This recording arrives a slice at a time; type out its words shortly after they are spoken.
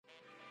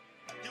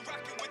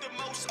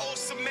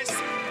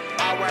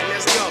All right,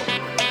 let's go.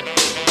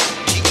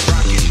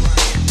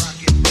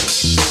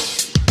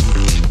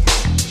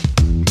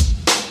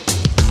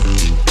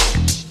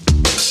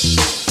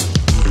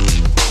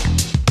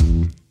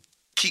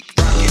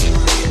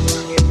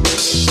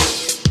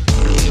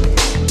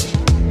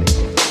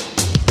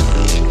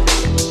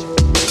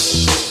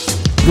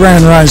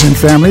 Grand Rising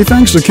family,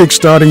 thanks for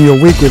kickstarting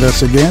your week with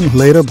us again.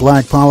 Later,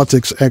 Black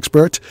politics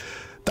expert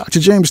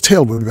Dr. James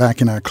Taylor will be back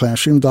in our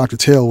classroom. Dr.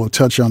 Taylor will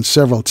touch on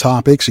several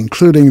topics,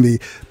 including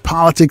the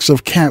politics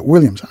of Cat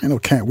Williams. I know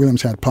Cat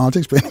Williams had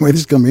politics, but anyway,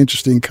 this is going to be an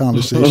interesting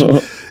conversation.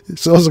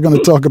 It's also going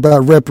to talk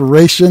about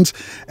reparations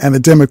and the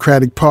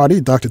Democratic Party.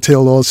 Dr.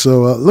 Taylor will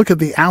also look at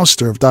the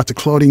ouster of Dr.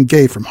 Claudine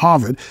Gay from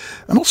Harvard,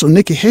 and also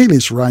Nikki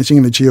Haley's rising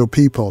in the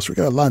GOP polls. We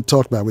got a lot to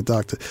talk about with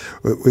Dr.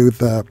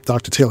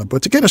 Taylor.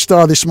 But to get us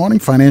started this morning,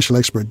 financial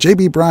expert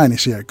J.B. Bryan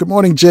is here. Good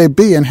morning,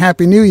 J.B., and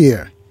Happy New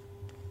Year.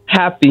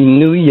 Happy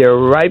New Year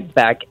right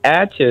back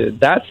at you.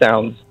 That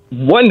sounds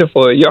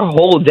wonderful, your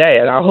whole day.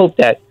 And I hope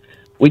that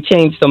we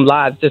change some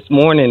lives this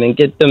morning and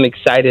get them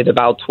excited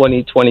about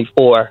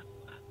 2024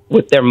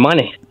 with their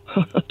money.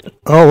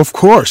 Oh, of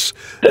course.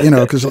 You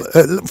know, because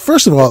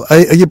first of all,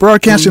 are you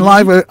broadcasting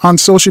live on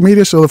social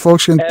media so the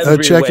folks can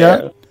check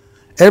out?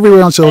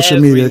 Everywhere on social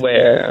media.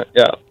 Everywhere,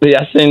 yeah.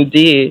 Yes,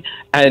 indeed.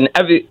 And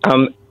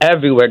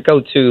everywhere.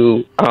 Go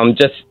to,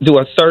 just do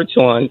a search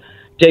on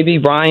J.B.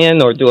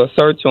 Bryan, or do a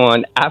search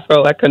on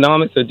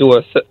Afroeconomics, or do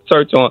a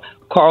search on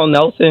Carl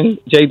Nelson,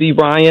 J.B.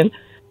 Bryan,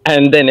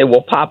 and then it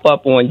will pop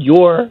up on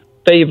your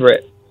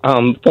favorite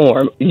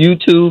form.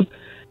 YouTube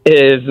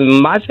is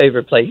my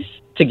favorite place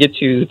to get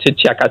you to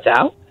check us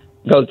out.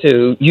 Go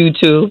to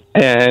YouTube,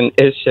 and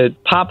it should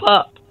pop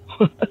up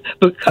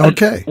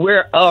because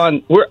we're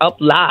up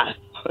live.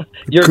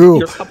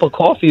 Your cup of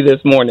coffee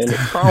this morning is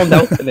Carl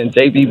Nelson and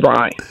J.B.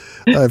 Bryan.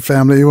 All right,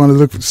 family, you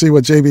want to see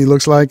what JB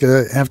looks like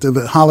after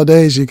the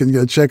holidays, you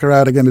can check her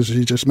out again, as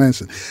you just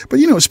mentioned. But,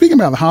 you know, speaking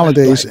about the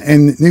holidays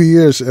and New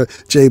Year's,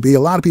 JB, a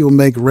lot of people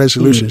make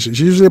resolutions. It's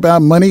usually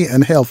about money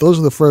and health. Those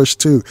are the first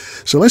two.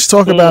 So let's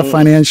talk about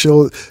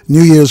financial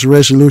New Year's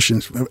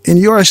resolutions. In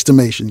your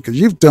estimation, because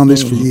you've done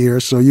this for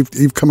years, so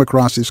you've come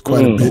across this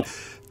quite a bit.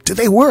 Do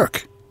they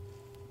work?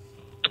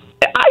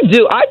 I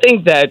do. I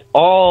think that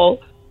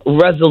all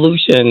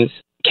resolutions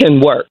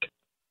can work.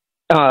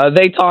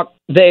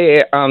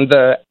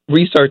 The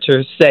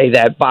researchers say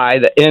that by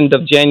the end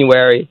of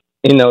January,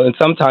 you know, and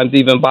sometimes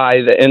even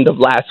by the end of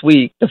last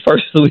week, the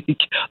first week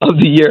of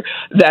the year,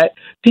 that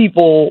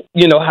people,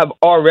 you know, have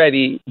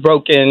already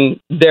broken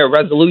their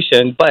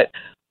resolution. But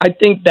I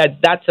think that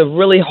that's a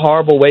really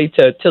horrible way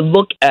to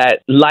look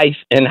at life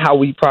and how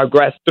we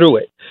progress through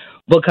it,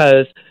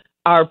 because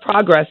our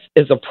progress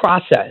is a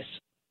process.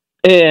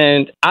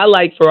 And I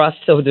like for us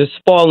to just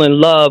fall in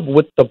love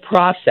with the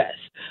process,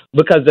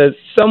 because as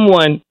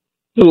someone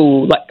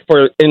who, like,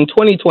 in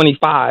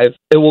 2025,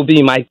 it will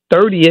be my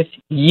 30th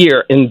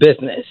year in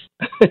business.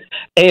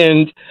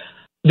 And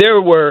there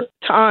were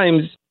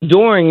times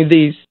during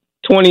these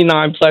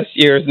 29 plus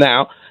years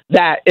now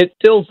that it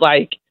feels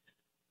like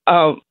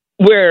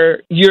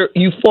where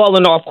you've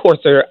fallen off course,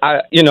 or,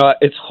 you know,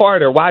 it's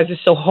harder. Why is it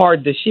so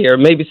hard this year?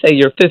 Maybe say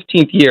your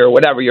 15th year or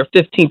whatever, your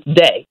 15th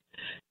day.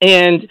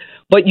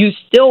 But you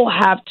still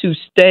have to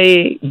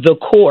stay the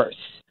course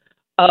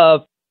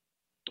of.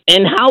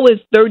 And how is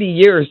 30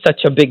 years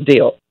such a big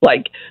deal?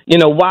 Like, you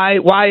know, why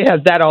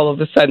has that all of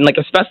a sudden, like,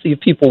 especially if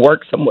people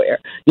work somewhere,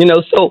 you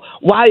know, so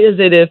why is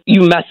it if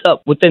you mess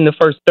up within the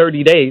first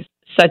 30 days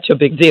such a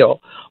big deal?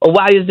 Or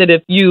why is it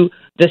if you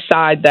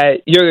decide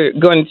that you're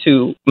going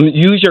to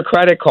use your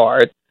credit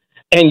card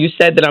and you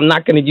said that I'm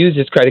not going to use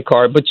this credit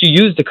card, but you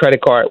use the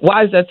credit card?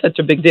 Why is that such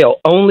a big deal?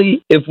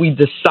 Only if we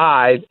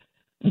decide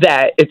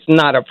that it's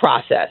not a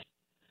process.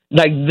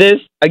 Like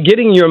this,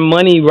 getting your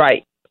money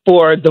right.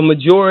 For the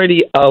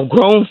majority of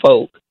grown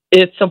folk,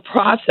 it's a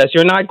process.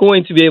 You're not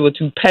going to be able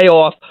to pay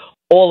off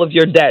all of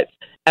your debts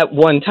at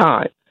one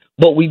time.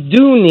 But we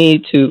do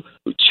need to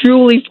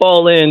truly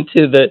fall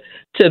into the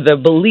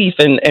belief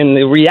and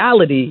the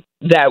reality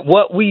that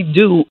what we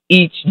do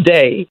each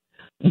day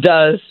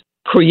does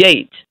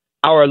create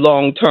our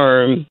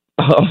long-term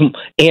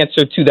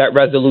answer to that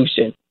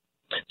resolution.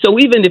 So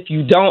even if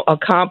you don't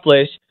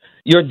accomplish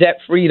your debt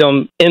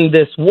freedom in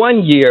this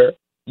 1 year,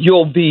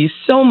 you'll be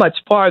so much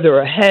farther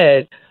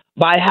ahead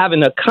by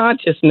having a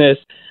consciousness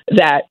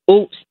that,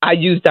 oops, I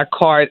used that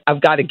card,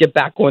 I've got to get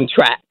back on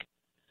track.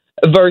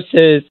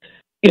 Versus,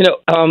 you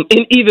know,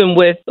 and even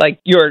with like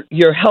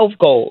your health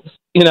goals,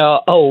 you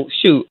know, oh,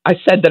 shoot, I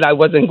said that I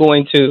wasn't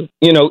going to,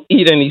 you know,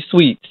 eat any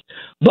sweets,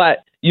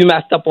 but you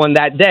messed up on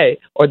that day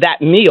or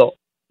that meal.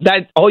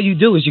 That all you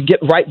do is you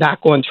get right back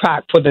on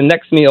track for the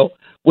next meal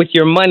with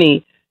your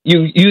money.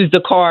 You use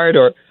the card,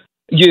 or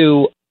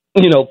you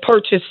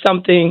purchase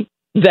something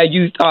that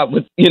you thought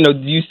was, you know,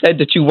 you said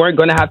that you weren't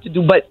going to have to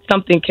do, but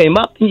something came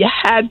up and you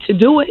had to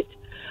do it.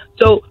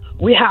 So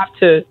we have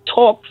to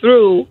talk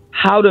through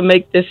how to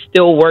make this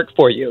still work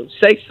for you.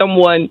 Say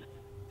someone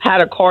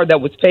had a car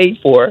that was paid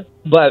for,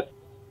 but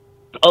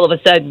all of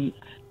a sudden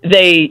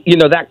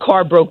that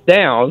car broke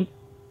down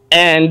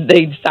and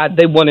they decided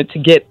they wanted to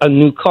get a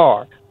new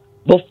car.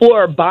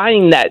 Before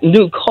buying that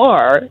new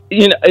car,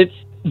 it's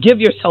give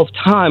yourself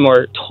time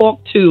or talk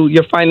to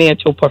your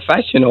financial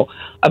professional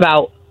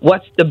about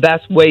what's the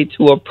best way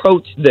to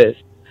approach this.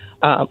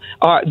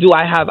 Or do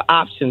I have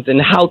options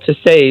and how to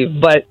save?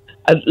 But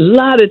a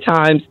lot of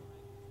times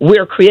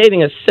we're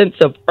creating a sense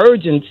of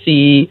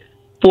urgency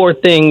for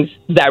things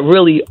that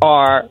really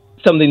are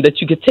something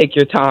that you could take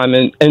your time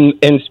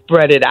and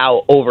spread it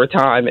out over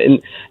time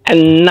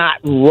and not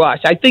rush.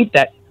 I think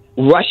that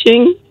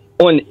rushing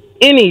on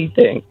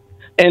anything,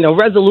 and a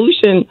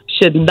resolution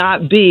should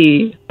not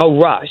be a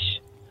rush.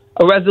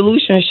 A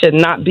resolution should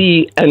not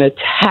be an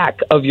attack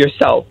of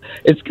yourself.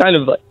 It's kind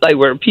of like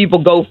where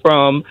people go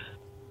from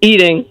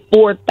eating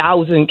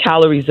 4,000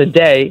 calories a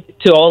day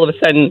to all of a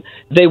sudden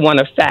they want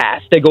to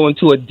fast. They go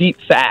into a deep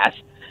fast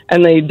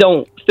and they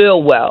don't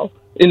feel well.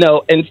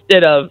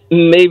 Instead of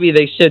maybe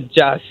they should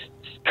just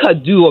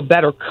do a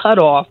better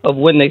cutoff of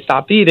when they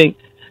stop eating.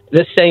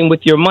 The same with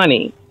your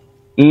money.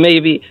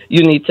 Maybe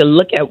you need to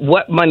look at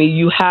what money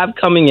you have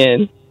coming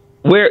in,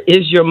 where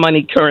is your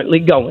money currently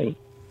going,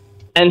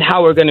 and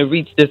how we're going to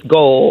reach this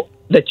goal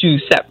that you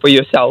set for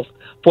yourself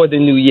for the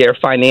new year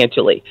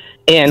financially.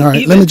 And all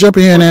right, let me jump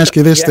in here and ask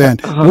you this then.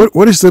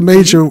 What is the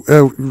major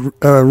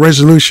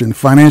resolution,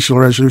 financial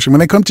resolution? When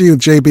they come to you,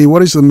 JB,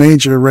 what is the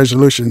major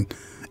resolution?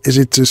 Is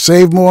it to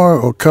save more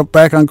or cut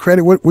back on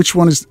credit? Which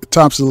one is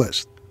tops the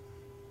list?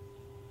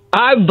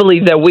 I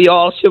believe that we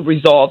all should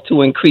resolve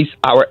to increase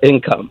our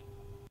income.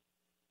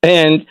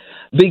 And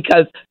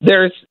because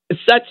there's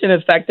such an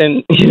effect,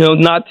 and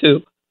not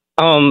to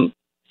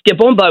skip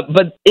on,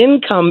 but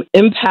income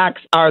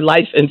impacts our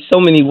life in so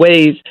many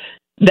ways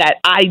that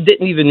I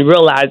didn't even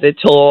realize it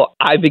till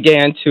I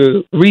began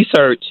to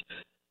research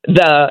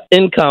the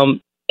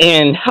income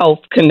and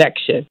health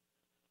connection.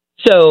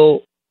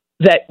 So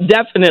that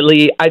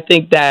definitely, I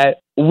think that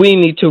we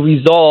need to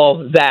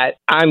resolve that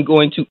I'm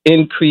going to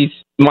increase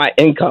my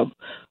income.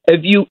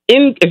 If you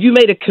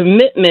made a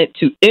commitment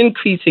to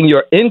increasing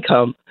your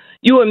income,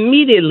 you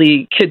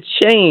immediately could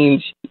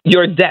change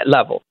your debt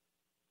level,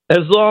 as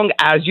long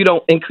as you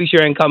don't increase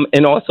your income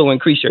and also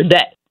increase your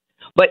debt.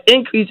 But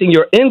increasing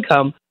your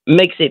income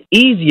makes it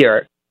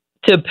easier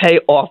to pay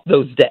off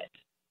those debts.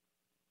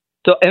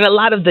 So, and a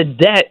lot of the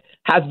debt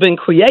has been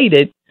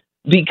created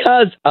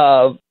because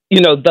of,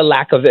 the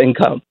lack of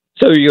income.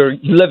 So you're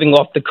living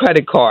off the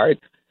credit card.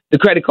 The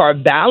credit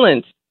card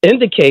balance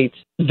indicates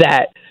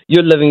that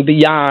you're living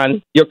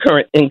beyond your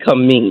current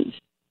income means.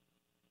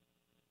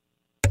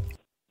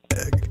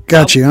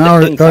 Got you. I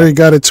already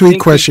got a tweet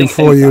question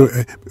for you.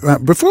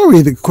 Before we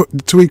read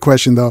the tweet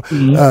question, though,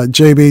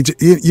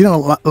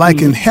 JB,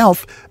 like in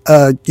health,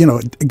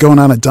 going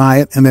on a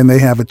diet and then they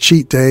have a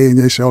cheat day and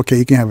they say, okay,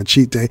 you can have a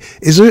cheat day.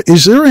 Is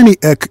there any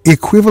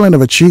equivalent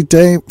of a cheat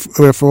day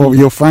for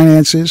your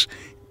finances?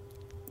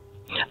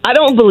 I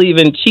don't believe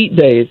in cheat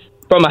days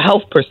from a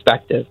health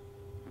perspective.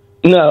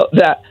 No,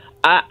 that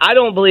I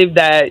don't believe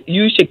that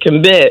you should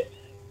commit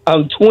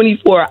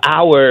 24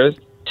 hours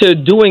to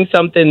doing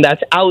something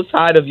that's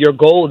outside of your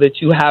goal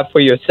that you have for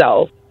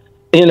yourself.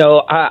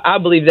 I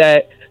believe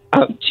that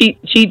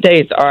cheat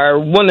days are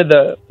one of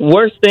the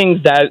worst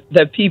things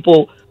that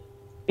people,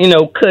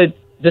 could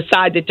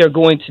decide that they're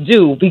going to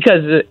do,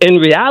 because in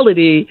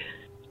reality,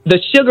 the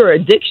sugar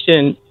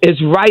addiction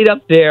is right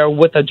up there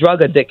with a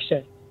drug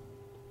addiction.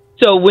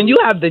 So when you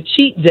have the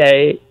cheat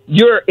day,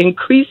 you're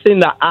increasing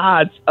the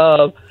odds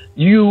of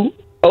you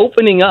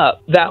opening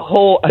up that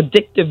whole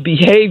addictive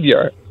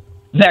behavior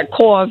that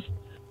caused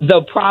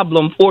the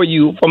problem for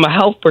you from a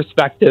health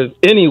perspective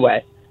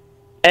anyway.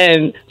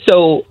 And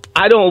so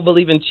I don't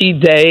believe in cheat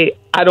day.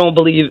 I don't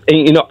believe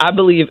in, I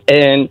believe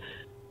in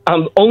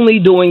only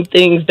doing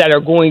things that are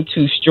going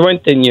to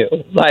strengthen you.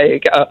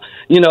 Like,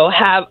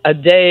 have a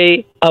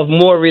day of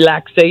more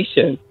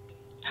relaxation.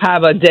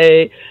 Have a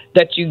day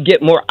that you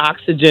get more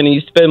oxygen and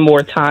you spend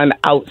more time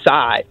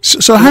outside.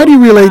 So how do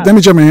you relate, let me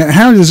jump in,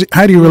 how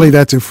do you relate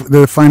that to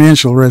the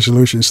financial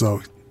resolutions,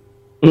 though?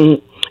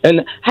 Mm-hmm.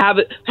 And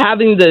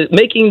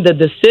making the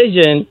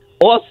decision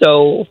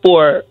also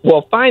for,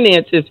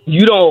 finances,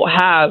 you don't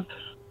have,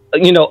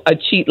 a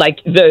cheat, like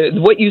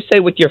what you say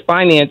with your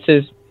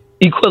finances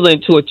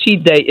equivalent to a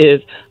cheat day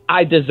is,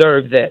 I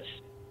deserve this.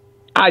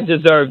 I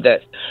deserve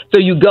this. So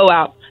you go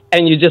out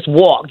and you just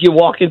walk. You're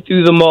walking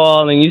through the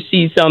mall and you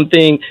see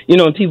something,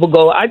 and people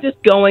go, I'm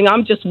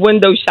just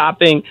window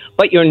shopping,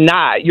 but you're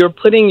not. You're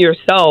putting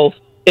yourself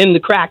in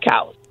the crack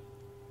house.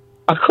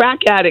 A crack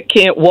addict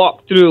can't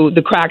walk through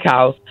the crack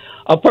house.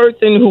 A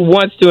person who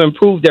wants to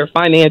improve their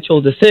financial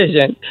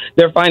decision,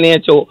 their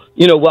financial,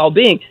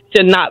 well-being,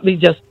 should not be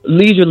just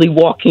leisurely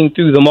walking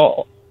through the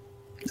mall.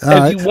 All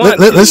right.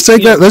 Let's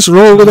take that. Let's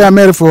roll with that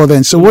metaphor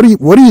then. So what do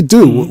you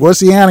do? Mm-hmm.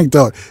 What's the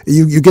anecdote?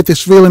 You get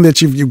this feeling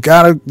that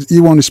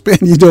you want to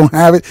spend, you don't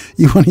have it.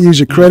 You want to use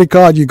your credit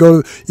card. You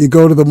go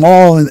to the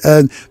mall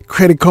and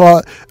credit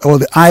card or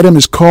the item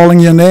is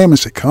calling your name and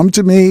say, "Come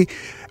to me."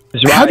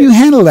 Right. How do you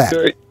handle that?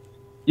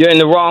 You're in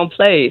the wrong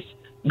place.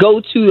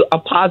 Go to a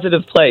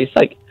positive place,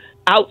 like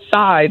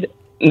outside.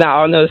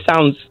 now I know it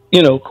sounds,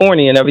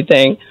 corny and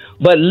everything,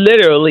 but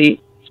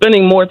literally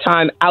spending more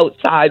time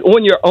outside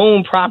on your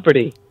own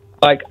property.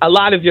 Like a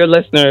lot of your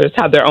listeners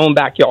have their own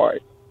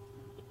backyard,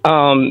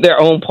 their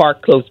own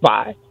park close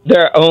by,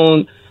 their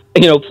own,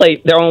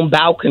 their own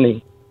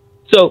balcony.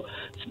 So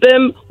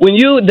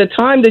the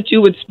time that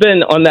you would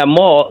spend on that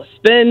mall,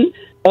 spend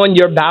on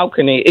your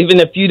balcony, even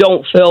if you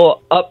don't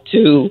feel up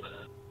to,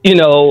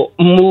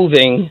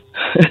 moving,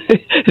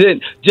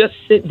 then just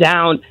sit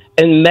down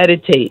and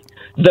meditate.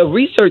 The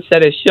research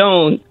that has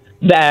shown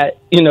that,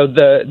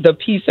 the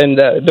peace and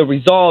the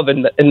resolve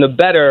and the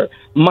better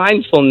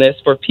mindfulness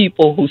for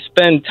people who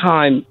spend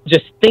time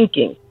just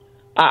thinking.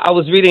 I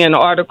was reading an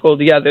article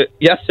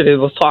yesterday that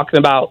was talking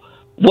about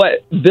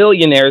what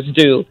billionaires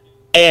do.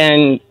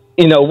 And,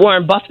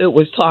 Warren Buffett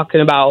was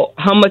talking about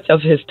how much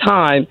of his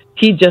time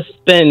he just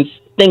spends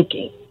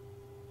thinking.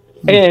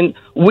 And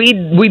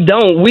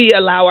we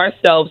allow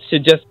ourselves to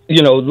just,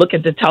 look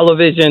at the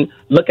television,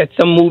 look at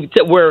some movies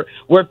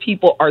where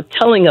people are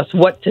telling us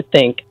what to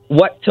think,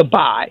 what to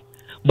buy.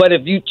 But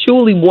if you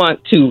truly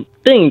want to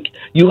think,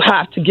 you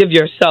have to give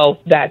yourself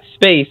that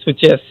space with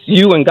just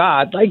you and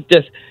God, like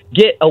just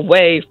get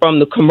away from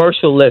the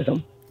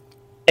commercialism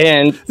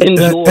and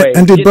enjoy.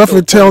 And did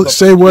Buffett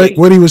say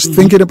what he was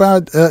thinking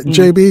about,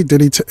 JB?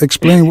 Did he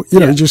explain,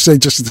 just say,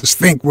 just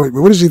think,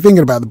 what is he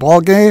thinking about? The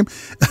ball game?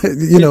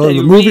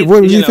 The movie?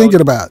 What was he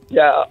thinking about?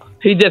 Yeah.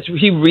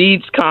 He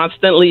reads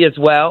constantly as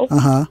well.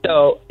 Uh-huh.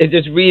 So it's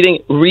just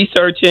reading,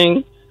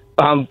 researching,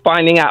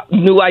 finding out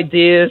new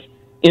ideas,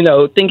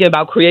 thinking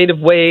about creative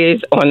ways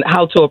on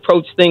how to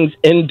approach things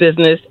in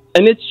business.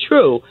 And it's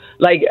true.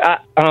 Like,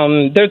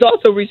 there's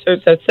also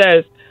research that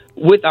says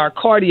with our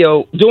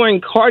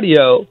during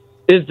cardio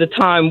is the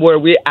time where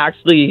we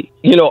actually,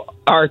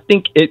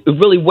 it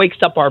really wakes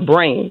up our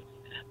brain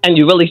and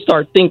you really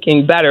start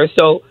thinking better.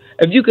 So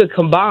if you could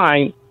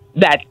combine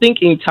that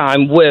thinking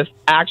time with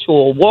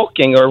actual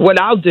walking, or what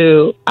I'll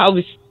do, I'll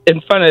be in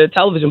front of the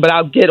television, but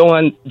I'll get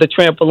on the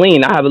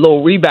trampoline. I have a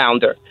little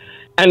rebounder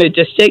and it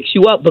just shakes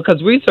you up,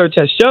 because research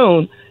has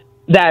shown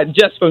that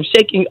just from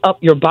shaking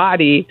up your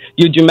body,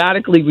 you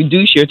dramatically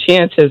reduce your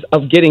chances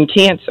of getting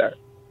cancer.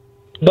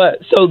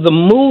 But so the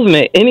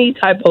movement, any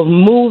type of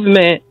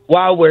movement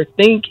while we're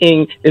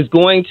thinking, is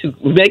going to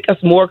make us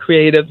more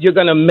creative. You're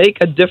going to make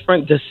a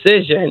different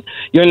decision.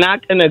 You're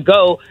not going to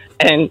go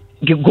and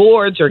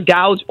gorge or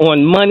gouge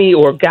on money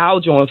or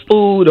gouge on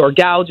food or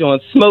gouge on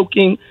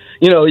smoking.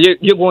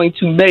 You're going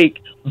to make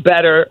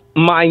better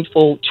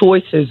mindful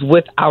choices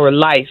with our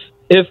life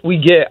if we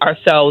get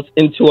ourselves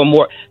into a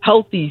more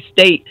healthy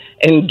state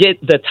and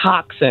get the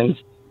toxins,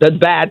 the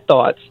bad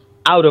thoughts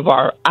out of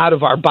our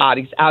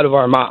bodies, out of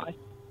our mind.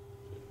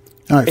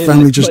 All right,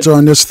 family, just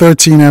joined us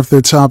 13 after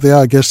the top of the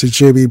hour. I guess it's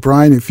JB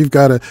Bryan. If you've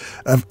got a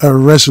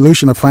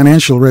resolution, a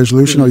financial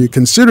resolution, or you're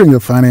considering a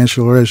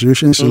financial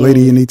resolution, it's a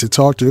lady you need to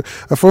talk to.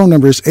 Our phone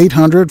number is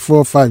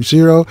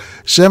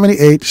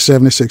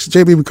 800-450-7876.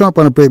 JB, we come up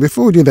on a break.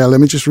 Before we do that, let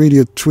me just read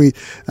your tweet,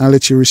 and I'll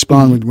let you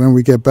respond when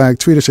we get back.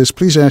 Tweeter says,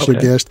 please ask your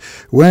guest,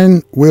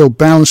 when will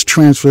balance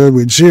transfer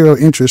with zero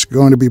interest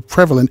going to be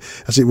prevalent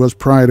as it was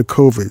prior to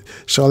COVID?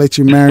 So I'll let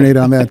you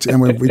marinate on that, and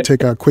when we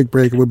take our quick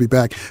break, we'll be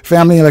back.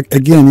 Family,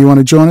 again, you want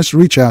to join us,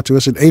 reach out to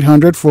us at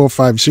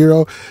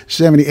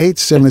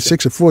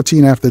 800-450-7876 at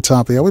 14 after the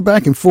top of the hour. We're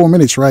back in 4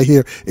 minutes right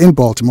here in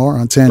Baltimore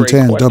on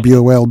 1010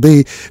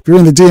 WOLB. If you're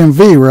in the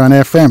DMV, we're on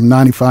FM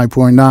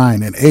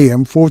 95.9 and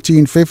AM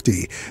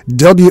 1450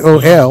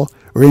 WOL,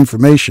 where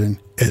information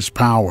is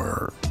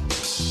power.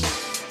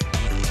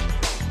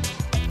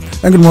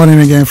 And good morning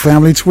again,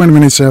 family. 20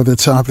 minutes after the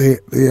top of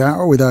the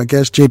hour with our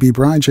guest, JB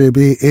Bryan.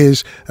 JB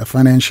is a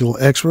financial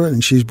expert,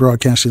 and she's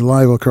broadcasting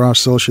live across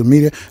social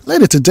media.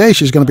 Later today,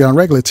 she's going to be on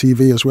regular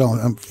TV as well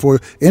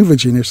in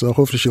Virginia, so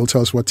hopefully she'll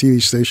tell us what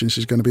TV station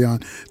she's going to be on,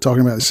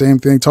 talking about the same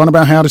thing, talking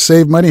about how to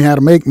save money, how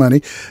to make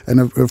money. And,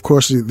 of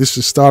course, this is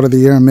the start of the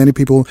year, and many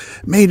people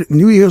made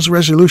New Year's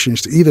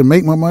resolutions to either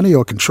make more money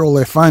or control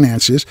their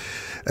finances.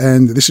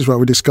 And this is what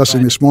we're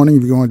discussing this morning.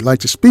 If you would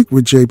like to speak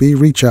with JB,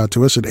 reach out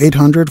to us at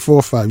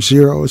 800-450-7876.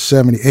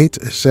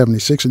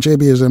 And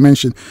JB, as I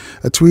mentioned,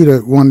 a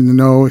tweeter wanted to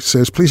know, it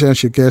says, please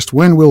ask your guest,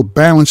 when will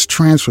balance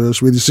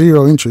transfers with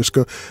zero interest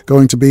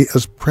going to be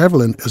as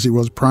prevalent as it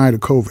was prior to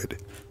COVID?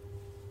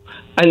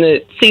 And the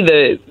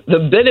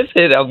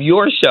benefit of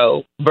your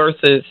show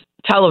versus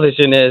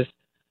television is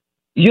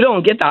you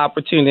don't get the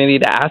opportunity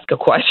to ask a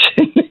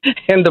question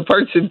and the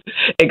person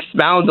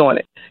expounds on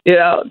it.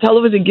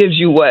 Television gives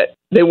you what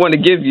they want to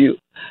give you,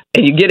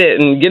 and you get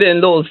it in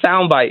little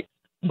sound bites.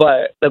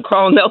 But the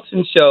Carl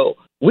Nelson Show,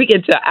 we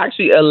get to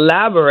actually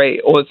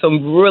elaborate on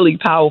some really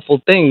powerful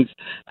things.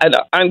 And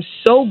I'm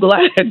so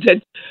glad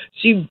that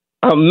she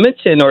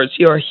mentioned, or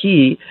she or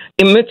he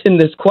mentioned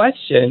this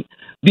question,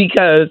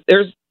 because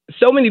there's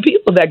so many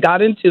people that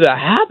got into the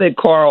habit,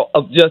 Carl,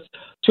 of just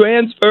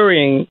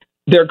transferring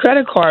their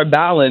credit card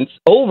balance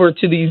over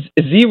to these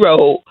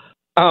zero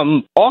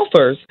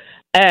offers.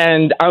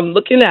 And I'm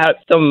looking at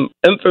some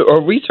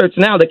research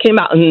now that came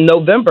out in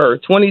November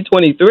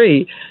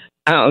 2023.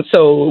 Not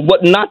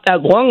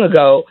that long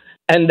ago,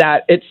 and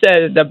that it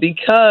said that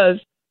because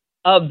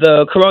of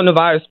the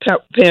coronavirus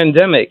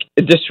pandemic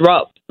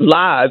disrupt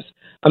lives,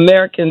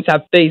 Americans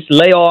have faced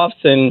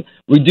layoffs and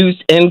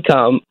reduced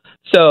income.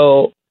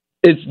 So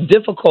it's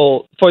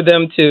difficult for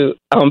them to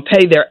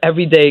pay their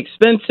everyday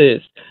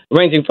expenses,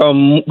 ranging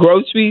from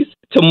groceries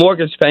to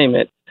mortgage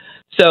payments.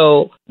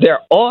 So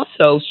they're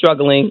also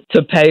struggling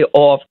to pay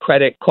off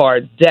credit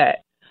card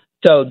debt.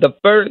 So the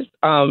first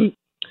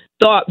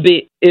thought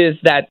is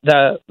that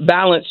the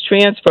balance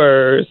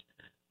transfers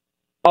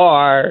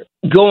are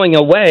going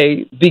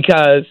away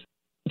because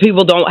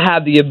people don't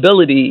have the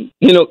ability,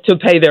 to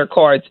pay their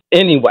cards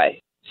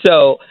anyway.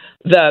 So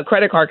the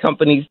credit card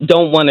companies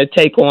don't want to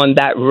take on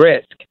that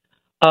risk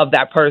of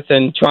that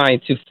person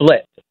trying to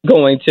flip,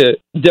 going to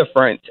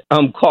different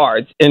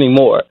cards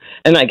anymore.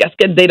 And I guess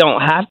they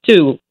don't have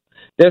to.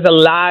 There's a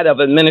lot of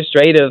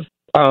administrative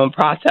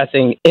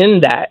processing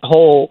in that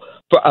whole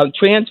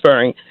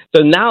transferring.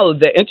 So now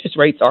the interest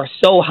rates are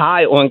so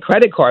high on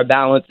credit card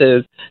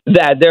balances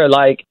that they're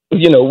like,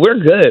 we're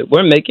good.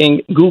 We're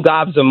making goo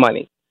gobs of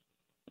money.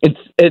 It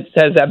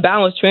says that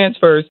balance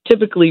transfers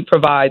typically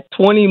provide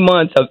 20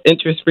 months of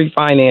interest-free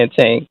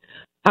financing.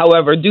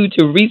 However, due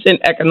to recent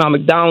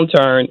economic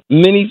downturn,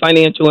 many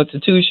financial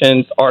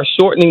institutions are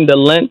shortening the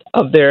length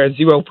of their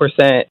 0%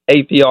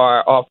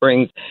 APR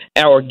offerings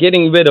or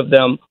getting rid of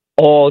them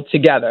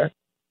altogether.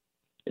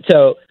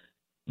 So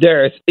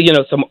there's,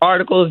 some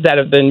articles that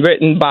have been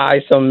written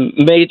by some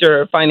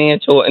major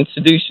financial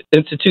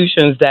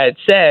institutions that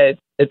said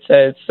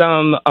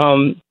some,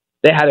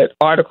 they had an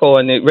article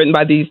and it written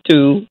by these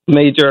two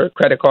major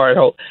credit card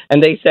holders,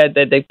 and they said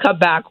that they've cut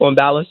back on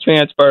balance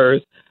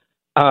transfers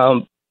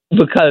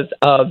because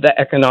of the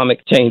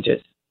economic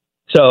changes.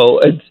 So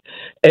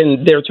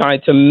and they're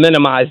trying to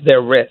minimize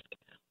their risk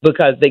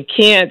because they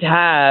can't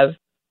have,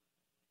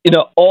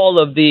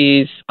 all of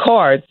these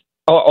cards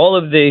or all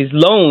of these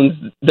loans,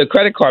 the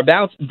credit card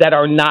balance that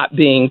are not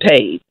being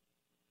paid.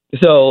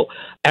 So,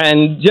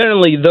 and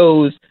generally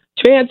those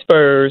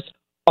transfers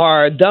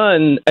are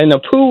done and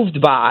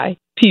approved by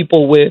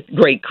people with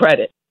great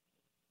credit.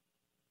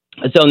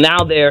 So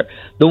now they're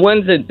the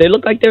ones that they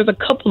look like there's a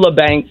couple of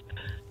banks.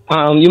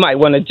 You might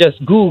want to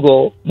just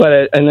Google,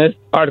 but in this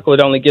article,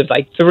 it only gives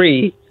like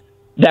 3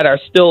 that are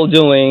still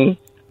doing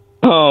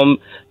the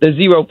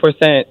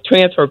 0%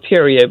 transfer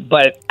period.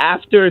 But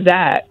after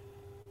that,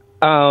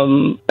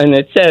 and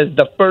it says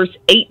the first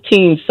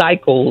 18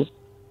 cycles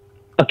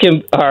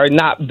are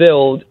not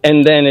billed.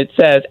 And then it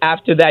says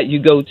after that,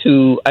 you go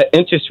to an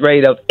interest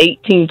rate of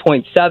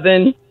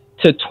 18.7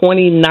 to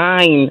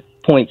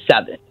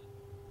 29.7.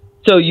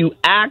 So you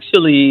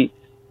actually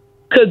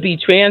could be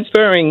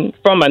transferring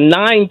from a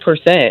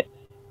 9%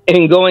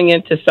 and going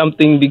into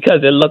something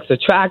because it looks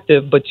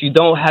attractive, but you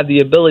don't have the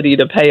ability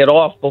to pay it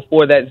off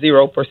before that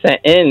 0%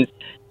 ends,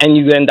 and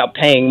you end up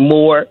paying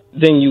more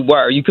than you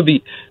were. You could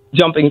be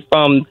jumping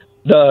from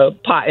the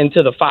pot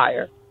into the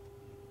fire.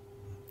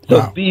 So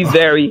wow. Be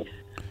very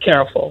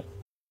careful.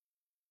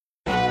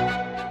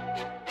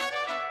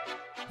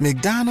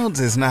 McDonald's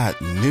is not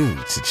new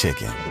to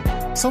chicken.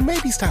 So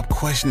maybe stop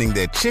questioning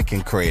their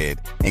chicken cred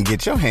and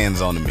get your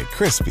hands on the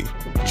McCrispy.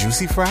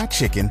 Juicy fried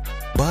chicken,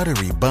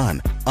 buttery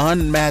bun,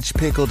 unmatched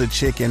pickle to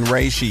chicken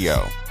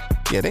ratio.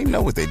 Yeah, they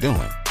know what they're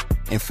doing.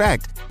 In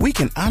fact, we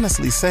can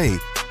honestly say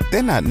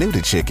they're not new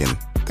to chicken.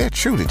 They're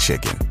true to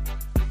chicken.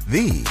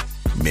 The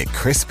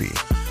McCrispy.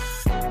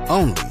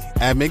 Only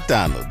at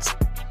McDonald's.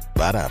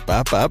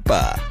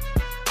 Ba-da-ba-ba-ba.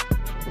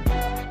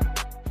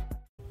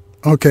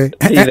 Okay,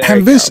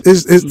 and this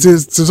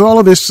is all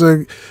of this.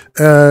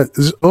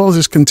 Is all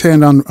this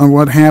contend on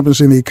what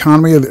happens in the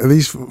economy? Are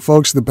these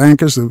folks, the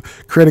bankers, the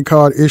credit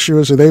card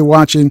issuers, are they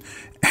watching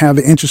how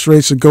the interest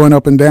rates are going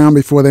up and down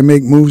before they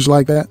make moves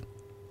like that?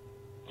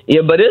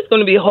 Yeah, but it's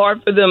going to be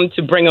hard for them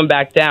to bring them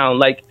back down.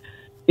 Like,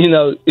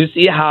 you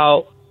see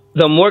how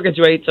the mortgage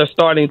rates are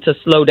starting to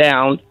slow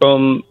down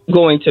from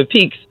going to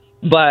peaks,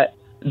 but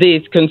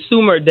these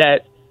consumer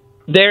debt,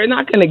 they're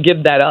not going to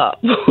give that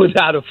up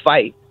without a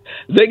fight.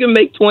 They can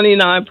make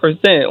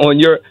 29% on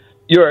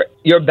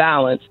your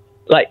balance.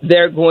 Like,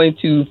 they're going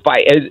to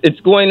fight. It's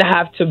going to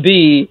have to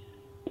be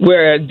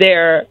where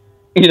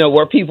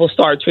where people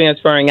start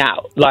transferring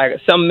out.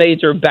 Like, some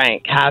major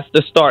bank has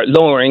to start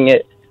lowering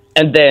it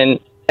and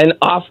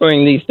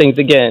offering these things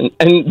again.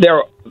 And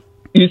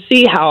you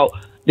see how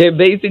they're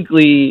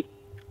basically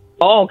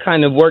all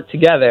kind of work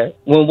together.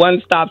 When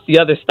one stops, the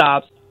other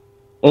stops.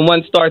 When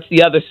one starts,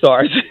 the other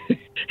starts.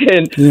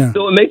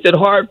 So it makes it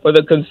hard for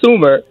the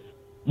consumer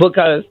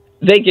because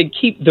they can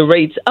keep the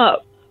rates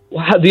up.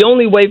 The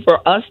only way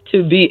for us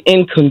to be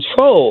in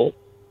control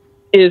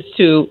is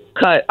to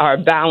cut our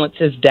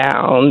balances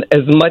down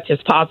as much as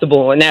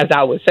possible. And as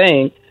I was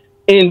saying,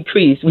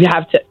 we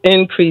have to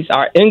increase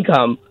our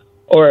income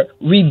or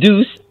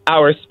reduce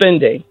our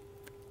spending.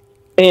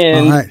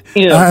 And, all right.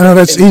 I know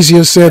that's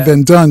easier said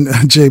than done,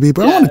 JB,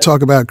 but I want to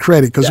talk about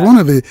credit because one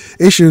of the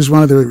issues,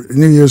 one of the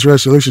New Year's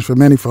resolutions for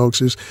many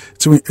folks is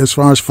as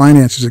far as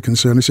finances are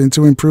concerned, is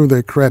to improve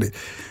their credit.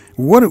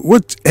 What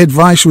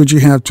advice would you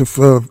have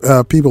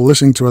for people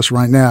listening to us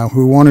right now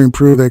who want to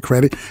improve their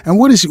credit? And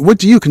what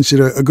do you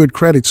consider a good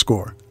credit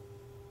score?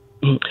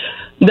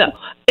 No,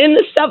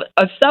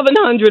 a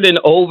 700 and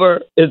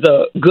over is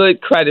a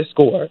good credit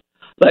score.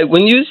 Like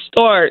when you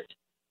start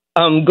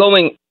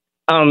going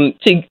to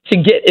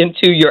get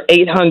into your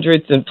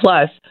 800s and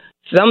plus,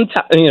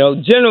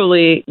 sometimes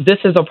generally this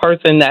is a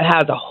person that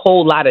has a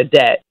whole lot of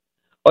debt,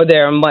 or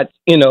they're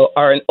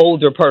are an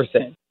older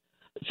person.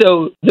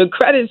 So the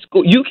credit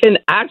score, you can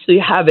actually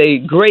have a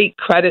great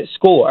credit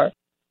score,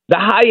 the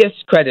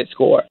highest credit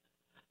score,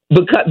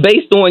 because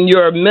based on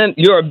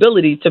your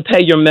ability to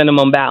pay your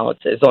minimum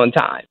balances on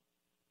time.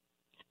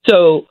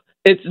 So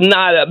it's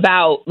not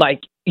about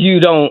like you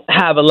don't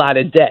have a lot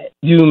of debt.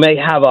 You may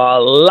have a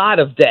lot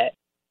of debt,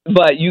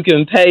 but you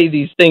can pay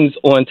these things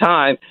on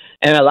time.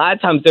 And a lot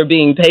of times they're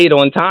being paid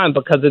on time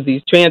because of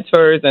these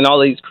transfers and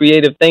all these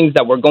creative things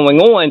that were going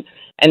on.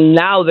 And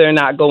now they're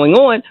not going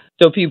on.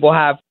 So people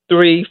have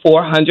 $300,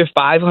 $400,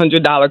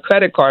 $500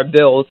 credit card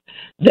bills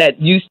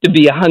that used to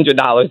be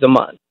 $100 a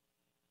month.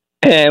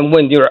 And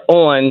when you're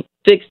on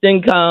fixed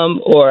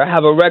income or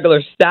have a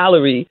regular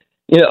salary,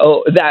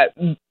 that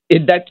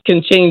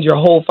can change your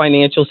whole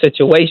financial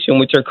situation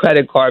with your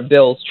credit card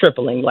bills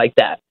tripling like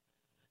that.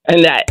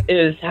 And that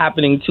is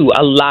happening to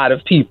a lot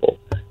of people.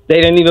 They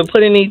didn't even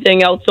put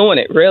anything else on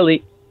it,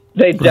 really.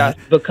 They just,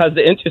 because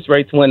the interest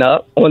rates went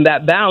up on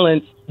that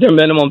balance, their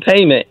minimum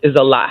payment is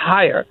a lot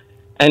higher.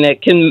 And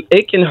it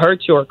can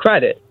hurt your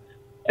credit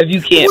if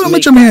you can't. Well, let me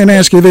jump here and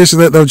ask you this,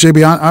 though,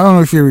 JB. I don't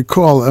know if you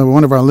recall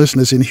one of our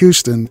listeners in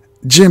Houston,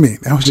 Jimmy.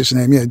 That was his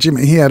name. Yeah,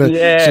 Jimmy. He had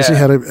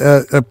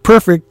a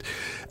perfect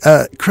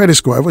credit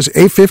score. It was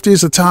 850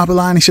 is the top of the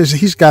line. He says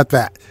he's got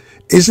that.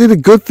 Is it a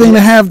good thing to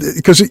have?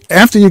 Because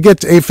after you get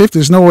to 850,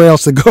 there's nowhere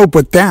else to go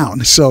but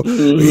down. So,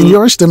 in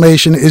your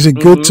estimation, is it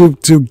good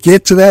to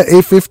get to that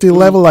 850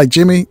 level like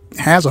Jimmy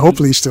has? Or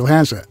hopefully, he still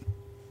has that.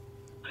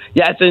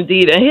 Yes,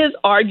 indeed. And his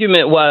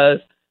argument was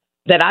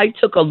that I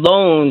took a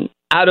loan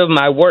out of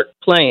my work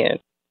plan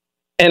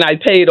and I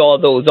paid all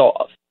those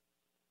off.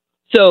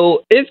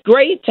 So it's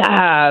great to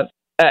have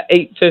an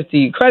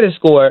 850 credit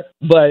score,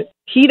 but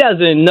he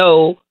doesn't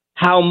know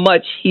how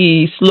much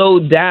he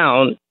slowed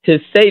down his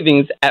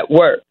savings at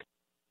work.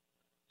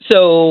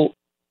 So,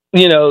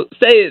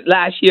 say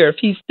last year, if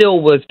he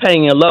still was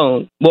paying a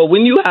loan, well,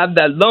 when you have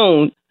that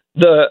loan,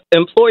 the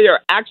employer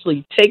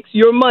actually takes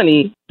your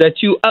money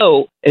that you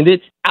owe and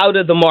it's out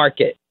of the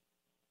market.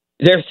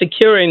 They're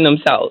securing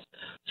themselves.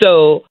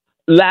 So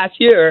last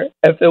year,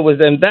 if it was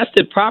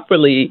invested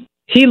properly,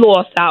 he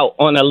lost out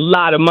on a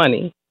lot of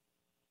money.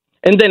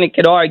 And then it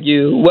could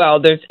argue, well,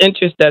 there's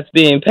interest that's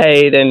being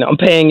paid and I'm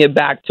paying it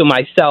back to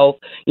myself,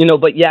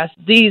 but yes,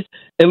 these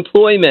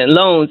employment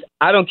loans,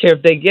 I don't care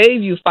if they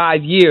gave you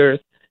 5 years,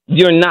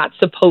 you're not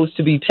supposed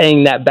to be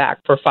paying that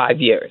back for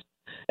 5 years.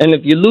 And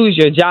if you lose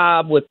your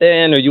job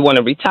within, or you want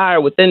to retire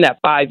within that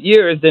 5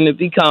 years, then it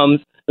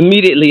becomes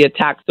immediately a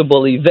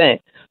taxable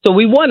event. So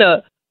we want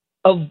to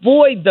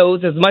avoid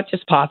those as much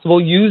as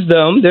possible. Use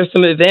them. There's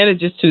some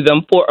advantages to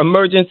them for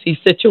emergency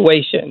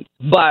situations.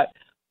 But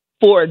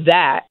for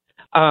that,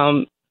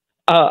 that's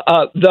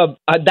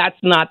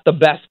not the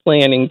best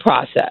planning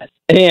process.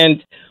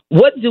 And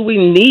what do we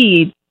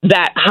need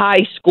that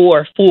high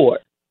score for?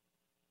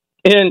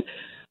 And,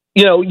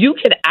 you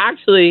can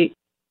actually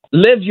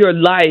live your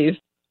life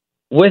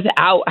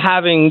without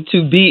having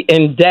to be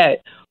in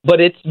debt, but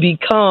it's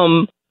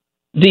become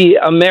the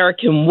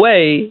American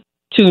way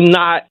to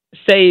not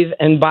save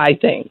and buy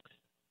things.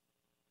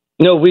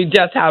 We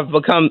just have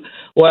become,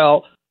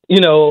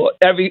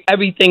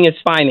 everything is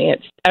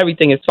financed.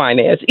 Everything is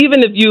financed.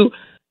 Even if you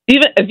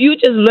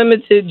just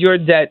limited your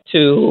debt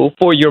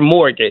for your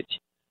mortgage,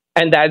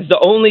 and that's the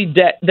only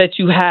debt that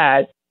you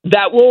had,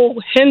 that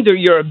will hinder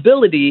your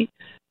ability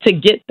to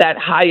get that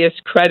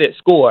highest credit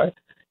score,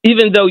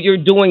 even though you're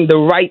doing the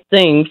right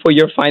thing for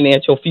your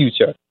financial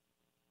future.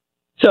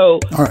 So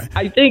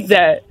I think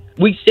that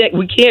we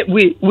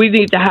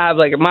need to have,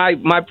 like,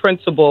 my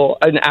principle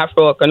in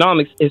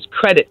Afroeconomics is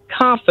credit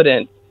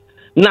confidence,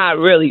 not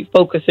really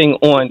focusing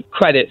on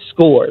credit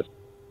scores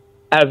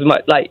as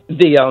much,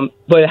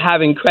 but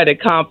having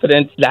credit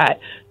confidence that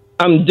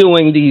I'm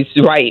doing these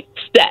right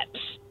steps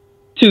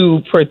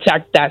to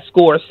protect that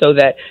score so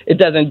that it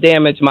doesn't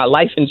damage my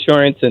life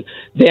insurance and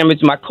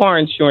damage my car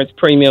insurance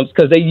premiums,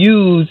 because they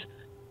use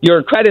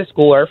your credit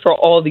score for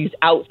all these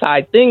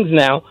outside things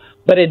now.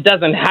 But it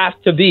doesn't have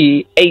to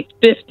be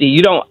 850.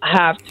 You don't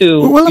have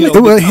to.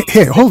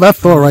 Here, hold that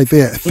thought right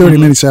there. 30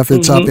 minutes after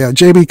the top there,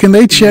 JB. Can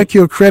they check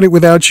your credit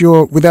without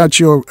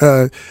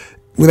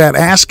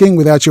asking,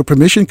 without your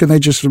permission? Can they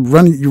just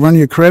run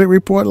your credit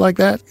report like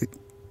that?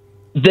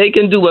 They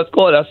can do what's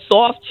called a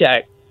soft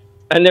check,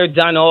 and they're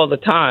done all the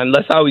time.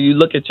 That's how you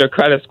look at your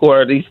credit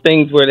score. These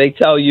things where they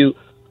tell you.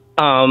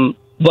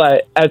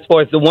 But as far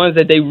as the ones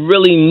that they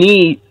really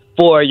need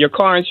for your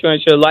car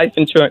insurance, your life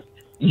insurance,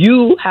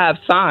 you have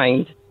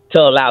signed to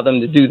allow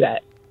them to do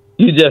that.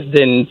 You just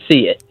didn't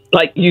see it.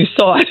 Like, you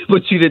saw it,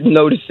 but you didn't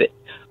notice it.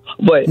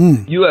 But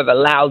you have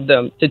allowed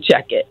them to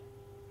check it.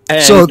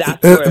 So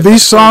that's where these the premium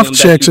soft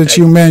checks that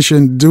you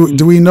mentioned,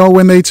 do we know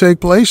when they take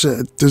place?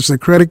 Does the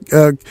credit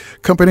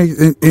company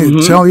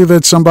tell you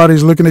that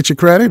somebody's looking at your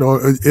credit,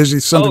 or is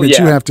it something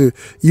that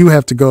you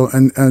have to go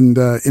and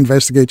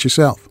investigate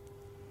yourself?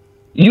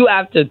 You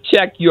have to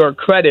check your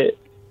credit,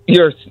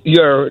 your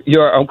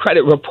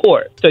credit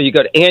report. So you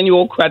go to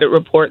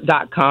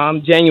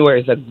annualcreditreport.com.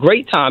 January is a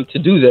great time to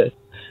do this,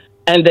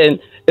 and then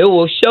it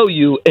will show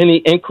you any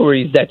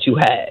inquiries that you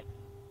had.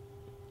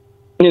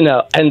 And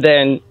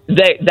then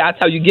that's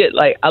how you get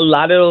like a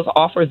lot of those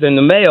offers in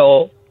the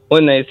mail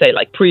when they say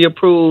like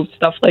pre-approved,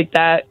 stuff like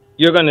that.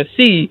 You're going to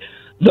see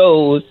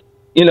those,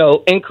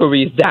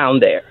 inquiries down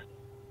there.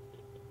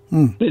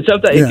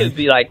 Sometimes it could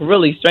be like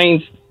really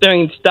strange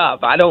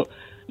stuff. I don't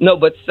know,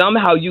 but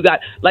somehow you got,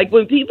 like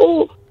when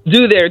people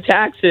do their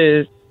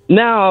taxes,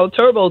 now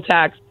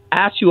TurboTax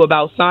asks you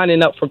about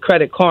signing up for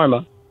Credit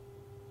Karma.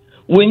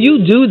 When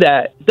you do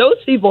that,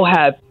 those people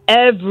have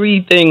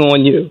everything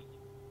on you.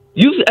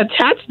 You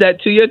attach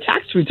that to your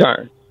tax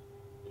return.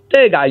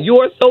 They got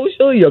your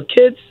social, your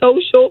kid's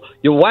social,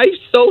 your wife's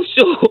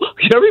social,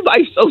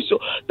 everybody's social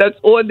that's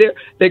on there.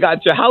 They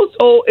got your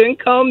household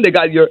income. They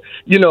got your,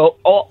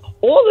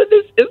 all of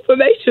this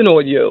information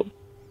on you.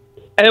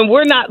 And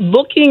we're not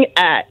looking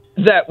at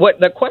that. What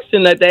the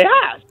question that they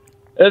ask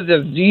is,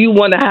 do you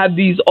want to have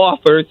these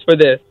offers for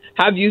this?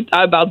 Have you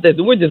thought about this?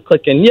 We're just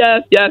clicking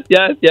yes.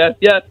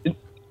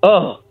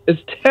 Oh,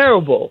 it's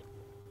terrible.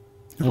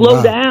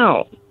 Slow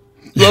down.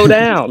 Slow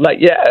down.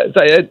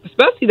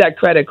 Especially that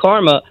Credit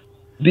Karma,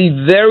 be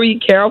very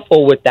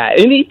careful with that.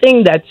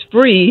 Anything that's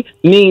free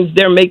means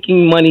they're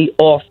making money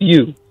off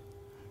you.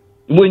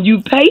 When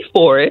you pay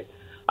for it,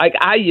 like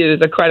I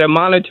use a credit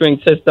monitoring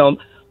system,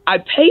 I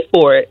pay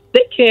for it.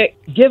 They can't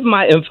give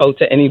my info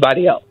to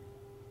anybody else.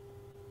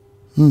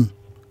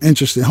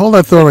 Interesting. Hold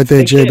that thought right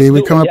there, JB.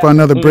 We come up on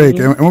another break.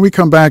 And when we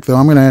come back, though,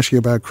 I'm going to ask you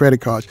about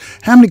credit cards.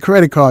 How many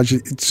credit cards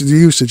do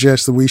you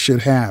suggest that we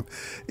should have?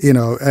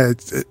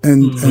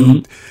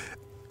 And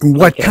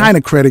what kind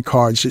of credit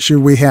cards should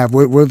we have?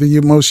 What are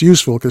the most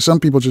useful? Because some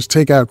people just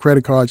take out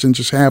credit cards and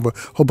just have a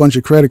whole bunch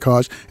of credit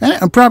cards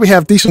and probably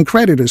have decent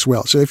credit as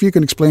well. So if you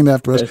can explain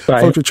that for us,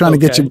 folks are trying to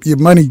get your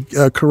money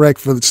correct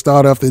for the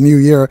start of the new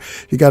year.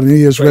 You got a New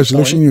Year's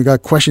resolution. You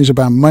got questions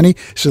about money.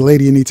 It's a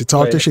lady you need to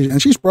talk to.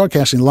 She's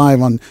broadcasting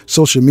live on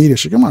social media.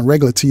 She'll come on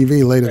regular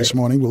TV later this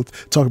morning. We'll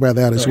talk about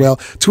that as well.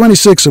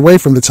 26 away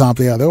from the top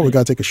there, though. We've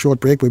got to take a short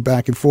break. We're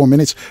back in 4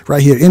 minutes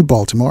right here in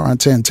Baltimore on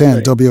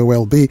 1010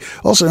 WOLB.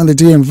 Also in the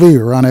DMV,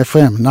 we're on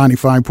FM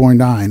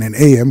 95.9 and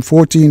AM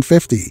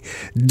 1450.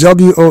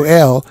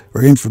 WOL,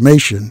 where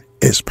information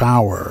is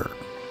power.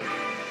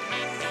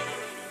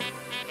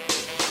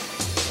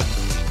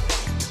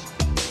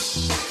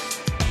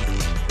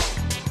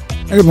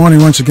 Good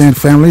morning once again,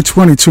 family.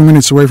 22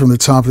 minutes away from the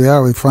top of the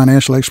hour with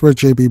financial expert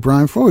J.B.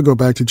 Bryan. Before we go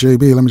back to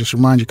J.B., let me just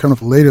remind you, coming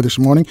up later this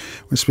morning,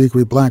 we speak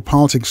with black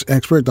politics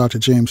expert Dr.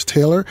 James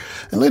Taylor.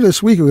 And later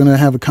this week, we're going to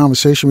have a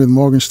conversation with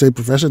Morgan State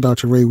professor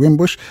Dr. Ray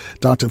Wimbush,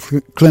 Doctor of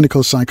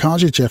Clinical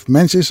Psychology Jeff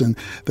Menzies, and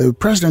the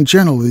President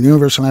General of the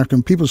Universal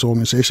African Peoples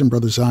Organization,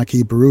 Brother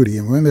Zaki Baruti.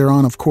 And when they're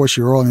on, of course,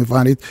 you're all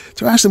invited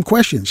to ask them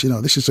questions.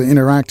 This is an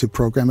interactive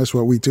program. That's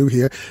what we do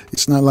here.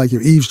 It's not like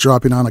you're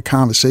eavesdropping on a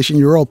conversation.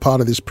 You're all part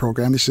of this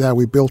program. This is how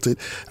we built it,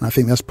 and I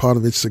think that's part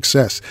of its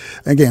success.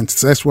 Again,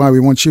 that's why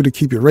we want you to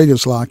keep your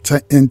radios locked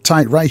and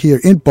tight right here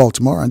in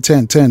Baltimore on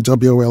 1010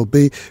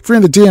 WOLB. If you're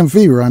in the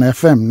DMV, we're on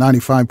FM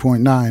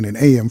 95.9 and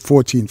AM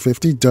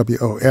 1450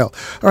 WOL.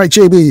 All right,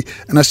 JB,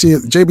 and I see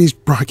JB's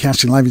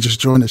broadcasting live. You just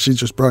joined us. She's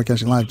just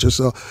broadcasting live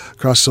just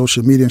across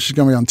social media, and she's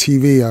going to be on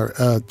TV,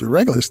 the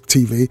regular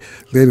TV,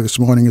 later this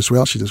morning as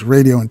well. She does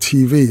radio and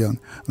TV on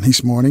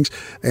these mornings.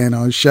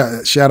 And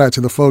shout out to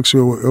the folks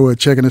who are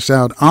checking us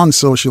out on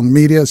social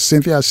media.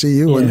 Cynthia, I see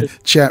you in the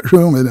chat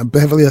room, and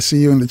Beverly, I see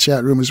you in the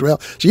chat room as well.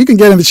 So you can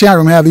get in the chat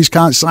room and have these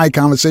side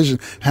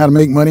conversations, how to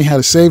make money, how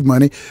to save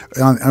money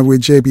with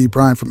J.B.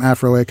 Bryan from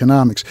Afro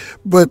Economics.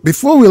 But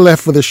before we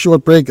left for the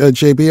short break,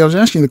 J.B., I was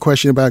asking the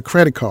question about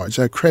credit cards,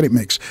 credit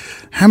mix.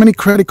 How many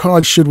credit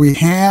cards should we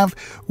have?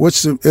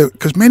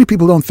 Because many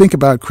people don't think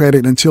about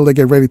credit until they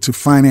get ready to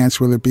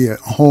finance, whether it be a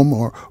home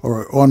or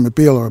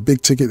automobile or a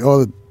big ticket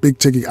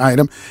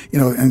item,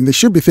 and they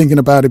should be thinking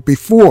about it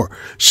before.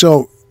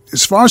 So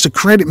as far as the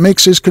credit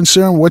mix is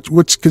concerned,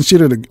 what's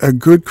considered a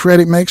good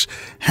credit mix?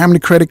 How many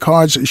credit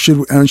cards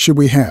should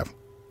we have?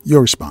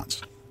 Your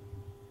response.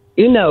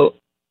 To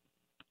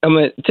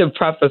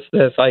preface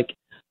this, I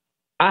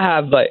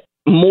have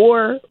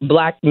more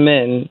black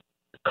men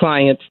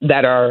clients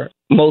that are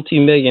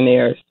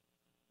multimillionaires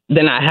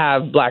than I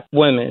have black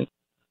women.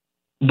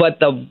 But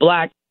the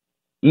black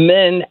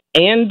men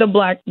and the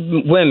black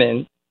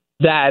women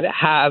that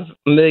have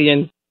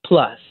million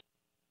plus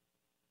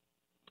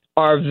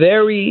are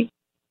very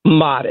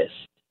modest.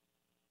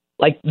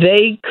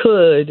 They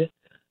could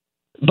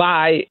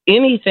buy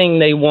anything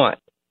they want,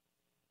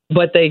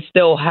 but they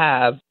still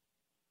have,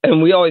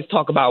 and we always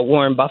talk about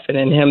Warren Buffett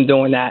and him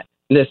doing that,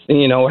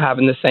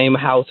 having the same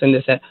house and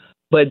this,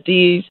 but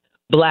these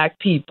black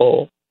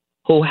people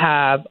who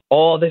have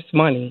all this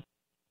money,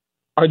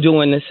 are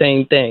doing the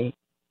same thing,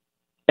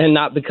 and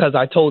not because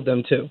I told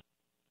them to,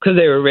 because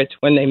they were rich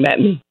when they met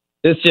me.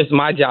 It's just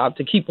my job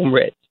to keep them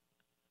rich.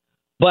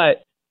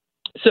 But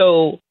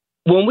so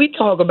when we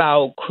talk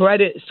about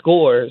credit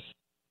scores,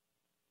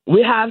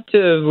 we have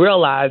to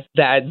realize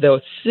that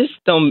the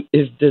system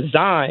is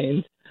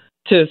designed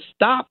to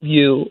stop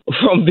you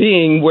from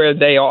being where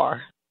they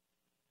are.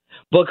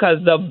 Because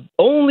the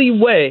only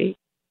way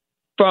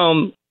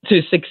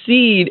to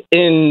succeed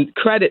in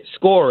credit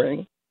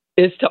scoring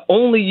is to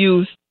only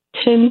use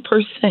 10%.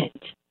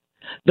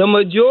 The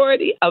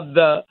majority of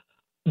the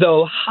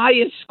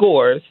highest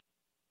scores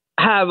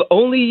have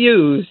only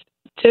used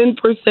 10%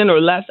 or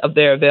less of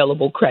their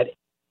available credit.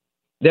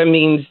 That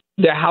means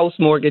their house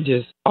mortgage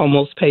is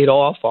almost paid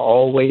off or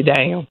all the way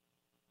down.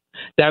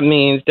 That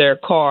means their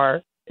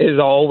car is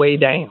all the way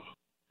down.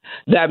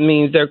 That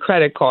means their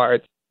credit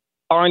cards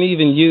aren't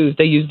even used.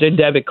 They use their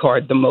debit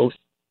card the most.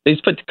 They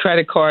just put the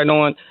credit card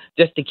on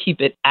just to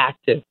keep it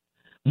active.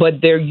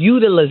 But their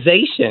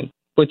utilization,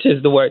 which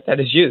is the word that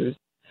is used,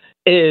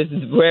 is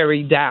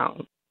very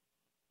down.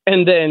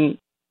 And then,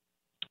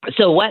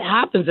 so what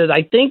happens is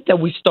I think that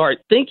we start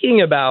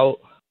thinking about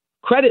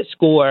credit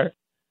score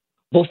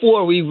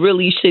before we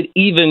really should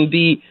even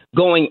be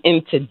going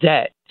into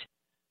debt.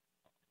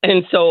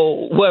 And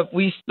so what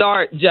we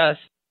start just,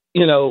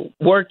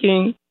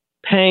 working,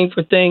 paying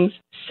for things,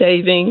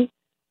 saving,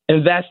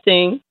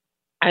 investing,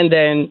 and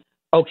then,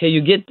 okay,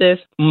 you get this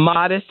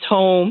modest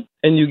home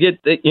and you get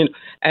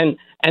and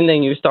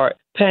then you start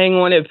paying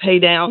on it, pay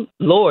down.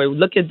 Lord,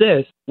 look at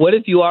this. What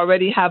if you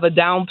already have a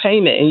down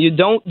payment and you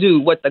don't do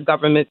what the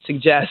government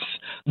suggests,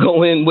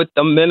 go in with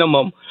the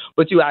minimum,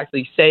 but you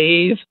actually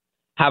save,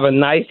 have a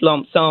nice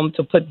lump sum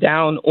to put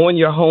down on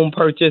your home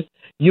purchase.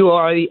 You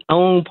already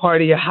own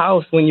part of your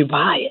house when you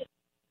buy it.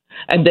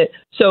 And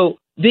so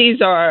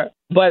these are,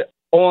 but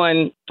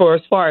for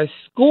as far as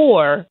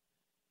score,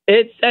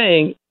 it's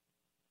saying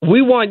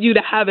we want you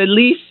to have at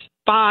least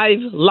 5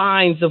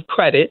 lines of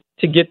credit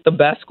to get the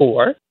best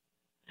score.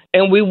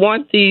 And we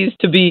want these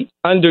to be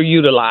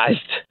underutilized.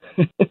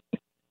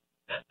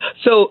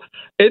 So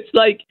it's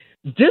like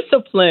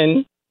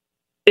discipline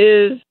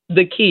is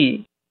the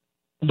key.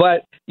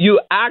 But you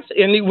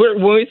actually, and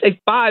when we say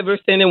 5, we're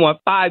saying they want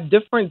 5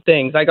 different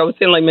things. Like I was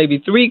saying, like maybe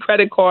 3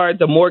 credit cards,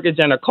 a mortgage,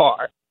 and a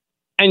car.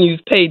 And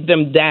you've paid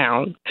them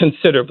down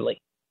considerably.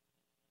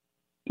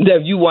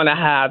 That you want to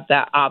have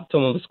that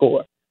optimum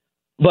score.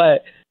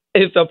 But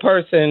if a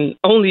person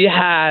only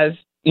has,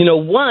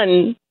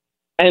 1,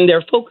 and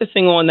they're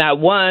focusing on that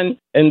 1,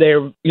 and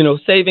they're,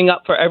 saving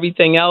up for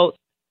everything else,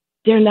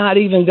 they're not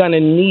even going to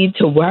need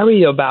to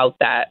worry about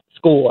that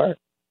score.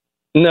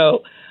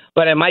 No,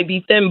 but it might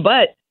be thin.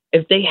 But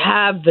if they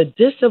have the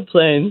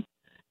discipline,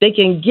 they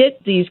can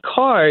get these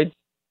cards,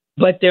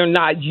 but they're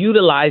not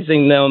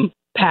utilizing them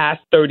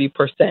past 30%.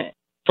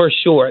 For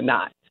sure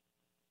not.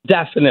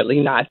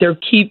 Definitely not. They're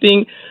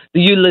keeping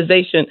the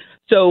utilization.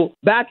 So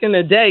back in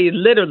the day,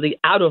 literally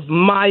out of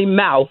my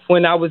mouth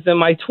when I was in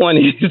my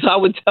 20s, I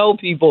would tell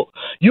people,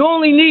 you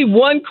only need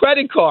 1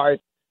 credit card,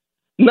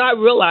 not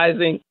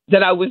realizing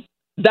that was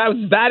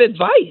bad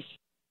advice.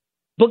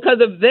 Because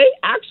if they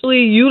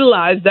actually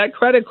utilize that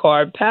credit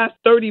card past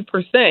 30%,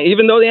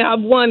 even though they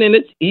have 1 and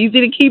it's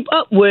easy to keep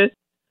up with,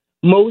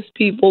 most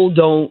people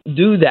don't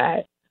do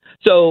that.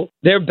 So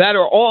they're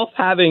better off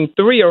having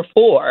 3 or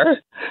 4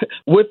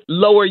 with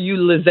lower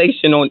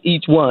utilization on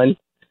each one.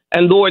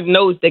 And Lord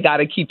knows they got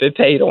to keep it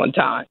paid on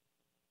time.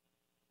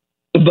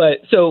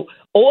 But so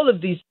all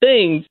of these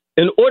things,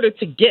 in order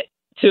to get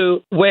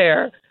to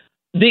where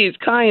these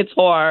clients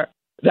are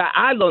that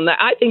I learned,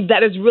 I think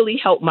that has really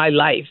helped my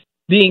life,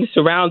 being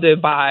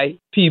surrounded by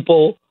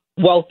people,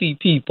 wealthy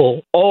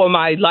people, all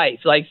my life,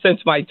 like since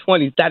my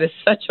 20s. That is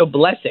such a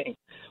blessing.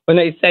 When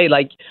they say,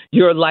 like,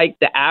 you're like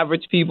the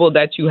average people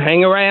that you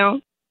hang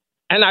around.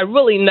 And I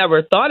really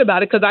never thought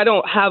about it because I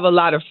don't have a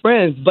lot of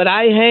friends, but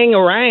I hang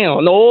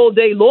around all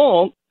day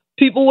long,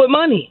 people with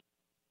money.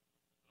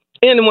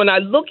 And when I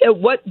look at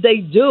what they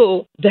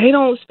do, they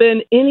don't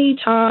spend any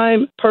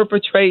time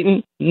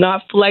perpetrating,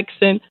 not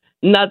flexing,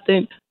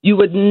 nothing. You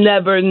would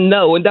never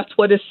know. And that's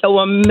what is so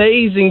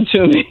amazing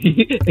to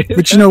me.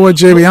 But you know what,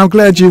 JB, I'm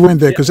glad you went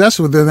there because that's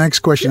what the next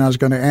question I was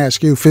going to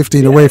ask you,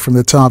 15 away from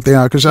the top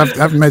there, because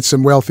I've met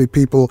some wealthy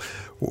people,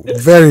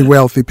 very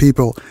wealthy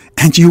people,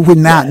 and you would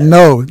not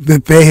know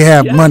that they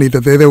have money,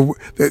 that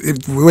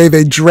the way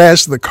they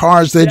dress, the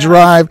cars they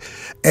drive,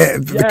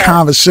 the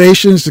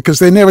conversations, because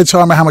they never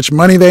talk about how much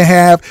money they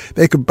have.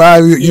 They could buy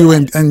you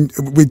and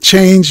with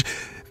change,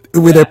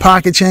 with their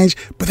pocket change,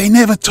 but they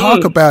never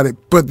talk about it.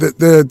 But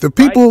the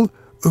people,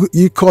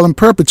 you call them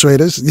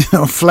perpetrators,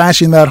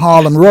 flashing that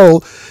Harlem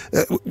roll.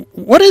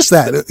 What is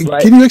that?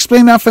 Right. Can you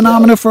explain that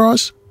phenomena for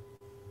us?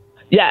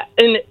 Yeah,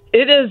 and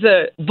it is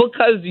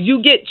because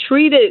you get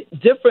treated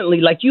differently.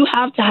 Like you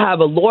have to have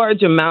a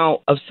large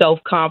amount of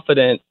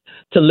self-confidence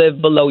to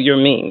live below your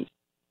means.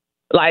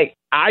 Like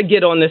I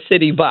get on the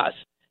city bus.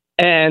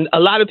 And a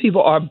lot of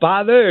people are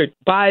bothered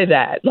by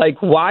that. Like,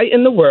 why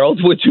in the world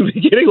would you be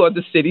getting on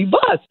the city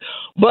bus?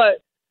 But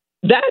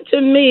that,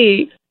 to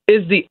me,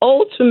 is the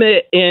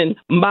ultimate in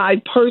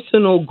my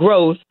personal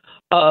growth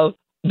of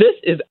this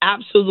is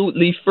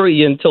absolutely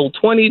free until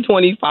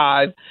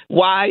 2025.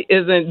 Why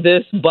isn't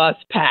this bus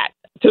packed?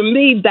 To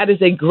me, that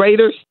is a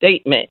greater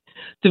statement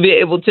to be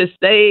able to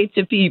say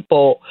to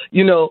people,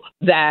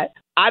 that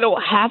I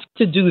don't have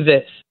to do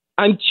this.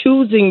 I'm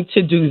choosing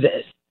to do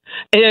this.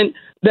 And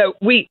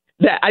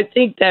that I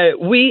think that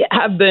we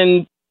have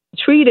been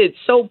treated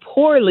so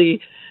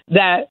poorly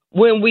that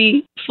when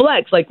we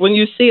flex, like when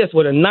you see us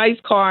with a nice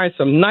car and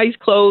some nice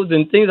clothes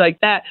and things like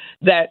that,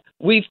 that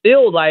we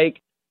feel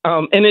like,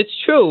 and it's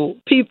true,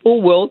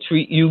 people will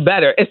treat you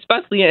better,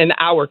 especially in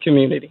our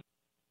community.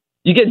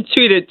 You get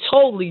treated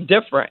totally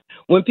different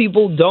when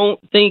people don't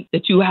think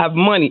that you have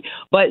money.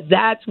 But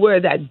that's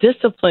where that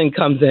discipline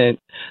comes in.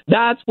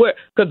 That's where,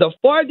 because the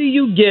farther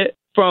you get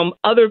from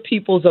other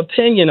people's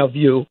opinion of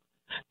you,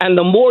 and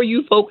the more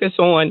you focus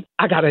on,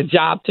 I got a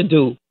job to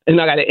do,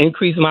 and I got to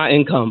increase my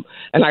income,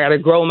 and I got to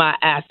grow my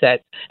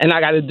assets, and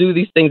I got to do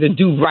these things and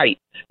do right.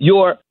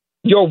 Your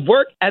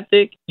work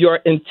ethic, your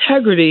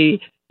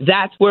integrity,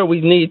 that's where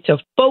we need to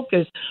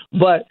focus.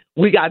 But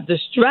we got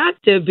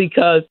distracted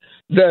because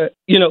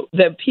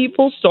that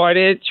people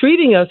started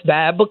treating us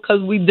bad because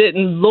we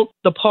didn't look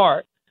the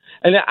part.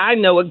 And I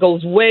know it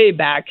goes way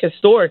back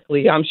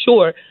historically, I'm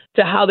sure,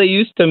 to how they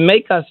used to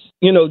make us,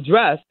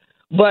 dress.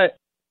 But,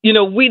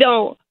 we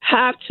don't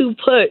have to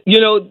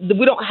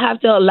we don't have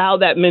to allow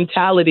that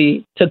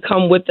mentality to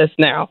come with us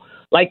now.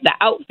 Like the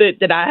outfit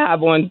that I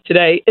have on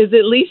today is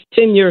at least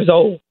 10 years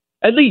old,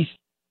 at least.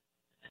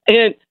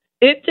 And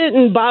it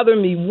didn't bother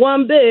me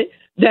one bit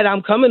that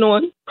I'm coming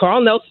on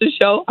Carl Nelson's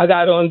show. I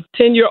got on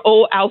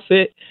 10-year-old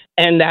outfit,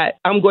 and that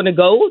I'm going to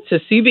go to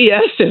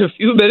CBS in a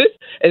few minutes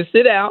and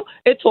sit down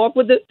and talk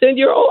with this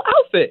 10-year-old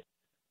outfit.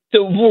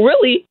 So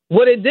really,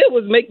 what it did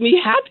was make me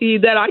happy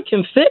that I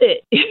can fit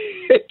it.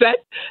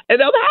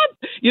 And I'm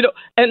happy,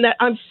 and that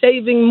I'm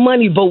saving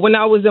money. But when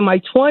I was in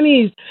my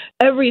 20s,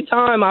 every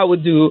time I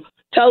would do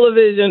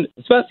television,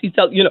 especially,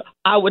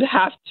 I would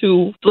have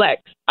to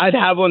flex. I'd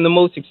have on the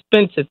most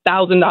expensive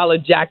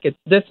 $1,000 jackets,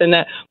 this and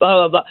that,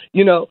 blah, blah,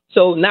 blah,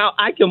 So now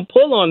I can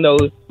pull on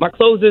those. My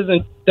clothes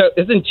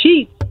isn't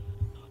cheap,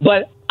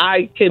 but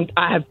I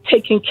have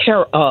taken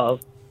care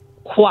of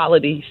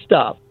quality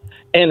stuff,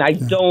 and I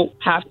don't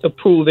have to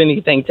prove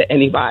anything to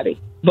anybody.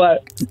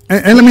 But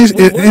and let me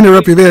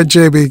interrupt you there,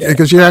 JB,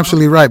 because you're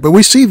absolutely right. But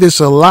we see this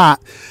a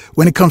lot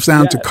when it comes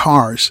down to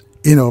cars.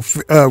 Our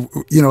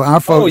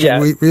folks,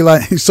 we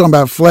like, he's talking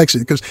about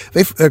flexing because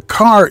a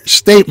car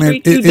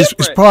statement is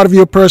part of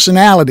your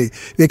personality,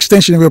 the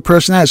extension of your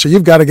personality. So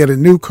you've got to get a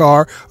new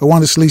car or one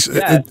that's at least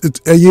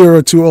a year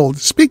or two old.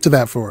 Speak to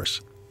that for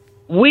us.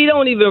 We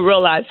don't even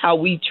realize how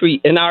we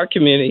treat in our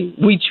community.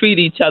 We treat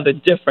each other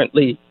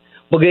differently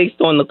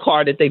based on the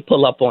car that they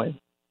pull up on.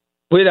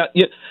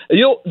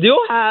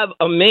 You'll have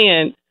a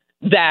man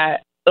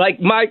that,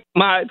 like my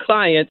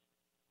client,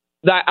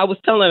 that I was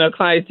telling a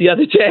client the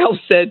other day, I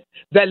said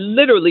that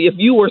literally if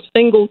you were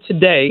single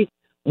today,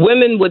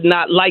 women would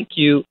not like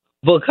you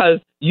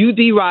because you'd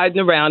be riding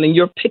around in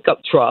your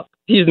pickup truck.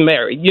 He's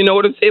married, you know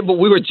what I'm saying? But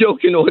we were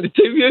joking on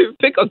the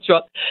pickup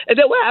truck, and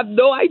they would have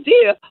no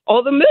idea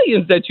all the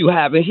millions that you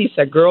have. And he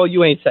said, girl,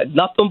 you ain't said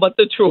nothing but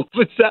the truth.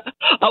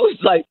 I was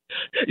like,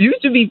 you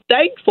should be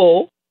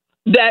thankful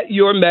that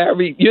you're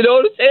married, you know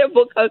what I'm saying?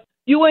 Because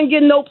you ain't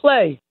getting no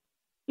play.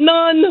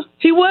 None.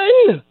 He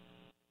wouldn't.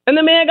 And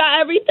the man got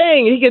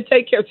everything. He could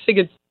take care. He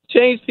could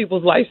change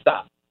people's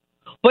lifestyle.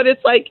 But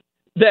it's like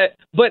that.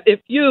 But if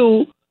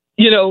you,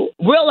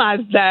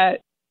 realize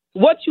that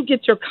what you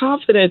get your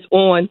confidence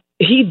on,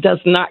 he does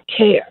not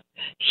care.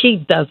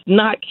 He does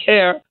not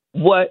care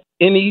what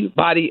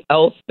anybody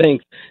else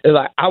thinks. It's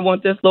like, I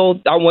want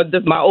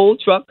my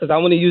old truck because I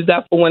want to use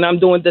that for when I'm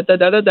doing da da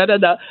da da da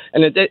da.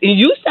 And it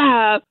used to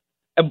have,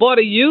 I bought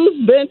a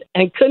used Benz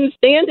and couldn't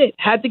stand it.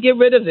 Had to get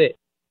rid of it.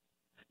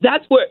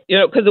 That's where,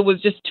 because it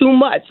was just too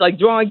much, like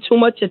drawing too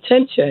much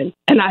attention.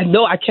 And I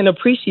know I can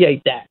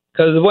appreciate that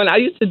because when I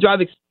used to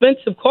drive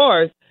expensive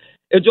cars,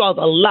 it draws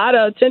a lot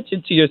of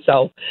attention to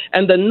yourself.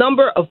 And the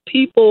number of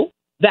people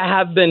that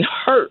have been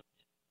hurt,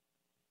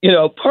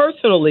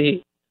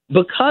 personally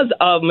because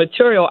of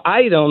material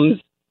items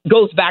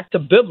goes back to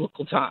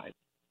biblical times.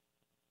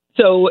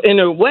 So in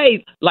a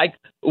way, like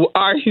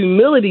our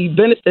humility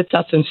benefits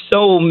us in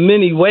so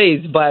many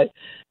ways, but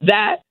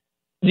that,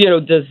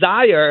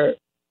 desire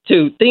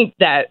to think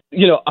that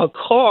a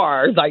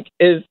car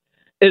is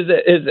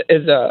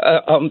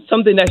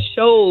something that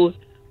shows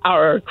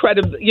our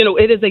credibility.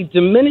 It is a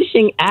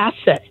diminishing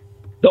asset.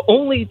 The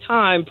only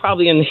time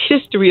probably in the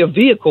history of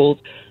vehicles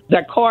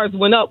that cars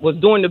went up was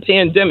during the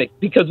pandemic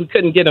because we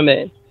couldn't get them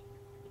in.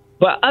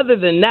 But other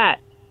than that,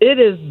 it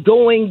is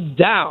going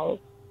down.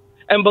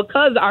 And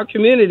because our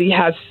community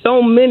has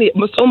so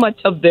much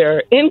of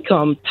their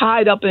income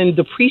tied up in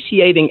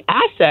depreciating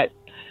assets,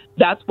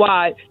 that's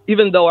why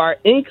even though our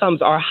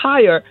incomes are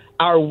higher,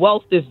 our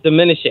wealth is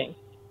diminishing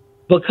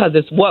because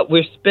it's what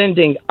we're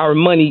spending our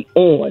money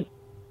on.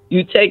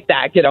 You take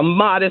that, get a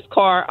modest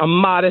car, a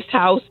modest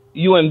house,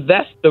 you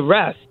invest the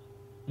rest.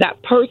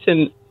 That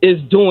person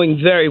is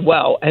doing very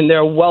well, and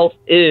their wealth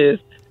is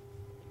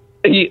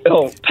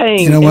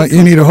paying. You know what?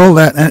 You need to hold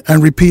that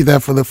and repeat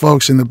that for the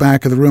folks in the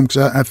back of the room,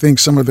 because I think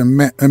some of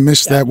them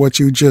missed that, what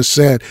you just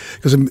said.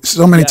 Because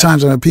so many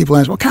times when people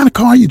ask, what kind of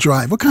car you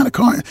drive? What kind of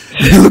car?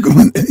 They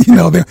want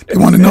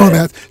to know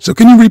that. So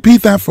can you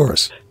repeat that for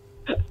us?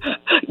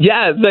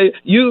 Yeah,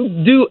 you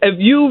do. If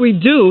you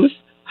reduce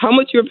how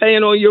much you're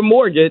paying on your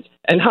mortgage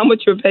and how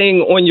much you're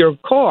paying on your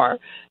car,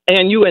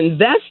 and you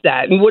invest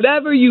that in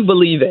whatever you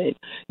believe in.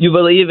 You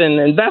believe in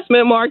the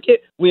investment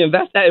market, we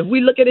invest that. If we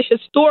look at it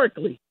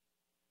historically,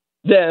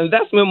 the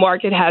investment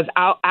market has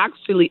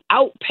actually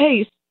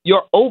outpaced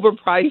your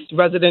overpriced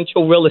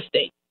residential real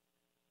estate.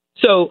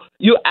 So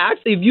you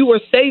actually, if you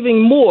were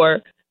saving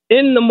more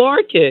in the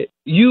market,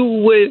 you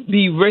would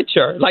be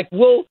richer. Like,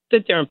 we'll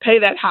sit there and pay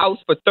that house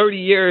for 30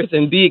 years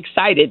and be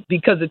excited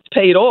because it's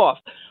paid off.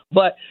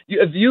 But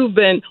if you've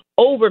been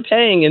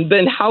overpaying and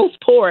been house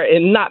poor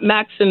and not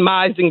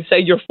maximizing, say,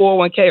 your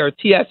 401k or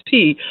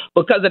TSP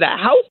because of that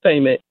house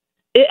payment,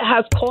 it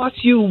has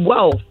cost you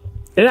wealth.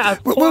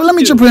 Well, let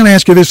me jump in and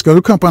ask you this, though.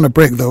 We'll come up on a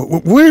break, though.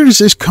 Where does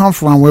this come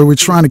from where we're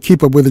trying to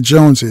keep up with the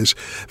Joneses?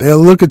 They'll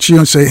look at you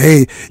and say,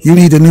 hey, you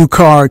need a new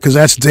car because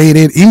that's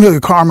dated. Even though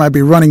the car might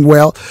be running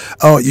well,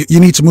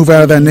 you need to move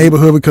out of that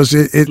neighborhood because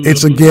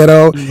it's a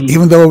ghetto,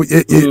 even though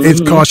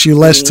it costs you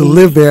less to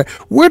live there.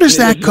 Where does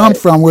that come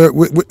from?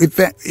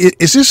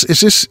 Is this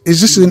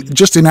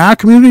just in our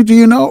community, do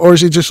you know, or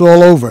is it just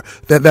all over,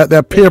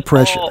 that peer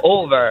pressure?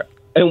 All over.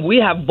 And we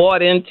have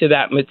bought into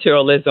that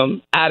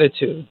materialism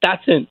attitude.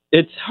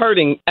 It's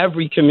hurting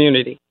every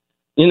community.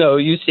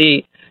 You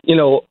see,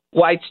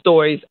 white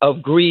stories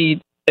of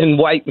greed in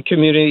white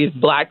communities,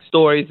 black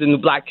stories in the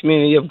black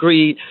community of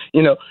greed.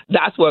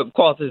 That's what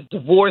causes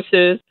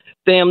divorces,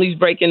 families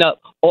breaking up,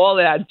 all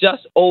of that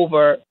just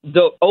over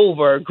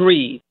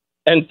greed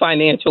and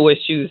financial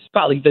issues.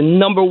 Probably the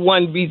number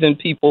one reason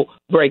people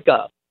break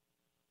up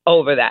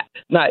over that.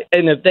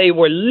 And if they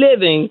were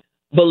living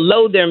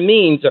below their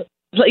means or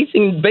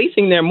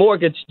basing their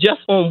mortgage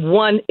just on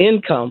one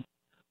income,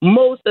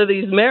 most of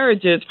these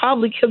marriages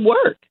probably could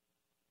work.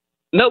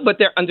 No, but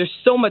they're under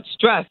so much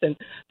stress and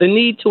the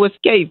need to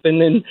escape,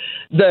 and then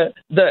the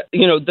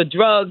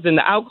drugs and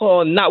the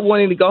alcohol and not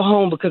wanting to go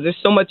home because there's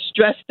so much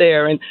stress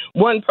there, and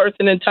one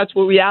person in touch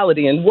with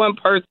reality and one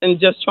person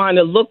just trying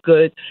to look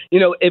good.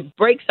 It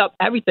breaks up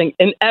everything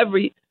in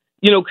every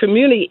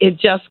community. It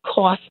just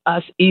costs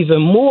us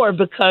even more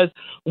because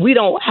we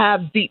don't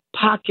have deep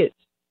pockets.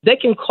 They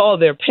can call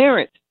their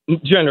parents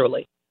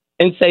generally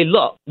and say,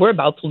 look, we're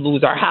about to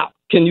lose our house.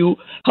 Can you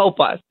help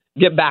us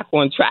get back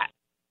on track?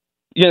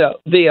 I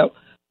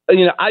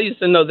used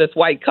to know this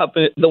white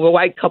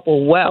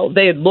couple well.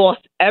 They had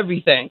lost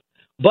everything,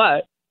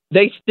 but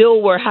they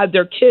still had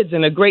their kids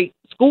in a great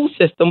school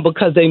system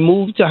because they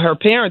moved to her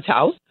parents'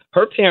 house.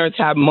 Her parents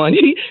had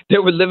money. They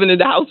were living in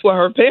the house with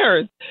her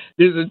parents.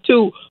 These are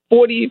two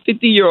 40,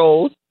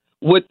 50-year-olds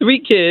with 3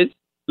 kids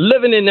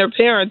living in their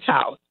parents'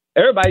 house.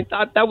 Everybody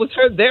thought that was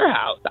their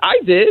house. I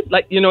did,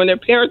 and their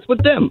parents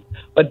with them.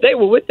 But they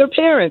were with their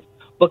parents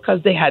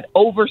because they had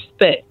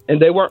overspent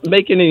and they weren't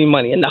making any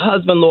money, and the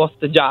husband lost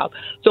the job.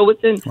 So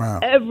it's in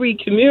every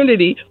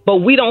community, but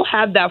we don't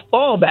have that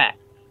fallback.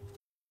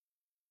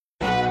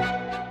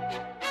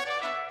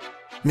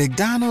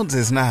 McDonald's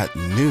is not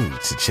new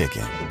to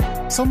chicken.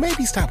 So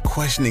maybe stop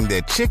questioning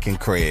their chicken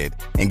cred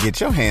and get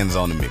your hands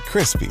on the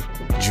McCrispy.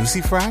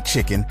 Juicy fried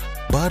chicken,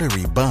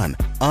 buttery bun,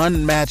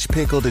 unmatched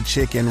pickle to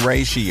chicken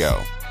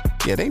ratio.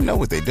 Yeah, they know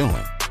what they're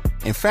doing.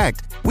 In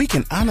fact, we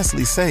can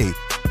honestly say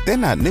they're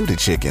not new to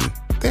chicken.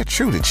 They're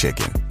true to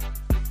chicken.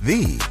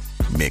 The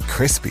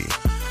McCrispy.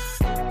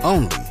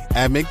 Only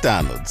at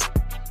McDonald's.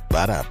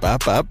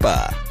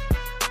 Ba-da-ba-ba-ba.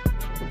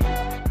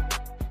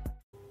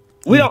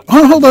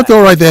 Hold that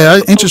though right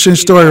there. Interesting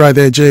story right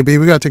there, JB.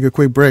 We got to take a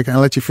quick break. I'll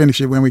let you finish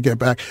it when we get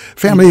back.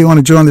 Family, you want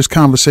to join this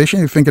conversation?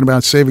 You're thinking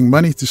about saving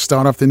money to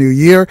start off the new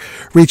year?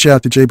 Reach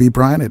out to JB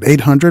Bryan at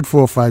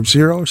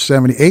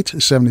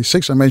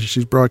 800-450-7876. I mentioned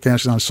she's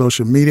broadcasting on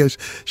social medias.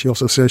 She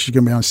also says she's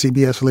going to be on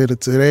CBS later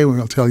today. We're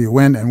going to tell you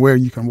when and where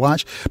you can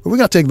watch. But we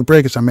got to take the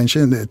break, as I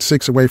mentioned. It's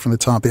 6 away from the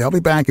top there. I'll be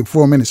back in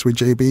 4 minutes with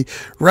JB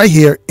right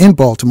here in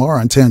Baltimore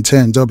on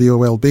 1010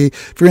 WOLB.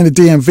 If you're in the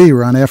DMV,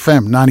 we're on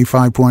FM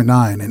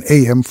 95.9 and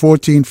AM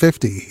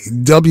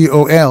 1450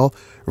 WOL,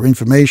 where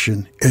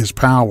information is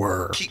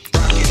power.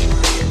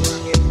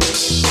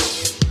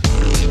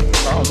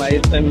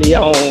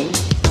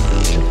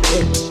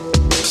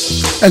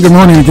 And good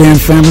morning again,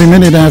 family.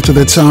 Minute after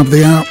the top of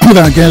the hour with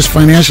our guest,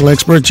 financial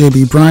expert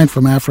J.B. Bryan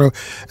from Afro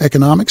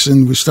Economics.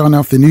 And we're starting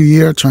off the new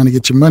year trying to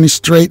get your money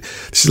straight.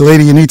 This is the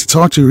lady you need to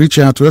talk to. Reach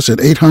out to us at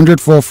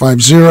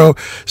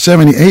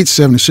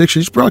 800-450-7876.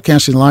 She's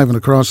broadcasting live and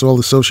across all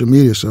the social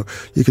media, so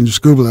you can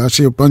just Google it. I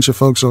see a bunch of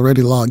folks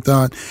already logged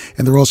on,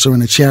 and they're also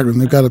in the chat room.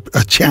 They've got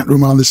a chat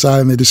room on the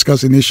side, and they're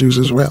discussing issues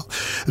as well.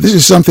 This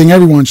is something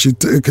everyone should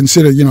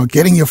consider,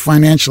 getting your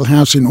financial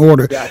house in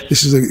order.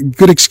 This is a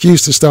good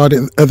excuse to start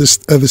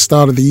the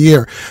start of the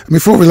year.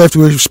 Before we left,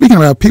 we were speaking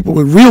about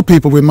real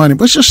people with money,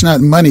 but it's just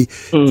not money,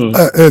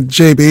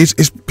 JB.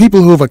 It's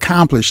people who have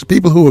accomplished,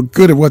 people who are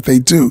good at what they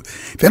do.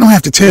 They don't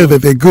have to tell you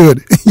that they're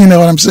good. You know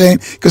what I'm saying?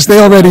 Because they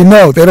already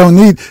know. They don't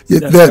need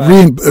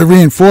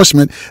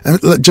reinforcement.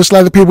 And just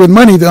like the people with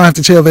money, they don't have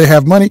to tell they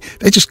have money.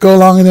 They just go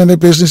along in their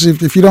business.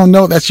 If you don't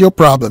know, that's your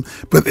problem.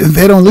 But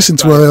they don't listen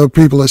to what other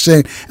people are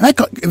saying. And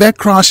that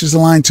crosses the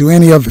line to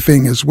any other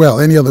thing as well,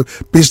 any other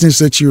business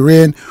that you're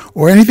in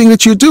or anything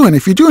that you're doing.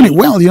 If you're doing it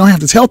well, you don't have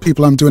to tell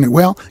people I'm doing it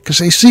well because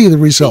they see the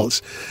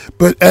results.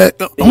 But I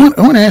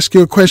want to ask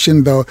you a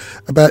question, though,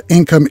 about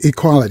income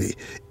equality.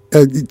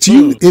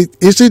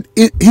 Is it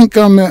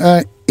income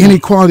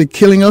inequality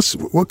killing us?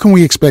 What can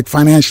we expect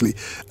financially?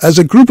 As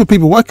a group of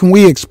people, what can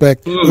we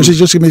expect? Or is it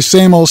just going to be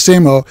same old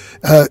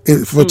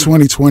for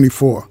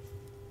 2024?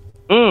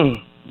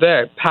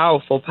 Very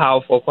powerful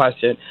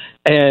question.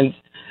 And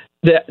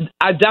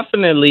I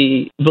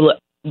definitely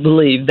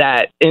believe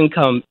that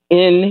income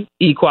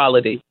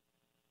inequality,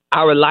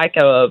 our lack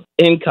of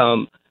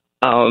income,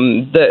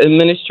 the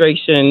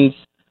administration's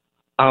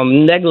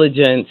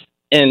negligence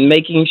in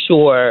making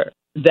sure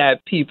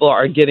that people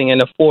are getting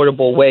an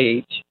affordable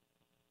wage,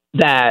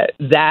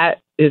 that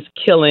is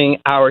killing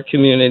our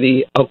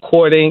community,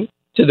 according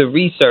to the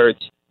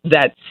research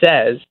that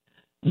says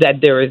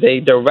that there is a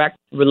direct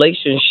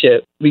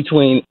relationship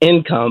between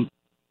income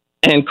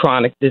and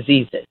chronic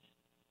diseases.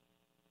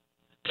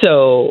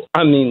 So,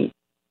 I mean,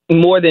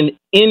 more than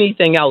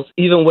anything else,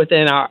 even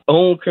within our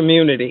own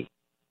community,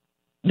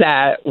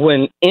 that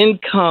when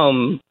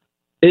income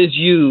is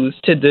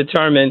used to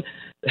determine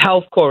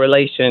health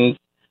correlations,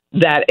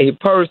 that a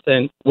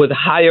person with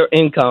higher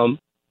income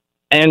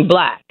and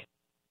Black,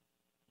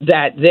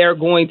 that they're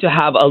going to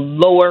have a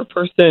lower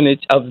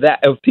percentage of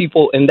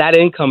people in that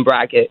income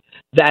bracket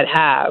that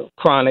have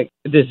chronic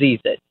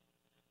diseases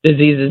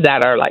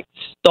that are like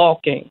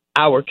stalking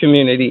our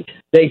community.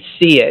 They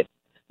see it.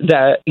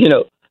 The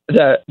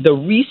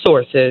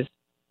resources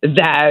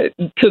that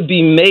could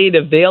be made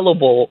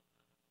available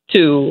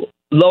to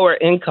lower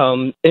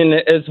income,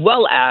 as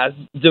well as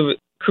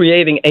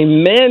creating a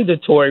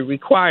mandatory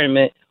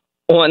requirement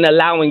on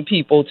allowing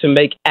people to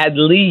make at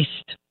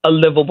least a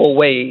livable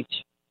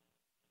wage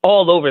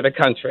all over the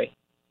country.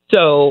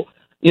 So,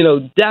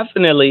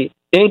 definitely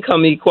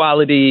income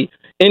inequality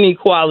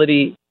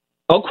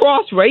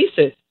across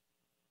races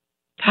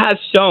has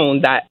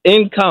shown that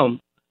income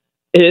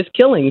is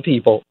killing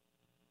people,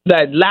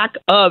 that lack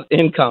of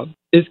income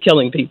is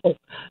killing people.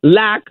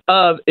 Lack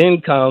of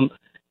income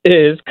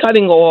is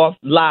cutting off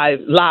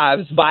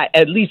lives by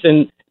at least,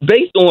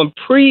 based on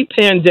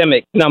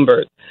pre-pandemic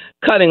numbers,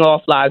 cutting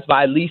off lives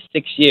by at least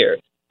 6 years.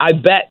 I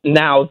bet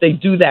now, if they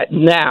do that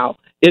now,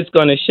 it's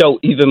going to show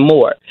even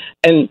more.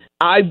 And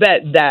I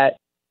bet that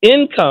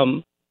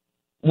income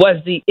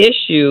was the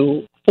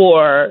issue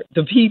for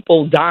the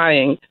people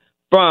dying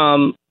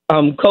from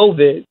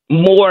COVID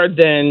more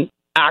than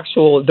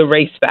the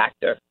race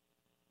factor.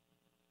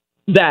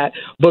 That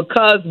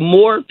because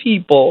more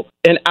people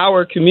in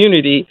our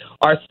community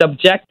are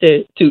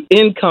subjected to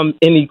income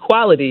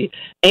inequality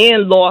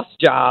and lost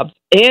jobs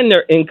and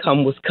their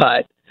income was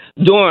cut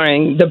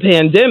during the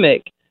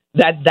pandemic,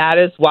 that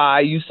is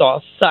why you saw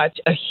such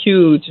a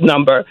huge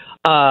number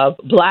of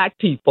Black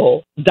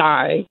people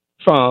dying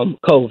from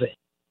COVID.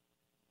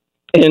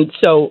 And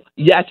so,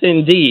 yes,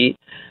 indeed,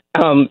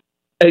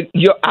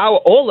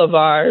 all of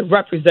our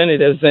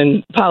representatives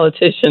and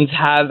politicians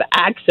have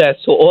access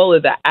to all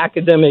of the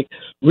academic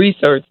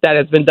research that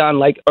has been done,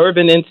 like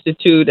Urban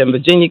Institute and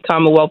Virginia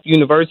Commonwealth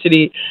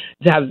University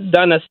have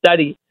done a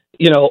study,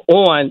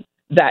 on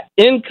that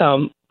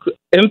income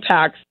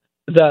impacts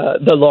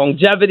the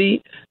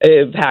longevity,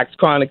 it impacts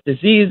chronic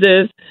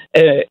diseases,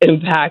 it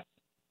impacts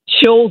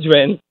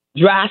children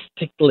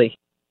drastically.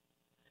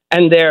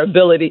 And their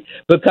ability,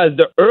 because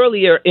the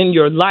earlier in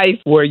your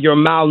life where you're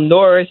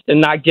malnourished and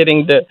not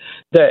getting the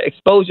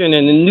exposure and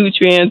the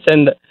nutrients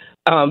and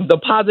the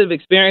positive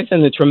experience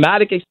and the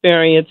traumatic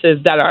experiences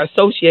that are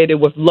associated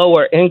with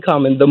lower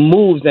income and the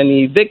moves and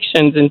the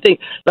evictions and things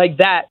like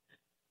that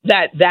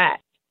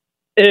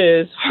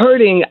is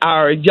hurting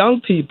our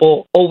young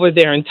people over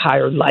their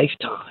entire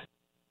lifetime.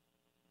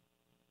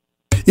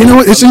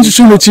 It's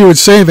interesting that you would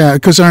say that,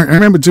 because I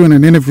remember doing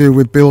an interview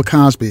with Bill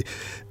Cosby,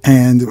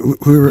 and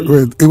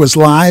it was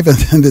live, and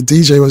then the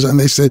DJ was on.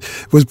 They said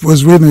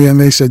was with me, and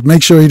they said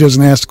make sure he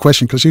doesn't ask the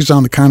question because he's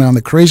on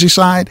the crazy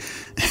side.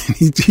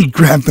 And he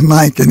grabbed the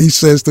mic and he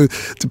says to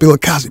Bill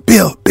Cosby,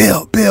 Bill,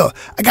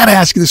 I got to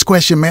ask you this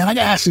question, man. I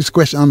got to ask you this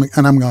question,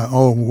 and I'm going,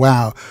 oh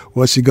wow,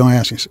 what's he going to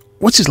ask me? He said,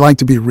 what's it like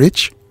to be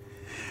rich?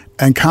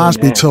 And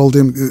Cosby told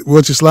him,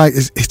 what's it's like,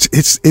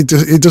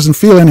 it doesn't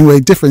feel any way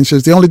different. He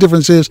says, the only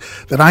difference is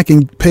that I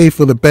can pay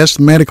for the best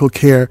medical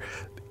care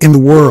in the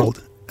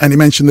world. And he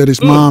mentioned that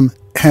his mom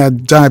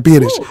had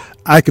diabetes.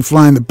 I could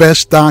find the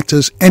best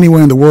doctors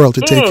anywhere in the world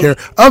to take care.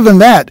 Other than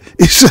that,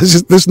 he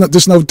says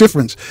there's no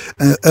difference.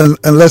 And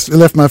it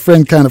left my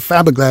friend kind of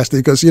flabbergasted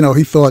because,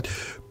 he thought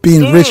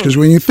being rich, because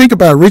when you think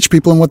about rich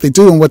people and what they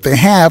do and what they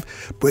have,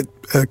 but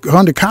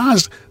under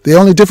cars, the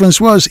only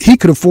difference was he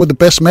could afford the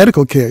best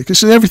medical care,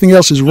 because everything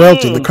else is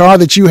relative. The car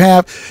that you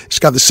have, it's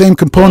got the same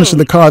components in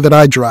the car that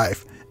I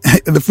drive.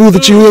 The food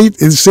that you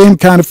eat is the same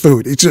kind of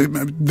food.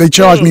 They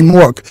charge me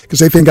more because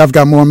they think I've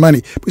got more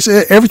money. But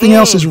everything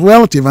else is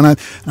relative, and I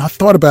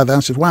thought about that. I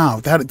said,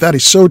 "Wow, that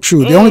is so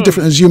true." The only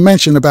difference, as you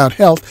mentioned about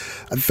health,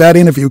 that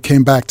interview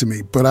came back to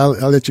me. But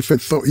I'll let you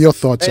fit your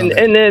thoughts on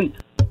that.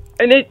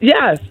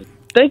 Yes,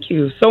 thank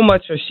you so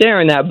much for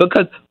sharing that,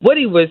 because what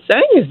he was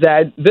saying is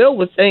that Bill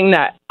was saying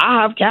that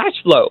I have cash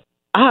flow,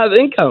 I have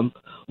income,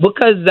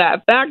 because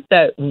that fact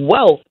that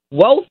wealth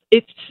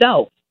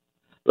itself.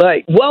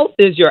 Like, wealth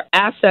is your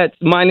assets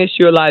minus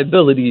your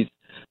liabilities.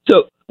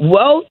 So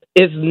wealth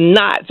is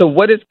not, so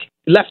what is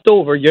left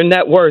over, your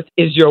net worth,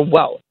 is your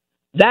wealth.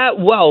 That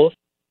wealth,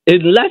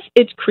 unless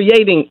it's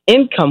creating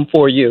income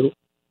for you,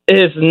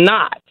 is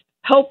not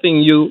helping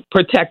you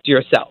protect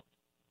yourself.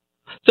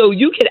 So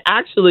you could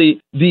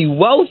actually be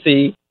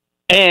wealthy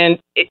and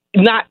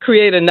not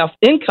create enough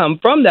income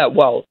from that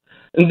wealth.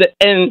 And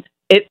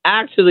it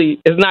actually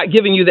is not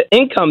giving you the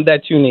income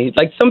that you need.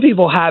 Like, some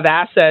people have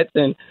assets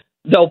and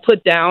they'll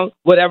put down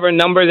whatever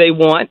number they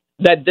want,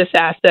 that this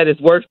asset is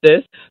worth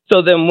this.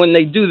 So then when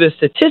they do the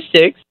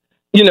statistics,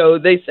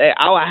 they say,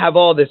 oh, I have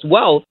all this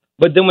wealth.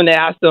 But then when they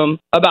ask them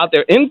about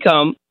their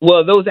income,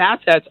 well, those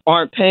assets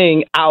aren't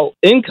paying out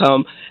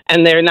income,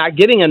 and they're not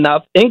getting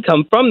enough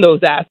income from those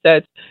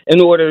assets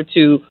in order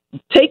to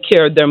take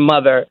care of their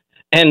mother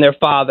and their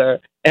father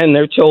and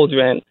their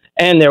children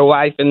and their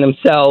wife and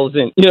themselves,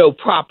 and,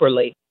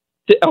 properly.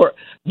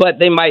 But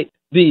they might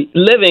be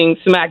living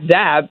smack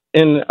dab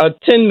in a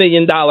 $10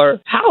 million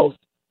house.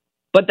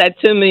 But that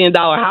 $10 million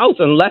house,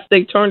 unless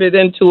they turn it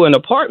into an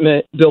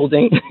apartment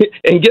building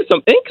and get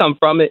some income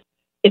from it,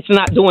 it's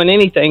not doing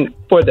anything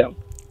for them.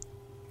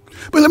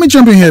 But let me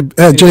jump in here,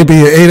 JB,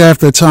 8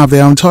 after the top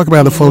there. I'm talking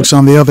about the folks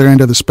on the other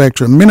end of the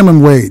spectrum.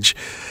 Minimum wage.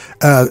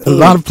 A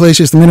lot of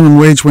places, the minimum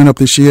wage went up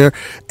this year,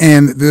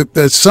 and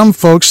there's some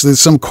folks, there's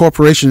some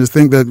corporations that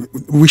think that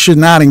we should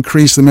not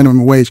increase the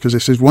minimum wage, because they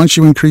says once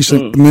you increase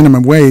the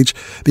minimum wage,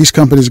 these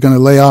companies are going to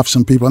lay off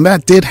some people, and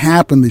that did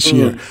happen this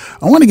year.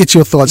 I want to get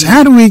your thoughts.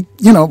 How do we,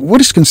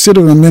 what is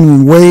considered a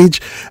minimum wage?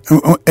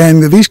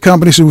 And these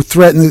companies who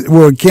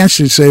were against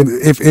it say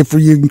if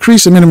you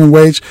increase the minimum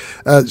wage,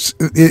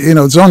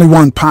 it's only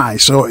one pie,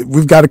 so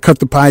we've got to cut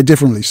the pie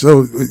differently.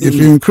 So if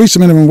you increase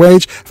the minimum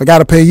wage, if I got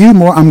to pay you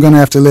more, I'm going to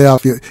have to lay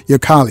off your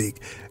colleague.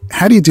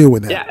 How do you deal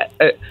with that?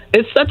 Yeah,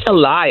 it's such a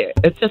lie.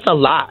 It's just a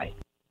lie,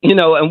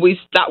 and we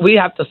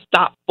have to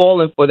stop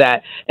falling for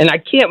that. And I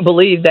can't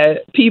believe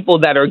that people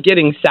that are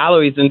getting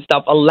salaries and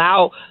stuff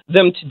allow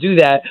them to do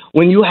that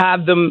when you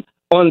have them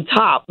on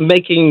top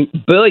making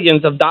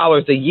billions of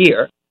dollars a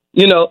year,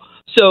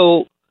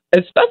 so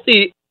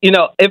especially,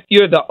 if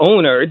you're the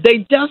owner,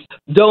 they just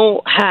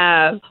don't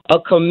have a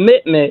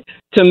commitment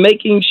to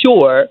making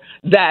sure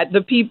that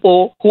the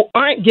people who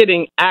aren't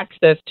getting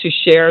access to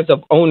shares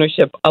of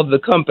ownership of the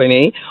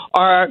company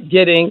are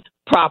getting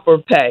proper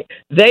pay.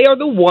 They are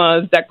the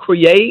ones that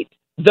create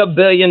the $1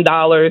 billion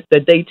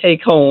that they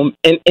take home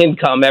in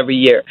income every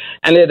year.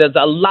 And it is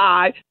a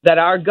lie that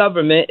our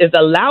government is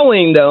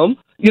allowing them,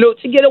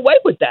 to get away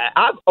with that.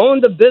 I've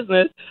owned the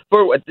business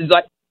for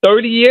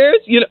 30 years.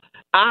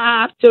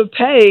 I have to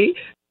pay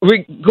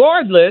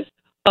regardless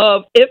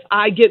of if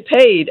I get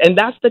paid. And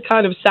that's the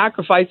kind of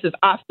sacrifices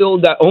I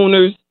feel that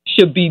owners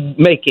should be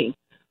making,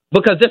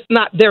 because it's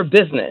not their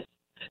business.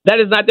 That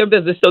is not their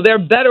business. So they're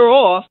better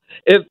off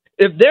if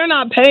they're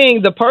not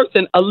paying the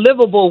person a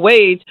livable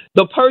wage,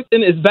 the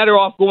person is better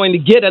off going to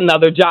get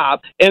another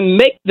job and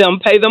make them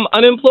pay them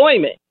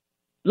unemployment.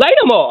 Lay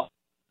them off.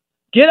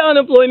 Get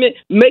unemployment,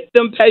 make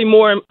them pay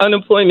more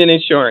unemployment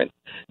insurance.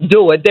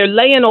 Do it. They're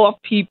laying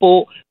off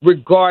people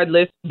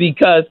regardless,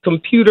 because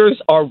computers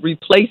are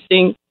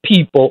replacing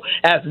people.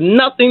 It has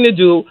nothing to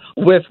do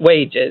with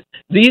wages.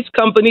 These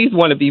companies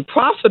want to be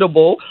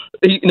profitable,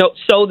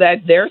 so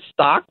that their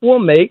stock will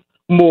make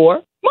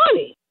more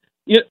money.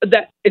 They are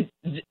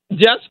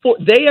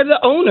the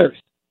owners.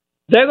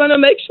 They're going to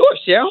make sure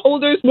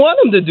shareholders want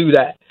them to do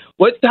that.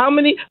 How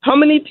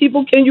many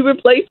people can you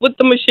replace with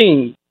the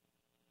machines?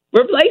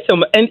 Replace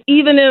them. And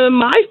even in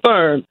my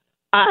firm,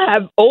 I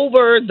have,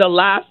 over the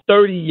last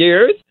 30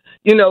 years,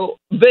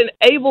 been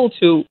able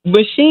to,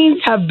 machines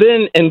have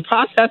been in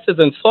processes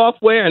and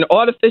software, and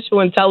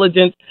artificial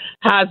intelligence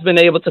has been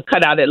able to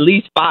cut out at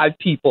least 5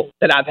 people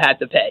that I've had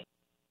to pay.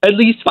 At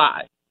least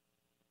 5.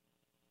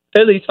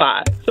 At least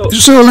 5.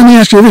 So let me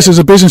ask you this: as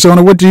a business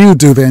owner, what do you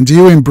do then? Do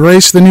you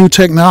embrace the new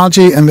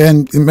technology and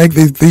then make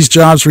these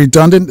jobs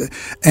redundant,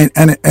 and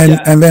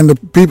then the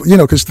people,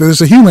 because there's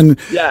a human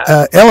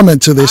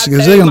element to this,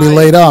 because they're going to be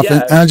laid off.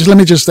 And let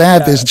me just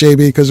add this, JB,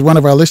 because one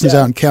of our listeners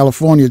out in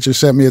California just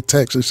sent me a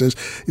text that says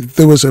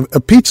there was a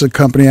pizza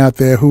company out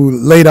there who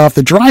laid off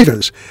the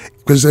drivers,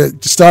 because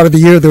at the start of the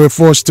year they were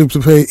forced to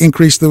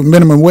increase the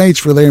minimum wage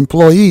for their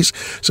employees,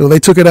 so they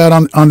took it out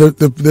on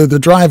the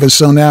drivers.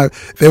 So now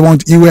they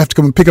want you have to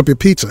come and pick up your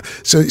pizza.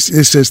 So it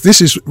says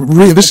this is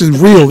real. This is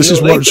real. This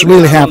is what's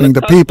really happening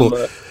to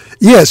people.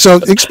 Yeah. So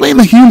explain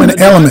the human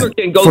element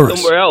can go first.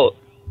 Somewhere else.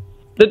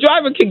 The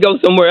driver can go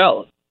somewhere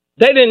else.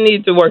 They didn't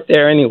need to work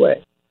there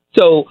anyway.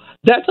 So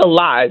that's a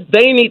lie.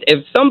 They need,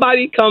 if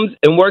somebody comes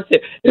and works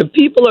there, if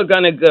people are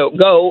going to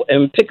go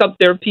and pick up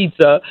their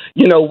pizza,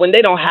 when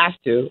they don't have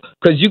to,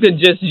 because you could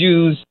just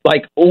use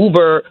like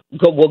Uber,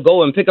 will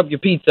go and pick up your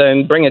pizza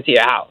and bring it to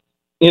your house.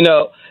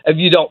 If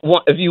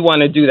you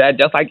want to do that,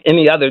 just like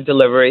any other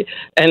delivery,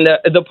 and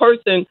the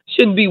person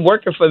should be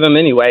working for them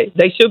anyway.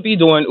 They should be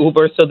doing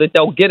Uber so that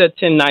they'll get a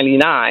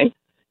 1099.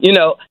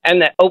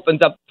 And that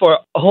opens up for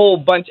a whole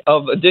bunch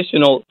of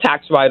additional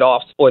tax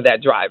write-offs for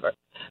that driver.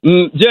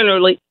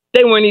 Generally,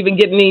 they weren't even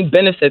getting any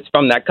benefits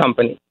from that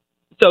company.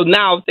 So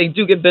now if they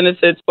do get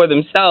benefits for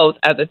themselves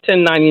as a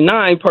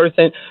 1099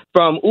 person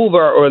from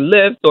Uber or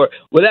Lyft or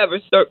whatever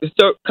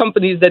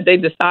companies that they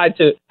decide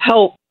to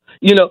help,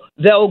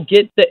 they'll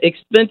get the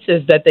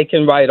expenses that they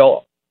can write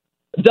off.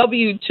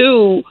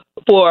 W-2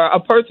 for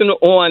a person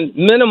on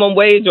minimum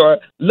wage or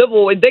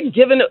livable wage, they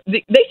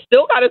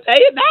still got to pay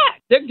it back.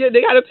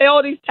 They got to pay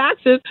all these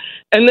taxes.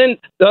 And then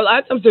a lot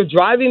of times they're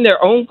driving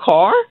their own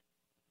car.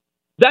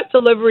 That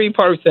delivery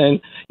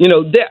person,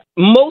 they're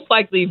most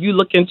likely, if you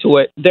look into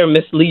it, they're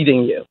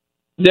misleading you.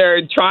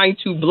 They're trying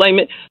to blame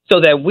it so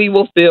that we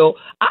will feel,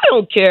 I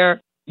don't care.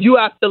 You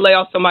have to lay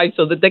off somebody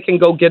so that they can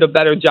go get a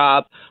better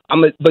job.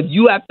 But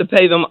you have to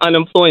pay them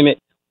unemployment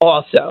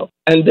also,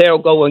 and they'll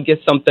go and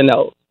get something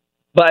else.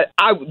 But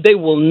they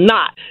will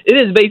not. It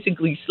is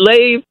basically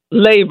slave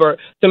labor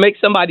to make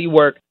somebody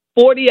work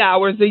 40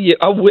 hours a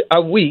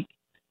week,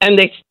 and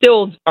they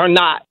still are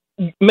not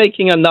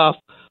making enough,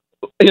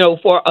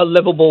 for a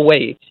livable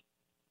wage.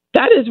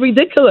 That is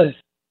ridiculous.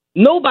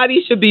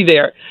 Nobody should be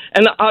there.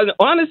 And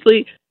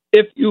honestly,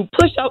 if you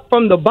push up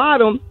from the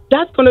bottom,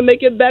 that's going to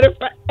make it better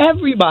for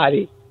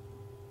everybody.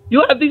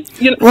 You have these,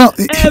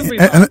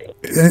 everybody.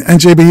 And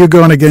JB, you're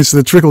going against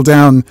the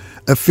trickle-down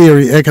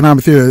theory,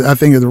 economic theory. I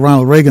think that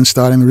Ronald Reagan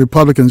started and the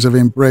Republicans have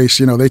embraced.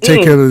 They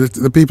take care of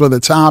the people at the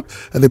top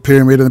of the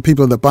pyramid, and the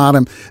people at the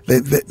bottom,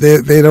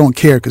 they don't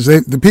care because they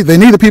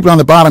need the people on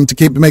the bottom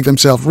to make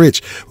themselves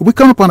rich. But we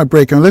come up on a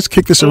break, and let's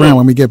kick this around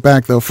when we get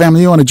back, though.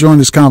 Family, you want to join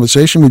this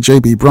conversation with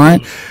JB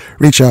Bryan?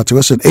 Reach out to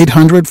us at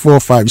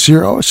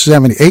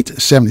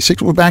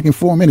 800-450-7876. We're back in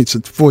 4 minutes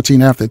at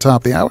 14 after the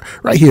top of the hour,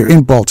 right here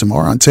in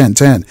Baltimore on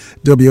 1010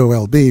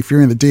 WOLB. If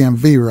you're in the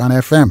DMV, we're on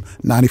FM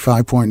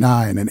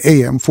 95.9 and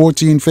AM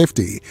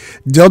 1450.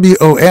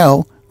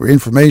 WOL, where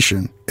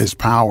information is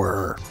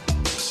power.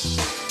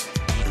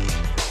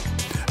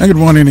 And good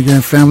morning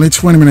again, family.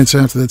 20 minutes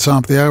after the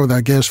top of the hour with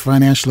our guest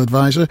financial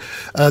advisor,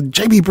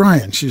 JB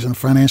Bryan. She's a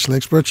financial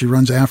expert. She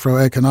runs Afro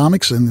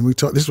Economics, and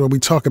this is where we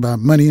talk about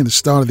money in the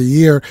start of the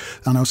year.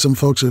 I know some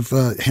folks have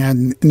had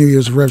New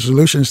Year's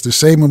resolutions to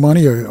save more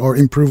money or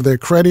improve their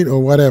credit or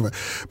whatever.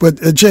 But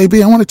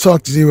JB, I want to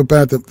talk to you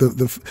about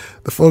the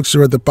folks who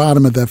are at the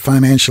bottom of that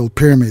financial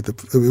pyramid,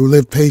 who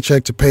live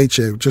paycheck to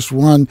paycheck, just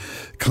one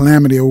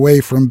calamity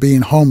away from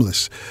being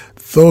homeless.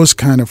 Those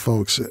kind of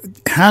folks,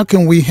 how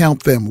can we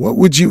help them?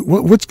 What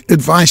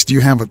advice do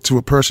you have to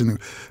a person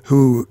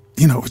who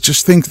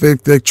just think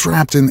they're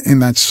trapped in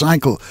that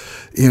cycle,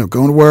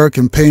 going to work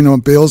and paying on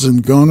bills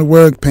and going to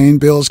work, paying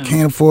bills,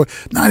 can't afford,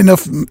 not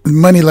enough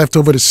money left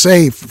over to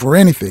save for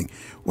anything.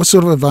 What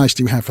sort of advice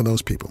do you have for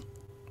those people?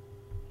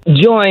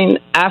 Join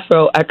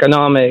Afro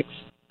Economics.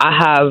 I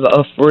have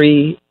a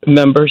free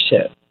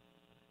membership.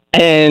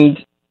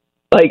 And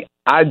like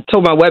I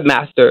told my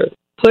webmaster,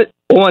 put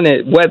on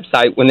a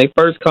website when they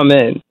first come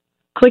in,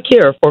 click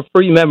here for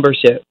free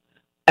membership.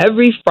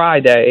 Every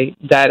Friday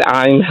that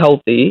I'm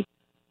healthy,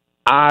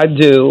 I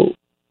do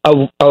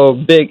a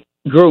big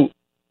group,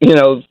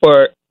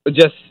 for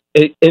just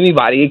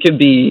anybody. It could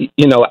be,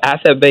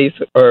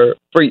 asset-based or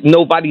free.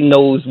 Nobody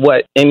knows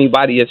what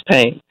anybody is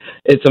paying.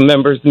 It's a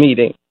members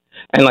meeting.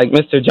 And like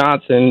Mr.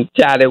 Johnson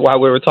chatted while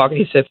we were talking,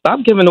 he said,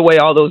 stop giving away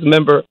all those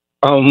member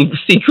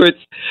secrets.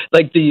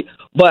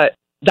 But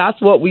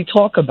that's what we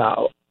talk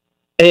about.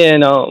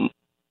 And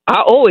I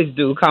always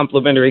do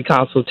complimentary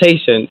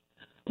consultations,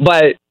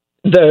 but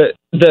the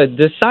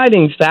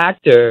deciding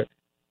factor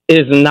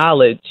is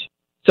knowledge.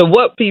 So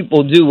what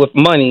people do with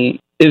money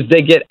is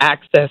they get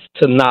access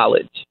to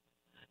knowledge.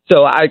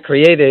 So I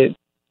created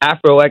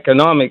Afro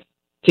Economics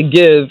to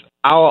give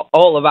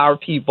all of our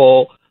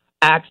people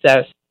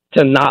access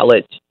to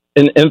knowledge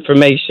and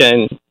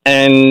information,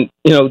 and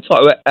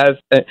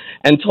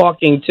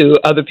talking to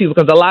other people,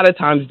 because a lot of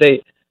times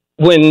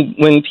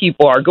when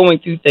people are going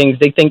through things,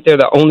 they think they're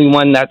the only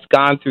one that's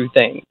gone through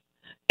things.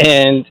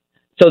 And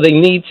so they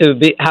need to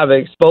have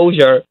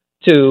exposure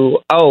to,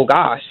 oh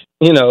gosh,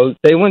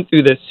 they went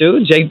through this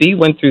too. JB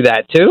went through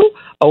that too.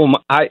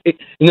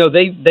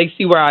 They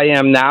see where I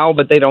am now,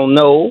 but they don't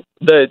know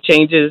the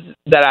changes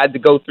that I had to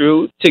go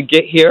through to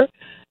get here.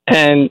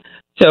 And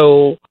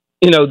so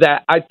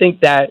that I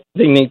think that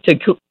they need to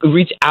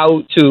reach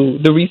out to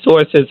the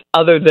resources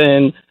other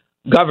than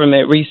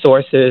government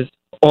resources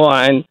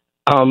on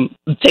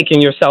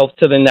taking yourself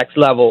to the next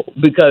level.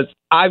 Because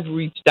I've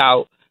reached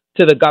out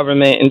to the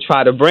government and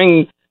try to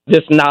bring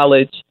this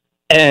knowledge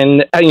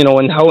and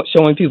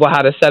showing people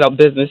how to set up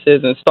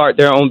businesses and start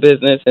their own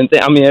business. And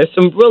there's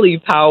some really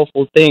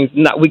powerful things.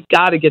 We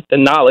got to get the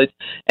knowledge,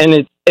 and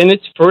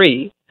it's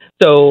free.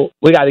 So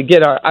we got to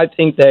get I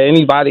think that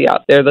anybody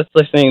out there that's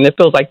listening that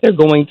feels like they're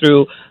going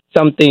through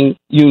something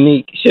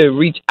unique should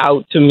reach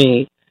out to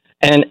me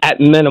and at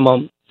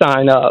minimum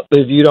sign up.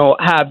 If you don't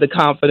have the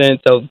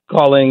confidence of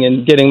calling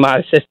and getting my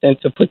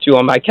assistant to put you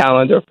on my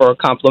calendar for a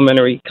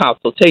complimentary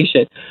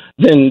consultation,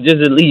 then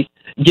just at least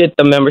get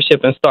the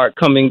membership and start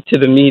coming to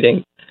the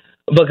meeting,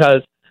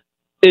 because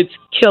it's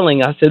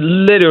killing us. It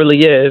literally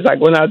is. Like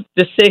when I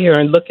just sit here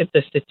and look at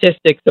the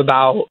statistics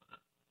about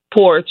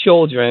poor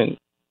children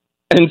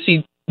and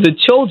see the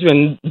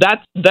children,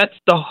 that's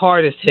the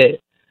hardest hit,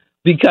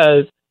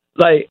 because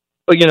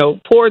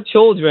poor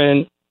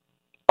children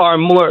are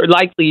more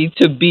likely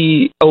to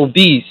be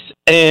obese.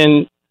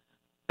 And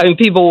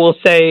people will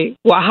say,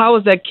 well, how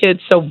is that kid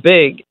so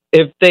big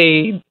if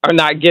they are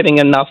not getting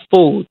enough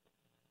food?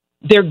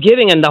 They're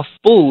getting enough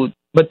food,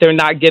 but they're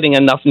not getting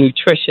enough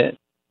nutrition.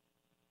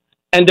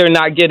 And they're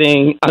not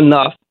getting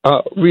enough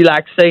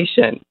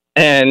relaxation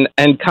and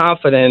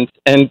confidence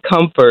and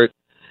comfort.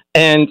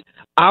 And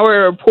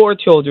our poor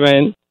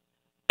children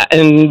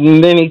and too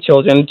many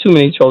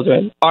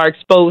children are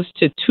exposed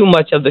to too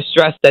much of the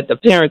stress that the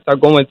parents are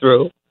going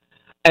through.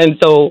 And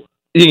so,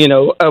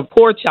 a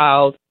poor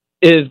child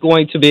is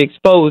going to be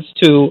exposed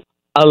to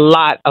a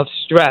lot of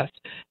stress.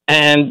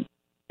 And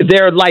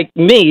they're like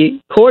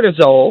me,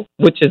 cortisol,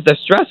 which is the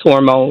stress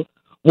hormone,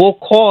 will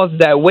cause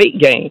that weight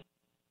gain.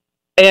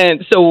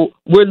 And so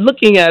we're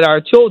looking at our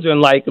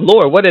children like,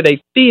 Lord, what are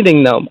they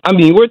feeding them?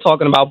 We're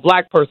talking about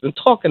Black person,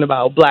 talking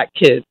about Black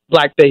kids,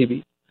 Black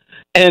babies.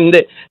 And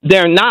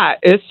they're not.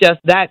 It's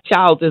just that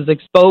child is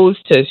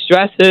exposed to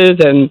stresses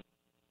and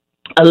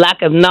a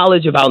lack of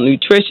knowledge about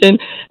nutrition.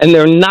 And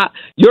they're not.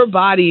 Your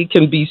body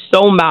can be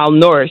so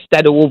malnourished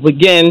that it will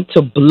begin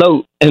to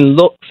bloat and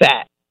look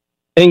fat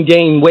and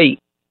gain weight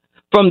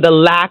from the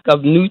lack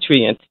of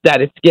nutrients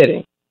that it's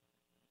getting,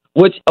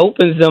 which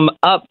opens them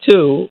up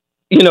to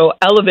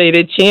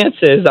elevated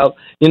chances of,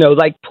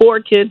 like poor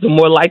kids are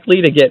more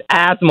likely to get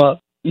asthma,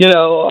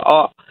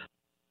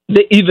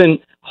 even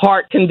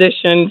heart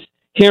conditions,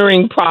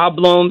 hearing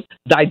problems,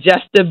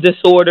 digestive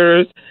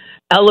disorders,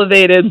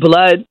 elevated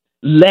blood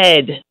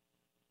lead,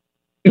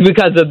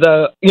 because of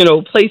the,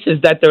 places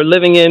that they're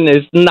living in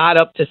is not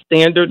up to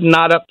standard,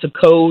 not up to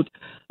code.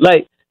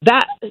 Like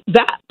that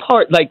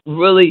part,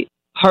 really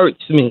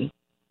hurts me.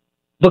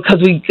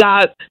 Because we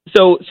got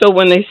so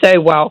when they say,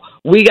 well,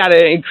 we got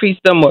to increase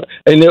them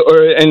and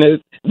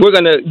we're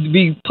going to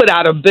be put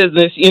out of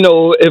business,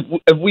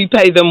 if we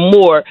pay them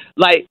more.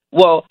 Like,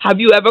 well, have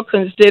you ever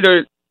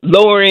considered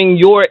lowering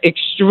your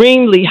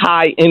extremely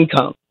high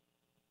income?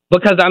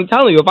 Because I'm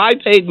telling you, if I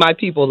paid my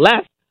people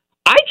less,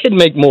 I could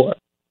make more.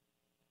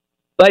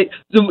 But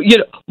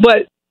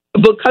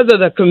because of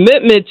the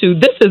commitment to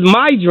this is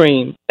my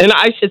dream and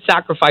I should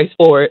sacrifice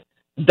for it.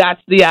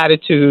 That's the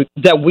attitude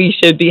that we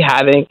should be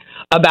having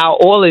about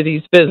all of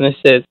these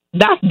businesses.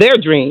 That's their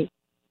dream.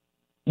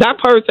 That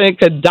person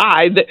could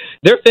die.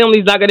 Their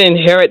family's not going to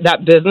inherit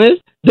that business.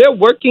 They're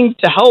working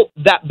to help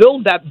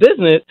build that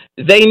business.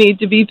 They need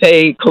to be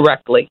paid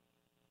correctly,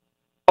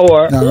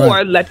 or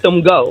let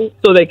them go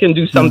so they can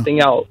do something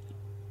else.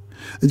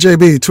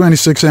 JB,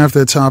 26 after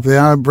the top of the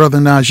hour. Brother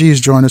Najee's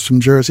joined us from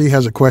Jersey. He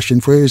has a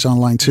question for you. He's on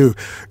line 2.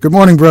 Good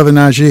morning, Brother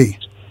Najee.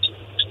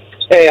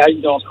 Hey, how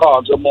you doing,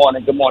 Carl? Good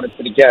morning. Good morning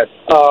to the guests.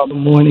 Good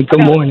morning.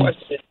 Good morning.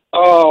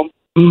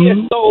 Yeah,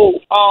 so,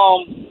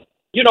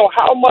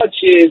 how much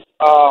is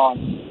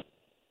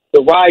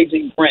the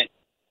rising rent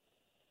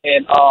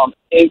and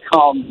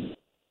income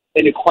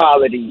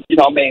inequality?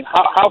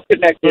 How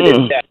connected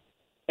is that?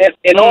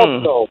 And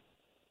also,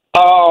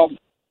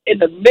 in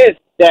the myth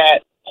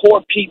that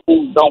poor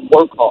people don't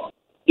work hard,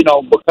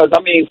 because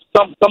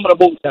some of the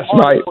most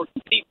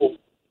hard-working people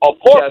are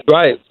poor. That's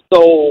right.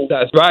 So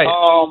that's right.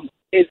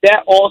 Is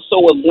that also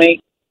a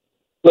link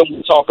when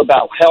we talk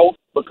about health?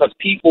 Because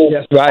people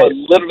are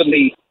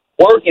literally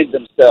working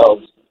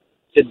themselves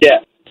to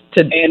death.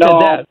 To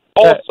death.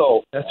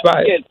 Also, that's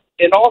right.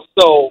 And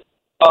also,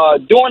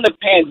 during the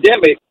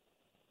pandemic,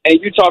 and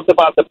you talked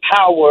about the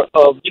power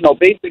of,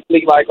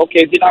 basically like,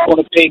 okay, if you're not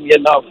going to pay me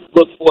enough,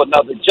 look for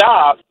another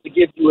job. To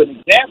give you an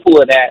example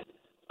of that,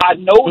 I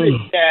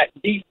noticed that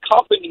these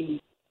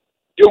companies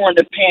during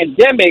the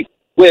pandemic,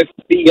 with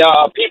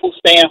the people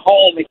staying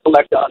home and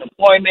collecting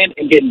unemployment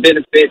and getting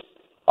benefits,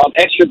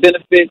 extra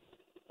benefits,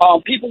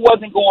 people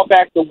wasn't going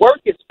back to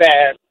work as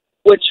fast,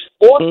 which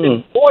forced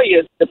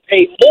employers to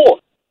pay more.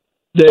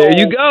 There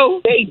you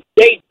go. They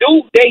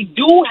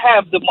do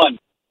have the money.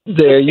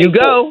 There you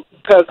go.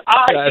 Because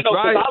I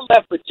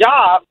left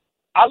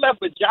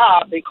a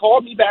job. They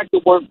called me back to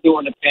work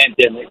during the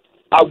pandemic.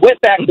 I went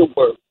back to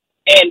work.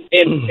 and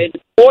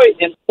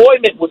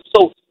employment was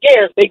so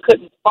scarce they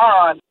couldn't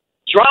find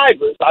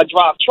drivers. I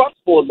drive trucks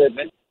for a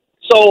living,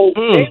 so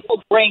they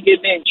were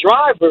bringing in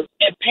drivers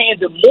and paying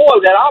them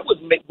more than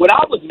what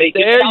I was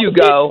making. There you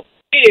go.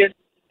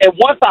 And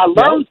once I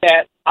learned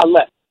that, I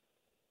left.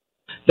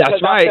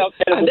 That's right.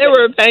 They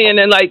were paying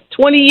in like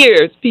 20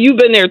 years. You've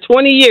been there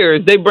 20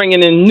 years. They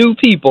bringing in new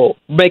people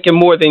making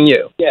more than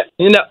you. Yeah.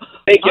 You know,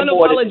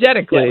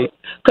 unapologetically,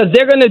 because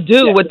they're going to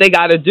do what they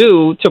got to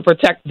do to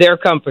protect their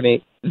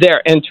company,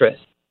 their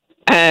interests.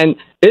 And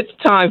it's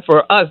time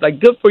for us. Like,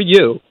 good for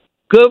you.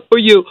 Good for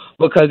you,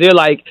 because they're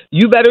like,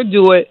 you better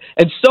do it.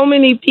 And so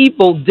many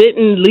people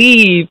didn't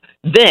leave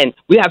then.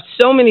 We have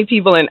so many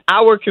people in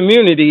our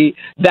community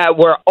that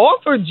were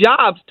offered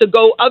jobs to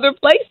go other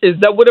places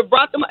that would have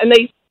brought them, and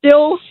they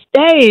still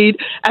stayed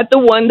at the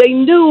one they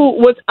knew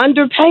was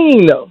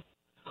underpaying them.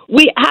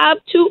 We have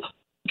to,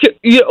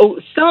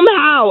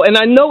 somehow, and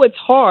I know it's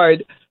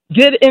hard,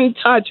 get in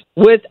touch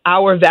with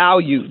our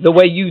value the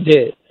way you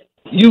did.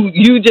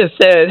 You just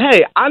said,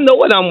 hey, I know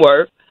what I'm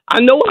worth. I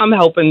know I'm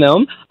helping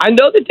them. I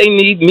know that they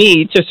need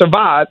me to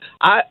survive.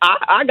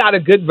 I got a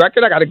good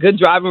record. I got a good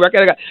driving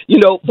record.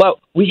 But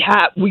we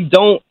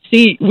don't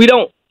see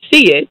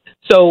it,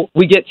 so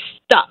we get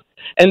stuck.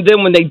 And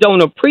then when they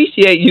don't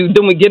appreciate you,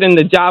 then we get in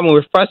the job and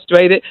we're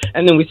frustrated,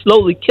 and then we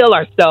slowly kill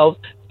ourselves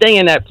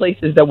staying at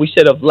places that we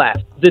should have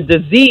left. The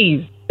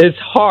disease is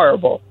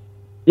horrible.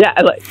 Yeah,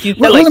 like you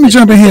said. Well, let me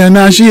jump in here,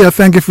 Najee.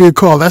 Thank you for your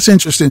call. That's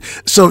interesting.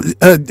 So,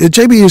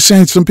 JB is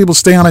saying some people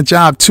stay on a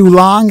job too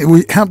long.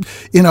 How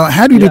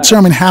do you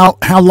determine how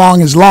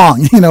long is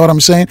long? You know what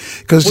I'm saying?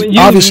 Because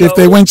obviously, if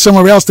they went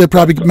somewhere else, they're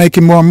probably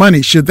making more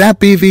money. Should that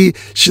be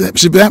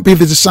the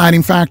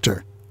deciding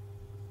factor?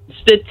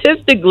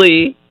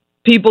 Statistically,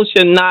 people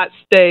should not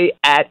stay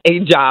at a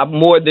job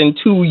more than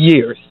 2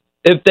 years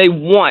if they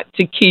want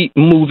to keep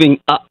moving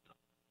up.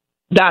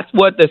 That's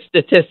what the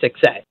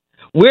statistics say.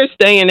 We're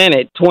staying in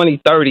it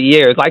 20, 30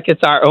 years like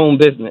it's our own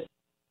business,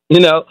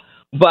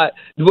 but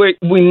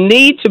we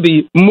need to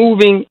be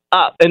moving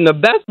up. And the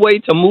best way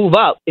to move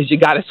up is you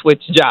got to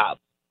switch jobs.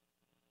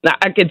 Now,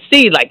 I could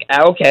see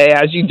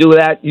as you do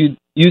that, you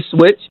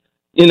switch,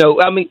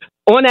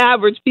 on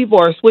average, people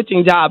are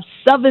switching jobs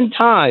 7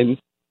 times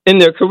in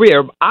their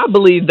career. I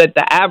believe that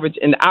the average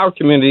in our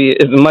community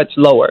is much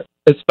lower,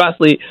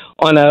 especially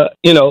on a,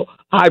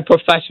 high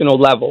professional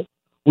level.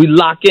 We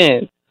lock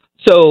in.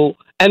 So,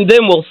 and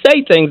then we'll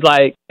say things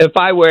like, if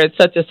I were at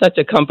such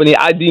a company,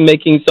 I'd be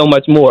making so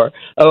much more.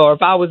 Or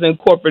if I was in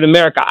corporate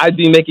America, I'd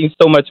be making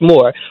so much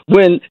more.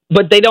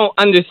 But they don't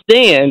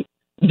understand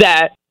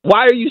that,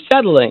 why are you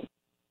settling?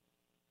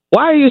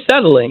 Why are you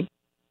settling?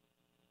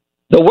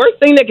 The worst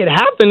thing that could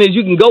happen is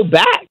you can go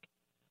back.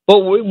 But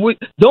we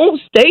don't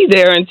stay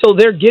there until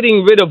they're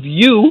getting rid of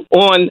you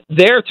on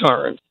their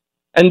terms.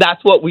 And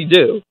that's what we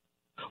do,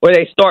 where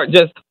they start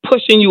just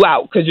pushing you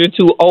out because you're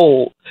too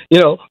old,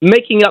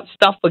 making up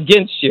stuff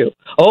against you.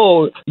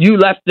 Oh, you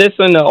left this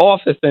in the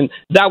office, and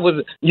that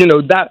was,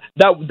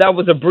 that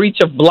was a breach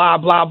of blah,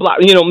 blah, blah.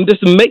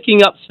 Just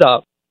making up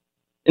stuff.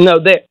 And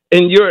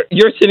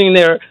you're sitting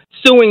there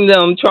suing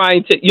them,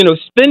 trying to,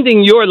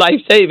 spending your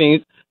life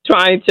savings,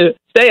 trying to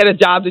stay at a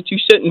job that you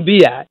shouldn't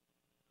be at.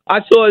 I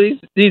saw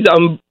these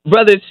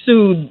brothers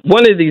sued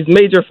one of these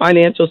major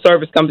financial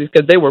service companies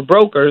because they were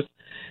brokers,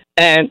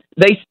 and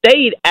they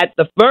stayed at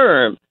the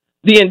firm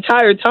the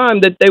entire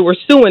time that they were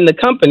suing the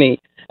company.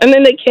 And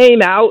then they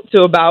came out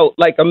to about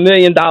like $1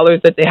 million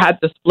that they had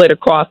to split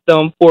across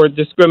them for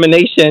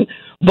discrimination.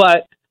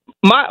 But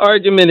my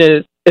argument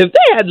is, if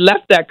they had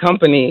left that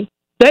company,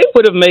 they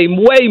would have made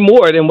way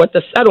more than what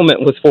the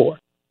settlement was for.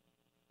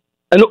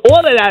 And all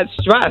of that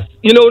stress,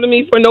 you know what I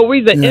mean, for no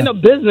reason. In a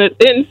business,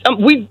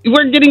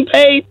 we're getting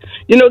paid,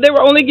 they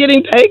were only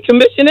getting paid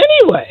commission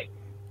anyway.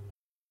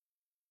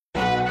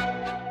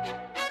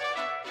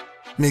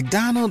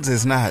 McDonald's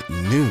is not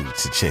new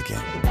to chicken.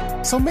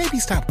 So maybe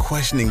stop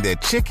questioning their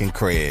chicken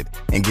cred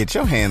and get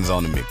your hands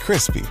on the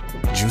McCrispy.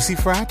 Juicy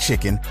fried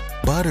chicken,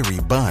 buttery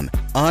bun,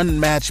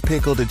 unmatched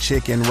pickle to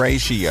chicken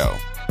ratio.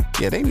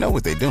 Yeah, they know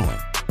what they're doing.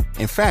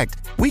 In fact,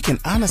 we can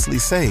honestly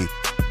say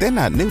they're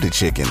not new to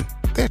chicken.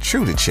 They're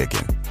true to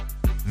chicken.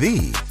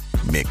 The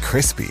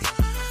McCrispy.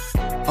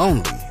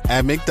 Only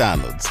at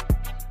McDonald's.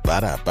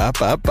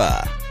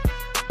 Ba-da-ba-ba-ba.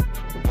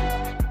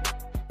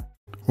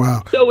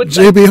 Wow. So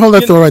JB, hold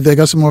that thought right there.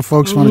 Got some more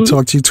folks want to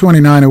talk to you.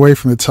 29 away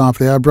from the top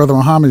there. Our brother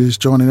Muhammad is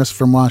joining us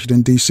from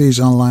Washington, D.C. He's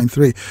on line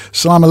 3.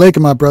 Assalamu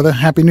alaikum, my brother.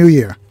 Happy New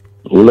Year.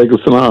 Wa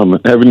alaikum salam.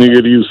 Happy New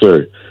Year to you,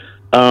 sir.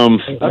 I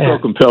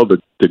felt compelled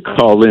to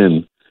call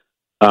in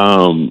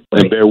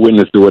and bear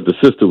witness to what the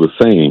sister was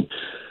saying.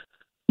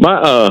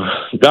 My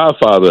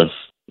godfather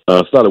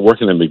started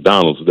working at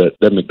McDonald's,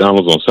 that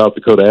McDonald's on South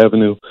Dakota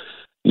Avenue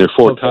near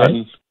Fort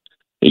Totten.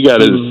 He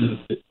got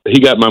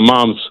my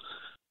mom's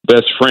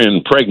best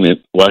friend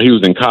pregnant while he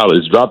was in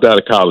college, dropped out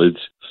of college,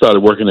 started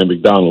working at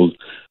McDonald's,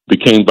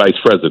 became vice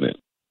president,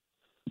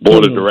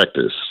 board of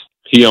directors.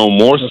 He owned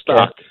more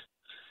stock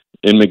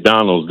in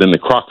McDonald's than the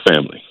Kroc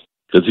family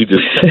because he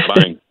just kept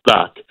buying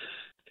stock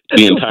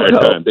the entire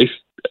time.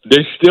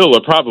 they still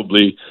are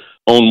probably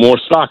own more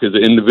stock as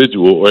an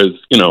individual or as,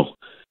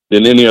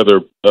 than any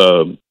other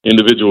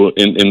individual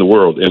in the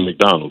world in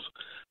McDonald's.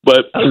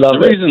 But the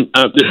reason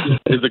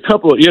there's a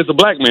couple. It's a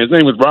black man. His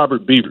name is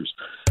Robert Beavers.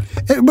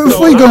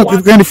 Before you go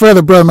any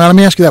further, brother, man, let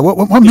me ask you that.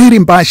 What made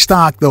him buy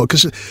stock, though?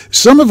 Because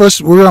some of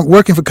us, we're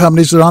working for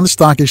companies that are on the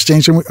stock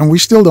exchange, and we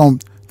still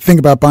don't think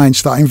about buying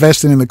stock,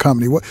 investing in the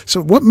company.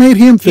 So what made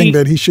him think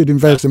that he should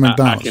invest in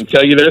McDonald's? I can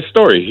tell you that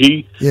story.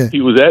 He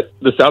was at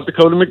the South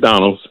Dakota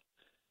McDonald's,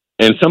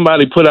 and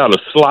somebody put out a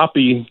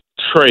sloppy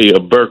tray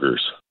of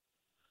burgers.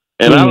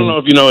 And I don't know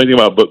if you know anything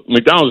about, but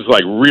McDonald's is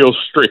like real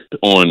strict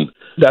on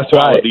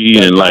quality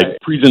and like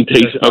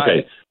presentation.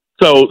 Okay,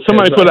 so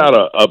somebody put out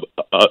a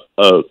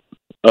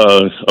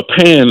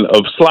pan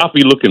of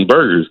sloppy looking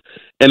burgers,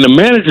 and the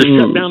manager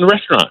shut down the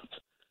restaurant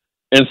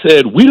and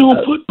said, "We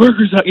don't put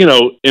burgers out, in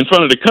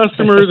front of the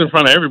customers, in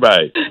front of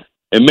everybody,"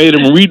 and made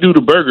him redo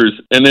the burgers.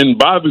 And then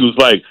Bobby was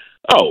like,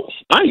 "Oh,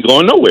 I ain't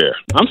going nowhere.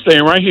 I'm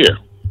staying right here."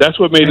 That's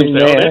what made him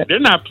say, "Oh, they're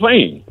not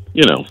playing,"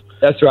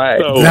 That's right.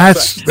 So,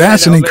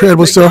 that's an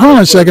incredible story. Hold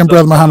on a second,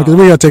 Brother Muhammad, because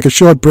we got to take a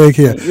short break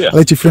here. I'll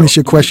let you finish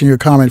your question, your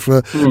comment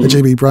for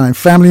J.B. Bryan.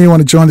 Family, you want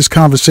to join this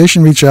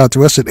conversation, reach out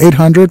to us at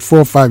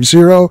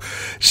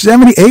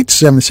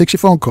 800-450-7876. Your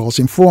phone calls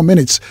in 4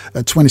 minutes,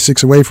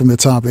 26 away from the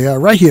top. They are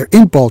right here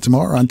in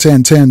Baltimore on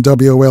 1010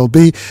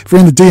 WOLB. If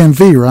you're in the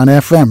DMV, we're on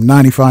FM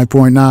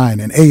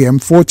 95.9 and AM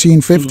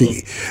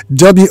 1450.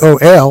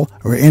 WOL,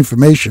 where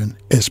information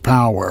is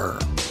power.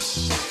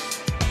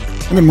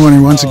 Good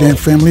morning once again,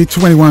 family.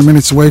 21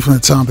 minutes away from the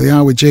top of the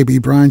hour with J.B.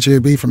 Bryan.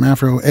 J.B. from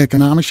Afro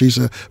Economics. She's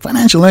a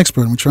financial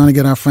expert. We're trying to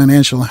get our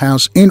financial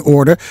house in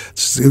order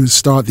to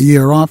start the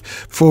year off.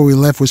 Before we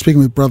left, we're speaking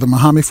with Brother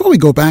Muhammad. Before we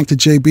go back to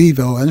J.B.,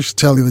 though, I just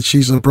tell you that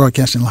she's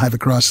broadcasting live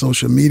across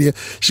social media.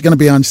 She's going to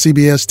be on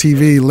CBS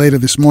TV later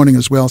this morning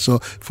as well. So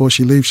before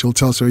she leaves, she'll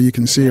tell us where you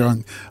can see her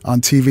on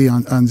TV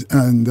on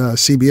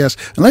CBS.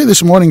 And later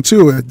this morning,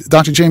 too,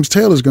 Dr. James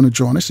Taylor is going to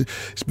join us.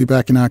 He'll be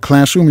back in our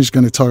classroom. He's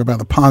going to talk about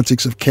the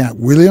politics of Cat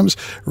Williams,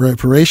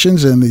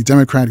 reparations, and the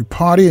Democratic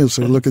Party. And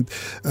so look at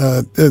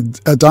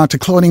Dr.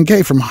 Claudine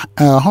Gay from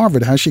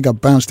Harvard, how she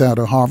got bounced out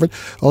of Harvard.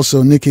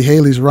 Also, Nikki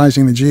Haley's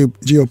rising in the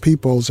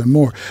GOP polls and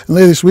more. And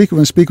later this week, we're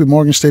going to speak with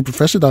Morgan State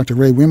professor Dr.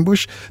 Ray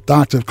Wimbush,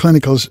 Doctor of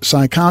Clinical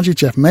Psychology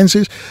Jeff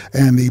Menzies,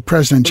 and the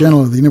President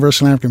General of the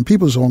Universal African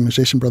People's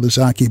Organization, Brother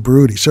Zaki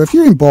Baruti. So if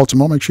you're in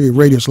Baltimore, make sure your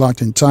radio's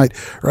locked in tight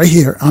right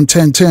here on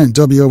 1010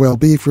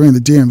 WOLB. If you're in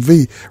the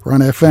DMV, we're on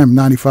FM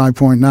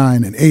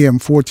 95.9 and AM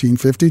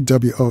 1450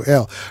 WOL.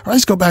 All right,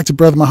 let's go back to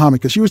Brother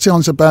Muhammad, because you were telling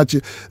us about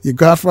your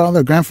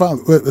godfather,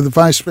 grandfather, the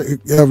vice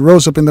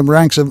rose up in the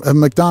ranks of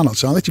McDonald's.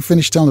 So I'll let you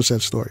finish telling us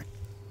that story.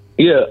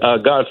 Yeah,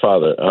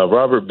 Godfather,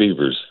 Robert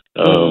Beavers.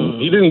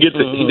 He didn't get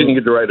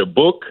to write a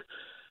book.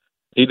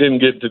 He didn't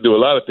get to do a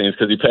lot of things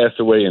because he passed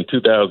away in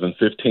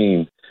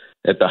 2015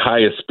 at the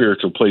highest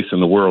spiritual place in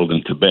the world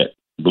in Tibet.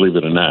 Believe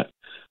it or not,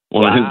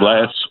 one of his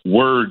last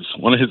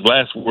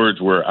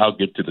words were, "I'll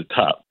get to the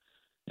top,"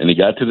 and he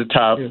got to the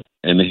top, and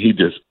then he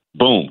just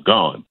boom,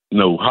 gone.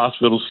 No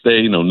hospital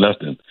stay, no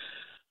nothing.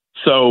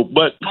 So,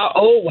 but how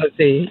old was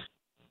he?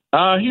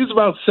 He was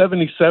about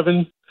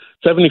 77,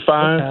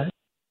 75.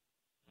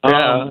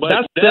 Okay. But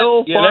that's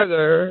still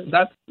farther.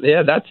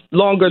 That's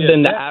longer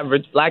than the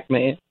average black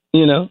man.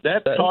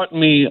 That taught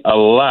me a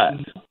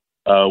lot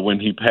when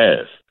he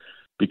passed,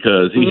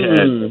 because he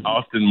had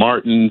Austin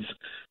Martins,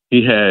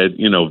 he had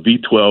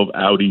V12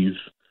 Audis,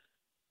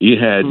 he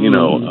had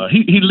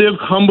he lived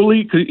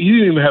humbly because he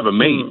didn't even have a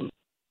maid.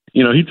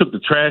 He took the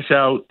trash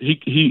out.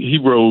 He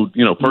rode,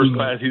 first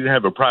class. He didn't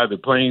have a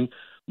private plane,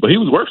 but he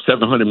was worth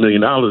 $700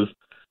 million.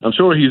 I'm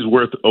sure he's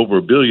worth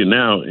over $1 billion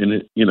now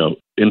in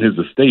his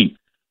estate.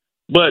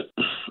 But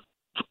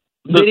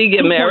did he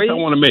get married? I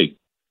want to make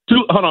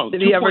hold on.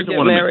 Did he ever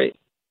get married?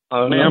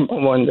 Ma'am, I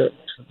wonder.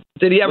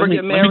 Did he ever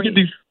get married?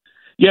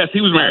 Yes, he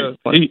was married.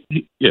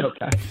 Yes.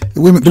 Okay.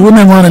 The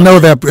women want to know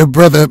that,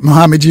 Brother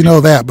Muhammad. You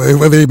know that, but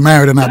whether he's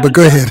married or not. But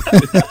go ahead.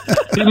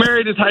 He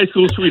married his high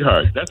school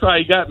sweetheart. That's why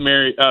he got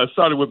married.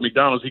 Started with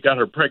McDonald's. He got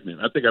her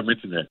pregnant. I think I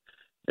mentioned that.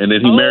 And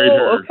then he married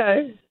her.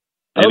 Okay.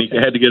 And he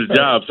had to get a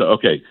job. So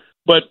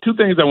But two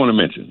things I want to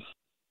mention.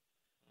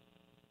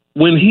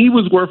 When he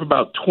was worth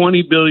about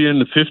 $20 billion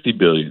to $50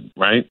 billion,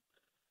 right?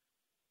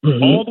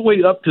 All the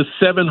way up to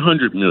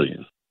 $700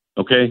 million.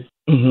 Okay.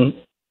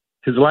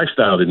 His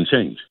lifestyle didn't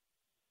change.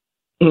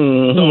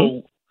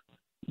 So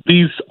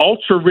these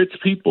ultra rich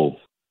people,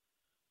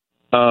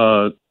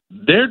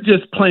 they're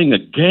just playing a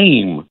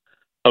game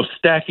of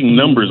stacking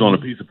numbers on a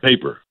piece of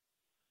paper.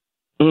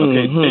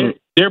 Okay,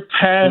 they're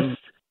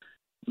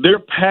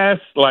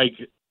past like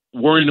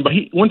worrying about.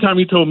 One time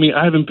he told me,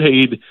 "I haven't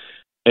paid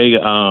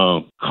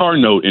a car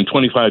note in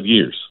 25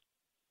 years."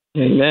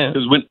 Amen.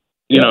 Because when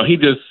he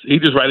just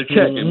write a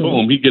check and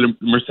boom, he get a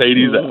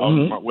Mercedes,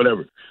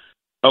 whatever.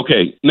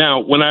 Okay, now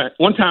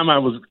one time I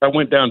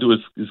went down to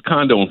his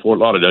condo in Fort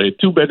Lauderdale, a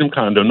 2-bedroom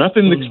condo,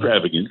 nothing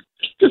extravagant,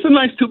 just a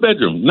nice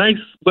 2-bedroom, nice,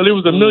 but it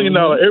was $1 million.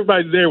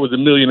 Everybody there was a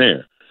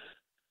millionaire.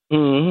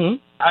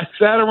 I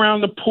sat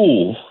around the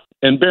pool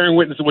and bearing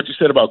witness to what you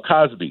said about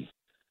Cosby.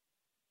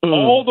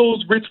 All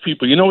those rich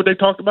people, you know what they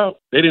talked about?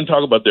 They didn't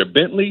talk about their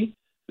Bentley.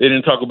 They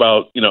didn't talk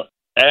about,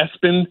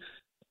 Aspen.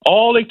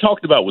 All they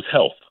talked about was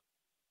health.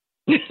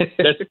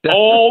 That's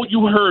all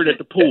you heard at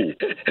the pool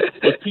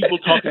was people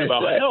talking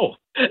about health,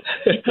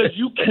 because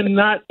you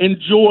cannot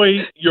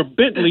enjoy your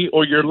Bentley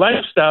or your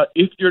lifestyle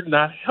if you're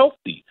not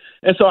healthy.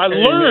 And so I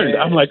learned,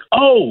 I'm like,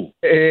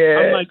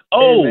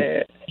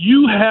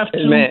 you have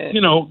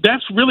to,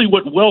 that's really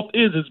what wealth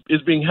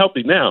is being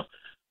healthy. Now,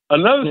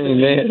 another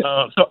thing,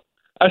 so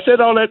I said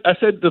all that. I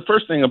said the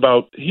first thing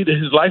about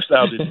his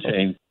lifestyle didn't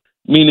change,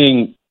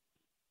 meaning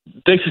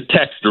they should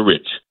tax the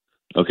rich.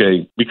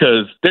 Okay,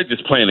 because they're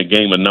just playing a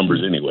game of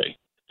numbers anyway.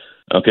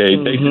 Okay,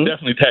 they should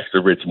definitely tax the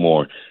rich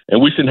more,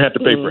 and we shouldn't have to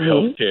pay for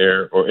health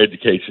care or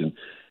education.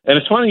 And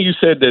it's funny you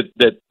said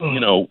that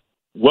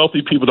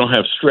wealthy people don't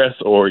have stress,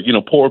 or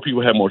poor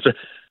people have more stress.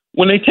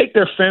 When they take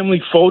their family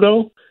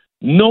photo,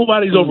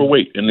 nobody's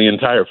overweight in the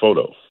entire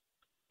photo.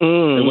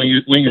 And when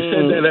you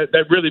said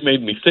that really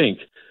made me think.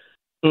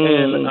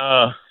 And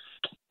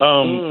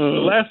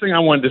the last thing I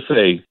wanted to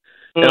say.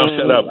 And I'll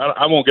shut up.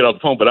 I won't get off the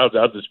phone, but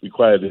I'll just be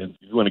quiet. And if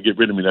you want to get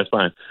rid of me, that's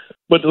fine.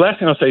 But the last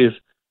thing I'll say is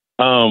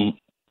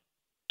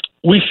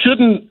we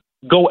shouldn't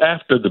go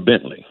after the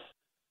Bentley.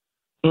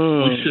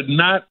 We should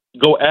not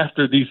go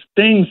after these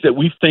things that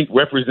we think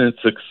represent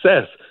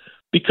success,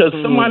 because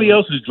somebody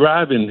else is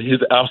driving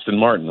his Aston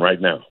Martin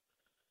right now.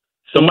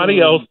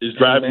 Somebody else is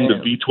driving the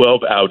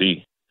V12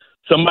 Audi.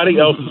 Somebody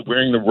else is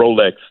wearing the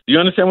Rolex. Do you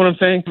understand what I'm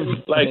saying?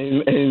 Like,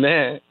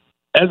 amen.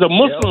 As a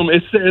Muslim,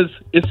 it says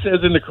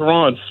in the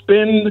Quran,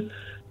 spend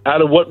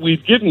out of what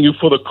we've given you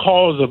for the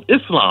cause of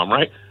Islam,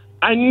 right?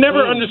 I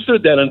never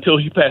understood that until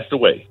he passed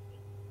away.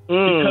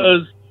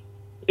 Because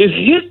it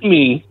hit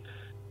me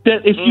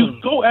that if you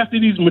go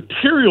after these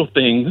material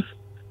things,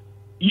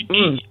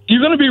 you're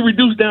going to be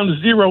reduced down to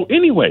zero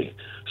anyway.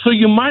 So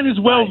you might as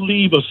well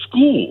leave a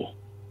school.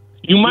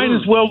 You might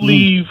as well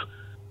leave,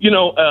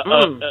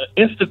 an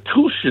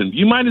institution.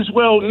 You might as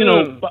well,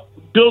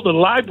 build a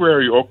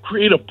library or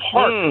create a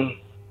park.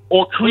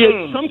 Or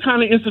create some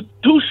kind of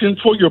institution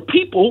for your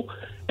people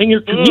and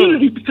your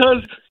community,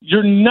 because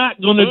you're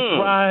not going to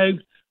drive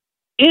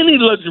any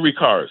luxury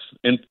cars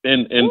in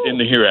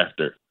the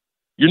hereafter.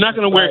 You're not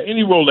going to wear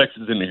any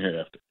Rolexes in the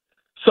hereafter.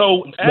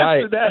 So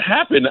after that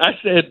happened, I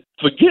said,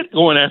 forget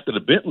going after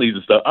the Bentleys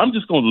and stuff. I'm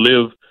just going to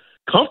live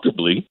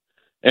comfortably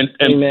and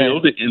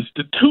build an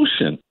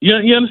institution.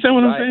 You understand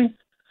what I'm saying?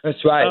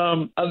 That's right.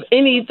 Of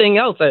anything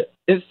else, an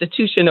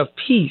institution of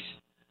peace.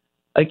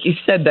 Like you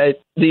said, that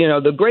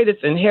the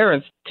greatest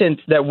inheritance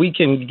that we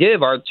can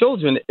give our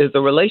children is a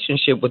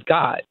relationship with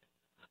God.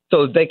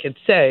 So they could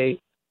say,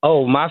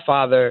 "Oh, my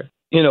father,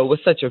 was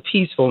such a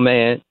peaceful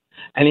man,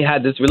 and he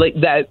had this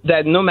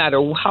that no matter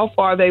how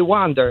far they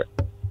wander,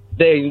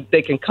 they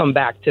can come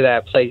back to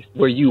that place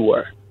where you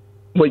were,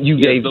 what you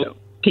gave them,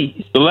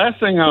 peace." The last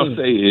thing I'll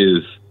say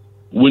is,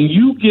 when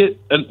you get,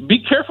 be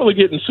careful of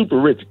getting super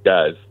rich,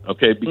 guys.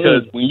 Okay,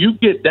 because when you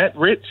get that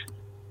rich,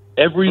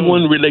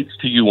 everyone relates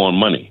to you on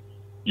money.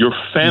 Your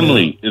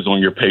family is on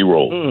your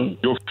payroll.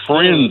 Your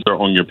friends are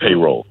on your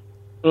payroll.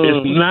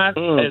 It's not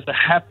as a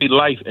happy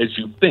life as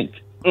you think.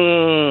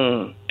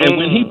 And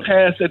when he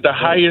passed at the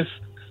highest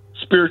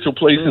spiritual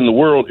place in the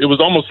world, it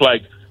was almost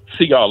like,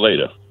 see y'all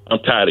later. I'm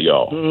tired of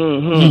y'all.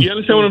 You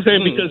understand what I'm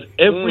saying? Because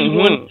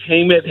everyone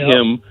came at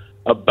him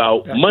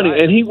about money.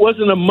 And he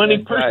wasn't a money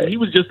person. He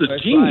was just a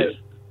genius.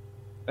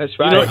 That's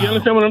right. You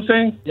understand what I'm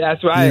saying? Yeah,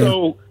 that's right.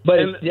 So, the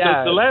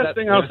last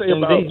thing I'll say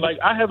about, like,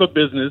 I have a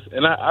business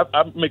and I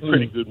make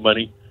pretty good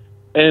money,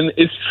 and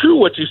it's true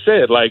what you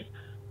said. Like,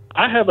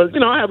 I have a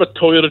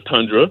Toyota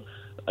Tundra,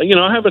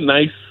 I have a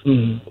nice,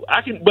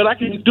 I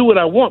can do what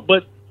I want,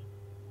 but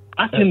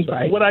I can.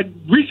 What I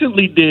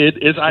recently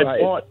did is I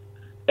bought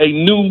a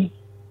new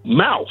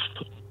mouth.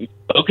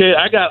 Okay,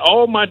 I got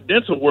all my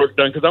dental work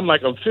done because I'm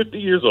 50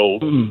 years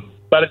old.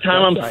 By the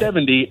time I'm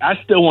 70, I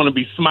still want to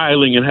be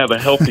smiling and have a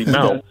healthy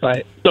mouth.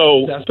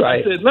 So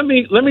I said, let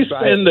me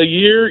spend a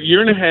year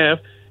and a half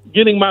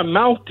getting my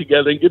mouth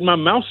together and getting my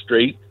mouth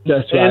straight.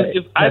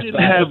 If I didn't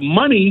have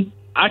money,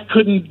 I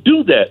couldn't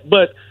do that.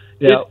 But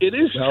it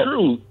is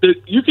true that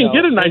you can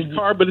get a nice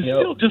car, but it's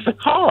still just a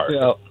car.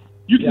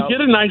 You can get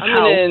a nice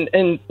house.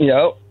 And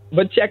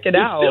but check it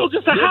out. It's still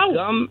just a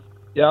house.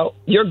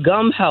 Your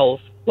gum health,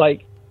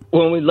 like,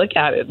 when we look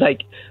at it,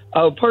 like,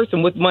 a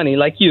person with money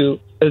like you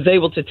is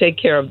able to take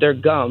care of their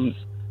gums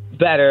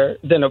better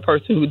than a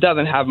person who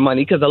doesn't have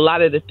money, because a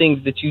lot of the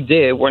things that you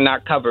did were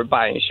not covered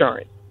by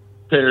insurance.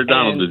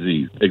 Periodontal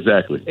disease,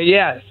 exactly.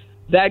 Yes,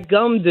 that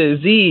gum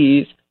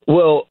disease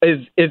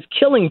is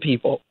killing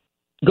people,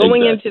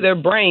 going into their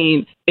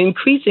brain,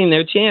 increasing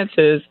their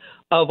chances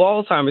of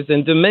Alzheimer's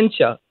and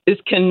dementia.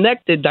 It's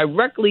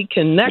directly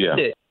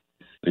connected.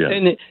 Yeah.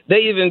 And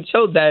they even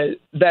showed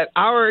that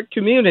our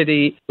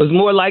community was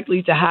more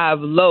likely to have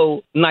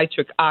low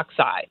nitric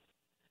oxide.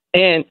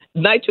 And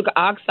nitric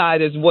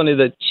oxide is one of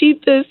the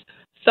cheapest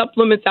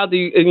supplements out there.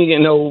 You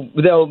know,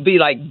 there'll be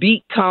like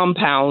beet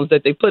compounds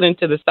that they put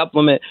into the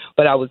supplement.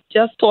 But I was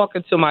just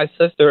talking to my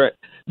sister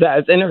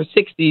that's in her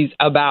 60s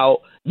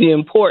about the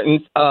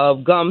importance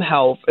of gum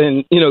health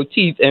and, you know,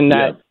 teeth, and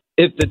that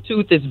if the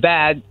tooth is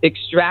bad,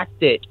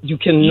 extract it. You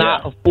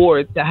cannot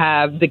afford to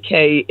have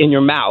decay in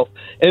your mouth.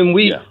 And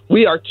we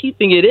are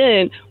keeping it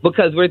in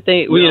because we're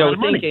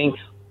thinking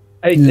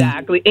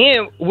exactly.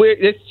 And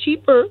it's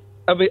cheaper.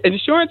 I mean,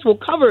 insurance will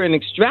cover an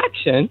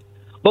extraction,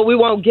 but we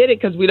won't get it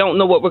because we don't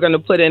know what we're going to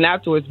put in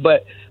afterwards.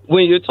 But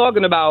when you're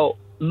talking about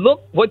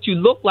what you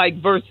look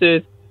like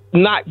versus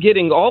not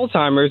getting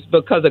Alzheimer's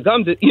because of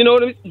gums, you know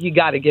what I mean? You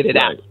got to get it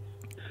out.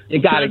 You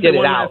got to get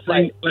it out.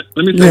 Let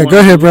me say go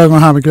ahead, Brother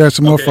Muhammad. Got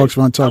some more folks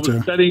want to talk to you.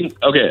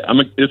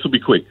 This will be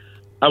quick.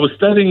 I was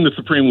studying the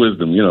Supreme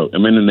Wisdom, you know,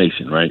 I'm in the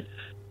nation, right?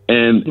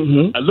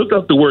 And I looked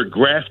up the word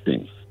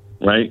grafting,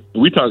 right?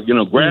 We talk, you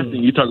know,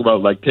 grafting, you talk about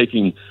like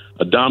taking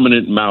a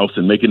dominant mouse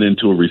and making it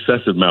into a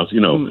recessive mouse, you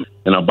know,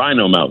 an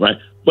albino mouse, right?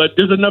 But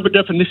there's another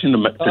definition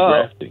to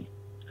grafting.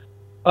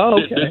 Oh,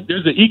 okay.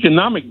 There's an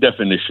economic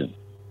definition.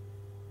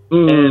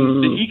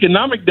 And the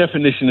economic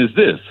definition is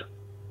this: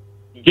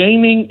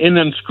 gaining an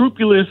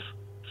unscrupulous,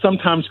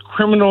 sometimes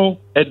criminal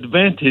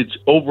advantage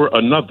over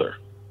another.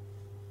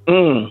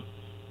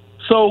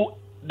 So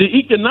the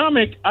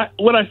economic,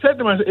 what I said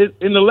to myself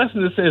in the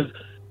lesson, it says,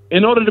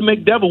 in order to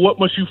make devil, what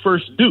must you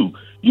first do?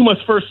 You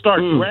must first start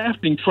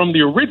grafting from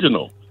the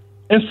original.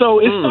 And so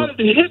it started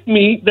to hit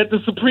me that the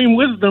Supreme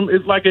Wisdom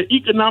is like an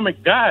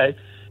economic guide.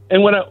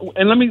 And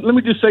let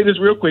me just say this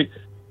real quick.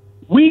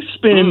 We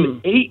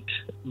spend $8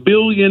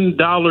 billion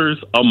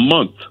a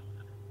month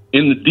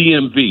in the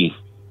DMV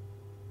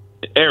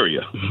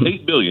area.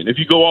 $8 billion. If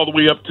you go all the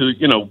way up to,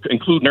 you know,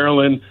 include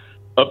Maryland,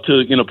 up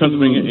to, you know,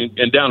 Pennsylvania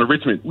and down to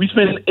Richmond, we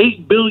spend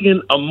 $8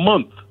 billion a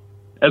month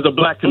as a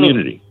black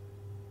community.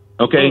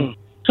 Okay?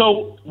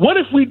 So what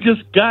if we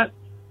just got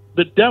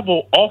the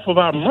devil off of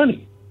our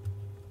money?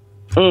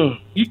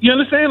 You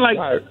understand? Like,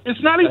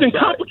 it's not even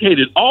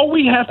complicated. All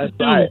we have to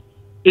do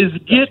is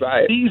get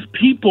these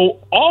people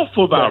off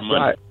of our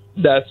money.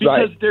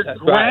 Because they're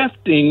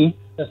grafting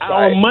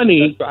our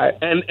money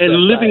and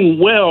living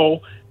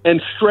well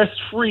and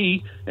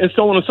stress-free and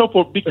so on and so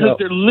forth because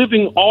they're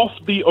living off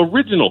the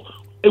original.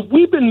 If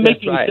we've been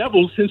making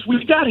devils since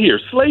we got here,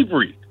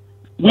 slavery.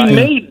 We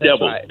made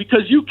devils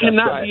because you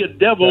cannot be a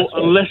devil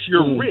unless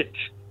you're rich,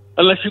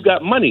 unless you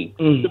got money.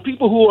 The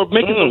people who are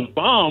making those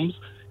bombs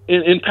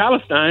in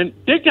Palestine,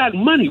 they got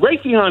money.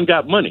 Raytheon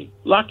got money.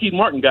 Lockheed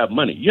Martin got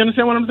money. You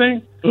understand what I'm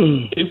saying?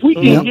 If we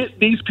can get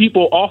these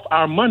people off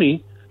our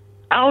money,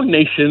 our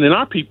nation and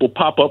our people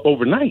pop up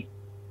overnight.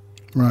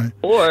 Right.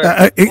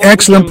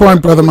 Excellent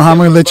point, Brother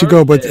Muhammad. I'll let you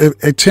go, but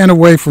a 10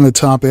 away from the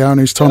topic. I know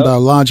he's talking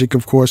about logic,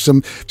 of course.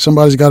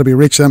 Somebody's got to be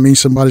rich. That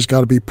means somebody's got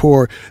to be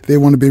poor. They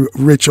want to be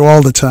rich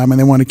all the time, and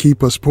they want to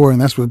keep us poor.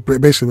 And that's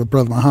basically what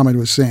Brother Muhammad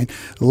was saying.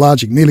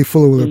 Logic. Neely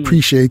Fuller will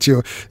appreciate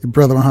your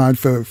Brother Muhammad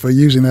for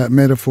using that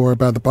metaphor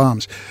about the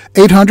bombs.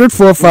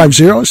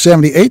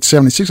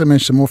 800-450-7876. I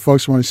mentioned some more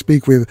folks want to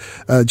speak with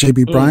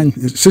J.B. Bryan.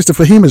 Sister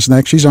Fahima's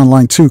next. She's on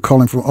line 2,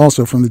 calling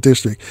also from the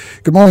district.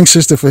 Good morning,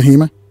 Sister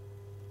Fahima.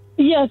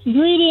 Yes,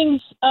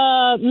 greetings,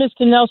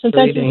 Mr. Nelson.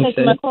 Thank you for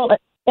taking my call.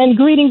 And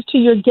greetings to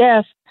your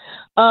guest,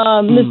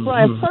 Ms.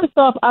 Bryan. First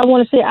off, I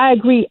want to say I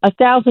agree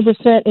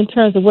 1,000% in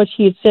terms of what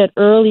she had said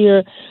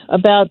earlier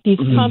about these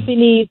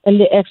companies and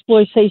the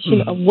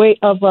exploitation of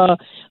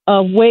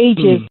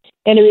wages.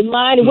 And it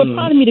reminded, what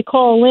prompted me to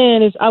call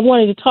in is I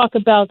wanted to talk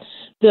about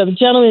the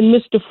gentleman,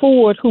 Mr.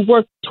 Ford, who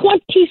worked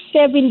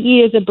 27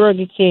 years at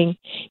Burger King,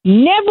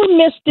 never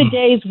missed a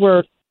day's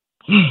work,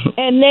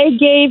 and they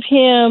gave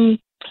him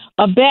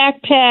a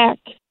backpack,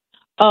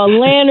 a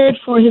lanyard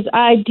for his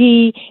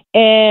ID,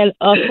 and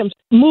some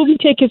movie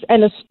tickets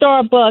and a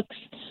Starbucks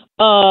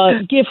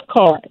gift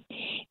card.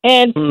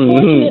 And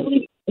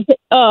fortunately,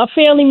 a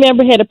family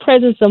member had a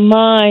presence of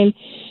mind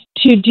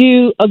to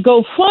do a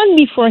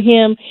GoFundMe for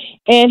him,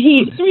 and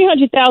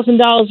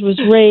 $300,000 was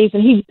raised,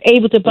 and he was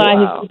able to buy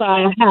a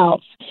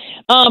house.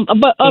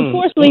 But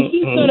unfortunately,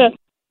 he's going to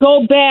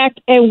go back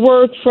and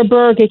work for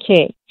Burger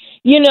King.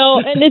 You know,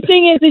 and the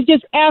thing is, it's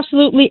just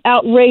absolutely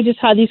outrageous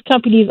how these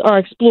companies are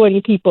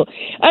exploiting people.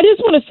 I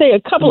just want to say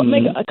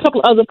make a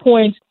couple other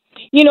points.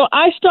 You know,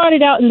 I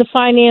started out in the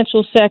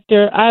financial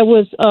sector. I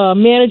was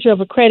manager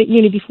of a credit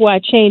union before I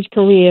changed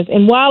careers.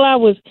 And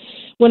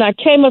when I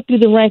came up through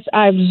the ranks,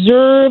 I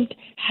observed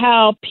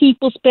how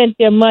people spent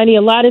their money.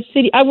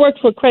 I worked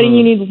for a credit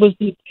union that was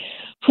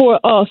for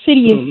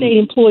city and state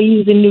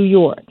employees in New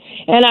York.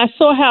 And I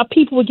saw how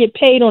people would get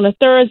paid on a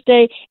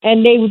Thursday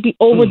and they would be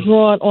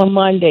overdrawn on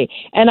Monday.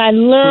 And I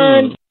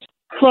learned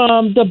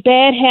from the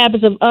bad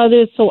habits of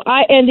others. So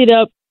I ended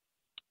up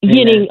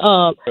getting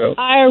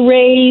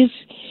IRAs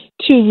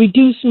to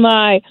reduce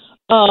my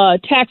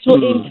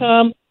taxable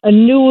income,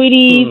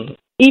 annuities,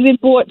 even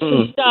bought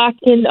some stock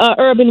in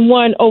Urban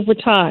One over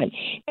time.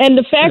 And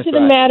the fact of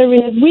the matter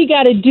is we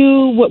got to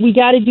do what we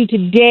got to do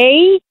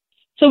today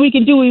so we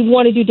can do what we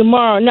want to do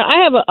tomorrow. Now,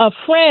 I have a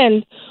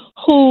friend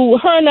who,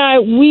 her and I,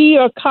 we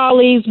are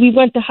colleagues. We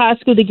went to high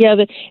school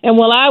together. And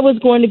while I was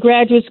going to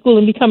graduate school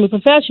and becoming a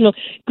professional,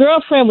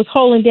 girlfriend was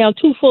holding down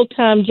 2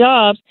 full-time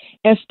jobs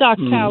and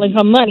stockpiling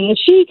her money. And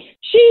she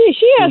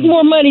has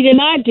more money than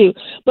I do.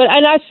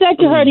 And I said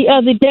to her the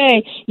other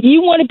day,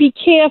 you want to be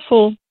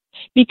careful,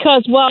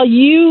 because while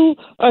you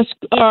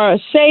are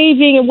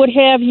saving and what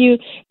have you,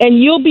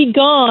 and you'll be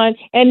gone,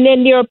 and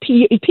then there are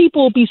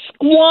people will be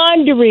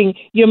squandering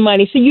your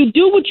money. So you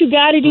do what you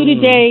got to do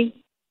today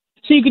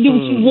so you can do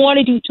what you want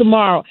to do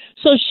tomorrow.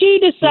 So she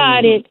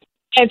decided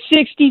at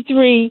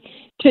 63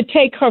 to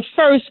take her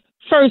first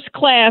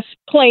class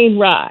plane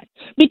ride,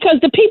 because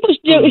the people,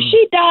 if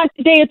she dies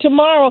today or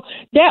tomorrow,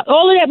 that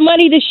all of that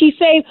money that she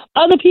saved,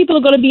 other people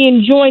are going to be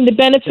enjoying the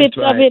benefits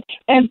of it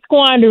and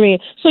squandering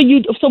it. So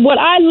what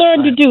I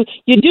learned to do,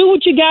 you do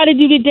what you got to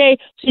do today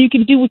so you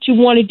can do what you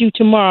want to do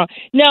tomorrow.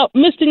 Now,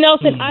 Mr.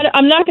 Nelson,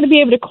 I'm not going to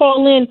be able to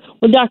call in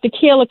when Dr.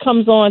 Kayla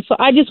comes on, so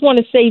I just want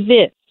to say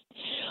this.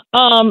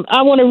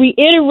 I want to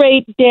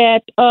reiterate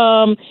that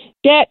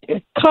that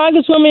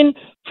Congresswoman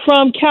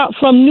from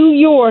New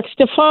York,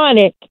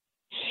 Stefanik,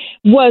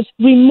 was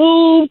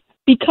removed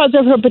because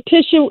of her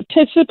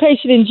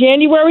participation in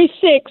January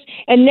 6th,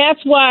 and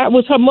that's why it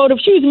was her motive.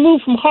 She was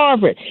removed from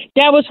Harvard.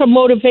 That was her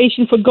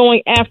motivation for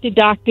going after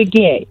Dr.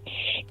 Gay,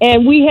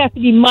 and we have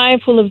to be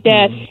mindful of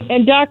that.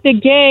 And Dr.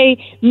 Gay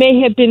may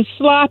have been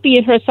sloppy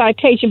in her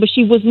citation, but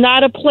she was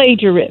not a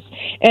plagiarist,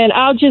 and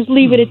I'll just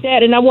leave it at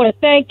that. And I want to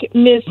thank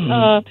Miss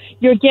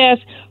your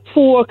guest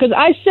because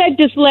I said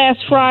this last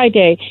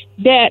Friday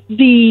that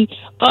the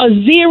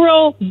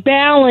zero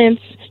balance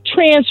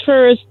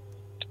transfers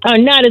are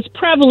not as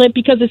prevalent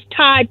because it's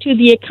tied to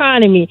the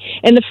economy,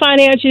 and the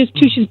financial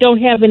institutions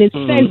don't have an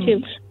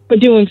incentive for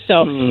doing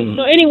so.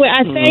 So anyway,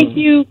 I thank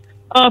you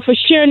for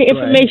sharing the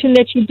information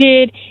that you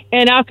did,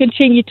 and I'll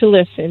continue to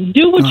listen.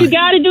 Do what you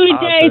got to do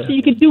today so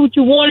you can do what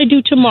you want to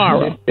do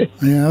tomorrow.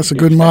 Yeah, that's a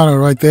good motto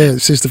right there,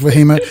 Sister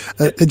Fahima.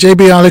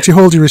 JB, I'll let you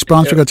hold your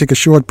response. We're going to take a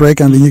short break,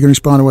 and then you can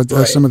respond to what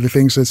some of the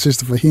things that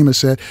Sister Fahima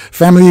said.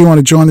 Family, you want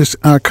to join this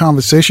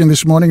conversation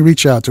this morning,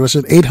 reach out to us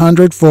at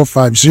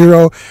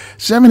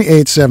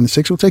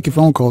 800-450-7876. We'll take your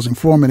phone calls in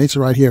 4 minutes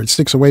right here. It's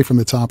 6 away from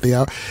the top of the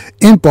hour.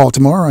 In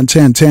Baltimore on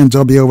 1010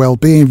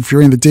 WOLB. If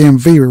you're in the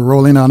DMV, we're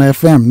rolling on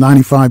FM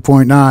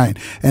 95.9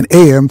 and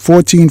AM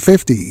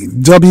 1450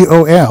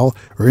 WOL,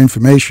 where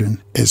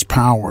information is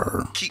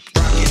power. Keep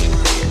rocking.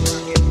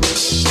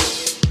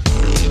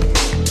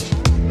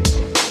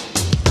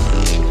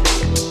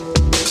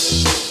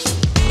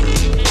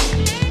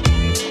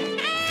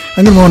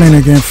 And good morning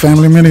again,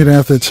 family. Minute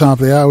after the top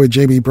of the hour with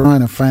J.B.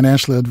 Bryan, a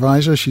financial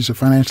advisor. She's a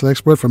financial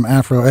expert from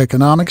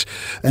Afroeconomics.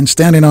 And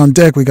standing on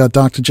deck, we got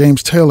Dr.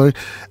 James Taylor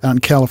out in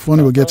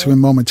California. We'll get to him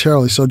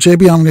momentarily. So,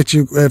 J.B., I'm going to get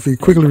you, if you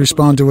quickly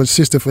respond to what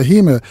Sister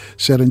Fahima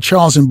said. And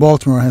Charles in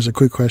Baltimore has a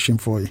quick question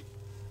for you.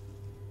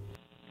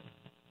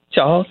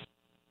 Charles?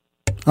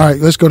 All right,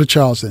 let's go to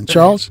Charles then.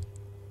 Charles?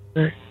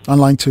 On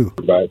line 2.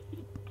 Right.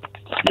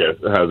 Yes,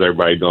 how's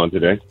everybody doing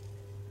today?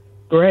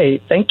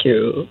 Great, thank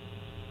you.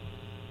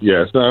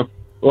 Yes.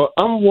 Well,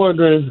 I'm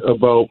wondering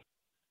about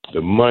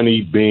the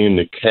money being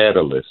the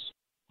catalyst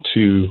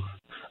to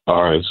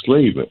our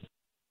enslavement,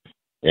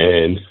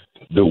 and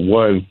the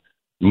one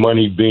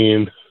money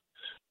being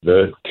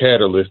the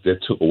catalyst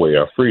that took away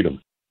our freedom,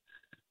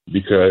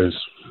 because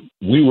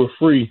we were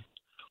free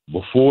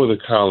before the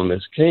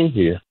colonists came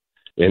here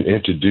and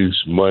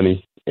introduced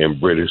money and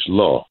British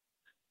law.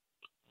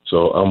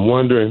 So I'm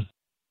wondering,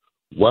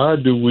 why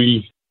do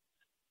we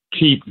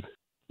keep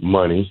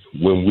money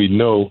when we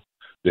know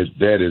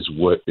that is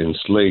what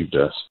enslaved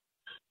us,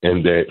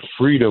 and that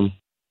freedom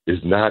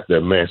is not the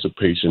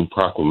Emancipation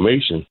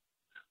Proclamation,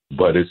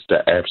 but it's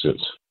the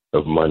absence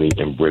of money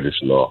and British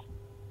law?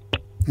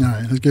 All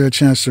right, let's give a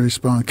chance to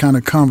respond. Kind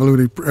of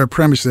convoluted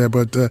premise there,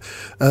 but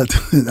I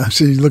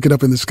see you looking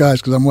up in the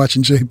skies because I'm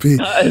watching JP.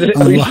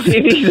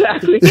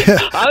 Exactly.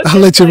 Yeah,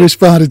 I'll let you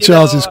respond to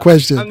Charles's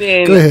question. I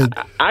mean, go ahead.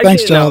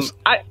 Thanks, Charles.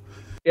 I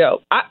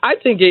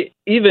think it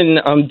even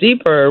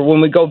deeper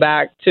when we go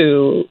back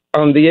to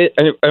the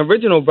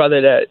original brother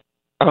that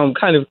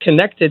kind of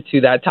connected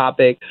to that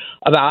topic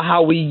about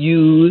how we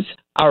use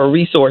our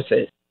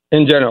resources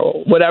in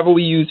general, whatever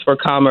we use for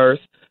commerce.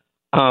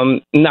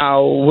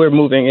 Now we're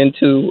moving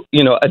into,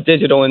 a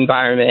digital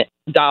environment,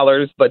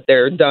 dollars, but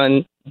they're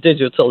done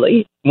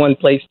digitally, one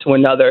place to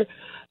another.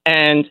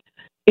 And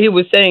he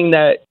was saying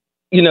that,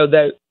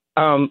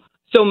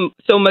 so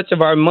much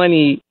of our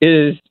money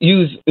is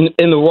used in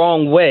the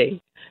wrong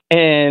way.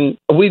 And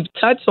we've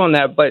touched on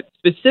that, but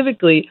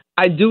specifically,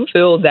 I do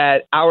feel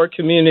that our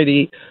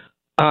community,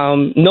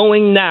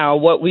 knowing now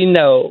what we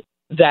know,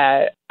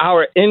 that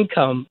our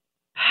income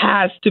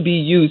has to be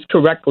used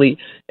correctly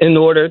in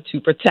order to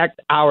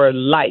protect our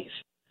life,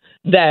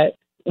 that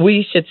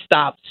we should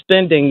stop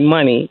spending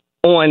money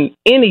on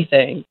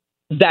anything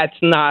that's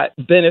not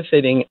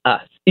benefiting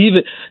us,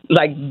 even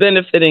like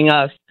benefiting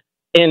us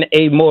in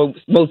a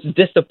most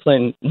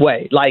disciplined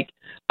way. Like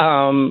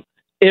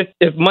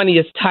if money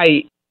is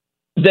tight,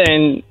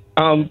 then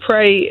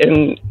pray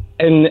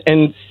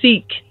and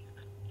seek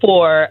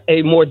for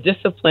a more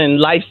disciplined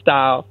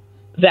lifestyle,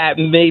 that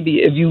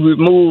maybe if you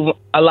remove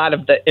a lot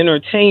of the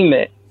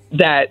entertainment,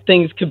 that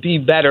things could be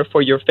better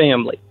for your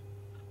family.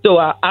 So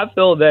I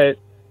feel that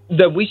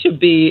we should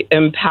be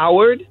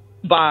empowered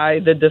by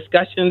the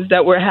discussions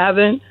that we're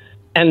having,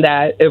 and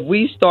that if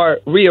we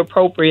start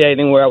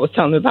reappropriating, where I was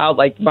telling about,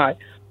 like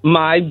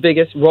my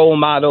biggest role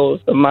models,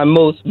 my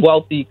most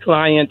wealthy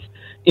clients,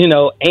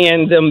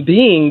 and them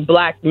being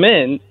Black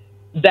men,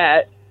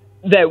 that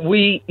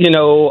we,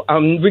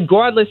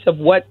 regardless of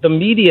what the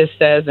media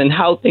says and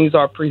how things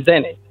are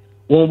presented,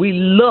 when we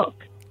look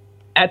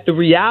at the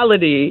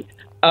reality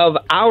of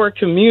our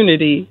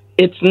community,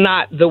 it's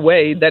not the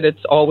way that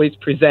it's always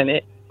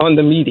presented on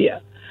the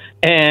media.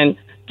 And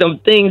some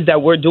things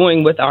that we're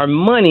doing with our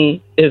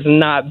money is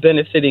not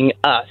benefiting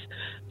us.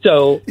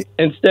 So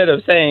instead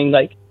of saying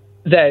like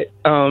that,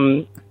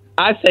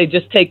 I say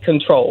just take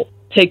control.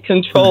 Take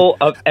control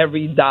of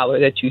every dollar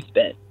that you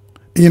spend.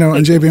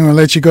 And JB, I'm going to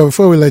let you go.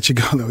 Before we let you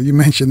go, though, you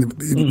mentioned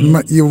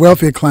your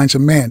wealthier clients are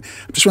men.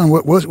 I'm just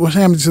wondering, what's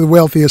happening to the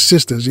wealthier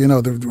sisters?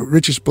 The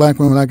richest Black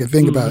woman I can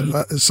think about,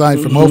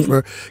 aside from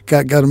Oprah,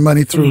 got her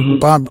money through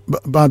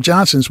Bob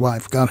Johnson's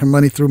wife, got her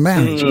money through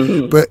marriage.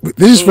 But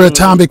this is for a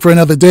topic for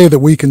another day that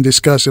we can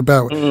discuss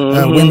about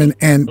women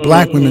and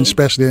Black women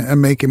especially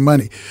and making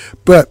money.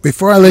 But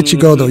before I let you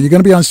go, though, you're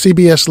going to be on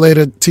CBS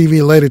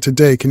TV later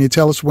today. Can you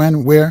tell us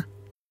when, where?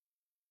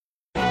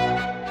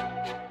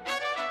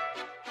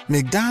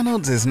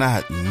 McDonald's is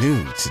not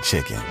new to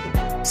chicken.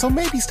 So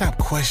maybe stop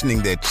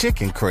questioning their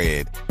chicken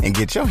cred and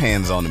get your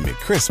hands on the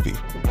McCrispy.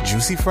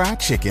 Juicy fried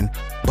chicken,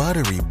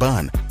 buttery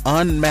bun,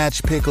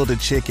 unmatched pickle to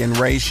chicken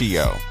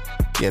ratio.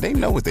 Yeah, they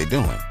know what they're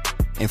doing.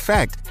 In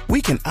fact,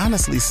 we can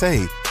honestly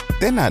say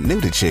they're not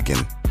new to chicken.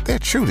 They're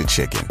true to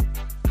chicken.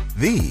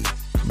 The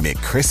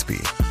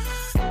McCrispy.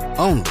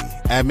 Only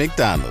at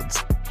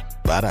McDonald's.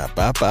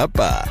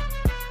 Ba-da-ba-ba-ba.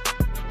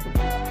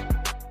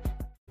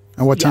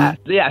 And what time?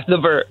 Yes,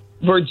 the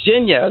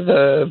Virginia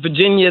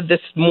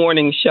This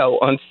Morning show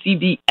on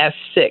CBS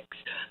 6.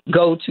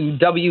 Go to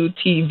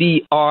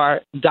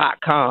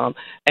WTVR.com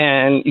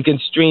and you can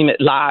stream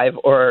it live,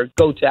 or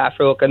go to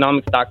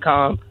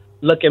afroeconomics.com,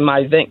 look at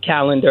my event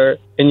calendar,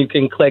 and you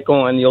can click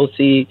on, you'll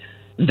see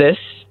this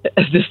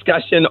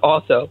discussion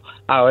also.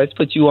 I always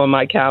put you on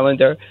my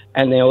calendar,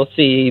 and then you'll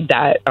see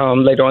that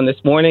later on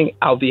this morning,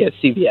 I'll be at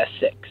CBS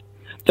 6.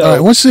 So, all right,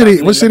 what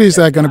city is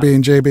that going to be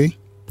in, JB?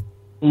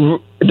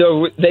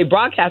 They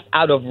broadcast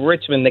out of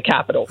Richmond, the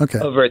capital of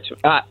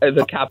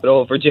the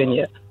capital of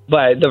Virginia.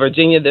 But the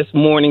Virginia This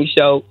Morning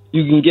show,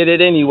 you can get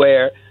it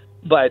anywhere,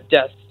 but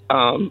just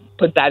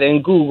put that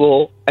in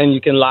Google and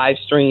you can live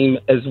stream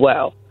as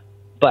well.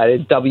 But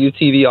it's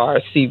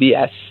WTVR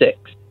CBS 6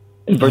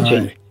 in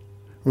Virginia. Right.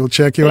 We'll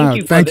check you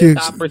out. Thank you for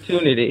this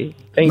opportunity.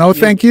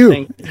 Thank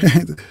you.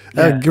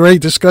 A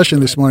great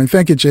discussion this morning.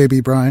 Thank you,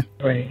 JB Bryan.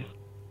 Right.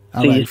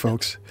 All right,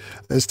 folks.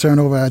 Let's turn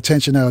over our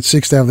attention now at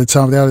 6th Ave, the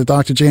top of the hour, to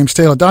Dr. James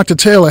Taylor. Dr.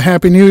 Taylor,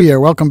 Happy New Year.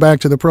 Welcome back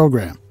to the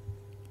program.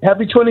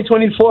 Happy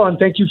 2024, and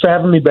thank you for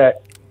having me back.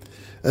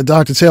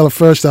 Dr. Taylor,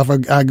 first off,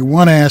 I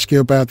want to ask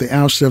you about the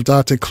ouster of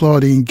Dr.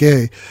 Claudine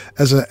Gay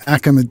as a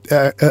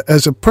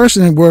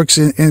person who works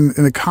in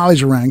the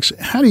college ranks.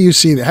 How do you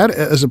see that?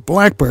 As a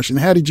Black person,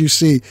 how did you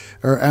see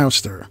her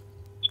ouster?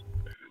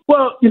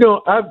 Well,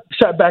 I've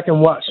sat back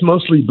and watched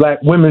mostly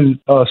Black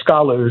women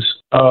scholars,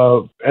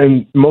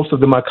 and most of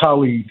them my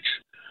colleagues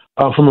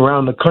from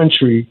around the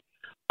country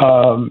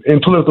in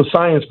political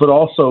science, but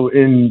also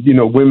in,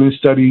 women's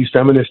studies,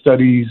 feminist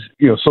studies,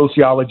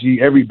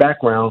 sociology, every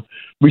background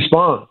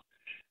respond.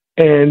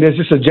 And there's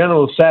just a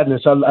general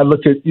sadness. I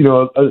looked at,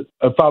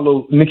 I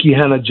follow Nikki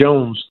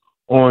Hannah-Jones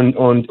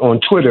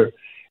on Twitter,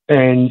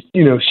 and,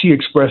 she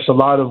expressed a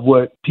lot of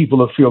what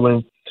people are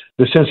feeling,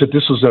 the sense that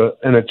this was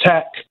an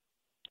attack,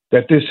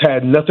 that this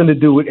had nothing to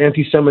do with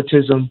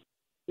anti-Semitism.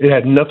 It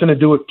had nothing to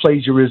do with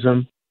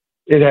plagiarism.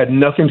 It had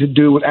nothing to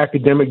do with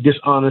academic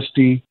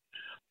dishonesty.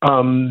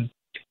 And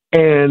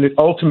it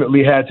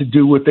ultimately had to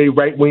do with a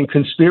right-wing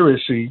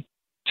conspiracy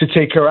to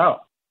take her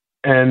out.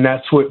 And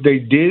that's what they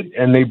did,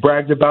 and they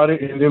bragged about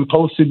it and then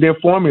posted their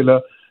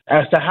formula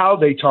as to how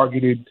they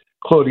targeted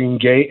Claudine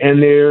Gay,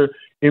 and they're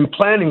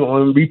planning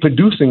on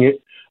reproducing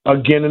it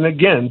again and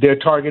again. They're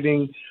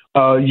targeting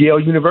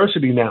Yale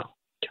University now.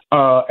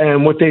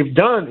 And what they've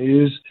done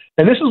is,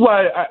 and this is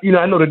why,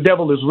 I know the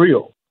devil is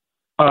real.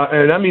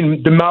 And I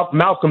mean, the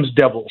Malcolm's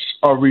devils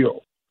are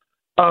real.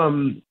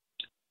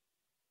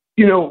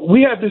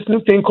 We have this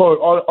new thing called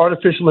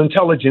artificial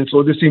intelligence,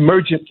 or this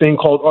emergent thing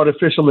called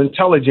artificial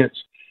intelligence.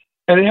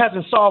 And it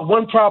hasn't solved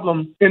one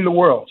problem in the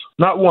world,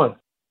 not one.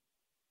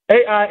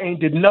 AI ain't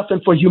did nothing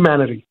for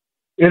humanity.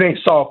 It ain't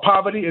solved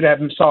poverty. It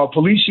hasn't solved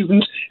police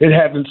shootings. It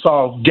hasn't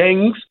solved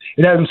gangs.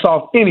 It hasn't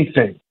solved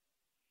anything.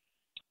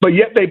 But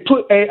yet they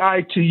put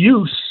AI to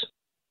use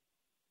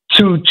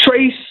to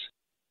trace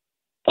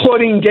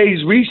Claudine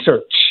Gay's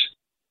research.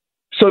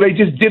 So they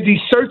just did these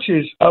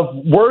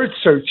word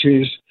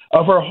searches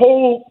of her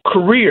whole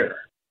career.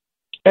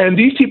 And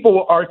these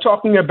people are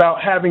talking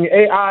about having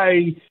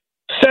AI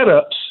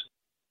setups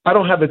I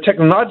don't have the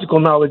technological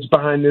knowledge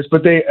behind this,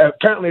 but they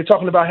apparently are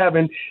talking about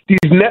having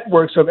these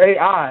networks of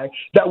AI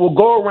that will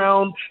go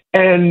around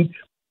and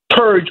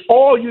purge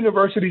all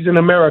universities in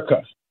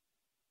America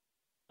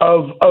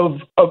of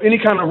any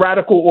kind of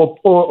radical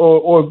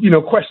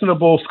or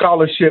questionable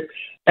scholarship.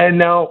 And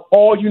now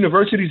all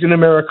universities in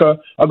America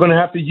are going to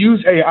have to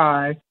use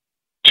AI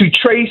to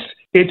trace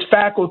its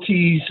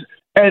faculties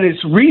and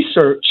its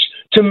research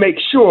to make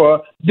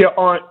sure there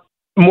aren't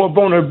more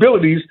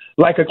vulnerabilities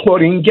like a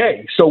Claudine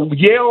Gay. So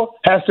Yale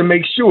has to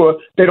make sure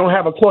they don't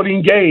have a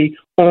Claudine Gay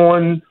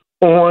on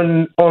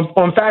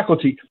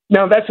faculty.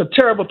 Now, that's a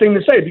terrible thing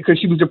to say because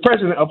she was the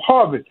president of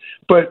Harvard.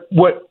 But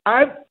what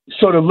I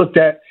sort of looked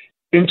at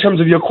in terms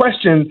of your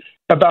question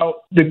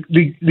about the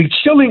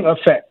chilling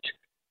effect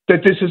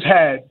that this has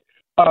had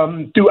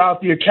throughout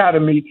the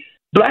academy,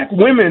 Black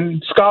women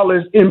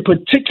scholars in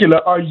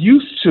particular are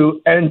used to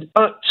and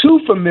aren't too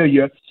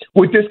familiar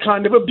with this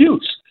kind of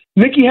abuse.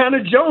 Nikki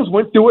Hannah-Jones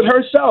went through it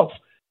herself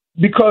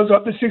because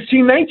of the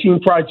 1619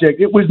 Project.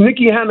 It was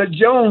Nikki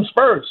Hannah-Jones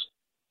first,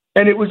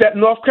 and it was at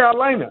North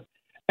Carolina.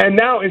 And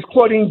now it's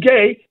Claudine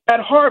Gay at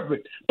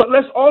Harvard. But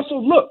let's also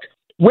look,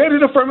 where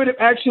did affirmative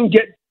action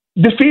get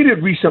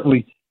defeated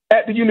recently?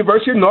 At the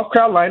University of North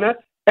Carolina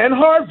and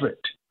Harvard.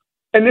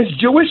 And this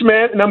Jewish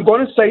man, and I'm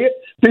going to say it,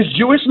 this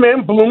Jewish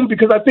man bloomed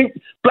because I think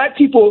Black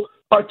people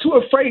are too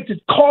afraid to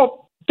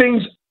call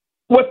things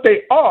what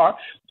they are,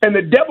 and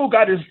the devil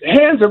got his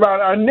hands around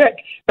our neck,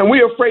 and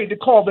we're afraid to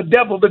call the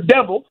devil the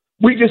devil.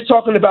 We're just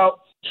talking about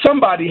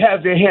somebody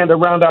has their hand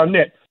around our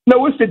neck.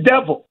 No, it's the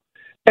devil.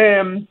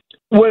 And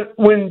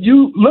when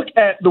you look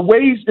at the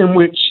ways in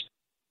which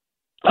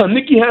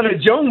Nikki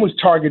Hannah-Jones was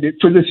targeted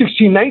for the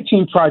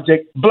 1619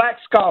 Project, Black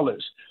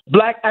scholars,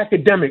 Black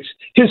academics,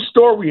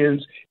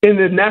 historians in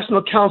the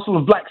National Council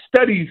of Black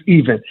Studies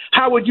even,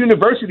 Howard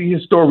University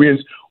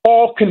historians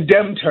all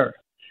condemned her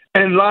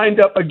and lined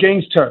up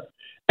against her.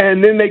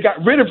 And then they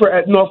got rid of her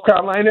at North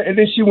Carolina, and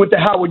then she went to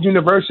Howard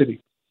University.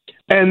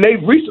 And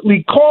they've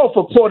recently called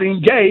for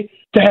Claudine Gay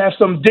to have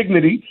some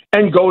dignity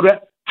and go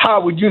to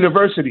Howard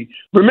University.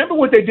 Remember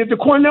what they did to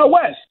Cornel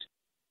West.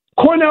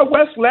 Cornel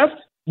West left,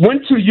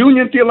 went to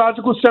Union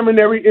Theological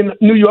Seminary in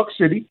New York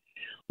City.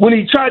 When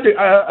he tried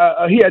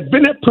to, he had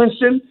been at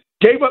Princeton,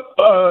 gave up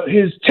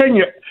his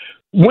tenure,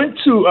 went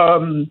to,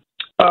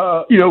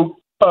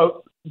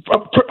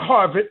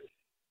 Harvard,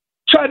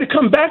 tried to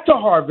come back to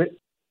Harvard,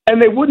 and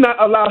they would not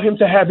allow him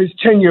to have his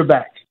tenure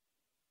back.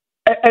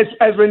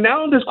 As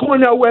renowned as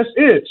Cornel West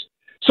is.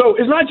 So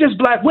it's not just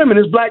Black women,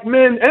 it's Black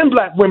men and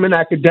Black women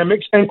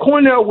academics. And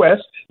Cornel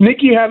West,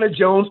 Nikki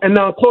Hannah-Jones, and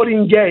now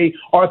Claudine Gay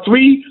are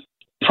three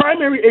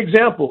primary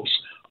examples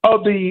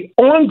of the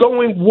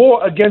ongoing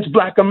war against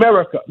Black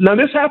America. Now,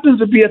 this happens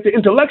to be at the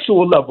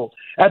intellectual level,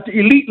 at the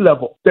elite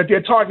level, that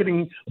they're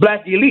targeting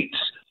Black elites.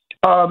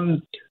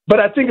 But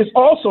I think it's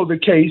also the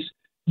case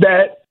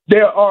that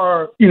there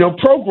are,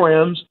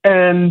 programs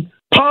and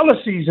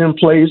policies in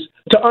place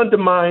to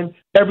undermine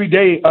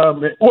everyday,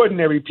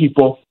 ordinary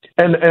people.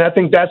 And I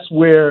think that's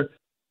where,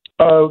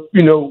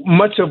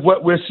 much of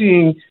what we're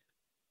seeing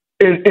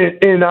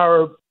in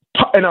our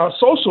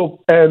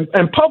social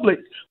and public,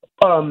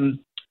 in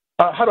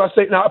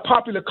our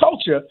popular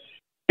culture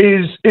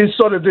is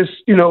sort of this,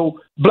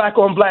 Black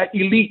on Black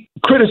elite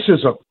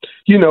criticism,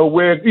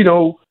 where,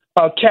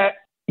 Cat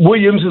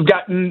Williams has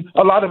gotten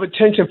a lot of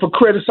attention for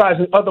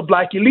criticizing other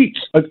Black elites.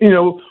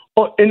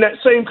 In that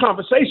same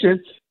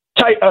conversation,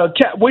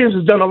 Cat Williams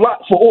has done a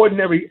lot for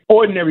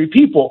ordinary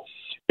people.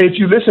 If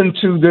you listen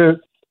to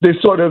the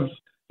sort of,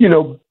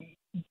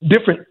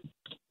 different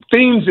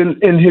themes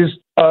in his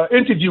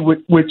interview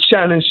with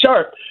Shannon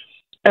Sharp,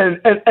 and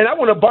I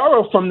want to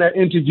borrow from that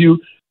interview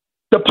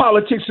the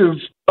politics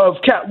of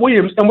Cat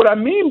Williams. And what I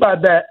mean by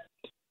that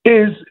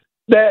is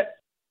that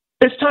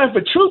it's time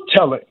for truth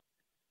telling.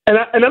 And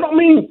I don't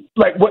mean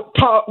like what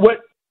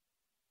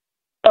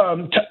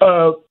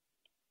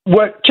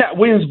Cat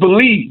Williams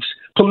believes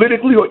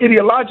politically or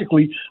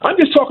ideologically. I'm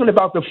just talking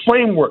about the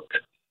framework,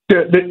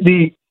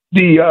 the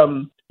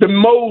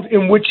mode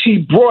in which he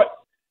brought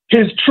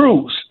his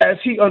truths as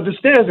he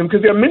understands them,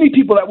 because there are many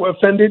people that were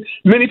offended.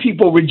 Many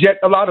people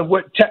reject a lot of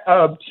what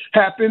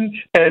happened,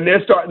 and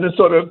they're starting to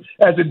sort of,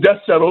 as the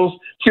dust settles,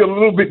 feel a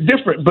little bit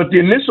different. But the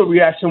initial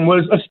reaction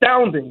was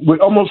astounding,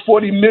 with almost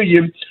 40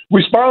 million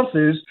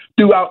responses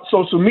throughout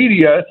social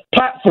media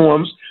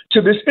platforms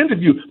to this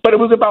interview. But it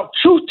was about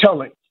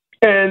truth-telling.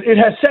 And it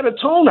has set a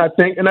tone, I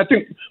think, and I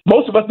think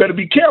most of us better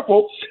be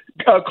careful,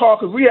 Carl,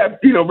 because we have,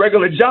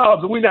 regular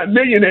jobs and we're not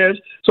millionaires,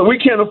 so we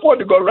can't afford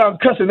to go around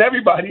cussing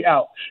everybody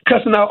out,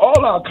 cussing out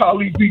all our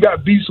colleagues we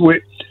got beefs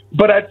with.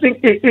 But I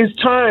think it is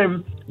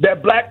time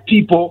that Black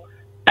people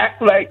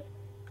act like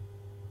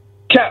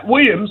Cat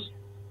Williams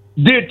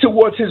did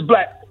towards his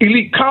Black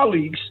elite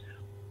colleagues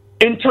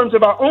in terms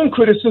of our own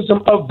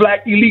criticism of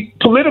Black elite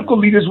political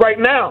leaders right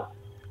now.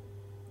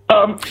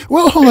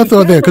 Well, hold on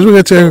thought there, because we're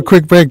going to take a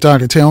quick break,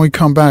 Dr. Taylor. When we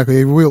come back,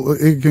 we'll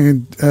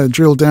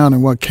drill down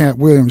on what Cat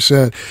Williams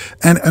said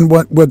and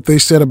what they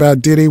said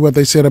about Diddy, what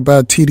they said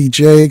about T.D.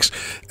 Jakes,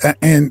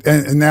 and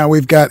now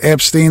we've got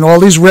Epstein.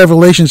 All these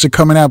revelations are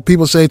coming out.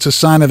 People say it's a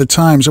sign of the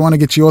times. I want to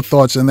get your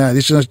thoughts on that.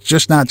 It's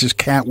just not just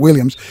Cat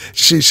Williams.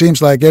 She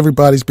seems like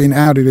everybody's been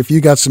outed. If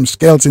you got some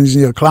skeletons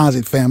in your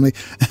closet, family,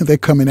 they're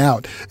coming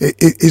out.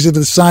 Is it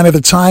a sign of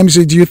the times?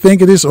 Do you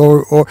think it is?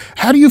 Or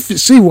how do you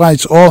see why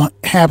it's all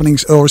happening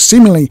or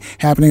seemingly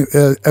happening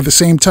at the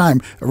same time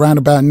around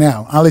about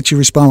now? I'll let you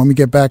respond when we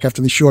get back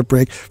after the short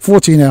break.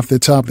 14 after the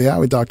top of the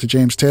hour with Dr.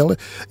 James Taylor.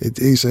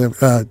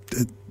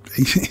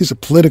 He's a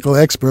political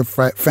expert,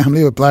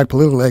 family, a black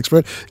political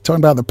expert,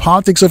 talking about the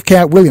politics of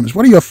Cat Williams.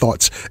 What are your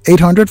thoughts?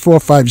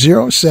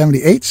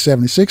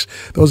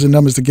 800-450-7876. Those are the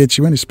numbers to get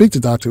you in to speak to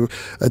Dr.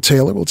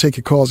 Taylor. We'll take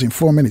your calls in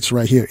 4 minutes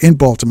right here in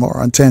Baltimore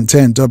on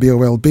 1010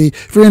 WOLB.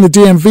 If you're in the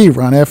DMV,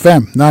 we're on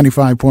FM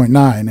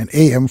 95.9 and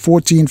AM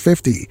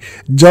 1450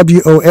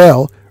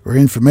 WOL, where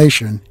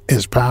information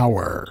is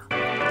power.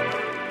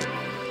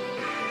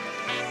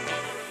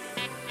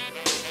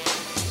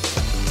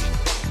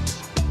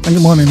 And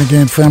good morning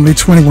again, family.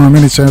 21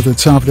 minutes after the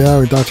top of the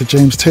hour, Dr.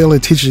 James Taylor,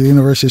 teacher at the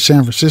University of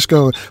San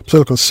Francisco,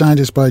 political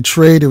scientist by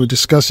trade. We're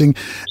discussing,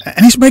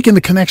 and he's making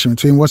the connection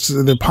between what's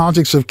the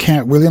politics of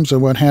Cat Williams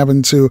and what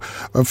happened to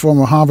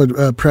former Harvard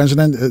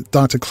president,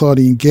 Dr.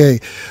 Claudine Gay.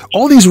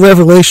 All these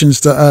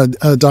revelations,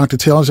 Dr.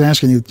 Taylor's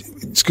asking you,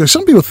 because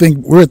some people think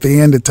we're at the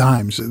end of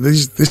times.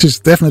 This is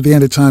definitely the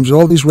end of times.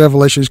 All these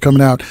revelations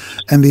coming out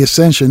and the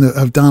ascension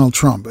of Donald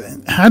Trump.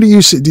 How do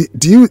you see?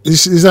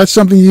 Is that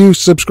something you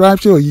subscribe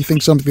to, or you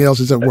think something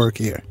else is at work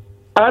here?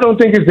 I don't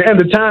think it's the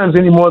end of times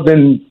any more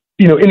than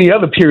any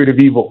other period of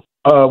evil.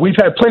 We've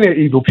had plenty of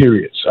evil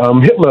periods.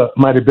 Hitler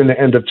might have been the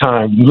end of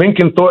time.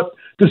 Lincoln thought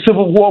the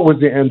Civil War was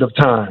the end of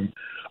time.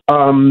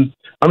 I'm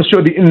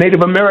sure the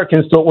Native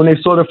Americans thought when they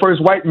saw the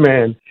first white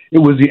man it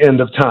was the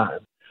end of time.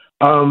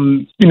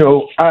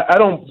 I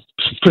don't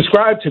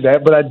prescribe to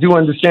that, but I do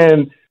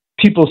understand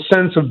people's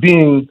sense of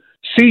being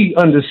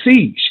under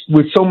siege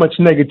with so much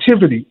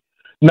negativity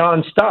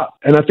nonstop.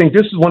 And I think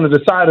this is one of the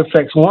side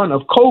effects,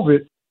 of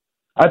COVID.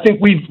 I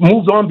think we've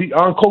moved on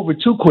beyond COVID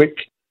too quick.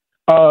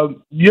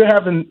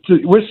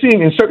 We're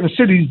seeing in certain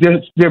cities,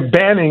 they're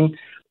banning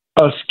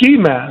ski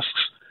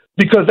masks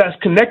because that's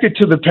connected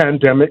to the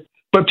pandemic,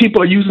 but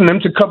people are using them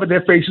to cover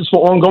their faces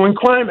for ongoing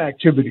crime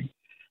activity.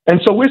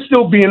 And so we're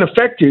still being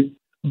affected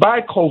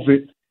by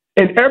COVID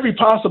in every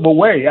possible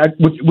way,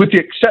 with the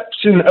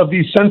exception of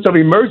the sense of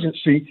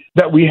emergency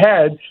that we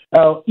had,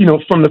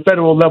 from the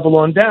federal level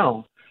on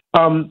down.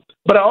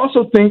 But I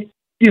also think,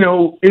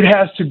 it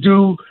has to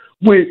do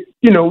with,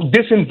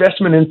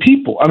 disinvestment in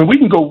people. I mean, we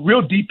can go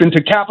real deep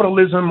into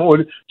capitalism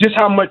or just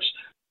how much,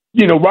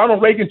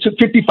 Ronald Reagan took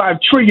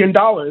 $55 trillion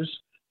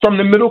from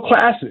the middle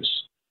classes,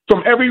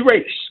 from every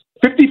race.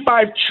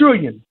 $55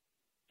 trillion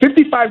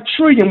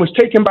was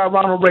taken by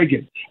Ronald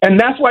Reagan. And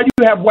that's why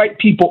you have white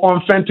people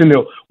on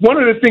fentanyl. One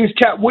of the things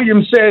Cat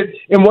Williams said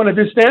in one of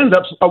his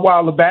stand-ups a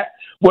while back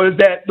was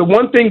that the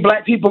one thing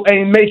black people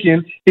ain't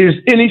making is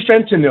any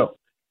fentanyl.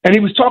 And he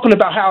was talking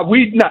about how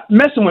we're not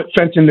messing with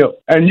fentanyl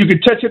and you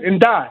could touch it and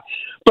die.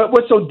 But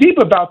what's so deep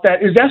about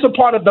that is that's a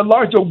part of the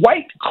larger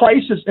white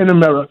crisis in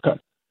America.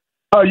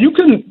 You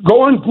can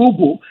go on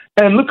Google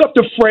and look up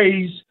the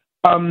phrase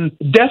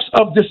deaths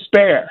of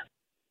despair.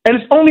 And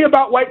it's only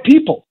about white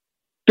people.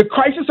 The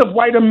crisis of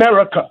white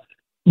America.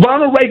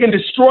 Ronald Reagan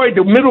destroyed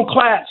the middle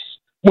class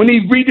when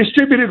he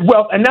redistributed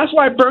wealth. And that's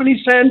why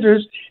Bernie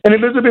Sanders and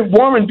Elizabeth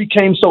Warren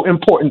became so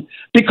important,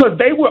 because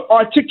they were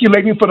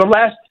articulating for the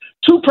last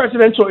two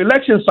presidential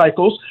election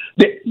cycles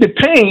the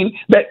pain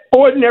that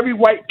ordinary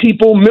white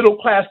people, middle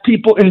class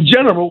people in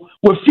general,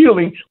 were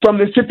feeling from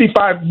this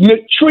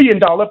 $55 trillion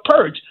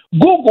purge.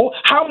 Google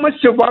how much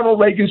did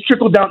Ronald Reagan's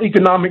trickle-down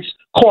economics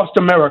cost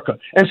America,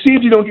 and see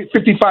if you don't get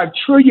 $55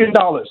 trillion.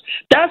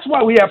 That's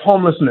why we have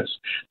homelessness.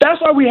 That's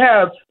why we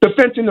have the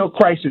fentanyl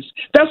crisis.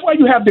 That's why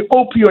you have the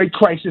opioid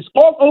crisis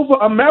all over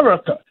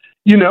America,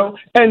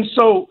 And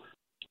so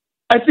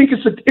I think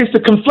it's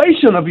a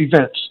conflation of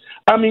events.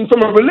 I mean,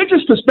 from a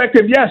religious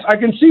perspective, yes, I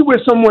can see where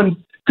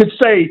someone could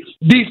say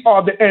these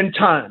are the end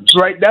times,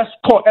 right? That's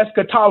called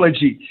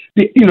eschatology,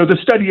 the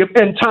study of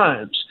end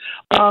times.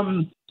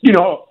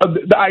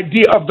 The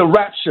idea of the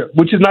rapture,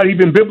 which is not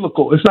even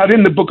biblical. It's not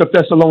in the book of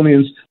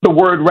Thessalonians. The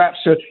word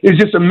rapture is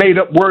just a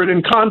made-up word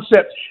and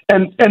concept.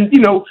 And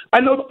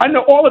I know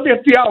all of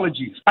their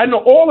theologies. I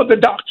know all of the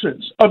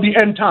doctrines of the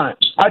end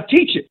times. I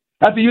teach it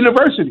at the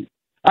university.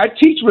 I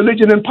teach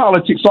religion and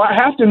politics, so I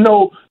have to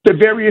know the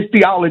various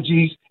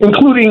theologies,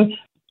 including,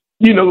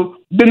 the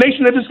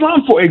Nation of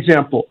Islam, for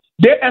example.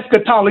 Their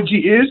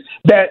eschatology is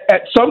that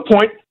at some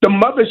point the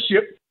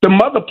mothership, the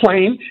mother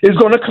plane, is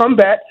going to come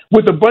back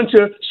with a bunch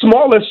of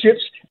smaller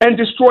ships and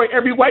destroy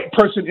every white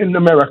person in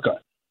America.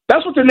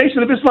 That's what the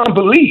Nation of Islam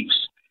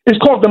believes. It's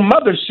called the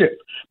mothership.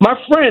 My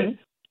friend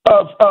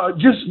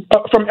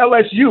from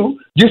LSU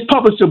just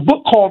published a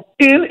book called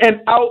In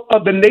and Out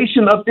of the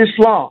Nation of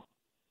Islam.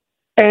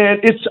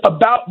 and it's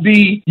about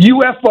the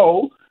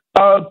UFO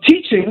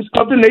teachings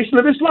of the Nation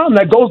of Islam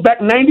that goes back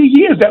 90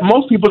 years that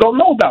most people don't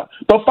know about.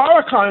 But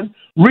Farrakhan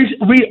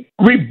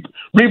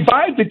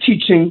revived the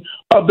teaching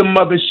of the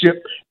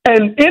mothership,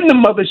 and in the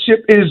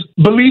mothership is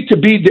believed to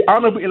be the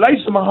Honorable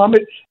Elijah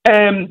Muhammad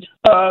and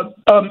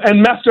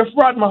Master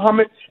Farad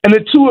Muhammad, and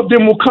the two of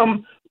them will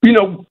come,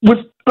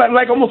 with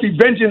like almost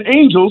avenging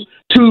angels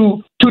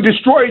to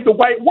destroy the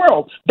white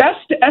world.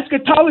 That's the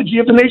eschatology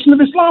of the Nation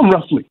of Islam,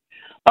 roughly.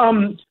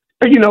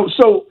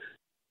 So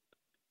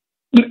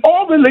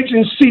all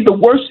religions see the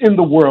worst in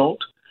the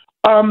world,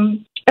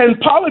 and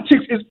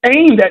politics is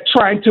aimed at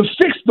trying to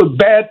fix the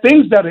bad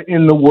things that are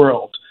in the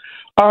world.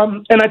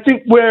 And I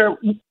think where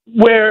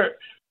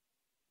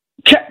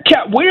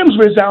Cat Williams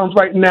resounds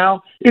right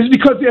now is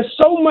because there's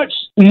so much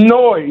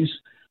noise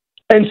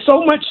and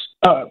so much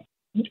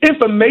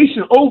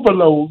information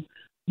overload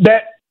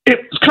that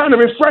it's kind of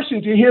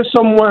refreshing to hear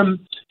someone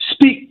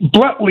speak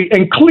bluntly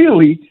and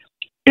clearly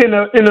in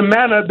a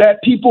manner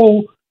that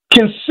people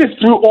can sift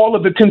through all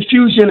of the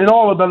confusion and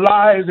all of the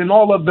lies and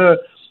all of the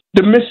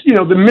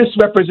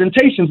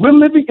misrepresentations. We're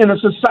living in a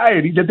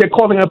society that they're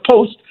calling a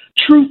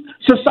post-truth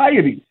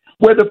society,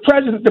 where the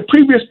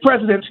previous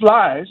president's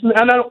lies,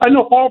 and I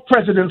know all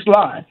presidents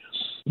lie,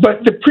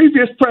 but the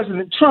previous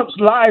President Trump's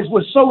lies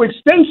were so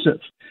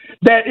extensive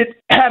that it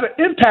had an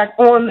impact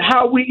on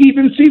how we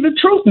even see the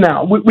truth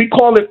now. We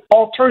call it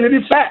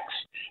alternative facts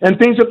and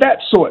things of that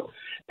sort.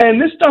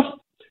 And this stuff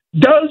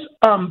does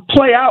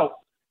play out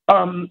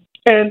and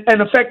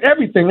affect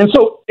everything. And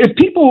so if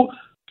people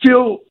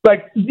feel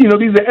like, these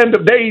are end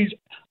of days,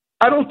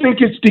 I don't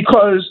think it's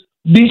because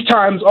these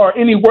times are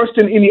any worse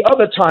than any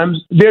other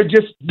times. They're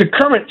just the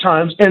current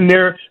times, and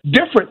they're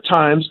different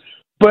times.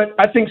 But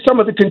I think some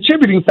of the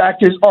contributing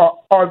factors are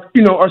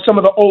some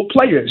of the old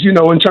players,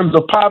 in terms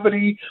of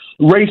poverty,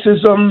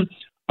 racism,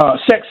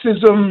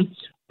 sexism,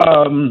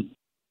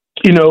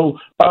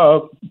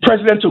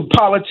 presidential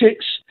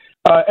politics,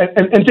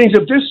 and things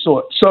of this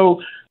sort.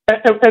 So,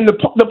 and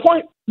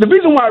the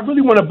reason why I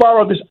really want to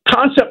borrow this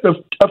concept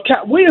of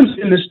Cat Williams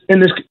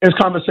in this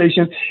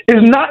conversation is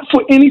not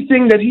for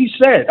anything that he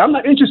said. I'm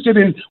not interested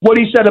in what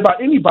he said about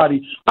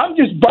anybody. I'm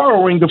just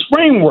borrowing the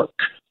framework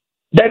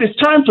that it's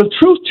time for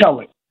truth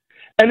telling,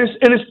 and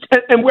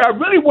where I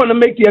really want to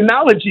make the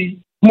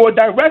analogy more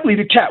directly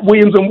to Cat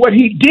Williams and what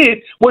he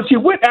did was he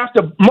went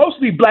after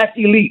mostly black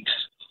elites.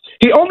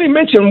 He only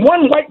mentioned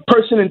one white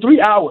person in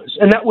 3 hours,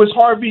 and that was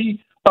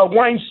Harvey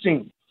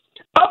Weinstein.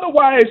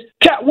 Otherwise,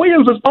 Cat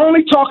Williams was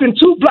only talking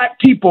to black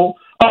people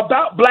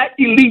about black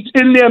elites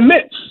in their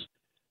midst.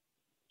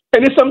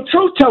 And there's some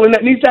truth telling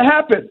that needs to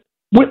happen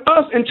with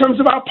us in terms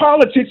of our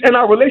politics and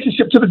our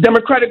relationship to the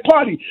Democratic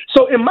Party.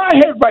 So in my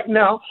head right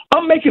now,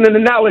 I'm making an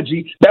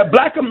analogy that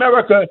black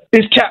America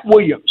is Cat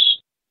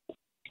Williams.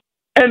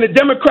 And the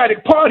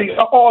Democratic Party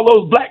are all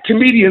those black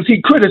comedians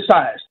he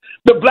criticized.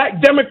 The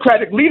black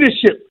Democratic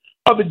leadership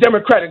of the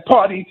Democratic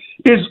Party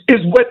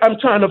is what I'm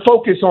trying to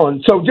focus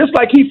on. So just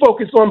like he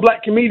focused on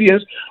black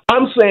comedians,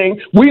 I'm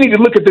saying we need to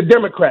look at the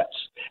Democrats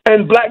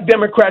and black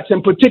Democrats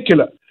in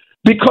particular,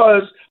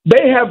 because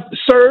they have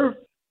served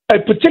a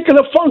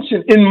particular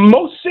function in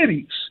most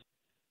cities.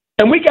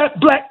 And we got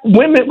black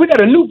women, we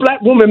got a new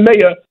black woman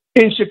mayor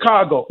in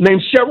Chicago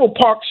named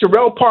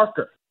Sherelle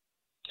Parker.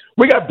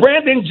 We got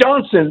Brandon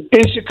Johnson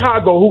in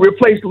Chicago who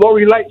replaced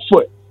Lori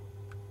Lightfoot.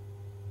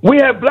 We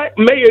have black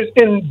mayors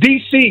in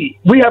D.C.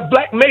 We have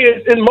black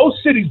mayors in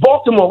most cities,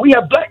 Baltimore. We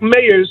have black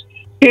mayors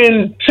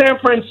in San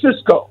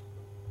Francisco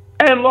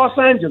and Los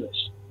Angeles.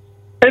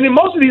 And in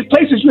most of these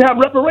places, you have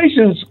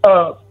reparations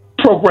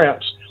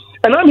programs.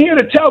 And I'm here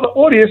to tell the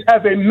audience,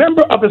 as a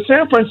member of the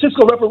San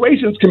Francisco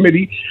Reparations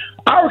Committee,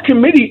 our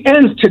committee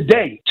ends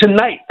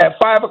tonight at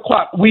 5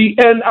 o'clock. We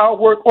end our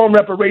work on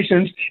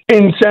reparations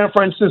in San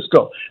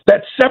Francisco.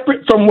 That's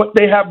separate from what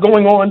they have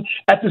going on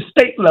at the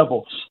state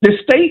level. The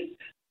state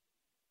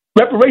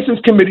Reparations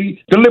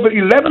Committee delivered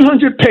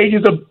 1,100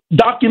 pages of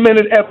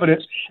documented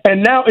evidence,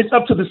 and now it's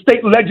up to the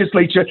state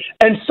legislature,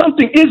 and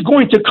something is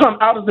going to come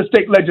out of the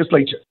state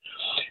legislature.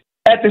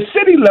 At the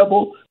city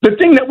level, the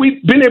thing that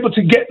we've been able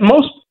to get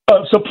most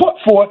support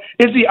for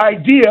is the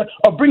idea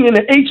of bringing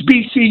an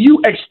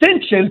HBCU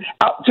extension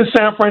out to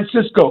San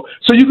Francisco.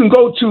 So you can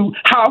go to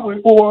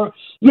Howard or,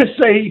 let's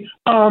say,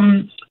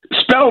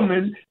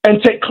 Spelman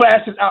and take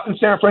classes out in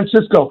San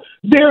Francisco.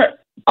 They're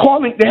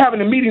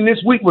having a meeting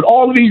this week with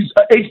all of these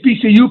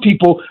HBCU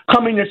people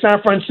coming to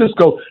San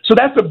Francisco. So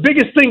that's the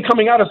biggest thing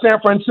coming out of San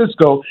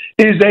Francisco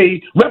is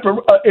a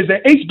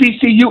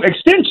HBCU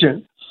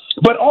extension,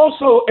 but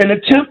also an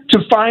attempt to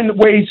find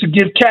ways to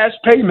give cash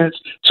payments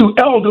to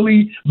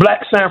elderly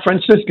black San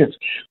Franciscans.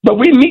 But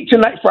we meet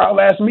tonight for our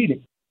last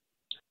meeting.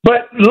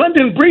 But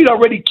London Breed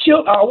already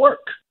killed our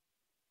work.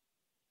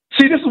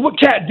 See, this is what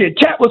Cat did.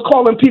 Cat was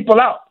calling people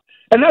out.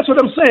 And that's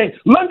what I'm saying.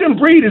 London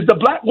Breed is the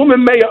black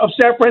woman mayor of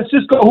San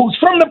Francisco who's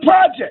from the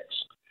projects.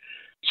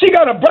 She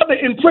got a brother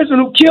in prison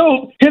who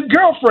killed his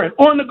girlfriend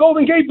on the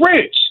Golden Gate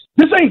Bridge.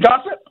 This ain't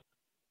gossip.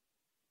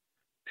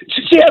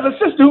 She has a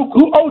sister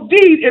who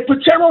OD'd at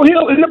Potrero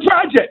Hill in the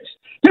projects.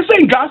 This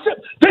ain't gossip.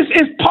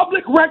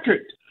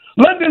 record.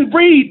 London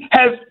Breed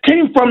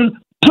came from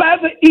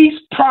Plaza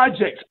East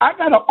Projects. I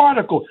got an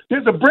article.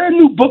 There's a brand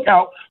new book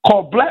out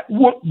called Black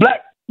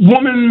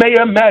Woman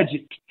Mayor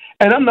Magic.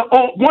 And I'm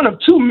one of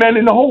two men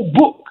in the whole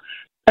book.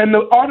 And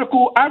the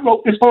article I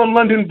wrote is on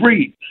London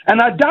Breed.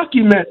 And I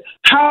document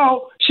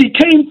how she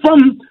came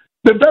from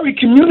the very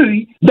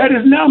community that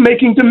is now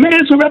making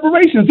demands for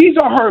reparations. These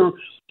are her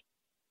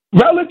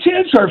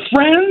relatives, her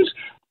friends,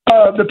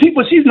 the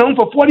people she's known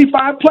for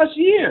 45 plus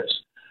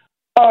years.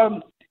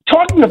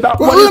 Talking about.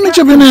 Well, let me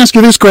jump in and ask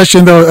you this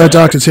question, though,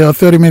 Dr. Taylor,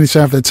 30 minutes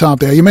after the top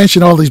there. You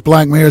mentioned all these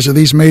black mayors of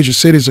these major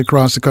cities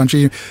across the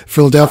country.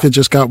 Philadelphia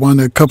just got one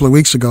a couple of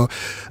weeks ago.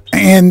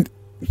 And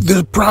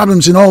the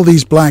problems in all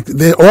these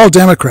they're all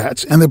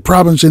Democrats, and the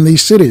problems in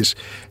these cities.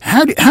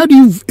 How do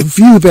you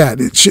view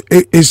that?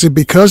 Is it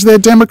because they're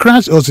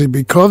Democrats, or is it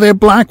because they're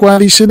black why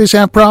these cities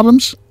have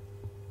problems?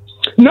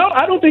 No,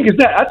 I don't think it's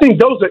that. I think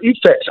those are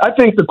effects. I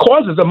think the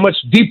causes are much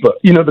deeper.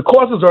 The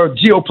causes are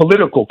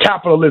geopolitical,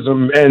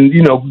 capitalism, and,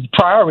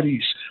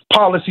 priorities,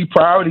 policy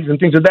priorities, and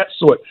things of that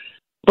sort.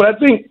 But I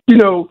think,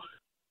 the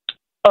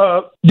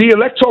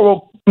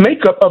electoral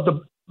makeup of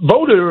the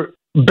voter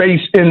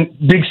base in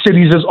big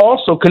cities is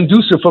also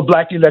conducive for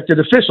black elected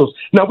officials.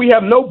 Now, we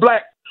have no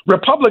black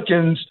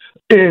Republicans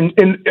in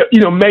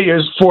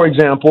mayors, for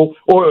example,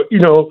 or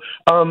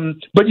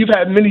but you've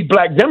had many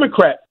black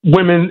Democrat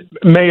women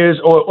mayors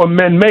or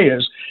men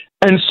mayors,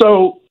 and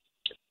so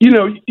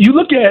you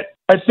look at,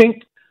 I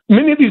think,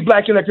 many of these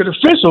black elected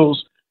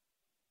officials.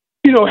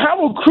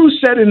 Harold Cruz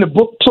said in the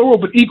book Plural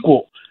but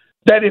Equal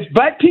that if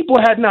black people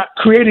had not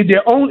created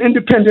their own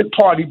independent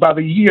party by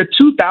the year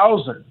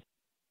 2000,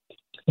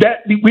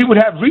 that we would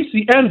have reached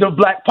the end of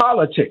black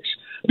politics,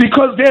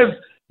 because there's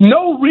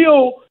no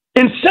real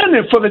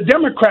incentive for the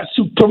Democrats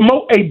to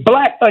promote a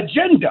black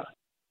agenda.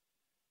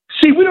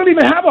 See, we don't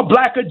even have a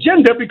black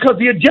agenda because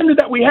the agenda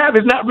that we have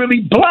is not really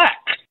black.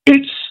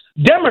 It's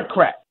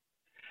Democrat.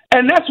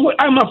 And that's what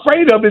I'm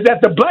afraid of, is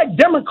that the black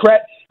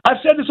Democrat, I've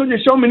said this on your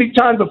show many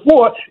times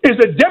before, is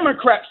a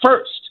Democrat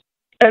first,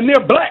 and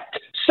they're black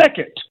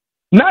second.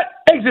 Not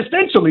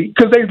existentially,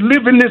 because they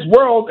live in this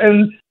world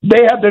and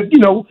they have the,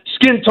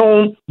 skin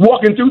tone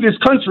walking through this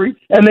country,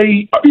 and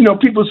they,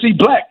 people see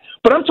black.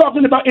 But I'm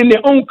talking about in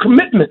their own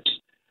commitments.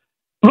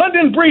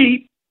 London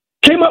Breed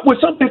came up with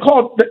something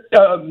called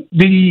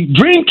the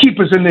Dream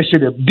Keepers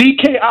Initiative,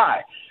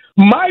 DKI.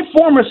 My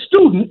former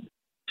student,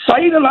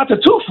 Saida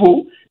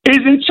Latatufu,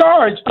 is in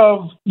charge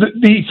of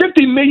the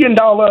 $50 million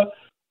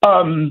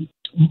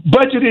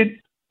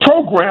budgeted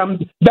program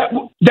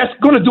that's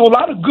going to do a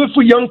lot of good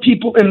for young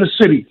people in the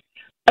city.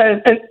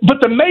 But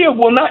the mayor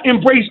will not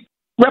embrace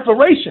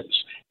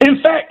reparations.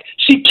 In fact,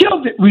 she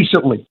killed it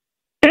recently.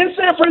 In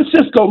San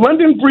Francisco,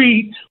 London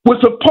Breed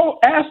was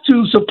asked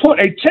to support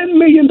a $10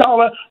 million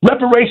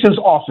reparations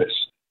office.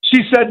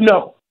 She said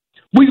no.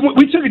 We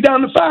took it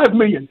down to $5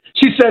 million.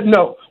 She said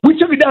no. We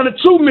took it down to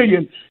 $2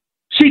 million.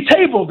 She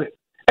tabled it.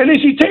 And then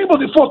she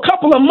tabled it for a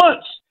couple of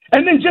months.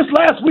 And then just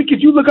last week,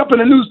 if you look up in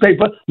the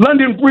newspaper,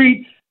 London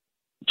Breed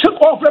took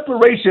off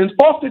reparations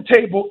off the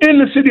table in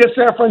the city of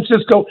San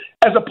Francisco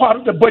as a part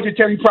of the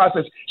budgetary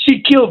process.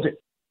 She killed it.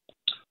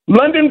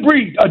 London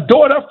Breed, a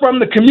daughter from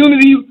the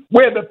community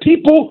where the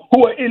people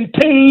who are in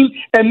pain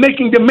and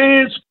making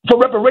demands for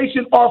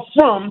reparation are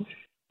from,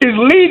 is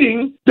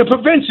leading the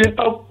prevention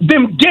of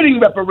them getting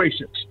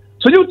reparations.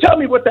 So you tell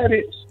me what that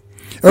is.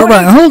 All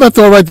right, hold that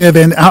thought right there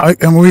then,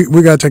 and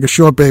we got to take a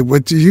short break.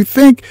 But do you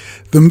think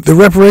the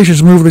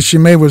reparations movement she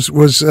made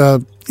was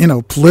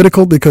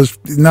political? Because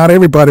not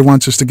everybody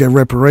wants us to get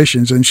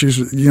reparations, and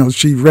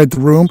she read the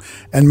room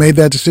and made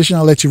that decision.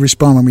 I'll let you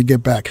respond when we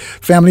get back.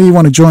 Family, you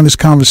want to join this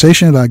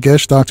conversation with our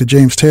guest, Dr.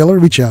 James Taylor?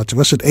 Reach out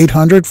to us at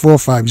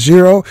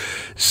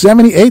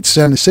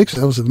 800-450-7876.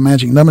 Those are the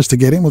magic numbers to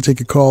get in. We'll take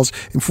your calls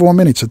in 4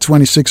 minutes at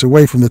 26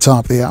 away from the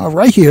top of the hour,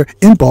 right here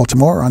in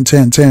Baltimore on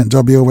 1010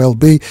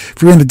 WOLB.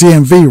 If you're in the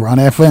DMV, we're on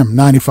FM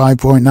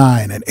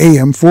 95.9 and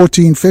AM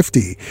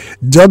 1450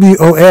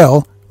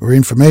 WOL, where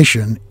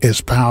information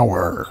is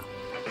power.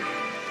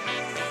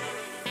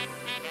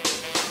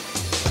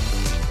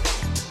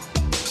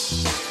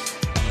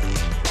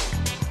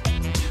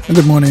 And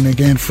good morning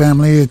again,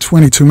 family.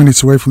 22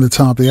 minutes away from the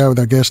top of the hour with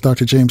our guest,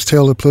 Dr. James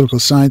Taylor, political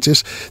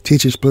scientist,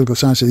 teaches political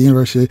science at the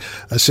University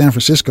of San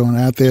Francisco. And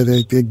out there,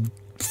 they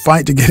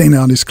fight to get in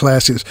on these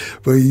classes,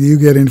 but you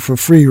get in for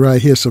free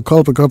right here. So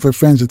call up a couple of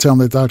friends and tell them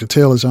that Dr.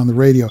 Taylor's on the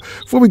radio.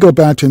 Before we go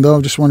back to him, though, I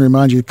just want to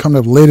remind you, coming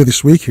up later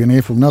this week, you're going to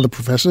hear from another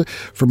professor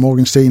from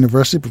Morgan State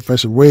University.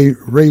 Professor Ray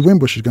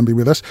Wimbush is going to be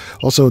with us.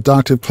 Also,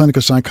 Doctor of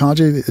Clinical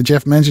Psychology,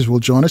 Jeff Menzies, will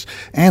join us.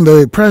 And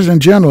the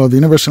President General of the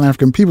Universal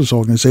African Peoples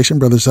Organization,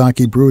 Brother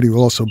Zaki Broody,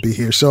 will also be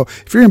here. So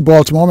if you're in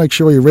Baltimore, make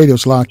sure your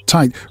radio's locked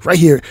tight right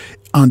here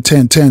on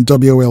 1010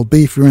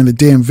 WOLB. If you're in the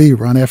DMV,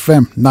 we're on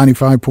FM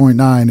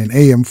 95.9 and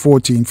AM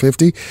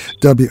 1450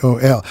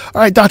 WOL. All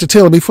right, Dr.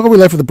 Taylor, before we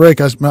left for the break,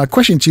 my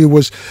question to you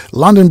was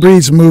London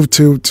Breed's move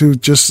to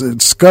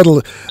just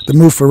scuttle the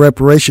move for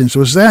reparations.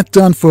 Was that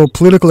done for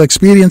political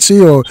expediency,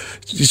 or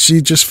did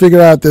she just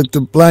figure out that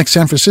the black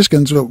San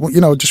Franciscans,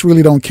 just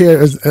really don't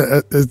care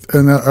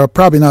and are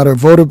probably not her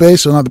voter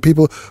base or not the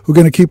people who are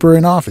going to keep her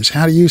in office?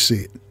 How do you see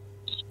it?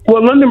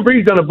 Well, London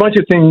Breed's done a bunch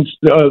of things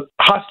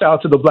hostile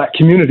to the black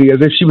community, as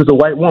if she was a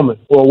white woman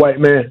or a white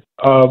man.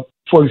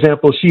 For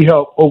example, she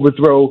helped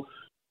overthrow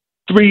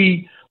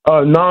 3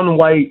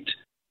 non-white,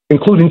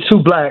 including 2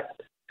 black,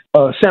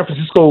 San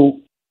Francisco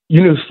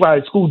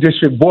Unified School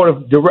District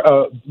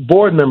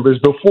board members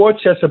before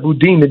Chesa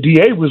Boudin, the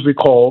DA, was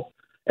recalled,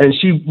 and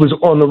she was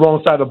on the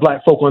wrong side of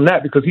black folk on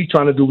that because he's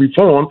trying to do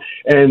reform,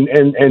 and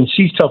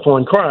she's tough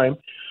on crime.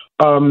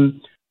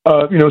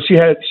 She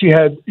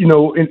had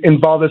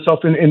involved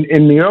herself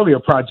in the earlier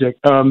project.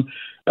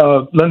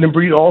 London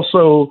Breed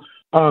also,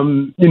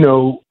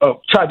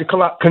 tried to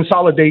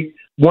consolidate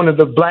one of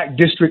the black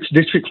districts,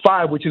 District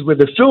 5, which is where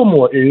the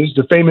Fillmore is,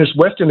 the famous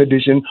Western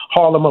Edition,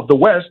 Harlem of the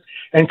West,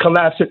 and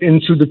collapse it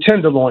into the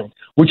Tenderloin,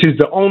 which is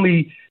the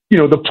only,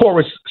 the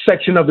poorest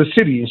section of the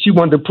city. And she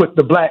wanted to put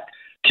the black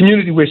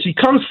community where she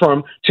comes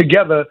from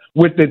together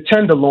with the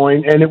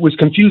Tenderloin, and it was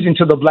confusing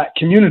to the black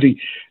community.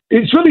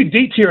 It's really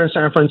deep here in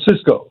San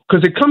Francisco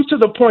because it comes to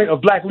the point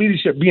of black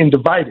leadership being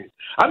divided.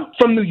 I'm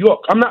from New York.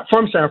 I'm not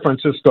from San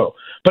Francisco,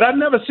 but I've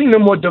never seen a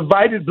more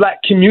divided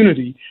black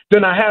community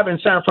than I have in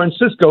San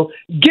Francisco,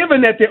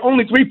 given that they're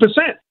only 3%.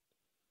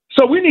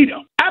 So we need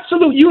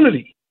absolute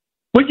unity.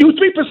 With you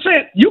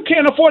 3%, you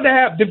can't afford to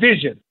have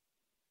division.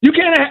 You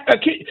can't.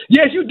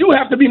 Yes, you do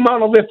have to be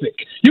monolithic.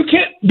 You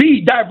can't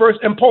be diverse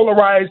and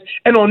polarized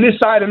and on this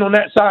side and on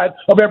that side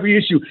of every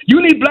issue.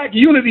 You need black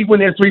unity when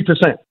they're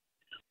 3%.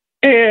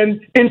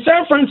 And in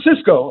San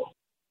Francisco,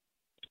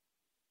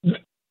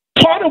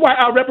 part of why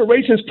our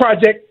reparations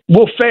project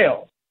will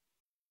fail.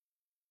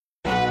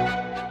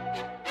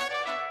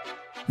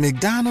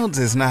 McDonald's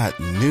is not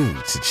new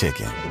to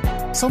chicken.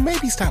 So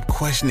maybe stop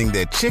questioning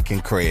their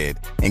chicken cred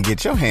and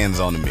get your hands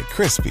on the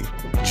McCrispy.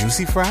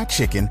 Juicy fried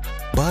chicken,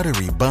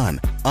 buttery bun,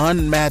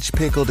 unmatched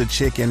pickle to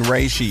chicken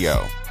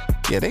ratio.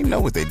 Yeah, they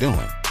know what they're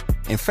doing.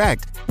 In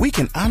fact, we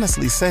can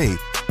honestly say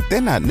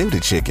they're not new to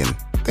chicken.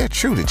 They're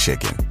true to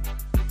chicken.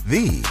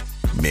 The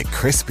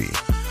McCrispy.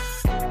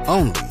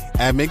 Only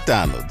at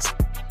McDonald's.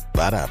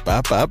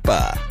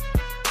 Ba-da-ba-ba-ba.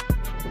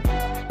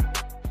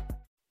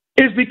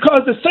 Is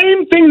because the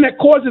same thing that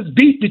causes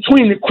beef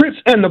between the Crips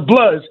and the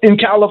Bloods in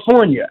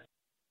California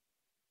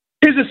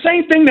is the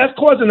same thing that's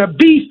causing a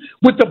beef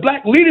with the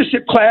black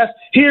leadership class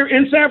here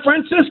in San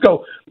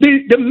Francisco.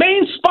 The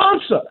main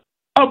sponsor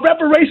of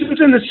reparations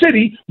in the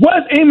city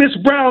was Amos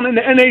Brown and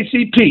the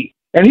NAACP,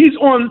 and he's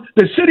on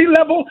the city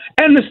level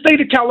and the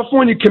state of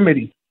California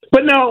committee.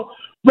 But now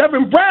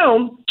Reverend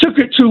Brown took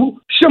it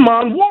to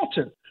Shaman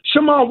Walton.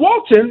 Shaman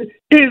Walton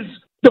is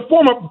the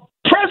former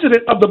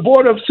president of the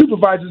Board of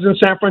Supervisors in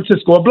San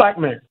Francisco, a black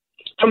man,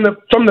 from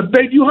the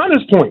Bayview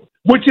Hunters Point,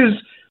 which is,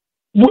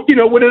 when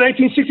the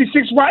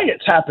 1966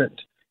 riots happened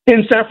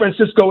in San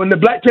Francisco, and the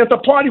Black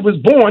Panther Party was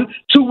born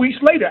 2 weeks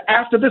later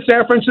after the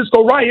San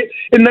Francisco riot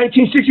in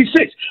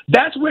 1966.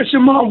 That's where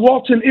Shaman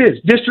Walton is,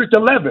 District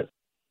 11.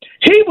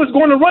 He was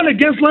going to run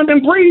against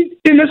London Breed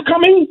in this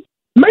coming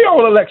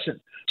mayoral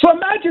election. So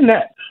imagine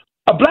that,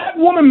 a black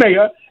woman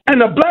mayor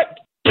and a black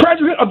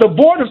president of the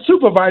Board of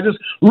Supervisors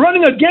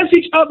running against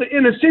each other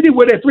in a city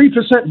where there are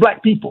 3%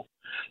 black people.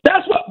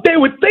 That's what they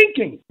were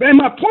thinking. And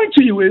my point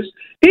to you is,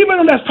 even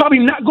though that's probably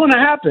not going to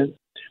happen,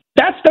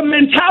 that's the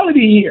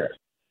mentality here.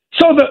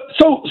 So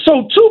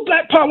 2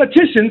 black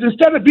politicians,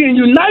 instead of being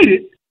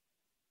united,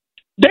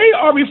 they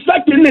are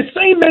reflecting the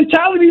same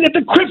mentality that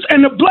the Crips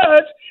and the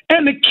Bloods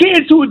and the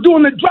kids who are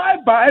doing the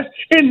drive-bys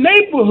in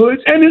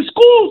neighborhoods and in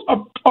schools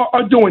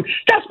are doing.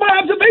 That's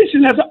my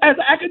observation as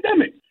an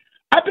academic.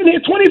 I've been here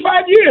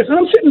 25 years, and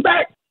I'm sitting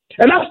back,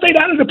 and I stayed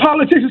out of the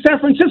politics of San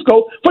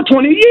Francisco for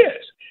 20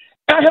 years.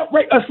 I helped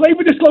write a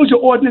slavery disclosure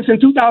ordinance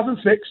in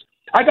 2006.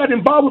 I got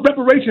involved with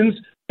reparations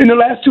in the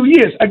last 2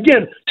 years.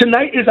 Again,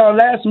 tonight is our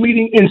last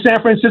meeting in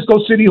San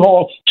Francisco City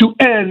Hall to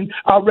end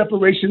our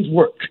reparations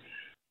work.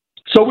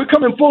 So we're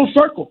coming full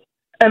circle,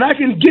 and I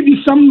can give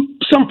you some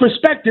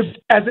perspective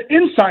as an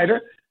insider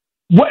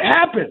what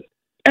happened.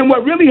 And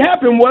what really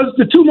happened was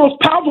the 2 most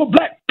powerful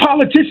black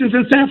politicians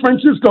in San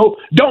Francisco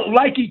don't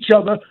like each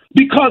other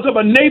because of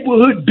a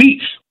neighborhood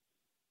beef.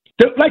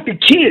 Like the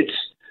kids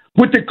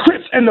with the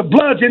Crips and the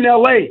Bloods in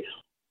L.A.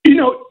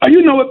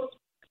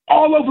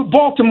 All over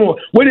Baltimore,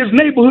 where there's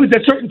neighborhoods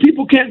that certain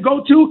people can't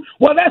go to.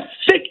 Well, that's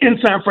sick in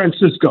San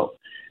Francisco.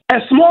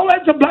 As small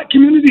as the black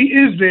community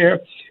is there,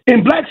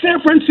 in black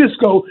San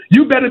Francisco,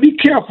 you better be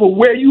careful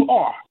where you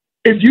are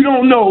if you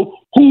don't know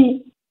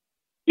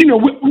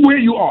where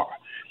you are.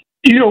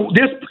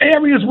 There's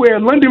areas where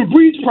London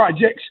Breed's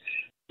projects,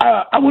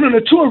 I went on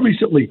a tour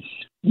recently,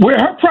 where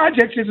her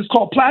project is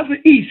called Plaza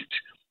East.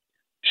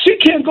 She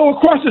can't go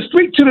across the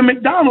street to the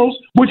McDonald's,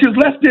 which is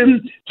less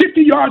than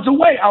 50 yards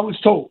away, I was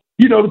told.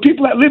 The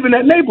people that live in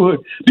that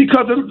neighborhood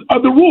because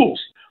of the rules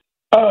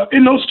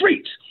in those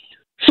streets.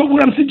 So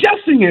what I'm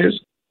suggesting is,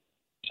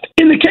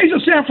 in the case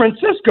of San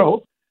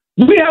Francisco,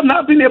 we have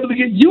not been able to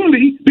get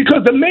unity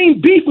because the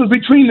main beef was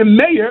between the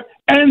mayor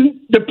and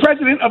the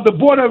president of the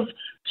Board of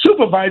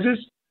Supervisors,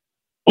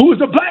 who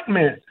is a black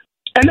man.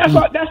 And that's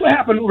what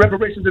happened with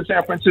reparations in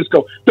San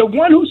Francisco. The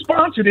one who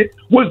sponsored it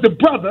was the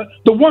brother.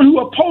 The one who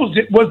opposed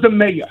it was the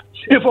mayor.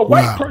 If a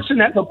white person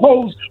had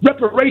opposed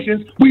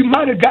reparations, we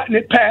might have gotten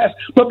it passed.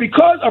 But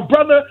because a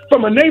brother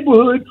from a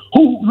neighborhood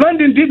who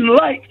London didn't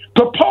like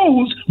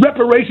proposed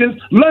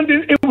reparations,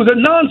 it was a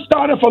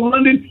non-starter for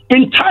London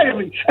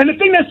entirely. And the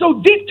thing that's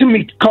so deep to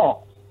me,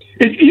 Carl,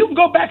 is you can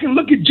go back and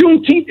look at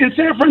Juneteenth in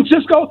San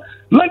Francisco.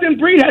 London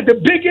Breed had the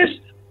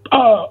biggest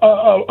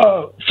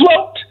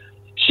float.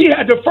 She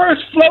had the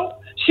first float.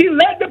 She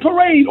led the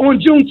parade on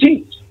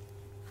Juneteenth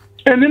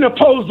and then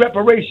opposed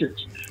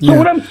reparations. So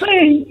what I'm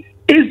saying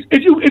is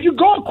if you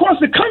go across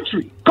the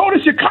country, go to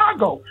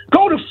Chicago,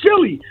 go to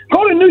Philly,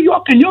 go to New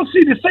York, and you'll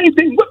see the same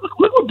thing. Look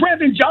what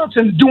Brandon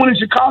Johnson is doing in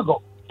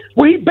Chicago,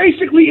 where he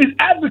basically is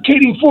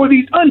advocating for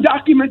these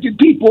undocumented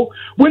people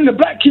when the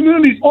black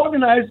community is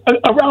organized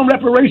around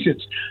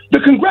reparations. The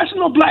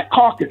Congressional Black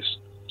Caucus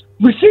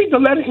received a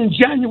letter in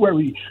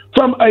January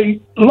from a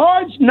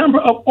large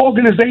number of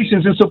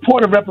organizations in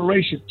support of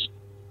reparations.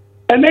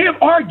 And they have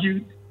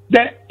argued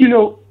that,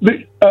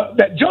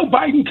 that Joe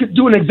Biden could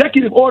do an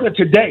executive order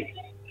today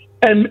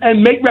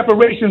and make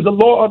reparations the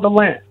law of the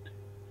land.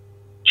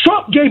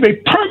 Trump gave a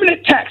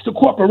permanent tax to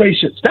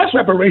corporations. That's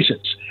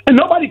reparations. And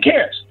nobody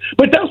cares.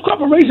 But those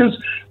corporations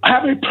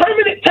have a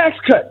permanent tax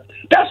cut.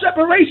 That's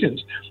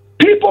reparations.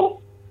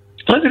 People,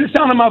 under the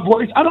sound of my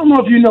voice, I don't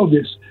know if you know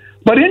this,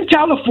 but in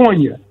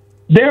California,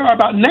 there are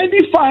about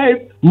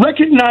 95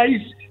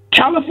 recognized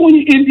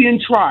California Indian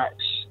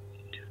tribes.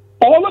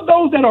 All of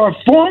those that are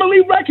formally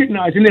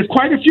recognized, and there's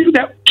quite a few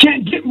that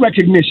can't get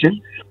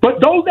recognition,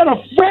 but those that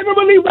are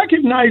federally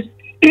recognized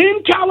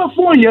in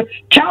California,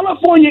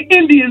 California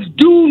Indians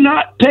do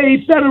not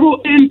pay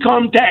federal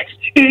income tax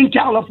in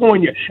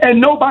California, and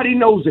nobody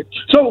knows it.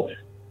 So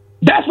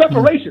that's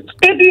reparations.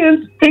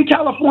 Indians in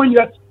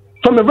California,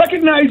 from the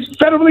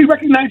federally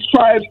recognized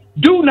tribes,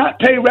 do not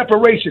pay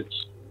reparations.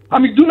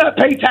 Do not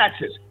pay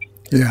taxes.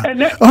 Yeah.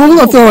 Hold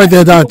on, right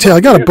there, Dr. Taylor. I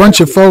got a bunch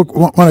of folk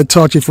want to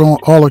talk to you from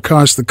all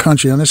across the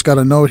country. I just got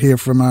a note here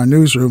from our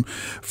newsroom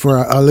for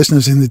our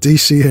listeners in the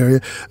D.C. area.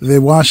 The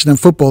Washington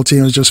football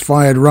team has just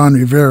fired Ron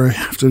Rivera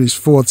after his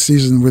fourth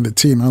season with the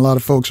team. And a lot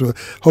of folks were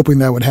hoping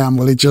that would happen.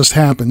 Well, it just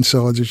happened,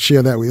 so I'll just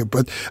share that with you.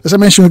 But as I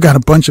mentioned, we've got a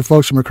bunch of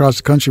folks from across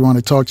the country who want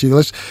to talk to you.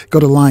 Let's go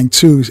to line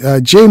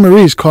 2. Jay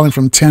Marie is calling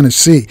from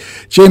Tennessee.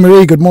 Jay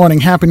Marie, good morning.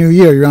 Happy New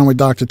Year. You're on with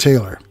Dr.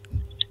 Taylor.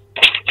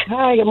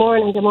 Hi, good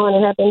morning. Good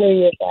morning. Happy New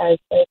Year, guys.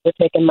 Thanks for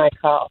taking my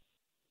call.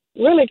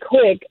 Really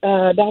quick,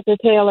 Dr.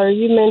 Taylor,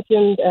 you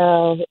mentioned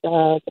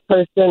the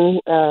person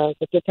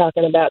that you're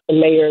talking about, the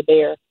mayor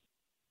there.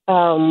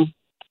 So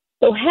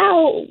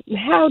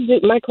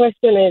my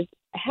question is,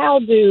 how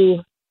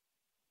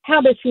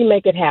does she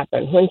make it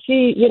happen? When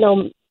she,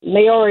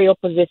 mayoral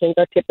positions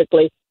are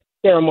typically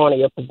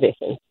ceremonial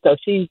positions. So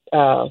she's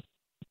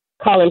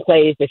calling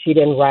plays that she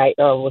didn't write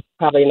or was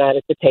probably not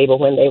at the table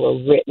when they were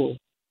written.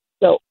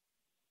 So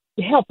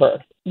help her,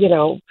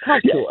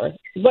 talk to her.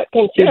 What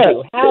can she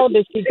do? How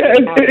does she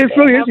it's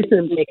really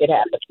interesting. Make it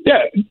happen?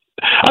 Yeah.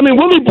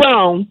 Willie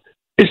Brown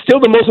is still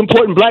the most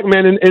important black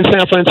man in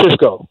San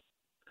Francisco.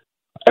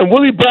 And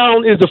Willie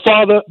Brown is the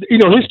father.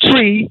 His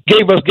tree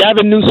gave us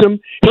Gavin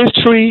Newsom. His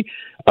tree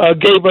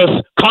gave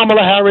us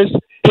Kamala Harris.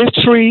 His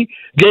tree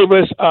gave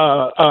us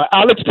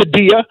Alex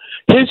Padilla.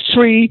 His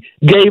tree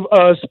gave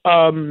us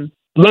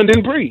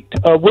London Breed,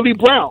 Willie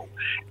Brown.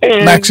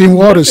 And Maxine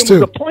Waters,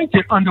 too. Was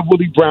appointed under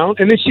Willie Brown,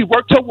 and then she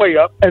worked her way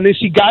up, and then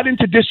she got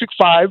into District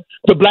 5,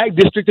 the black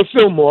district of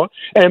Fillmore,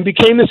 and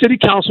became the city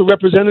council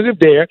representative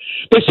there.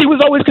 But she was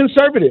always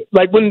conservative.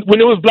 Like when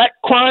there was black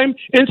crime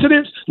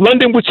incidents,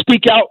 London would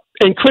speak out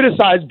and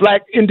criticize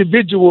black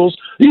individuals,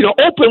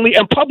 openly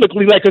and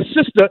publicly, like a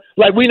sister,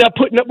 like we're not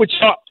putting up with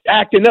y'all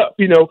acting up,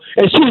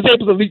 and she was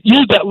able to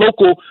use that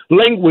local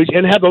language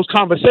and have those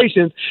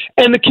conversations.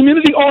 And the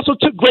community also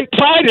took great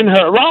pride in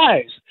her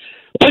rise.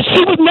 But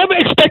she was never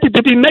expected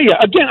to be mayor.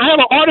 Again, I have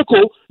an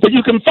article that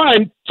you can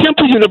find.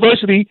 Temple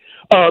University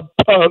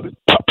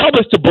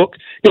published a book.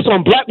 It's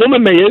on black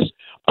women mayors.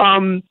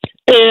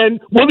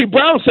 And Willie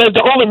Brown says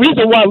the only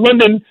reason why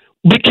London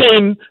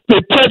became the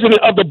president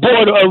of the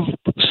board of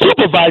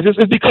supervisors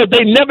is because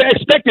they never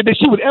expected that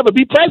she would ever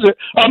be president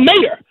or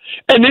mayor.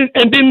 And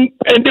then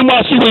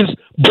while she was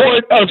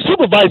board of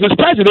supervisors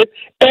president,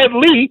 Ed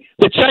Lee,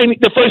 the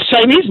first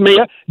Chinese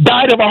mayor,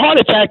 died of a heart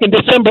attack in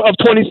December of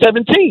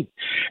 2017.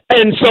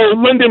 And so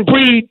London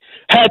Breed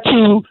had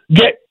to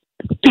get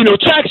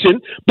traction,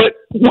 but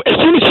as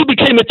soon as she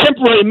became a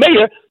temporary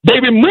mayor,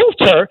 they removed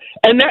her,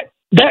 and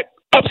that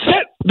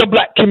upset the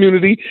black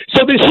community,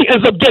 so that she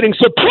ends up getting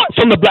support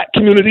from the black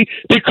community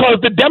because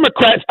the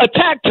Democrats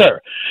attacked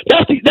her.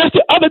 That's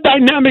the other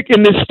dynamic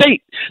in this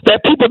state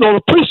that people don't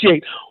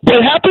appreciate.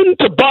 What happened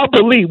to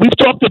Barbara Lee, we've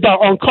talked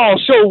about on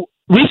Carl's show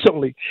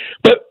recently,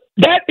 but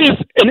that is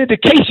an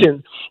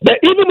indication that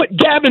even with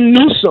Gavin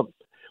Newsom,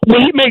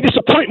 when he made this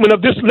appointment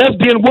of this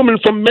lesbian woman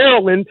from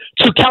Maryland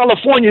to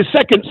California's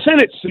second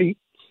Senate seat,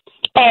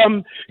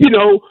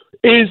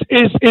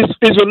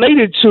 is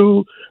related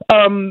to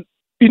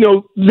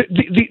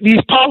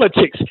these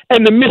politics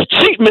and the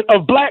mistreatment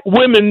of black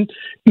women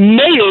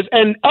mayors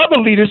and other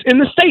leaders in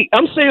the state.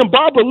 I'm saying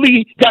Barbara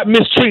Lee got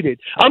mistreated.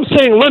 I'm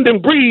saying London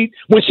Breed,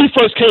 when she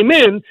first came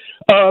in,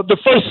 the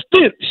first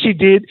stint she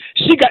did,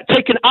 she got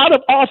taken out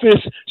of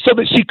office so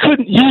that she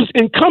couldn't use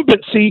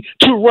incumbency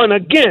to run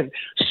again.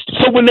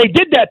 So when they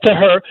did that to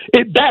her,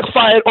 it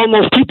backfired on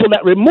those people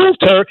that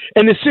removed her,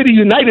 and the City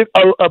United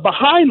are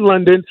behind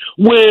London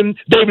when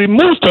they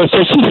removed her.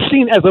 So she was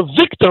seen as a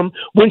victim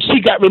when she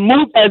got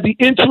removed as the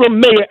interim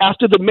mayor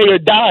after the mayor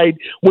died.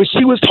 When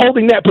she was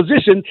holding that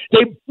position,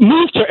 they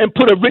moved her and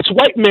put a rich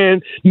white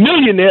man,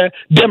 millionaire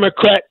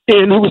Democrat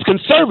in who was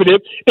conservative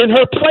in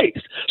her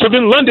place. So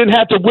then London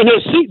had to win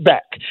her seat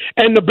back,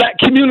 and the black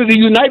community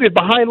united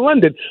behind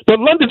London. But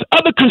London's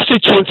other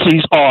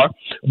constituencies are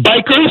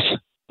bikers,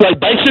 like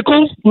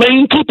bicycle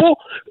lane people.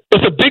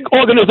 It's a big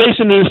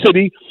organization in the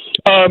city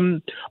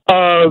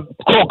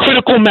called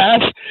Critical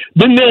Mass.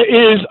 Then there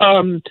is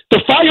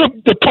the fire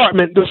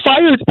department. The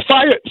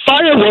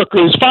fire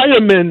workers,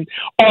 firemen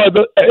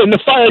and the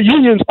fire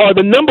unions are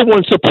the number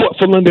one support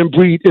for London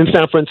Breed in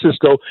San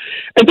Francisco.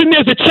 And then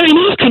there's the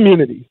Chinese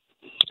community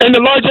and the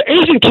larger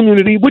Asian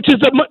community, which is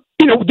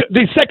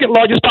the second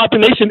largest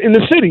population in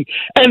the city,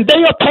 and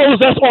they oppose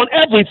us on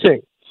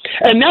everything.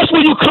 And that's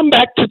when you come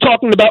back to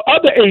talking about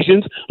other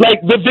Asians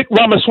like Vivek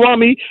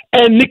Ramaswamy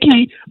and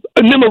Nikki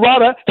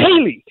Nimrata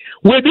Haley,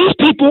 where these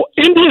people,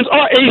 Indians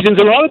are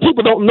Asians, and a lot of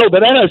people don't know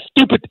that. I had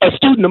a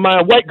student of mine,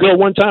 a white girl,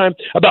 one time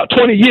about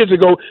 20 years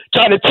ago,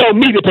 trying to tell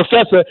me, the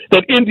professor,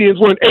 that Indians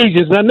weren't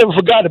Asians, and I never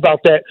forgot about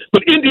that.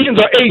 But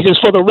Indians are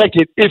Asians, for the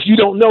record, if you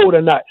don't know it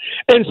or not.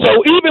 And so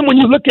even when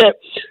you look at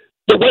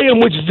the way in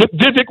which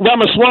Vivek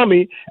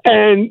Ramaswamy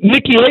and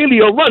Nikki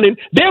Haley are running,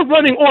 they're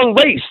running on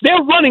race.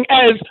 They're running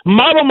as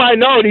model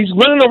minorities,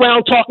 running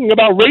around talking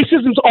about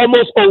racism's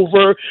almost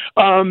over.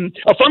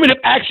 Affirmative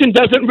action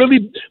doesn't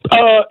really,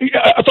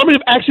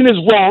 affirmative action is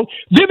wrong.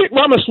 Vivek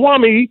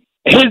Ramaswamy,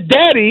 his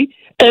daddy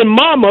and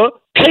mama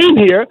came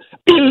here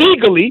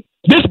illegally.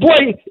 This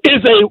boy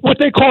is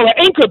what they call an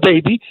anchor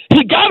baby.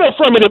 He got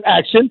affirmative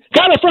action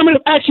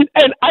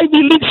at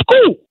Ivy League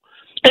school,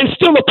 and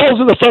still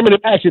opposes affirmative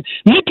action.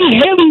 Nikki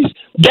Haley's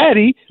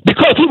daddy,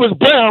 because he was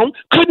brown,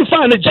 couldn't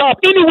find a job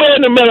anywhere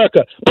in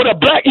America, but a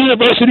black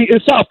university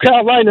in South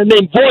Carolina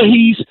named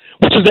Voorhees,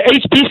 which is the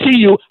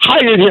HBCU,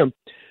 hired him.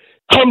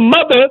 Her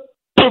mother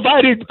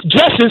provided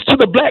dresses to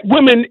the black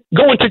women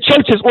going to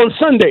churches on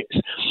Sundays.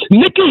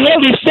 Nikki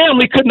Haley's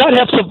family could not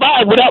have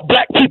survived without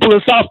black people in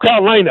South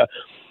Carolina.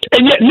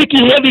 And yet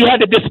Nikki Haley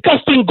had a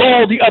disgusting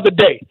gall the other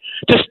day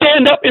to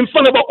stand up in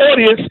front of an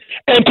audience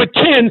and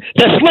pretend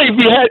that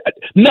slavery had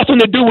nothing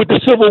to do with the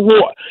Civil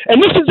War.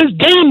 And this is this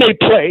game they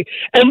play.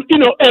 And,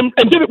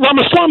 and Vivek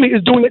Ramaswamy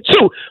is doing it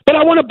too. But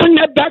I want to bring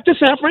that back to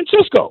San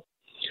Francisco.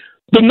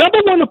 The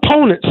number one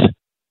opponents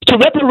to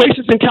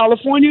reparations in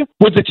California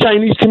was the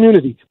Chinese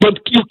community.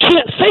 But you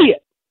can't say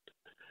it.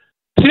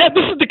 See,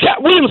 this is the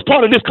Cat Williams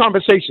part of this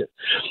conversation.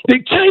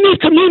 The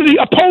Chinese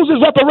community opposes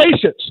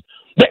reparations.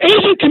 The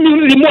Asian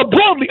community more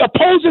broadly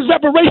opposes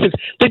reparations.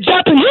 The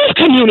Japanese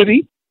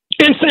community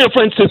in San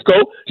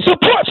Francisco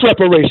supports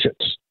reparations.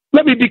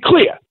 Let me be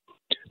clear.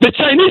 The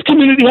Chinese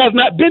community has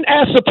not been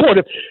as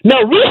supportive.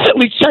 Now,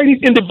 recently, Chinese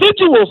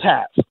individuals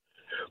have.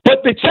 But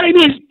the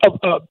Chinese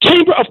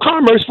Chamber of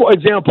Commerce, for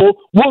example,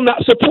 will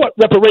not support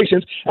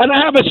reparations. And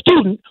I have a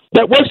student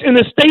that works in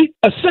the state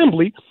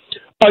assembly,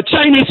 a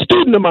Chinese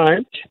student of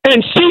mine, and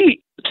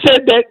she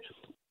said that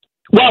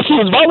while she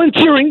was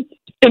volunteering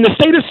in the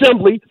state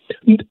assembly,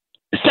 7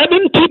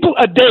 people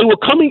a day were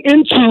coming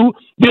into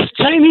this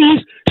Chinese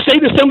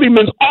state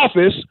assemblyman's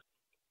office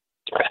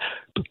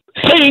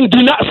saying,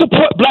 do not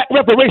support black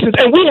reparations.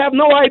 And we have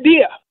no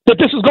idea that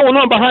this is going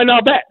on behind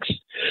our backs.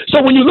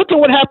 So when you look at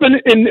what happened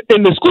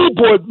in the school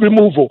board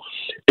removal,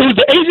 it was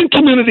the Asian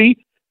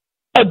community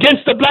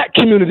against the black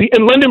community,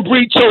 and London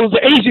Breed chose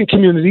the Asian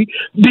community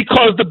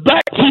because the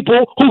black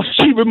people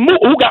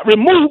who got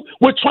removed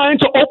were trying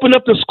to open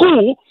up the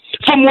school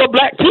for more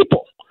black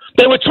people.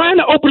 They were trying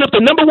to open up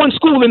the number one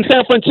school in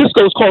San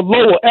Francisco. It's called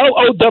Lowell,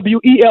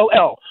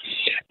 Lowell.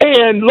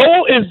 And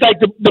Lowell is like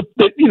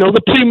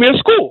the premier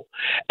school.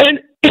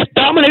 And it's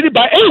dominated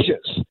by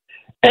Asians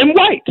and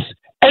whites.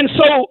 And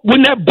so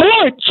when that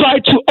board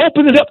tried to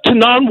open it up to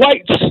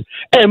non-whites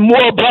and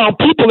more brown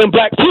people and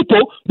black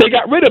people, they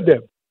got rid of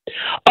them.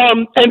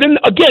 And then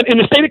again, in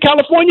the state of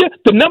California,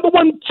 the number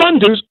one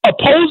funders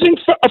opposing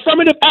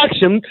affirmative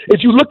action,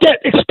 if you look at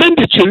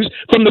expenditures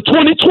from the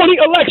 2020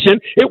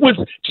 election, it was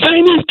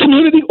Chinese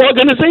community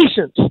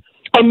organizations,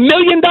 $1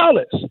 million.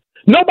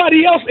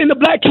 Nobody else in the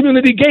black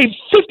community gave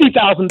 $50,000.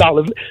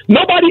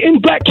 Nobody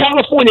in black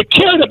California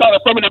cared about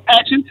affirmative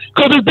action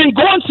because it's been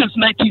going since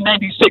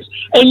 1996.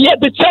 And yet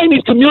the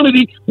Chinese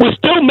community was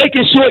still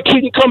making sure it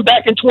couldn't come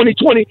back in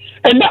 2020.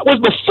 And that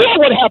was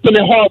before what happened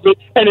at Harvard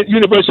and at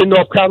University of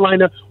North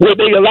Carolina, where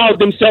they allowed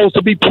themselves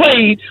to be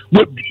played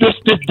with this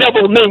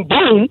devil named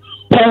Boone,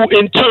 who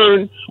in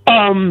turn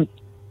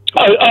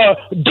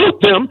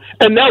duped them,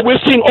 and now we're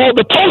seeing all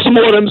the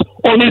postmortems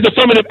on these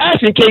affirmative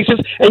action cases.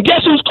 And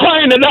guess who's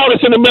crying the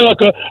loudest in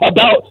America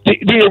about the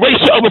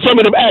erasure of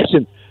affirmative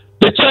action?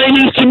 The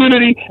Chinese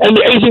community and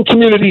the Asian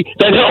community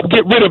that helped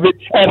get rid of it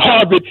at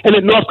Harvard and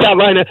at North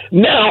Carolina.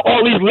 Now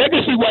all these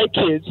legacy white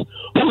kids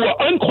who are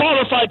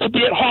unqualified to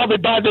be at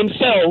Harvard by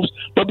themselves,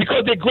 but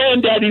because their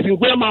granddaddies and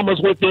grandmamas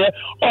were there,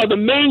 are the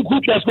main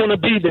group that's going to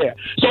be there.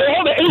 So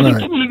all the Asian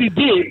community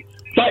did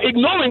by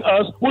ignoring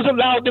us was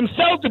allowed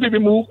themselves to be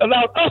removed,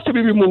 allowed us to be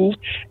removed,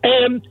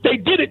 and they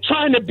did it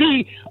trying to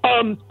be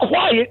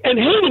quiet and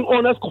hating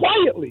on us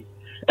quietly.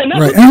 And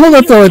hold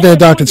that thought right there,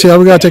 Dr. Taylor.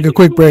 We got to take a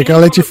quick break. I'll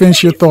let you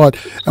finish your thought.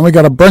 And we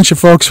got a bunch of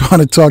folks who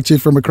want to talk to you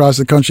from across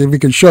the country. If you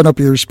can shorten up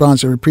your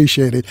response, I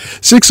appreciate it.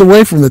 6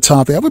 away from the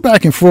topic. I'll be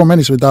back in 4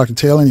 minutes with Dr.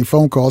 Taylor and your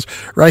phone calls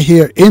right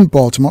here in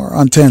Baltimore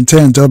on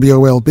 1010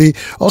 WOLB.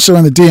 Also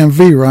in the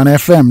DMV, we're on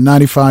FM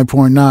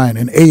 95.9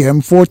 and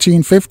AM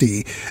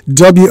 1450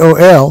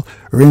 WOL,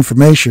 where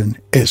information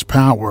is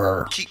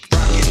power.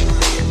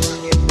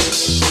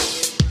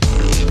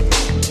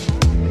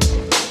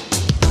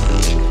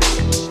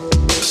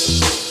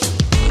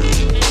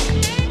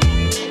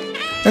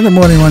 And good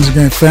morning once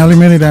again, family.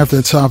 Minute after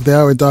the top of the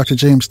hour with Dr.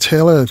 James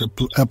Taylor,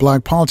 a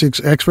black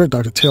politics expert.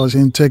 Dr. Taylor's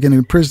in taking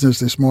in prisoners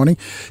this morning.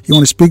 You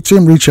want to speak to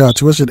him, reach out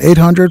to us at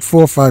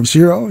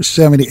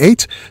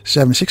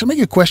 800-450-7876. I'll make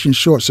your question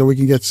short so we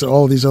can get to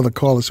all these other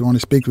callers who want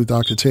to speak with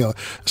Dr. Taylor.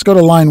 Let's go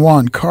to line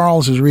 1.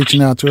 Carl's is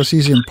reaching out to us.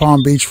 He's in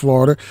Palm Beach,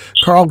 Florida.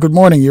 Carl, good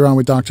morning. You're on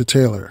with Dr.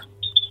 Taylor.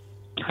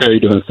 How are you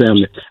doing,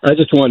 family? I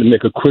just wanted to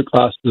make a quick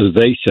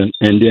observation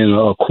and then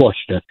a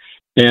question.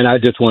 And I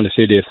just want to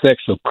say the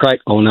effects of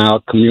crack on our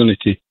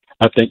community.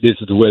 I think this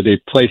is where they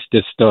place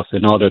this stuff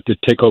in order to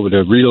take over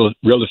the real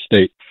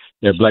estate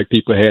that black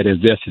people had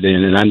invested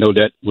in. And I know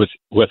that was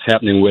what's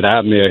happening with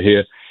our mayor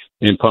here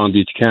in Palm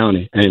Beach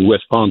County and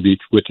West Palm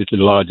Beach, which is the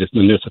largest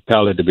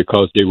municipality,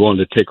 because they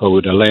wanted to take over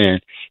the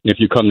land. If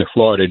you come to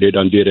Florida, they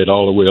done did it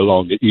all the way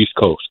along the East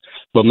Coast.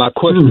 But my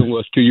question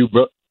was to you,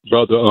 Brother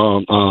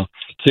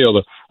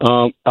Taylor,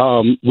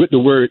 with the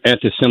word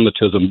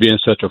anti-Semitism being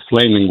such a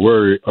flaming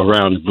word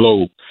around the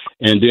globe,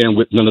 and then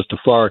with Minister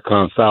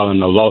Farrakhan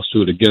filing a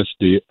lawsuit against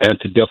the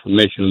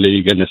Anti-Defamation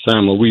League and the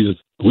Simon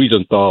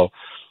Wiesenthal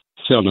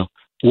Center,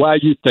 why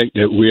do you think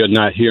that we are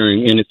not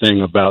hearing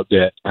anything about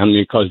that? I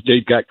mean, because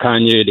they got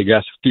Kanye, they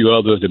got a few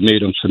others that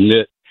made them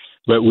submit,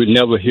 but we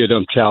never hear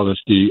them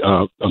challenge the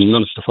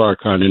Minister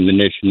Farrakhan and the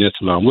Nation of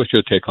Islam. What's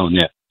your take on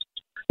that?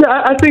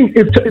 Yeah, I think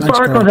if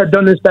Farrakhan had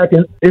done this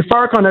if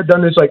Farrakhan had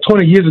done this like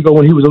 20 years ago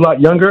when he was a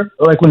lot younger,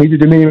 like when he did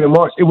Dominion and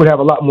March, it would have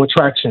a lot more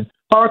traction.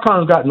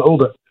 Farrakhan's gotten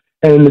older,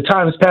 and the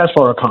time has passed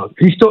Farrakhan.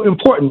 He's still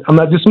important. I'm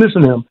not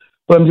dismissing him,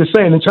 but I'm just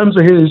saying in terms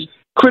of his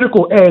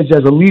critical edge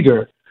as a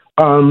leader,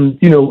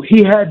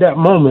 he had that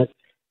moment,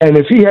 and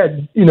if he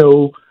had,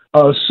 sued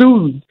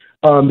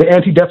the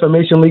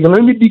Anti-Defamation League, and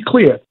let me be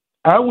clear,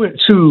 I went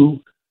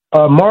to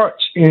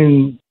March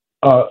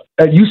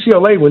at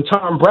UCLA when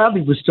Tom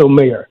Bradley was still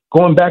mayor,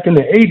 going back in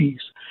the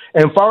 80s.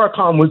 And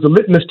Farrakhan was the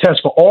litmus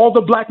test for all the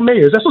black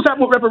mayors. That's what's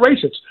happened with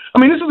reparations. I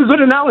mean, this is a good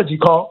analogy,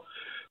 Carl.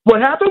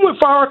 What happened with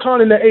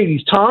Farrakhan in the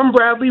 80s, Tom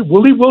Bradley,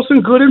 Willie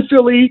Wilson Good in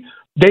Philly,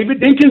 David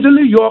Dinkins in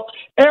New York,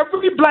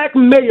 every black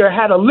mayor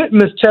had a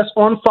litmus test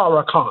on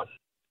Farrakhan.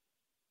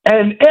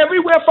 And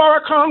everywhere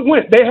Farrakhan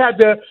went, they had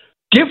to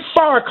give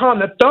Farrakhan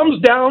the thumbs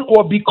down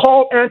or be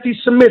called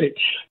anti-Semitic.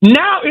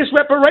 Now it's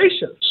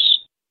reparations.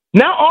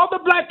 Now all the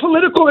black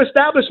political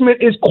establishment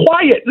is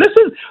quiet.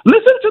 Listen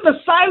to the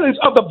silence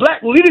of the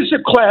black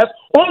leadership class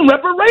on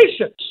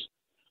reparations.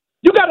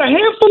 You got a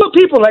handful of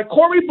people like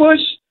Cori Bush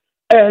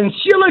and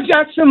Sheila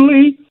Jackson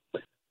Lee,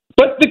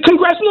 but the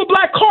Congressional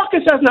Black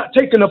Caucus has not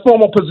taken a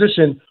formal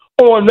position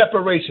on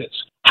reparations.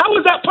 How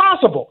is that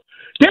possible?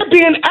 They're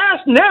being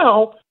asked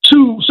now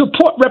to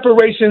support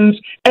reparations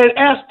and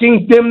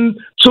asking them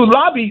to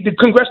lobby, the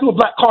Congressional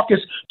Black Caucus,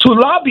 to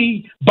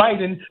lobby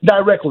Biden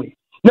directly.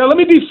 Now, let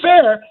me be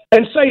fair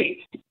and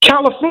say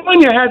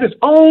California has its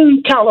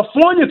own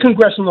California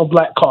Congressional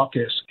Black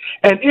Caucus,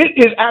 and it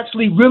is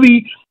actually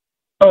really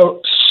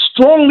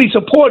strongly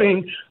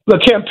supporting the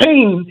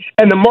campaign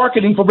and the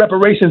marketing for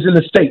reparations in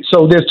the state.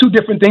 So there's two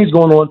different things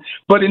going on.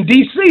 But in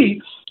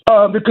D.C.,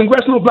 the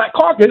Congressional Black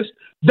Caucus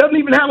doesn't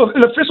even have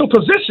an official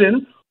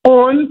position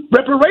on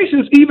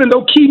reparations, even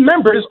though key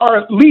members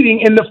are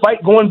leading in the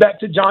fight going back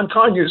to John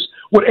Conyers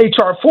with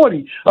H.R.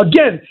 40.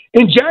 Again,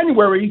 in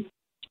January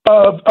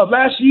of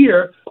last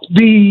year,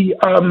 the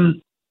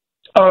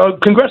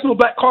Congressional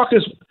Black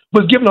Caucus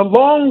was given a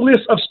long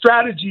list of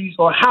strategies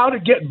on how to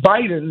get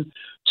Biden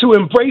to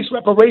embrace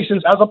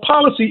reparations as a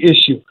policy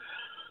issue.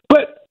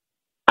 But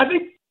I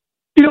think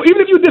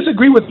even if you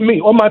disagree with me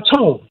or my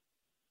tone,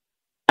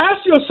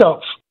 ask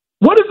yourself,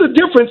 what is the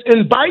difference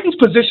in Biden's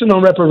position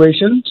on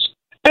reparations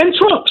and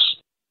Trump's?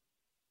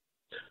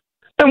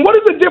 And what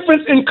is the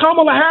difference in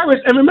Kamala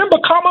Harris? And remember,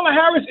 Kamala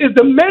Harris is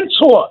the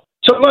mentor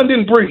to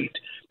London Breed.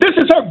 This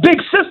is her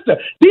big sister.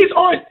 These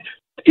aren't,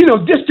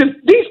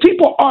 distant. These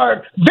people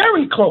are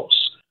very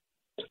close.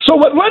 So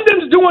what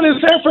London's doing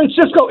in San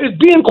Francisco is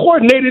being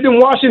coordinated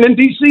in Washington,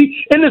 D.C.,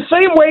 in the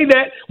same way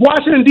that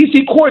Washington,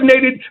 D.C.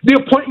 coordinated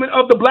the appointment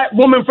of the black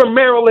woman from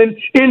Maryland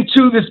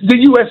into the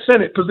U.S.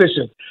 Senate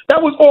position. That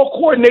was all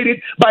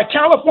coordinated by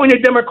California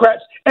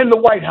Democrats and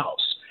the White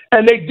House.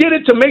 And they did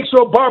it to make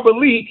sure Barbara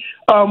Lee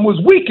was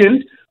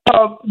weakened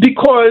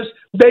because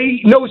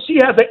they know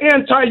she has an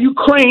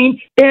anti-Ukraine,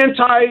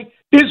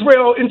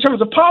 anti-Israel in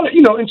terms of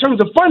in terms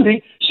of funding.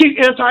 She's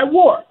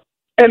anti-war,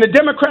 and the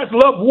Democrats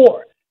love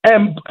war.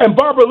 And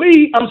Barbara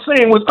Lee, I'm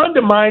saying, was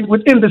undermined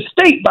within the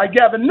state by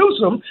Gavin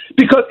Newsom,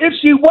 because if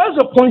she was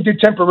appointed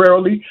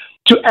temporarily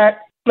to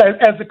act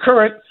as the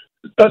current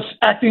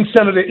acting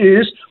senator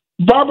is,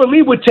 Barbara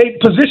Lee would take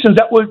positions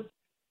that would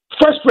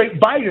frustrate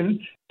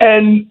Biden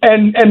and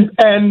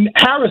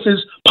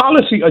Harris's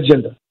policy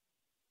agenda.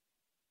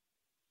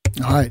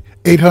 All right,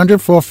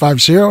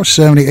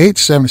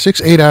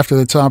 800-450-7876, 8 after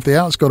the top of the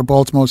hour. Let's go to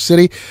Baltimore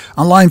City.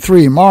 On line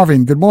 3,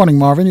 Marvin. Good morning,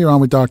 Marvin. You're on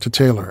with Dr.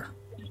 Taylor.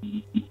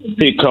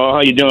 Hey, Carl.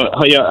 How you doing?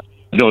 How y'all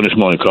doing this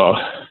morning, Carl?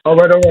 All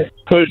right.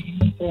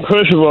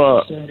 First of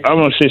all, I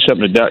want to say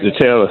something to Dr.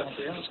 Taylor.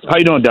 How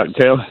you doing, Dr.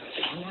 Taylor?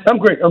 I'm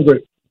great.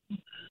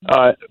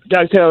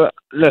 Dr. Taylor,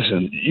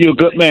 listen, you're a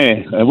good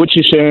man, and what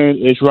you're saying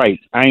is right.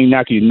 I ain't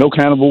knocking you no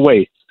kind of a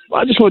way. Well,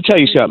 I just want to tell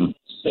you something.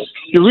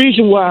 The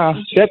reason why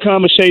that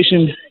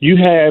conversation you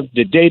have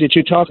the day that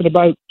you're talking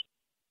about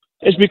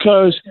is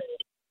because,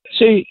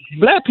 see,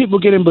 black people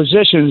get in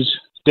positions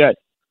that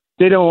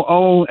they don't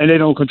own and they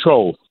don't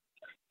control.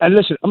 And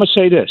listen, I'm going to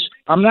say this.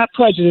 I'm not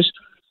prejudiced.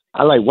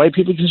 I like white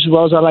people just as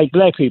well as I like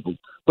black people.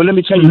 But let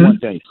me tell you one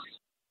thing.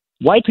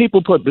 White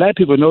people put black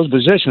people in those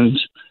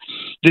positions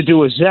to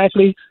do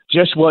exactly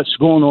just what's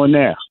going on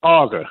there.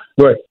 Argue.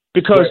 Right.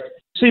 Because,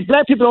 see,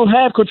 black people don't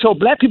have control.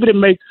 Black people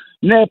didn't make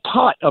their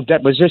part of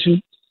that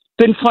position.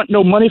 Didn't front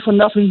no money for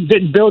nothing.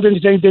 Didn't build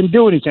anything. Didn't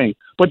do anything.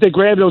 But they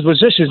grabbed those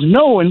positions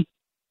knowing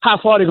how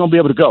far they're going to be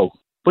able to go.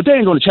 But they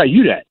ain't going to tell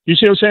you that. You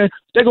see what I'm saying?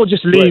 They're going to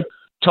just leave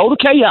total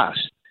chaos.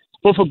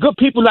 But for good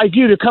people like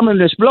you to come in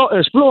and explore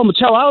them and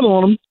tell out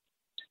on them,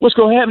 what's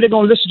going to happen? They're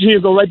going to listen to you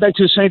and go right back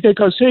to the same thing.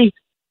 Because, see,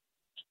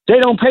 they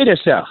don't pay their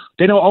stuff.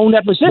 They don't own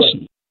that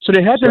position. So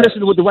they have to listen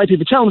to what the white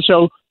people tell them.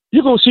 So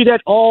you're going to see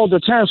that all the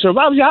time. So if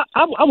I was you,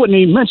 I wouldn't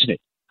even mention it.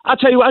 I'll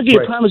tell you what, I'll give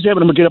you a prime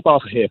example. I'm going to get up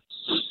off of here.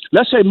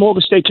 Let's say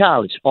Morgan State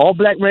College, all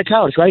black red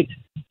college, right?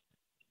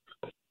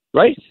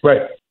 Right?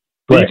 Right.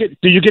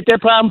 Do you get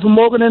that problem from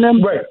Morgan and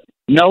them? Right.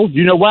 No.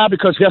 You know why?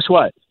 Because guess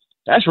what?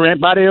 That's ran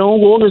by their own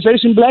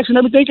organization, blacks and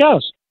everything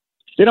else.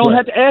 They don't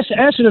have to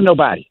answer to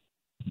nobody.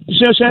 You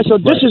see what I'm saying? So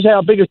this is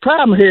our biggest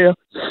problem here,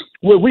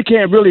 where we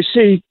can't really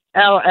see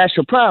our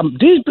actual problem.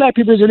 These black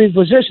people in these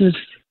positions,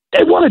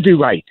 they want to do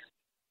right,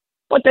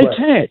 but they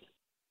can't.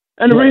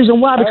 And the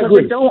reason why, because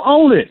they don't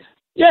own it.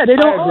 Yeah, they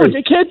don't own it.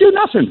 They can't do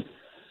nothing.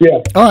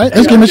 Yeah. All right,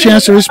 let's give him a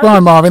chance to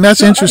respond, Marvin.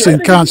 That's an interesting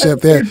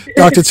concept there,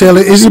 Dr.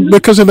 Taylor. Is it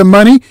because of the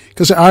money?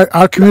 Because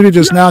our community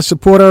does not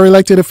support our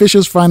elected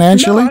officials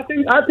financially? No,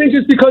 I think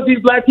it's because these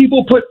black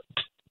people put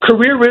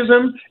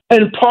careerism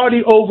and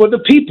party over the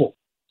people.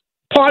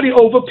 Party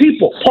over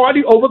people.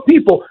 Party over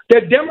people.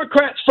 They're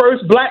Democrats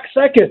first, black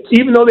second,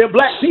 even though they're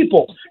black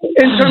people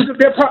in terms of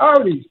their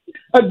priorities.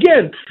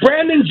 Again,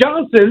 Brandon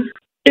Johnson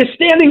is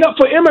standing up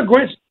for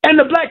immigrants, and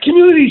the black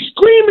community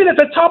screaming at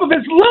the top of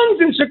its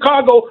lungs in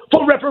Chicago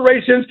for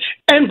reparations,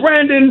 and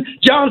Brandon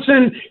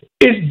Johnson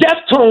is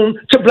deaf tone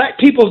to black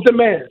people's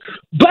demands.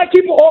 Black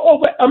people all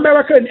over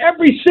America in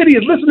every city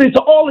is listening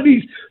to all of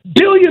these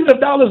billions of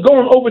dollars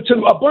going over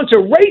to a bunch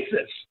of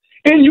racists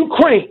in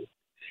Ukraine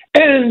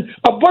and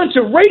a bunch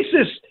of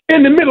racists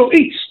in the Middle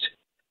East.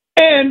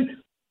 And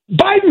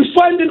Biden's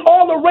funding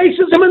all the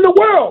racism in the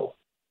world,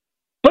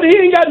 but he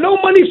ain't got no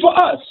money for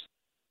us.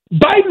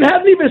 Biden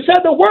hasn't even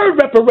said the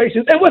word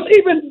reparations. And what's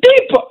even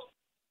deeper,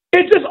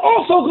 it just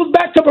also goes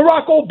back to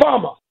Barack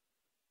Obama.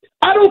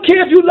 I don't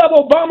care if you love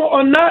Obama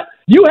or not,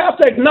 you have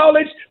to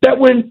acknowledge that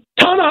when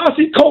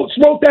Ta-Nehisi Coates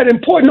wrote that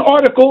important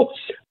article,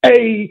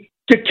 the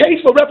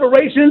case for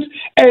reparations,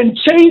 and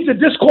changed the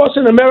discourse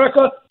in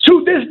America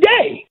to this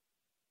day,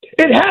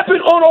 it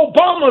happened on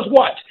Obama's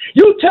watch.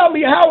 You tell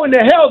me how in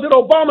the hell did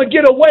Obama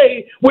get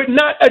away with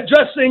not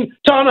addressing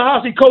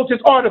Ta-Nehisi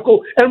Coates'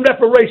 article and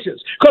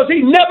reparations? Because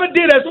he never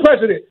did as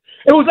president.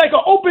 It was like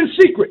an open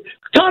secret.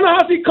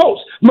 Ta-Nehisi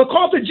Coates,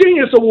 MacArthur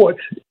Genius Award,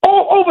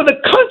 all over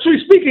the country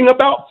speaking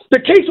about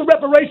the case of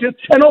reparations,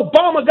 and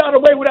Obama got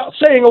away without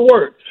saying a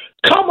word.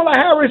 Kamala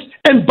Harris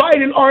and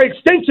Biden are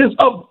extensions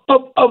of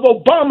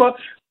Obama.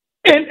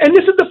 And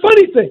this is the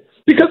funny thing,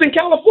 because in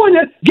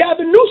California,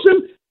 Gavin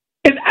Newsom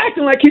is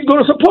acting like he's going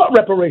to support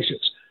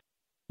reparations.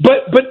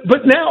 But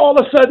now all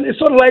of a sudden it's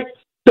sort of like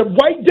the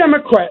white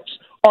Democrats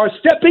are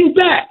stepping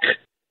back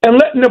and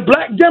letting the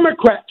black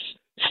Democrats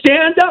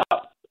stand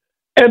up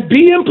and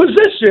be in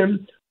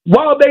position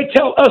while they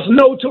tell us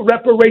no to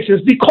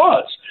reparations,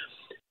 because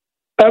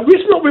a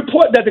recent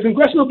report that the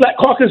Congressional Black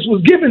Caucus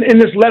was given in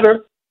this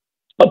letter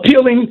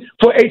appealing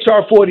for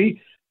H.R. 40,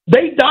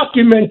 they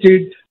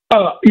documented,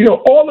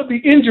 all of the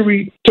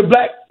injury to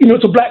black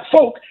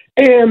folk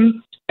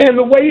and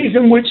the ways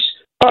in which,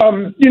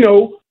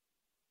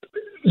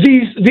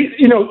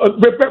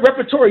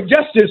 reparatory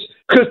justice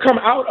could come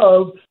out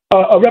of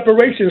a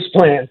reparations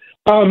plan.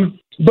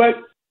 But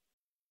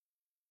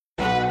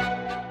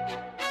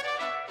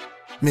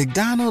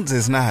McDonald's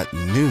is not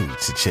new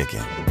to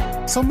chicken.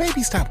 So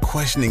maybe stop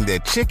questioning their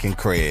chicken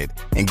cred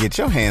and get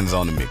your hands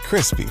on the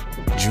McCrispy.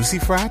 Juicy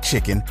fried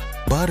chicken,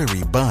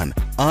 buttery bun,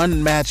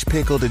 unmatched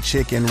pickle to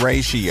chicken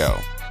ratio.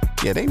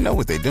 Yeah, they know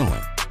what they're doing.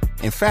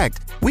 In fact,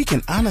 we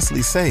can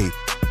honestly say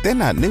they're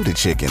not new to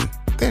chicken.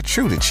 They're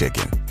true to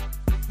chicken.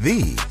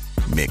 The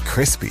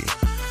McCrispy.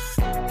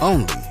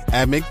 Only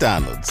at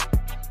McDonald's.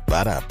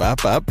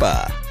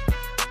 Ba-da-ba-ba-ba.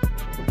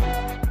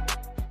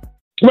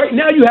 Right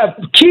now you have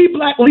key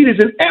black leaders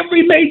in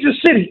every major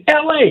city: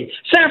 L.A.,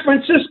 San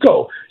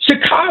Francisco,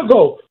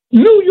 Chicago,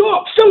 New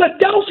York,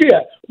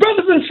 Philadelphia.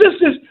 Brothers and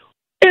sisters,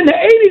 in the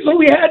 80s when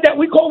we had that,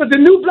 we called it the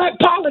new black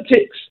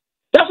politics.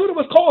 That's what it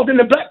was called in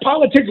the black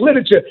politics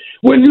literature.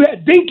 When you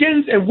had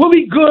Dinkins and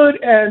Willie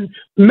Good and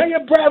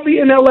Mayor Bradley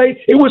in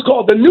L.A., it was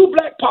called the new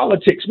black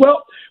politics.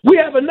 Well, we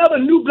have another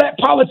new black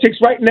politics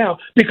right now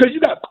because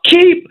you got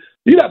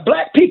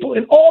black people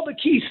in all the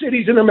key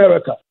cities in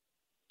America.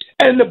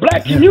 And the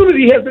black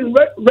community has been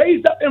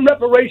raised up in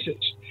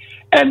reparations.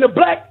 And the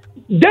black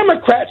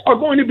Democrats are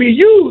going to be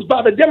used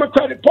by the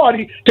Democratic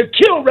Party to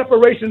kill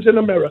reparations in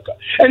America.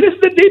 And this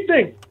is the deep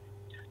thing.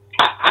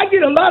 I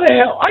get a lot of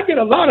hell. I get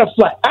a lot of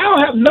flack. I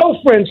don't have no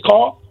friends,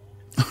 Carl.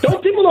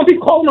 People don't be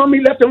calling on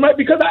me left and right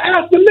because I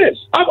asked them this.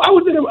 I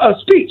was in a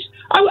speech.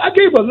 I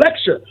gave a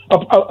lecture,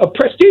 a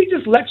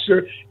prestigious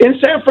lecture in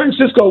San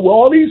Francisco where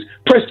all these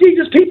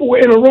prestigious people were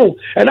in a room.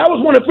 And I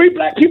was one of 3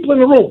 black people in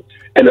the room.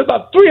 And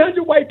about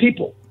 300 white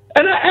people.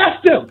 And I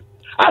asked them,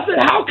 I said,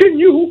 how can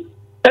you,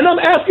 and I'm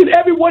asking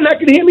everyone that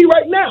can hear me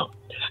right now,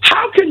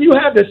 how can you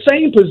have the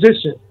same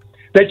position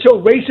that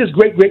your racist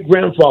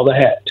great-great-grandfather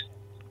had?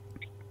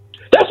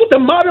 That's what the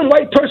modern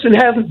white person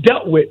hasn't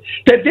dealt with,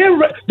 that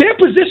their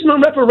position on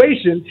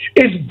reparations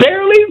is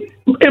barely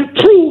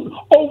improved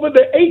over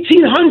the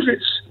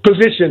 1800s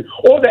position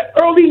or the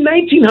early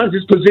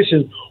 1900s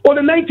position or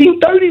the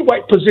 1930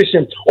 white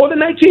position or the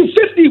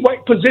 1950 white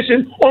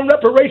position on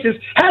reparations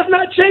has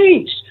not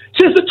changed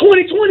since the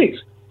 2020s.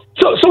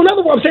 So in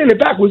other words, I'm saying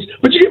it backwards,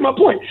 but you get my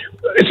point.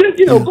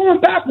 Since, going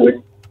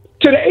backward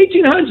to the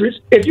 1800s,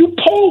 if you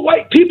poll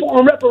white people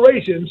on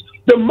reparations,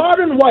 the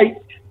modern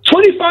white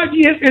 25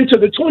 years into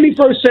the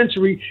 21st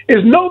century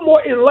is no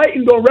more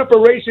enlightened on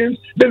reparations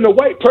than the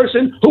white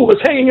person who was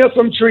hanging us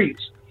from trees.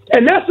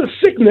 And that's the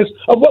sickness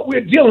of what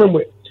we're dealing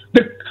with.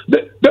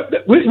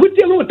 We're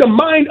dealing with the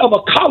mind of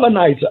a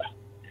colonizer.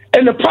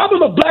 And the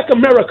problem of black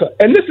America,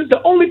 and this is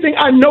the only thing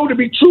I know to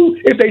be true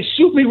if they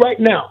shoot me right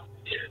now.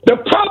 The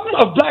problem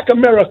of black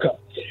America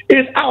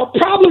is our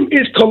problem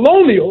is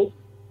colonial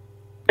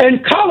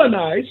and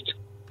colonized.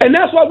 And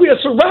that's why we are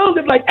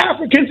surrounded like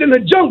Africans in the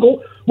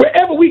jungle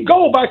wherever we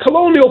go by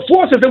colonial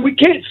forces, and we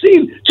can't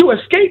seem to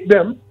escape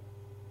them.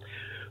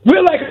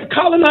 We're like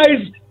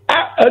colonized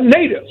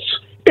natives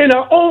in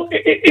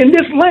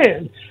this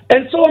land.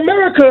 And so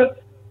America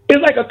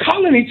is like a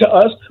colony to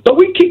us, but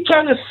we keep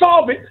trying to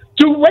solve it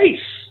through race.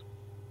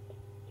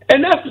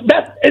 And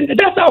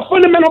that's our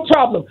fundamental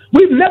problem.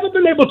 We've never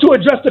been able to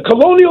address the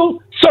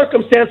colonial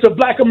circumstance of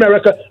black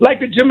America like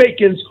the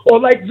Jamaicans or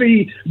like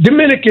the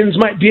Dominicans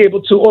might be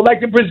able to, or like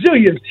the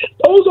Brazilians.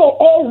 Those are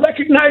all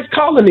recognized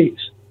colonies.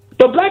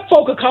 But black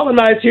folk are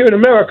colonized here in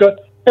America,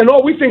 and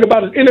all we think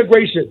about is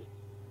integration.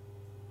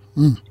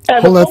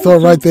 Hold that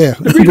thought right there.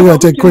 We're going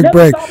to take a quick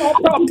break.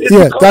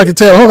 Yeah, Dr.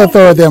 Taylor, hold that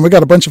thought right there. We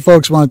got a bunch of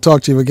folks who want to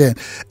talk to you again.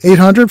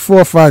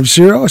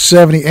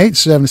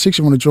 800-450-7876.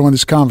 You want to join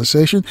this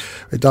conversation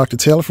with Dr.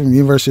 Taylor from the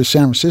University of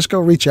San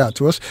Francisco? Reach out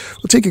to us.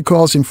 We'll take your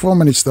calls in 4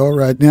 minutes, though,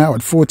 right now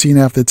at 14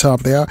 after the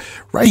top of the hour,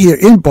 right here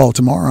in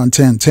Baltimore on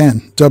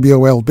 1010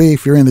 WOLB.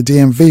 If you're in the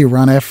DMV, we're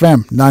on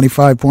FM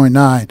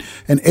 95.9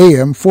 and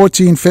AM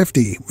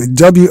 1450 with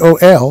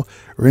WOL,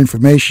 where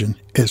information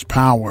is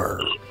power.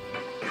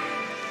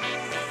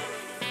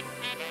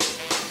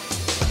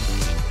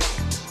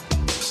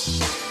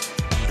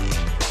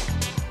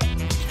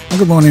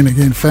 Good morning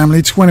again,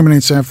 family. 20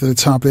 minutes after the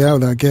top of the hour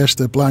with our guest,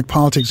 the black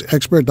politics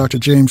expert, Dr.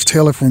 James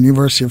Taylor from the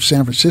University of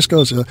San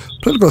Francisco. Is a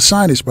political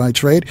scientist by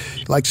trade.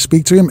 You'd like to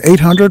speak to him,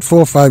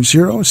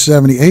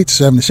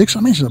 800-450-7876. I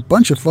mentioned a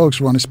bunch of folks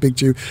who want to speak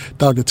to you,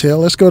 Dr.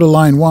 Taylor. Let's go to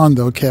line 1,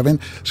 though, Kevin.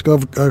 Let's go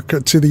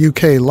to the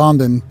UK,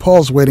 London.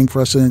 Paul's waiting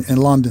for us in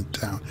London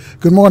town.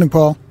 Good morning,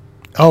 Paul.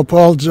 Oh,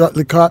 Paul,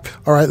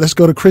 all right, let's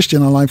go to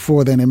Christian on line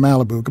 4 then in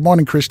Malibu. Good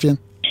morning, Christian.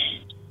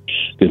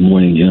 Good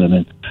morning,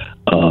 gentlemen.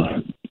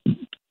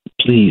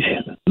 Please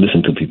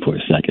listen to me for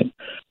a second.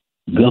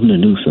 Governor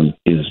Newsom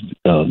is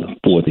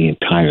for the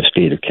entire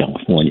state of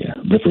California.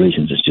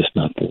 Reparations is just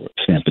not for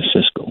San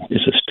Francisco.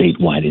 It's a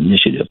statewide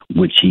initiative,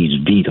 which he's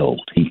vetoed.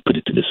 He put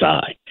it to the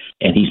side,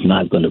 and he's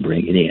not going to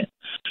bring it in.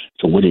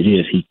 So what it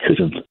is, he could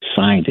have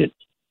signed it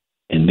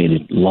and made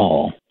it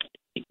law,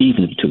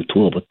 even if it took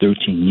 12 or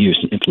 13 years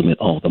to implement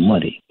all the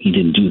money. He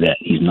didn't do that.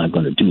 He's not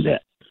going to do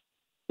that.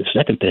 The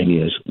second thing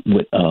is,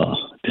 with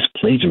this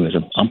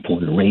plagiarism, I'm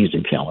born and raised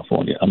in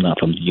California. I'm not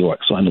from New York,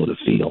 so I know the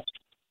feel.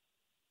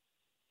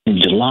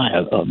 In July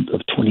of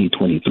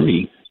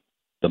 2023,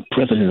 the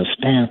president of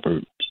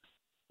Stanford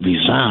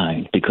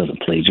resigned because of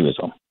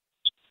plagiarism.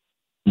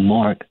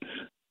 Mark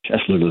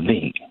Kessler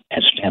Levine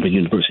at Stanford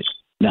University.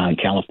 Now, in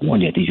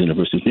California, at these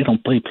universities, they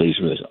don't play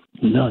plagiarism,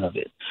 none of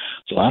it.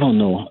 So I don't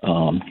know,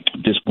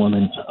 this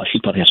woman, she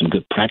probably has some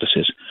good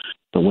practices,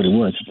 but what it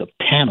was, the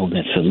panel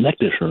that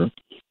selected her,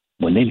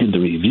 when they did the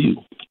review,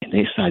 and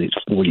they cited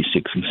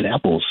 46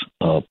 examples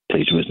of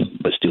plagiarism,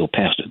 but still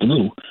passed it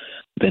through,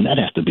 then that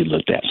has to be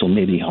looked at. So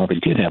maybe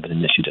Harvard did have an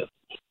initiative.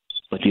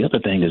 But the other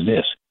thing is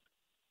this.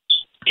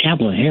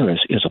 Kamala Harris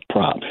is a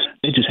prop.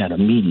 They just had a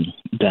meeting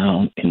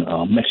down in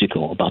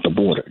Mexico about the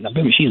border. Now,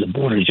 remember, she's a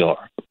border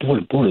czar.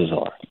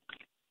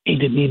 They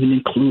didn't even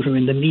include her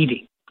in the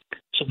meeting.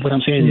 So what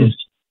I'm saying is,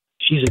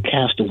 she's a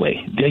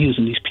castaway. They're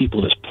using these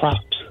people as props.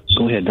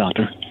 Go ahead,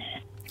 Doctor.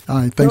 All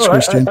right, thanks,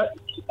 Christian.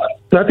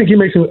 I think he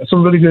makes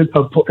some really good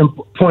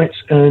points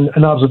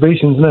and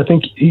observations, and I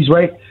think he's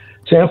right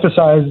to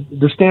emphasize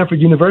the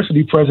Stanford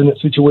University president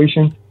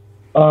situation.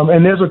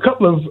 And there's a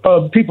couple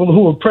of people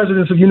who are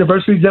presidents of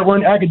universities that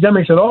weren't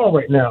academics at all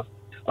right now.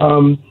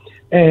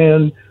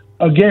 And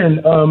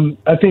again,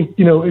 I think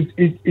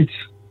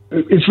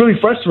it's really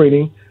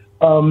frustrating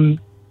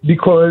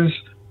because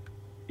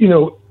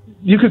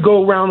you could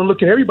go around and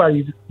look at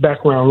everybody's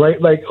background, right?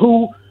 Like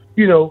who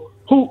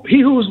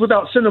was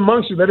without sin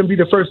amongst you, let him be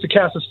the first to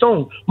cast a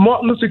stone.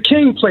 Martin Luther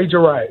King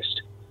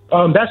plagiarized.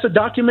 That's a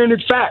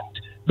documented fact.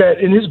 That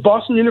in his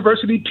Boston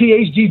University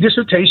PhD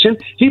dissertation,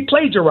 he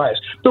plagiarized.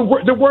 The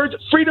words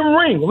freedom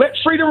ring, let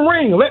freedom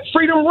ring, let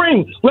freedom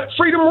ring, let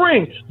freedom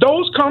ring.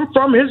 Those come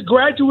from his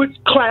graduate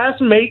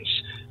classmates'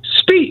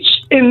 speech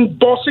in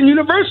Boston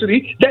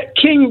University that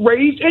King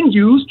raised and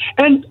used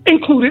and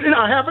included in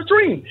I Have a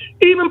Dream.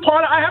 Even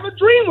part of I Have a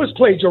Dream was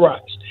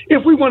plagiarized,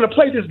 if we want to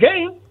play this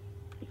game.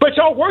 But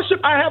y'all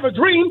worship I Have a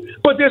Dream,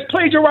 but there's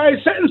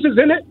plagiarized sentences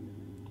in it.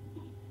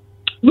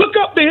 Look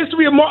up the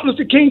history of Martin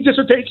Luther King's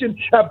dissertation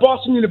at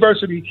Boston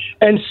University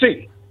and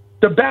see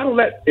the battle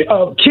that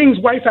King's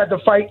wife had to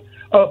fight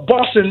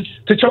Boston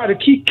to try to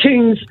keep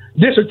King's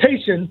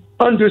dissertation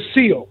under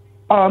seal.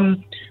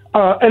 And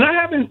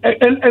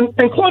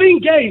Claudine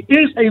Gay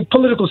is a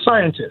political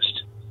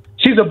scientist.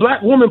 She's a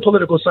black woman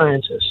political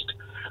scientist.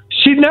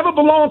 She never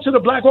belonged to the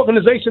black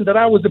organization that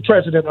I was the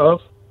president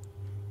of.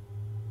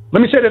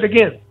 Let me say that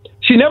again.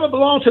 She never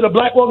belonged to the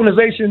black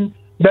organization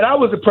that I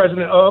was the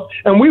president of,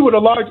 and we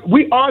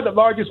are the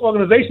largest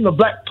organization of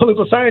black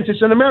political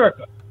scientists in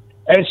America.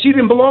 And she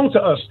didn't belong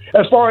to us.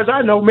 As far as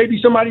I know, maybe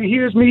somebody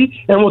hears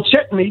me and will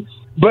check me,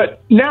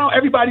 but now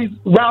everybody's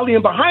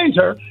rallying behind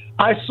her.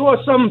 I saw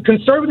some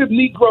conservative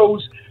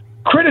Negroes'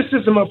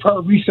 criticism of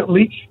her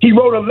recently. He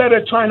wrote a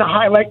letter trying to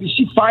highlight that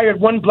she fired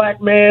one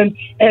black man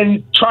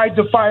and tried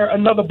to fire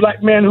another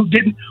black man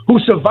who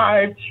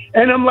survived.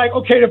 And I'm like,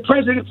 okay, the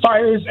president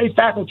fires a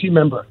faculty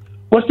member.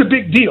 What's the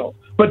big deal?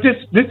 But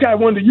this guy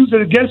wanted to use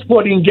it against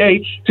Claudine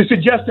Gay to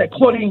suggest that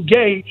Claudine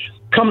Gay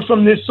comes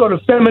from this sort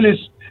of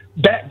feminist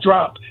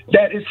backdrop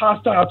that is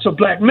hostile to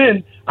black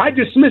men. I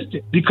dismissed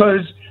it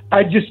because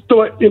I just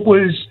thought it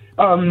was,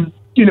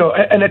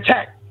 an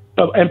attack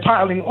and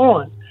piling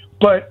on.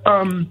 But,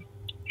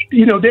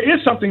 there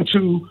is something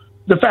to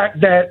the fact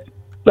that,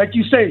 like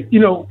you say,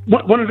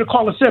 one of the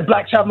callers said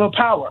blacks have no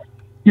power.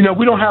 We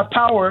don't have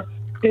power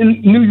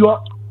in New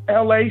York,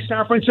 LA,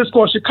 San Francisco,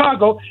 or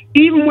Chicago.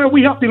 Even where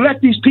we help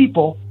elect these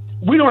people,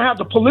 we don't have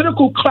the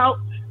political clout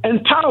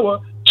and power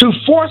to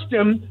force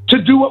them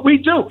to do what we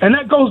do. And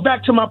that goes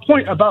back to my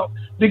point about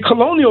the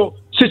colonial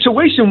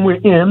situation we're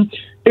in.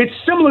 It's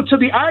similar to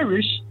the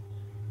Irish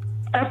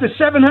after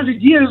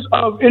 700 years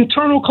of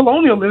internal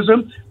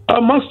colonialism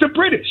amongst the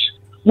British,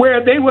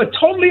 where they were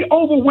totally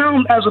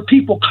overwhelmed as a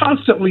people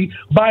constantly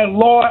by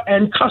law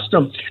and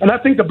custom. And I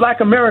think the black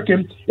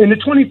American in the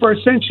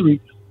 21st century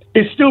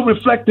is still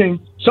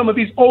reflecting some of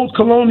these old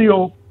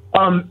colonial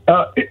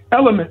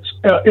elements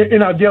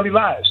in our daily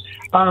lives.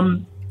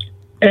 And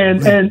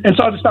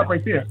so I'll just stop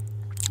right there.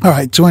 All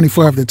right,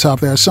 24 at the top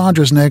there.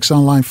 Sandra's next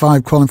on line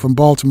 5, calling from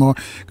Baltimore.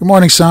 Good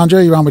morning,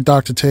 Sandra. You're on with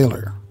Dr.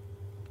 Taylor.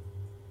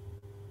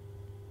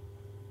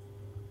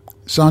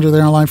 Sandra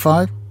there on line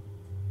 5?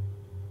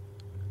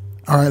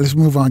 All right, let's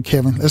move on,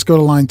 Kevin. Let's go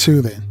to line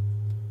 2 then.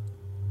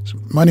 So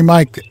Money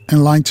Mike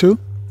in line 2?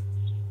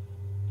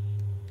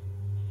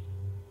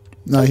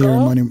 Not hearing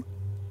Money.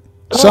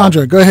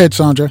 Sandra, go ahead,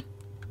 Sandra.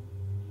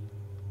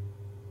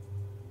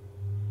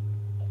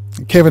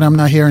 Kevin, I'm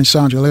not hearing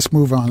Sandra. Let's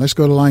move on. Let's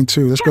go to line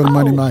 2. Let's go to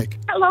Money Mike.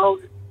 Hello.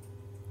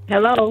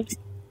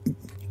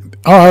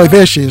 Oh,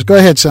 there she is. Go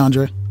ahead,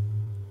 Sandra.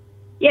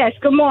 Yes,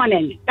 good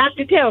morning.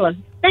 Dr. Taylor,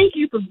 thank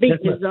you for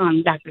beating us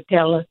on, Dr.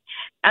 Taylor.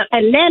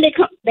 And now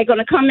they're going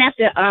to come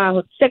after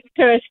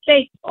Secretary of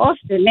State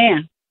Austin now.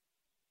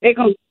 They're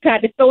going to try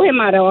to throw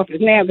him out of office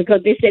now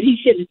because they said he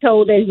should have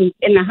told that he was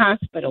in the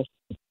hospital.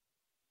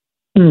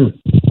 Mm-hmm.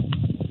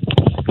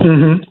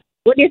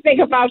 What do you think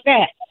about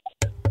that?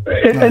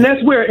 And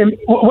that's where,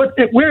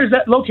 where is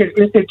that located?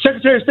 Is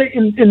Secretary of State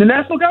in the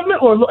national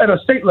government or at a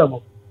state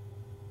level?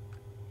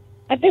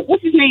 I think,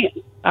 what's his name?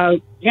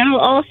 General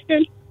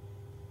Austin?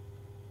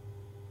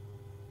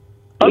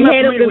 I'm not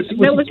head of familiar the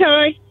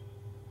military?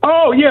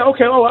 Oh, yeah,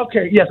 okay. Oh,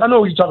 okay. Yes, I know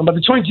what you're talking about.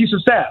 The Joint Chiefs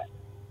of Staff.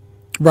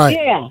 Right.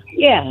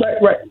 Yeah.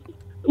 Right.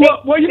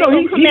 Well, you know,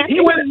 he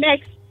went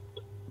next.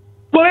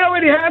 Well, they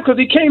already have because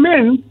he came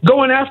in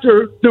going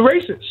after the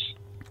racists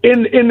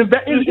in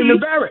the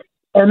barrack,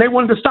 and they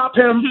wanted to stop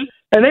him,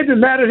 and they've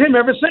been mad at him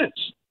ever since.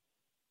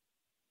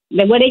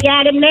 Well, they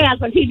got him now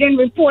because he didn't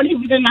report he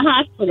was in the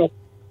hospital.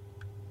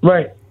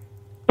 Right.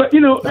 But, you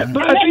know, I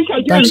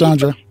think... Thanks,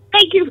 Sandra.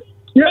 Thank you.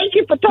 Yeah. Thank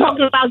you for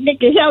talking about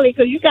Nikki Haley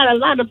because you got a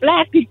lot of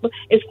black people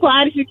as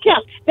quiet as you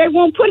kept. They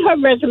won't put her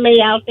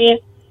resume out there,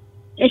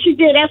 and she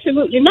did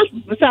absolutely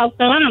nothing for South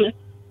Carolina.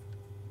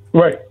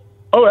 Right.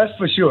 Oh, that's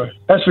for sure.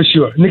 That's for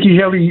sure. Nikki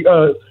Haley,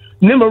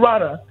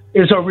 Nimarata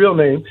is her real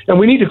name, and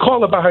we need to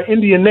call her by her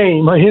Indian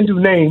name, her Hindu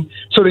name,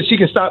 so that she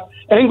can stop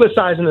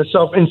anglicizing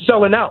herself and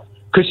selling out.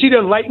 Because she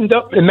done lightened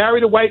up and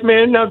married a white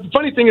man. Now, the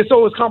funny thing is,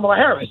 so is Kamala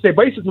Harris. They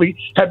basically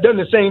have done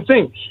the same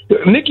thing.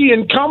 Nikki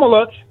and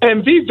Kamala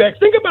and Vivek,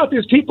 think about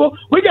this, people.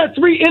 We got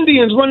 3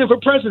 Indians running for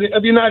president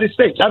of the United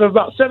States out of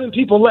about 7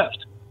 people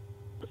left.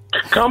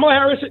 Kamala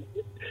Harris,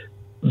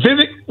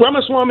 Vivek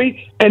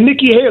Ramaswamy, and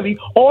Nikki Haley,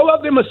 all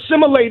of them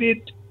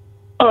assimilated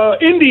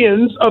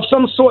Indians of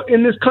some sort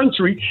in this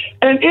country.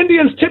 And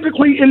Indians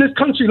typically in this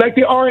country, like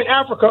they are in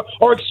Africa,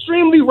 are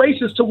extremely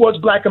racist towards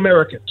black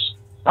Americans.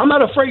 I'm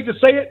not afraid to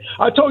say it.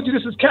 I told you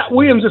this is Cat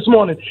Williams this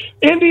morning.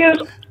 Indians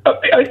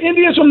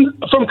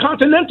from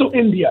continental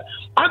India.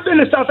 I've been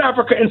to South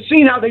Africa and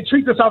seen how they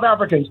treat the South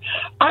Africans.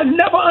 I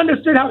never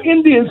understood how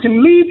Indians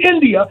can leave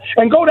India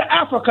and go to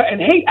Africa and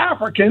hate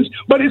Africans,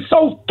 but it's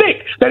so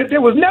thick that if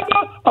there was never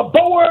a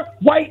Boer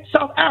white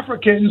South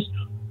Africans,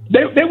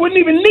 they wouldn't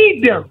even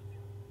need them.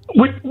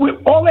 With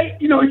all they,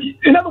 you know,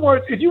 in other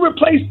words, if you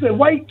replace the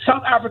white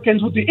South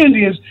Africans with the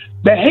Indians,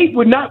 the hate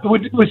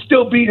would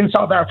still be in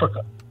South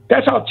Africa.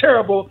 That's how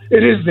terrible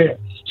it is there.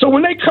 So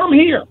when they come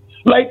here,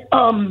 like,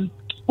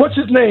 what's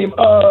his name?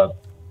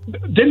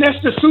 Dinesh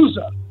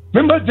D'Souza.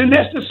 Remember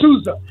Dinesh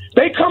D'Souza?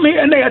 They come here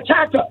and they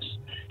attack us.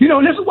 You know,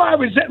 and this is why I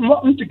resent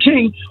Martin Luther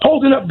King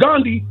holding up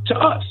Gandhi to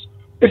us.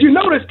 If you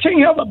notice, King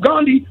held up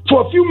Gandhi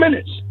for a few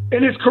minutes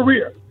in his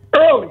career,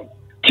 early.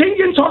 King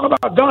didn't talk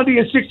about Gandhi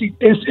in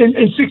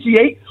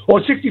 68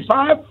 or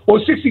 65 or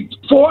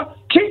 64.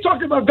 King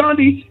talked about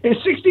Gandhi in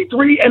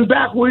 63 and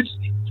backwards,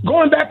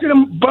 going back to the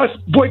bus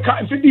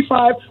boycott in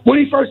 55 when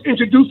he first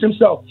introduced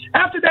himself.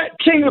 After that,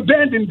 King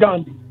abandoned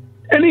Gandhi.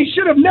 And he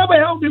should have never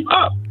held him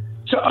up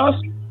to us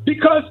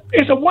because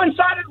it's a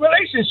one-sided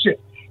relationship.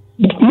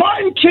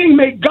 Martin King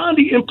made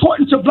Gandhi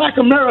important to black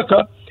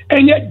America,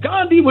 and yet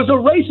Gandhi was a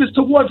racist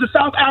towards the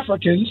South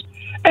Africans.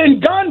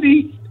 And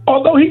Gandhi,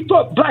 although he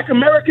thought black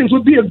Americans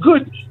would be a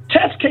good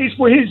test case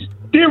for his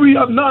theory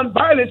of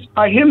nonviolence,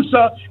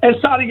 ahimsa, and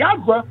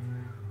satyagraha,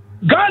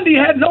 Gandhi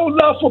had no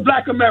love for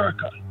black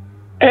America.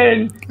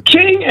 And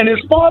King and his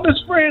father's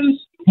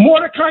friends,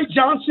 Mordecai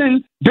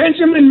Johnson,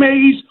 Benjamin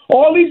Mays,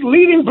 all these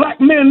leading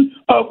black men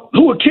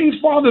who were King's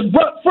father's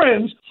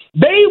friends,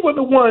 they were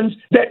the ones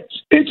that,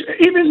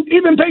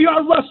 even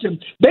Bayard Rustin,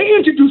 they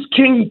introduced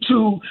King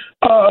to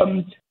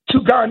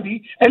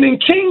Gandhi, and then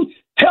King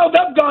held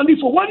up Gandhi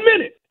for 1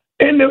 minute.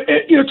 And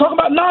talk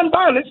about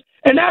nonviolence,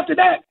 and after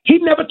that, he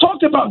never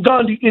talked about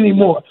Gandhi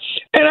anymore.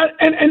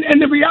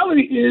 And the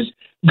reality is,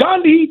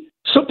 Gandhi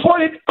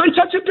supported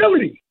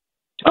untouchability.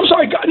 I'm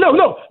sorry,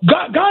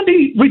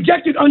 Gandhi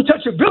rejected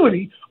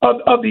untouchability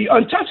of the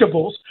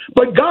untouchables,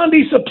 but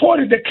Gandhi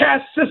supported the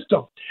caste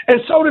system,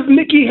 and so does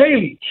Nikki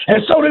Haley,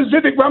 and so does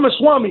Vivek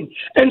Ramaswamy,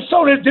 and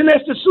so does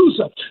Dinesh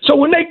D'Souza. So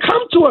when they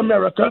come to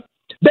America,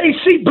 they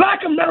see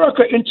black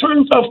America in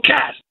terms of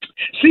caste,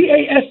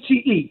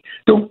 C-A-S-T-E.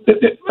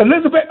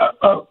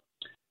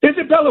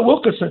 Isabella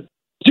Wilkerson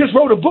just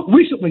wrote a book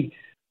recently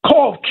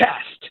called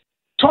Caste,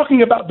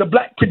 talking about the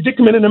black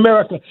predicament in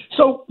America.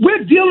 So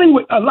we're dealing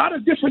with a lot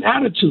of different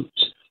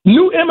attitudes.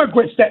 New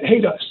immigrants that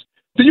hate us.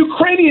 The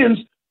Ukrainians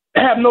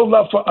have no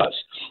love for us.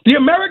 The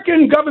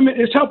American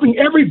government is helping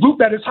every group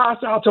that is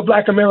hostile to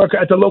black America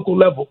at the local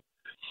level.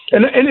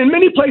 And in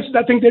many places,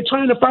 I think they're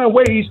trying to find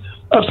ways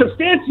of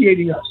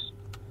substantiating us.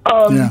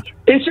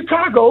 In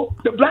Chicago,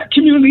 the black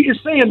community is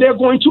saying they're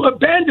going to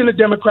abandon the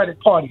Democratic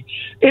Party.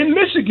 In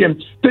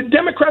Michigan, the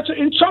Democrats are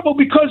in trouble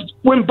because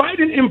when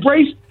Biden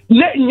embraced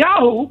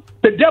Netanyahu,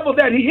 the devil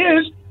that he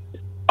is,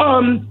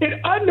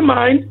 it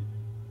undermined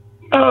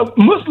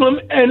Muslim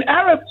and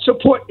Arab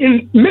support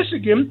in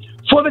Michigan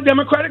for the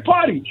Democratic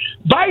Party.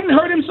 Biden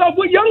hurt himself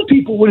with young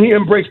people when he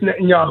embraced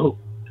Netanyahu.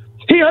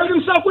 He hurt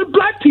himself with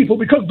black people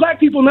because black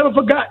people never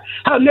forgot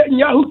how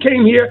Netanyahu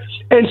came here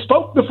and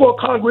spoke before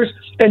Congress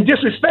and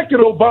disrespected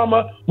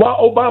Obama while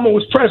Obama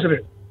was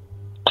president.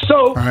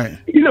 So, I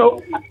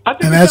think...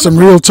 And that's some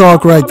real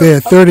talk right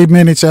there. 30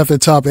 minutes after the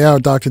top of the hour,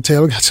 Dr.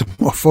 Taylor. Got some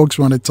more folks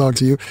want to talk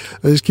to you.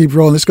 Let's keep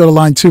rolling. Let's go to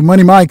line 2.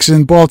 Money Mike's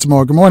in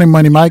Baltimore. Good morning,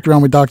 Money Mike. You're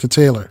on with Dr.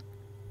 Taylor.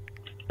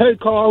 Hey,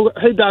 Carl.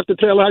 Hey, Dr.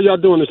 Taylor. How y'all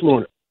doing this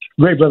morning?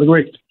 Great, brother.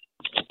 Great.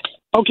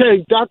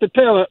 Okay, Dr.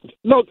 Taylor,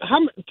 look,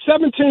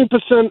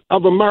 17%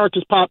 of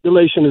America's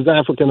population is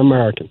African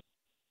American.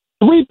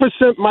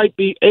 3% might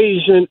be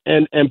Asian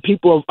and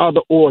people of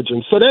other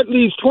origins. So that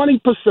leaves 20%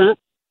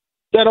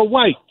 that are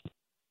white.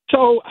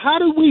 So how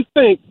do we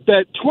think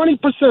that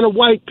 20% of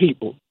white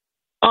people,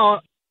 80%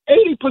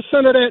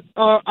 of that,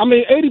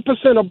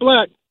 80% are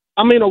black,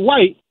 are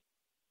white.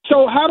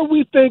 So how do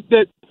we think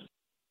that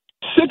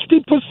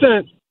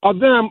 60% of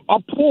them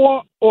are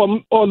poor or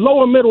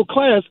lower middle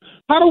class?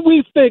 How do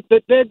we think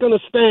that they're going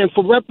to stand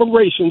for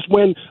reparations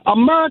when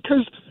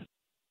America's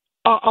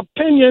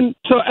opinion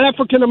to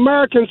African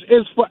Americans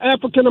is for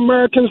African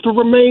Americans to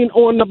remain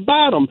on the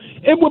bottom?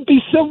 It would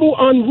be civil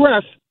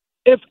unrest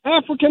if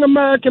African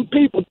American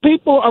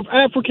people of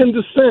African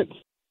descent,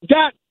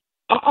 got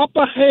an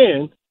upper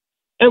hand,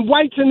 and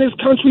whites in this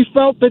country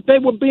felt that they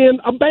were being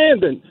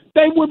abandoned.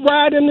 They would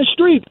ride in the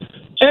streets.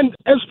 And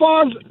as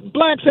far as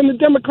blacks in the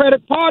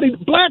Democratic Party,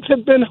 blacks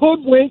have been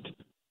hoodwinked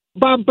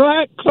by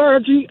black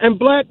clergy and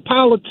black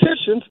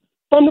politicians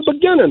from the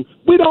beginning.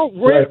 We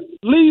don't rent,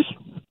 lease,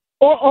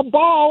 or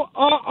borrow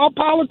our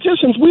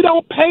politicians. We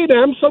don't pay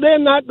them, so they're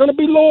not going to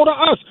be loyal to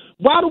us.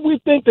 Why do we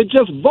think that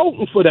just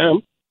voting for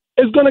them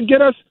is going to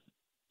get us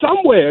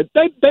somewhere?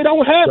 They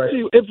don't have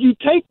to. If you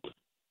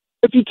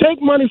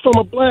take money from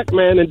a black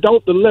man and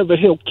don't deliver,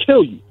 he'll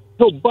kill you.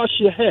 He'll bust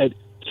your head.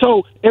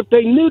 So if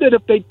they knew that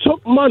if they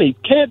took money,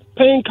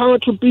 campaign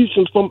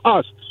contributions from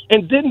us,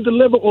 and didn't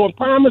deliver on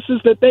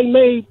promises that they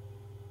made,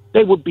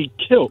 they would be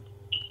killed.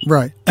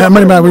 Right.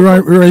 Money Man,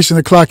 we're racing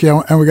the clock here,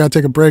 and we got to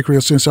take a break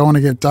real soon, so I want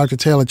to get Dr.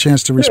 Taylor a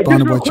chance to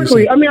respond to what you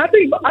said. I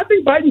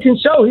think Biden can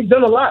show he's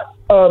done a lot.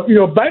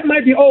 Biden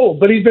might be old,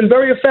 but he's been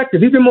very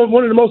effective. He's been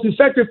one of the most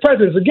effective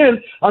presidents.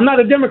 Again, I'm not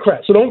a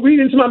Democrat, so don't read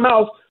into my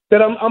mouth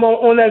that I'm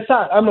on that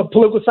side. I'm a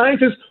political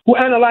scientist who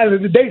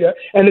analyzes the data,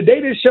 and the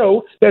data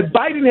show that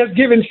Biden has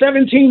given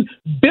 $17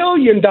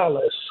 billion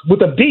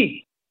with a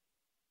B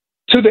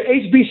to the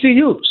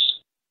HBCUs.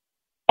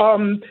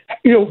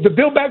 The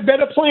Build Back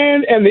Better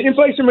plan and the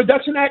Inflation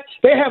Reduction Act,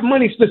 they have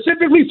money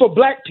specifically for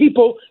black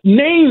people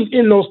named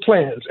in those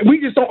plans. And we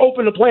just don't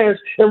open the plans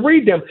and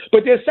read them.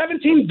 But there's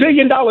 $17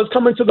 billion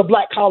coming to the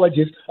black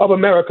colleges of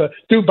America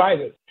through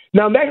Biden.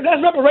 Now,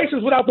 that's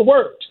reparations without the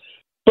words.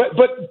 But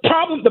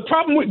the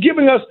problem with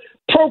giving us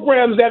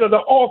programs that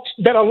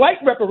are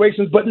like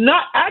reparations but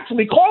not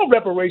actually called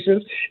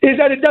reparations is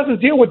that it doesn't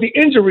deal with the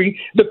injury,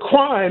 the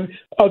crime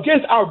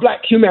against our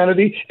black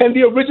humanity, and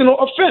the original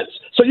offense.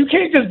 So you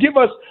can't just give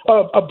us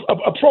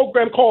a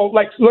program called,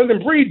 like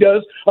London Breed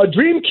does, a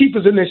Dream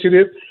Keepers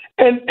Initiative,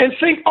 and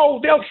think, oh,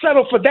 they'll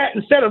settle for that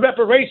instead of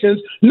reparations.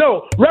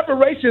 No,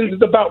 reparations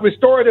is about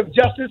restorative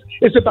justice.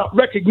 It's about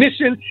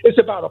recognition. It's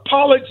about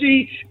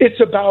apology. It's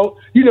about,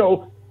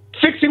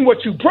 fixing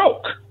what you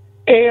broke.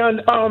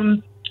 And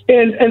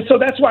so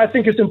that's why I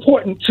think it's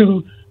important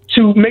to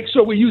make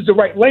sure we use the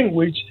right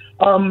language.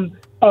 And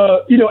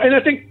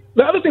I think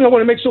the other thing I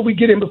want to make sure we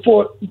get in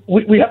before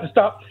we have to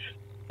stop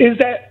is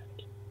that,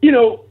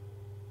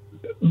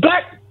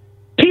 black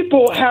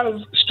people have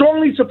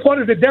strongly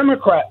supported the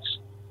Democrats,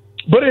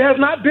 but it has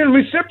not been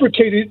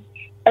reciprocated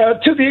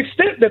to the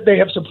extent that they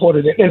have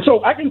supported it. And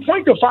so I can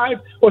point to $5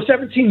 or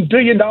 $17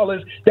 billion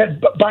that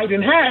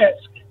Biden has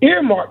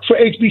earmarked for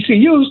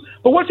HBCUs,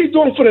 but what's he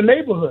doing for the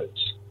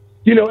neighborhoods,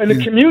 and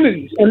the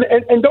communities?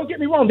 And don't get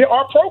me wrong, there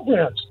are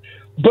programs,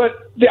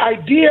 but the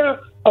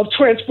idea of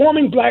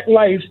transforming black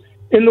lives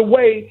in the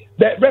way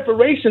that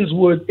reparations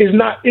would is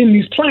not in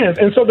these plans.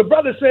 And so the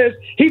brother says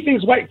he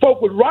thinks white folk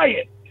would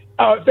riot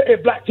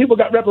if black people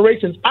got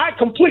reparations. I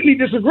completely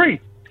disagree.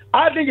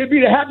 I think it'd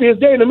be the happiest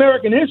day in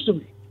American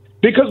history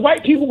because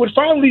white people would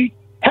finally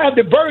have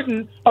the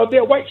burden of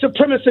their white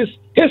supremacist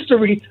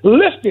history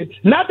lifted.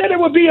 Not that it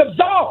would be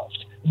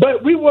absolved,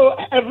 but we will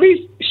at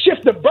least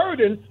shift the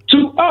burden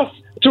to us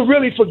to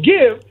really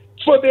forgive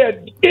for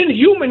their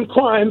inhuman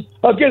crimes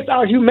against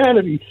our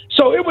humanity.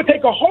 So it would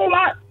take a whole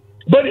lot.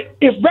 But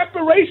if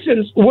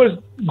reparations was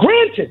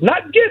granted,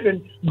 not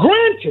given,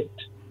 granted,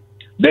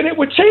 then it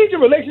would change the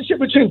relationship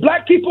between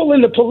black people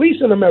and the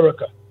police in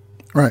America.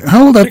 Right.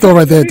 Hold that thought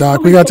right there,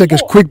 Doc. We got to take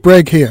a quick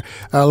break here.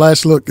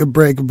 Last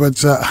break,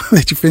 but I'll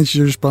let you finish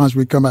your response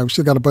when we come back. We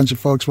still got a bunch of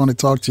folks want to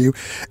talk to you.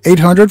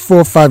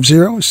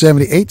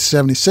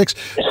 800-450-7876.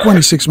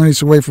 26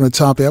 minutes away from the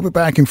top there. We're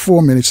back in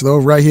 4 minutes, though,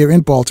 right here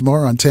in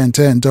Baltimore on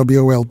 1010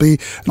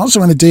 WOLB, and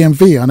also in the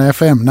DMV on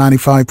FM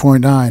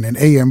 95.9 and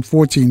AM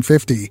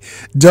 1450.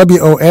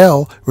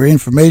 WOL, where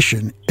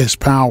information is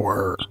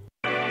power.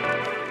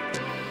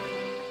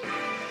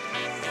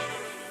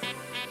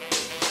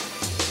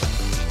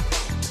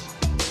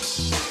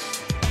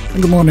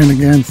 And good morning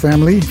again,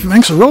 family.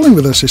 Thanks for rolling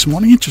with us this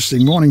morning.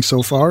 Interesting morning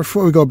so far.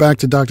 Before we go back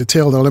to Dr.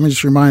 Taylor, though, let me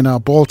just remind our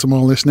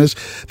Baltimore listeners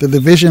that the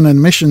Vision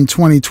and Mission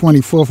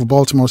 2024 for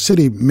Baltimore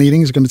City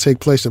meeting is going to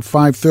take place at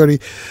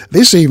 5:30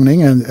 this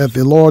evening and at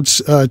the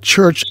Lord's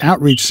Church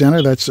Outreach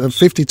Center. That's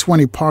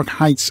 5020 Park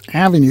Heights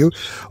Avenue.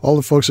 All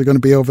the folks are going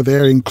to be over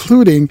there,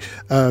 including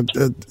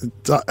Dr.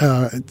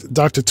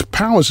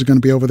 Powers is going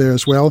to be over there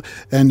as well,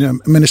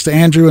 and Minister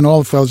Andrew and all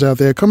the fellows out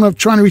there coming up,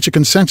 trying to reach a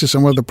consensus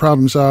on what the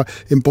problems are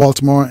in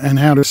Baltimore and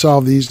how to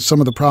solve some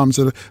of the problems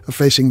that are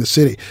facing the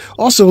city.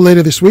 Also,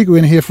 later this week, we're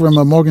going to hear from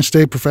Morgan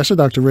State professor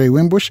Dr. Ray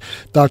Wimbush,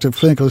 Doctor of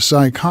Clinical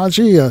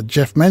Psychology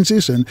Jeff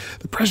Menzies, and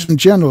the President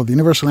General of the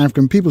Universal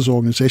African Peoples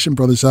Organization,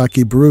 Brother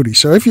Zaki Baruti.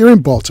 So if you're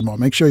in Baltimore,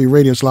 make sure your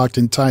radio's locked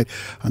in tight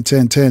on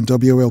 1010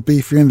 WOLB.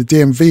 If you're in the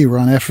DMV, we're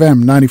on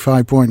FM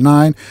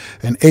 95.9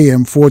 and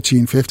AM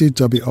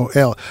 1450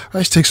 WOL.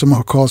 Let's take some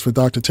more calls for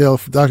Dr. Taylor.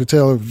 Dr.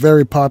 Taylor,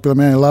 very popular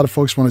man. A lot of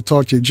folks want to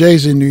talk to you.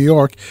 Jay's in New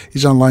York.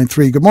 He's on line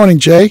 3. Good morning,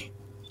 Jay.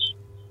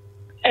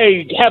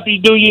 Hey,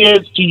 Happy New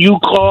Year's to you,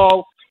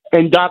 Carl,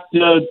 and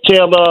Dr.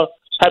 Taylor.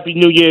 Happy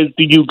New Year's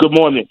to you. Good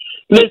morning.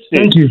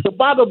 Listen, the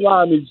bottom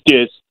line is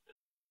this.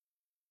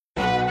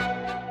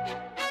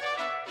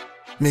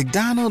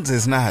 McDonald's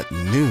is not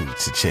new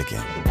to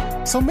chicken.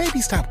 So maybe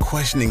stop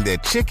questioning their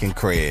chicken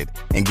cred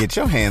and get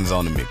your hands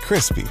on the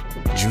McCrispy.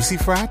 Juicy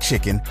fried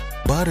chicken,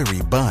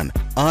 buttery bun,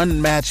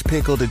 unmatched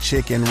pickle to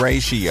chicken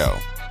ratio.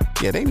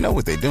 Yeah, they know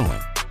what they're doing.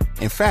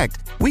 In fact,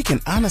 we can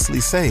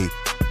honestly say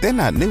they're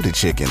not new to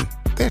chicken.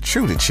 They're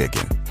true to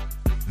chicken.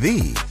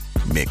 The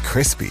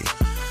McCrispy.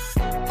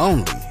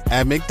 Only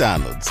at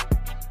McDonald's.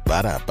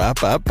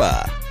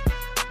 Ba-da-ba-ba-ba.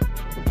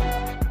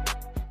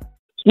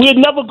 We're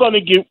never going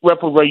to get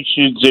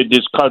reparations in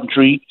this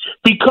country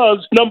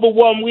because, number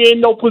one, we're in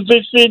no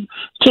position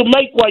to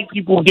make white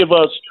people give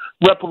us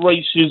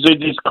reparations in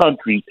this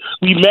country.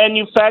 We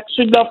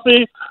manufacture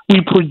nothing.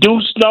 We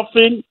produce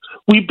nothing.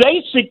 We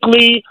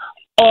basically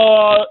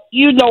are,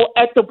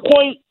 at the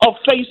point of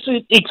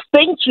facing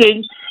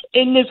extinction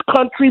in this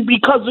country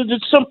because of the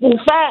simple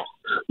fact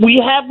we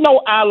have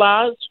no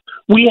allies.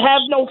 We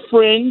have no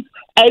friends.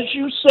 As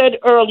you said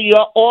earlier,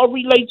 all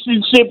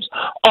relationships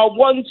are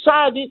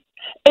one-sided.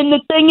 And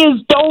the thing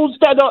is, those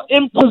that are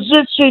in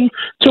position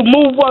to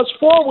move us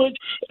forward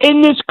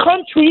in this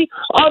country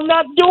are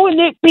not doing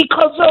it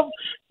because of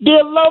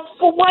their love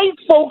for white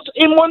folks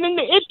and wanting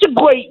to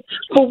integrate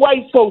for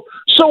white folks.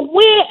 So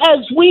we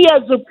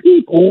as a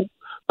people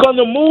going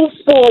to move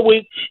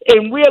forward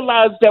and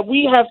realize that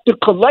we have to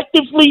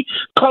collectively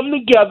come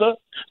together,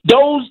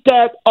 those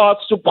that are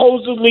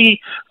supposedly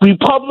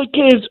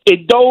Republicans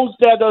and those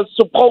that are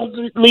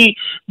supposedly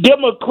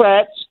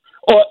Democrats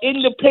or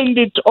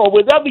independents or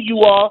whatever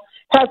you are,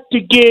 have to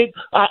get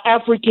our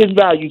African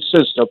value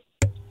system.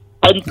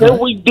 Until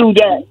we do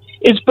that,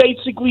 it's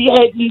basically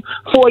heading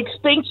for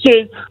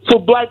extinction for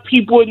black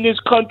people in this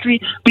country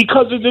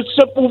because of the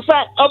simple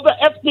fact other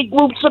ethnic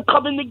groups are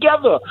coming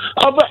together.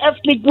 Other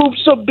ethnic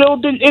groups are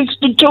building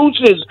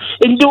institutions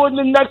and doing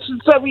the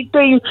necessary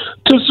thing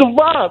to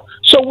survive.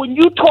 So when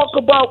you talk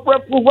about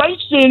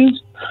reparations,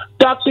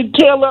 Dr.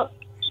 Taylor,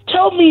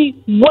 tell me,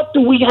 what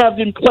do we have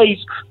in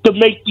place to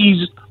make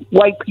these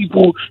white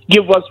people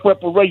give us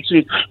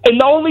reparations? And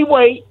the only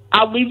way,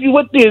 I'll leave you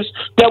with this,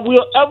 that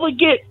we'll ever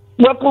get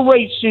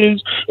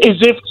reparations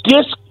is if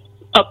this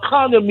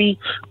economy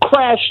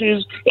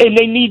crashes and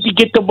they need to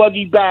get the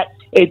money back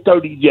in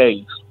 30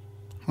 days.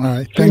 All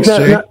right. Thanks,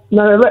 Jay.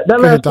 That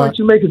last point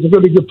you make is a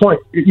really good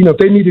point. If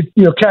they needed,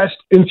 cash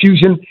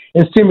infusion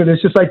and stimulus,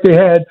 just like they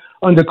had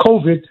under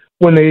COVID,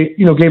 when they,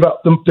 gave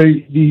out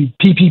the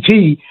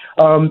PPP,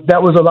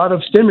 that was a lot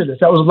of stimulus.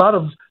 That was a lot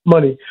of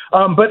money.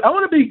 But I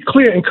want to be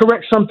clear and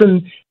correct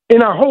something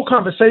in our whole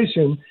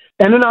conversation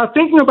and in our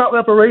thinking about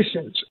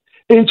reparations.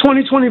 In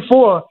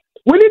 2024,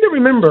 we need to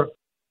remember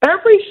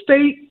every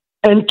state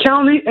and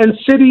county and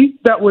city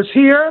that was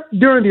here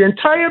during the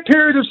entire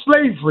period of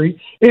slavery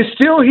is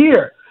still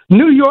here.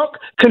 New York,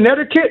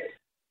 Connecticut,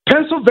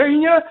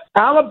 Pennsylvania,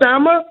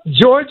 Alabama,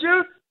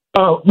 Georgia,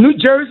 New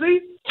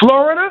Jersey,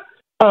 Florida,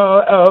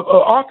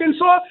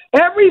 Arkansas,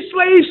 every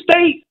slave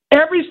state,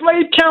 every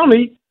slave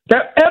county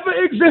that ever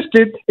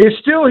existed is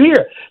still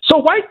here. So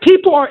white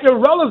people are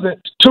irrelevant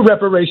to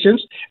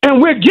reparations,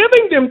 and we're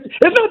giving them,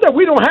 it's not that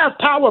we don't have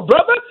power,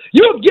 brother.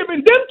 You're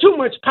giving them too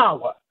much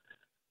power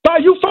by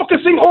you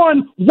focusing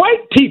on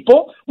white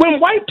people when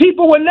white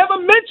people were never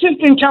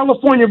mentioned in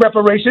California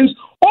reparations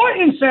or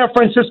in San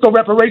Francisco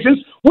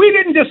reparations. We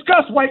didn't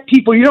discuss white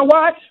people. You know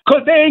why?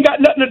 Because they ain't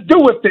got nothing to do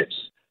with this.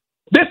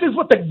 This is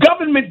what the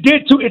government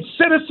did to its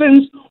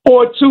citizens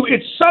or to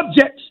its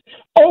subjects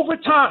over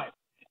time.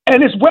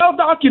 And it's well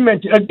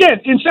documented. Again,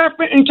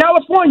 in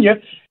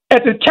California,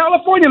 At the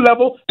California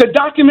level, the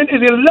document is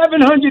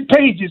 1,100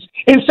 pages.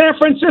 In San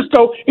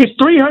Francisco, it's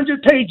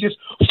 300 pages,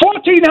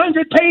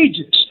 1,400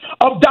 pages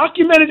of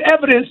documented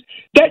evidence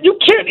that you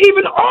can't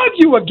even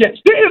argue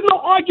against. There is no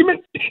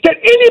argument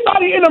that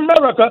anybody in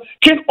America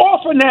can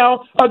offer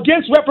now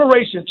against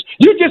reparations.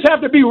 You just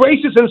have to be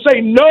racist and say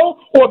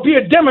no, or be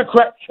a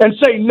Democrat and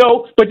say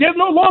no. But there's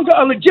no longer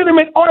a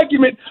legitimate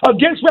argument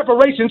against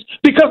reparations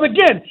because,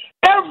 again,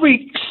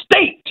 every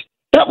state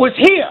that was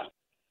here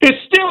is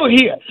still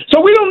here.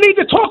 So we don't need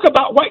to talk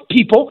about white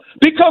people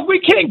because we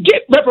can't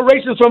get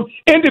reparations from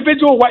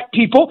individual white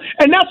people.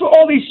 And that's where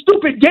all these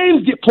stupid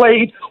games get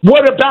played.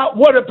 What about?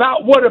 Black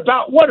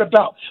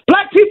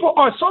people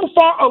are so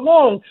far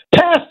along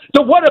past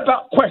the what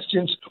about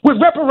questions with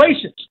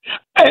reparations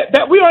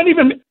that we aren't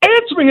even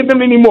answering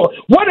them anymore.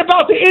 What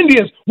about the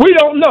Indians? We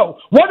don't know.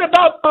 What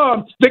about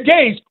the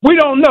gays? We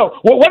don't know.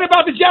 Well, what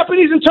about the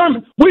Japanese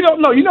internment? We don't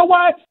know. You know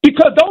why?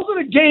 Because those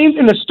are the games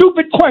and the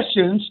stupid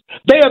questions.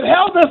 They have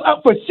held us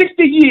up for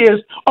 60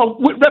 years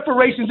with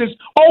reparations. Is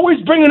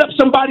always bringing up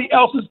somebody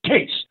else's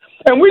case.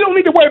 And we don't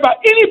need to worry about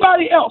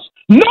anybody else.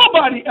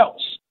 Nobody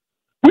else.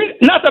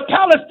 Not the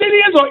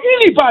Palestinians or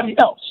anybody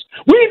else.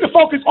 We need to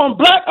focus on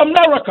Black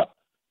America.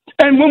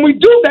 And when we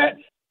do that,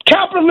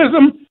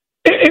 capitalism,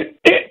 it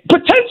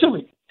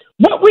potentially,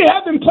 what we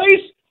have in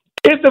place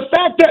is the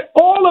fact that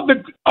all of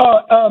the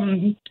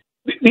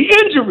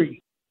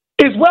injury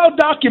is well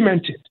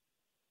documented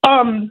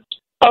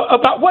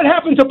about what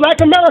happened to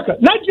Black America,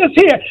 not just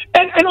here.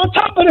 And on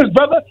top of this,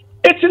 brother,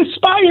 it's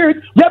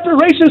inspired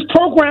reparations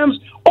programs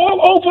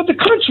all over the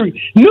country.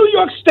 New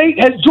York State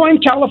has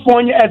joined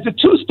California as the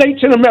 2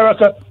 states in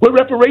America with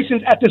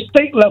reparations at the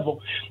state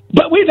level.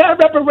 But we've had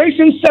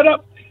reparations set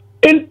up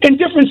in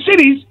different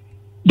cities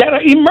that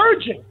are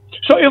emerging.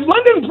 So if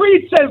London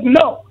Breed says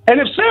no, and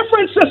if San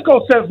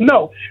Francisco says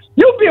no,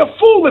 you'll be a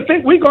fool to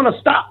think we're going to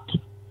stop.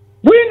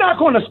 We're not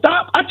going to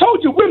stop. I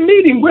told you, we're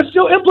meeting. We're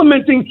still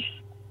implementing.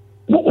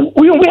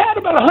 We had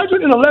about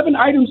 111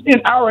 items in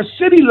our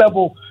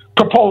city-level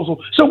proposal.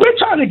 So we're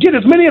trying to get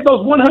as many of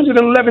those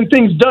 111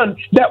 things done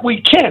that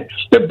we can.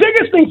 The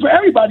biggest thing for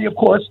everybody, of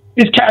course,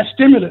 is cash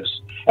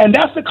stimulus. And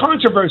that's the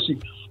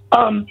controversy.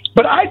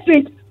 But I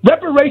think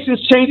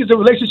reparations changes the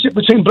relationship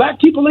between Black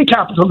people and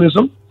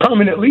capitalism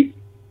permanently.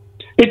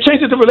 It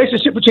changes the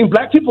relationship between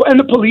Black people and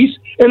the police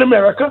in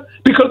America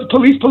because the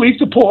police police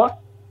the poor.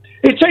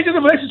 It changes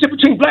the relationship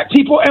between Black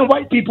people and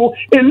white people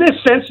in this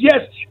sense.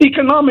 Yes,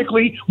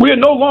 economically, we are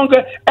no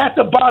longer at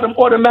the bottom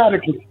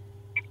automatically.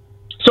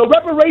 So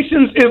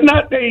reparations is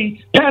not a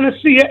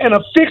panacea and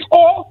a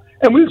fix-all,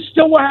 and we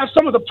still will have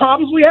some of the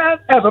problems we have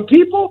as a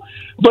people,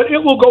 but it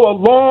will go a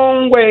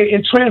long way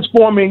in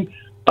transforming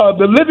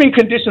the living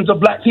conditions of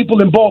Black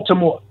people in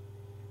Baltimore.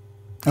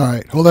 All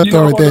right, hold that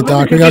thought right there,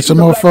 Doc. We got some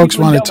more folks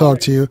want to talk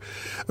to you.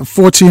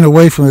 14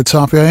 away from the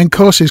top here.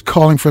 Nkosi's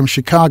calling from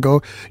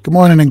Chicago. Good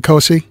morning,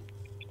 Nkosi.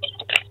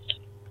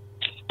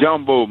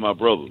 Jumbo, my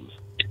brothers.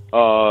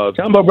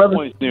 Jumbo, brother.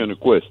 Points there in the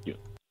question.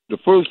 The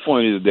first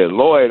point is that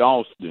Lloyd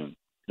Austin,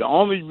 the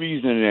only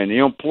reason an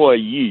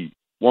employee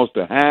wants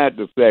to hide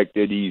the fact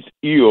that he's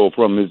ill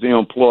from his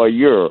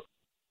employer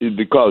is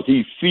because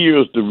he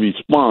fears the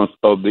response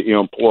of the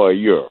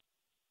employer.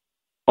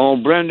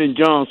 On Brandon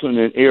Johnson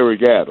and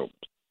Eric Adams,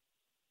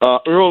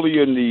 early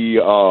in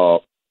the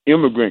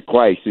immigrant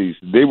crisis,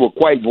 they were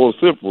quite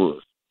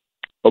vociferous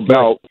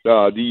about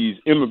these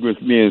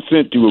immigrants being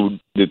sent to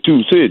the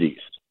 2 cities.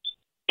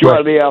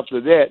 Shortly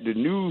after that, the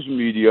news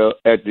media,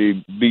 at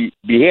the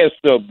behest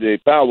of the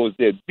powers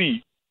that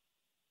be,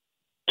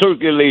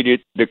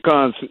 circulated the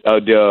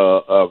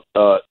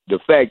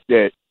fact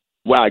that,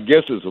 well, I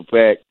guess it's a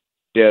fact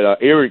that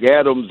Eric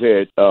Adams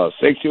had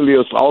sexually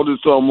assaulted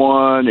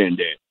someone, and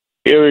that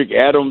Eric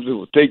Adams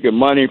was taking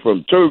money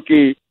from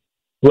Turkey.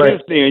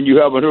 Since then, you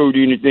haven't heard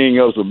anything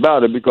else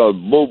about it because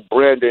both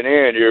Brandon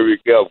and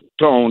Eric have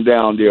toned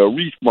down their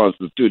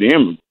responses to the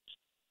immigrants.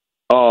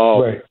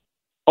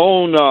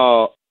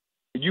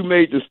 You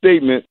made the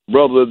statement,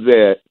 brother,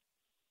 that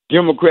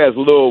Democrats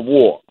love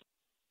war.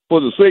 For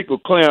the sake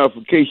of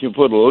clarification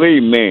for the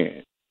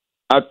layman,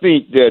 I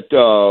think that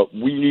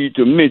we need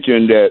to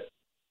mention that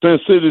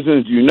since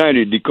Citizens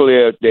United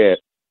declared that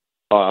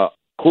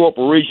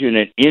corporations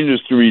and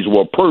industries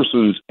were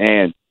persons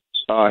and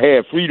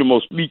had freedom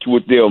of speech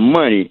with their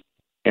money,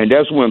 and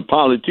that's when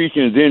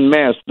politicians en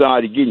masse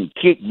started getting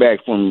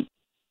kickback from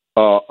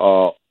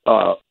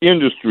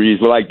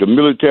industries like the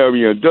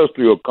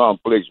military-industrial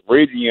complex,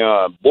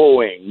 Raytheon,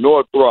 Boeing,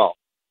 Northrop.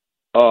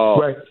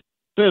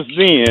 Since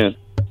then,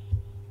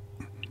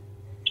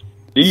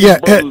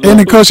 and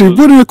of course, if you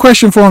put in a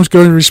question for him,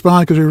 going to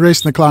respond because we're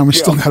racing the clock. We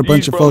still got a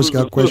bunch of folks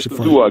got a question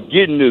for you. Who are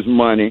getting this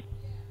money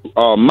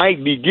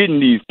might be getting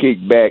these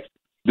kickbacks.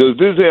 Does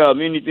this have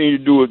anything to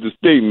do with the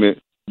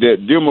statement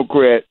that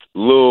Democrats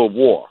love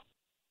war?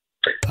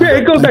 Yeah,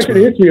 it goes back to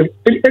the history.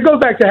 It goes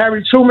back to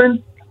Harry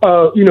Truman.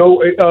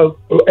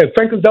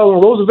 Franklin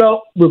Delano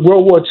Roosevelt with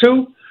World War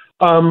II,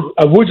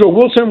 Woodrow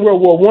Wilson,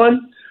 World War I,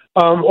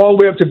 all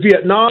the way up to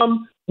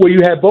Vietnam, where you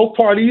had both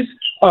parties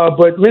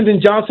but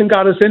Lyndon Johnson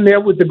got us in there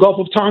with the Gulf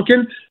of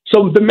Tonkin.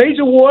 So the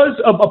major wars,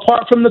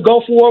 apart from the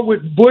Gulf War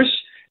with Bush,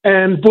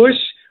 and what's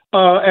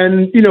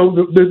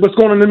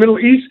going on in the Middle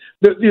East.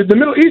 The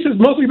Middle East has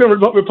mostly been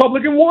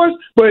Republican wars,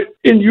 but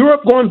in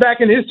Europe, going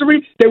back in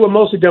history, they were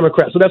mostly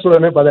Democrats. So that's what I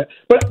meant by that.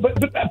 But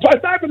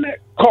aside from that,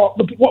 Carl,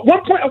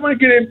 one point I want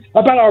to get in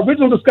about our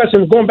original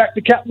discussion, going back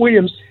to Cat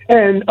Williams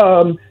and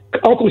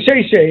Uncle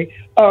Shay Shay,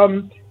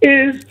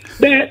 is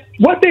that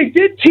what they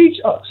did teach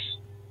us,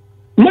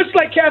 much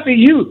like Kathy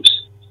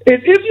Hughes, is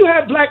if you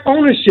have black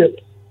ownership,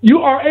 you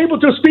are able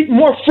to speak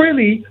more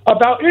freely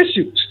about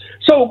issues.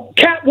 So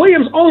Cat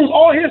Williams owns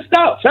all his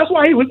stuff. That's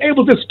why he was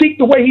able to speak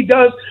the way he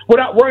does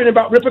without worrying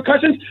about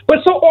repercussions. But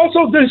so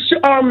also does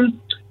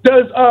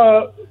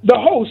the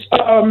host. I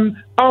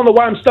don't know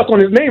why I'm stuck on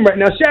his name right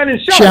now. Shannon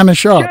Sharp.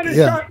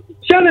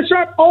 Shannon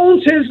Sharp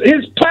owns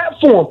his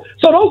platform.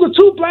 So those are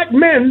two black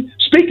men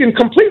speaking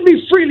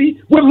completely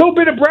freely with a little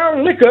bit of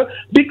brown liquor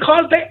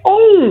because they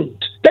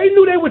owned. They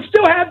knew they would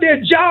still have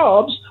their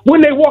jobs when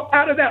they walked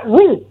out of that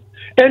room.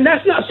 And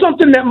that's not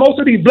something that most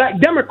of these black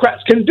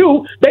Democrats can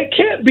do. They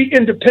can't be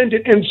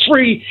independent and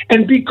free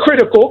and be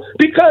critical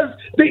because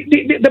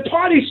the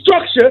party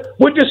structure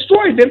would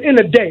destroy them in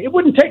a day. It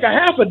wouldn't take a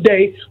half a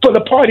day for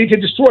the party to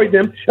destroy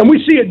them. And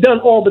we see it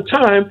done all the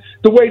time,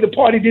 the way the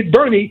party did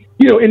Bernie,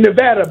 in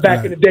Nevada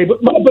back in the day.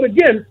 But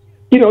again,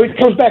 it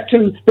comes back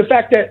to the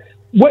fact that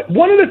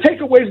one of the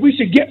takeaways we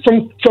should get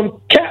from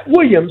Cat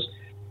Williams,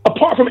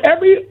 apart from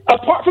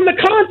the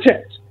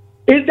context,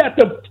 is that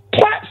the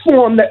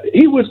platform that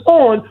he was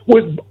on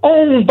was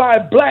owned by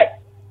a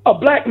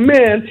black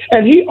man,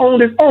 and he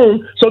owned his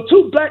own. So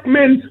two black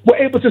men were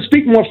able to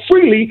speak more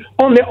freely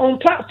on their own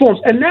platforms.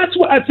 And that's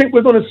what I think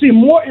we're going to see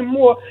more and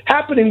more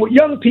happening with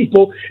young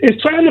people, is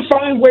trying to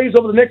find ways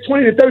over the next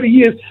 20 to 30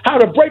 years how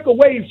to break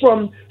away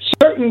from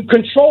certain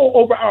control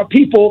over our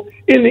people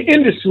in the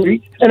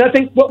industry. And I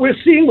think what we're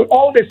seeing with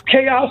all this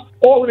chaos,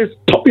 all of this,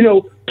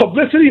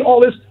 publicity,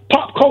 all this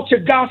pop culture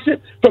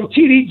gossip, from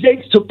T.D.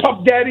 Jakes to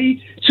Puff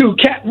Daddy to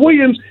Cat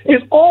Williams,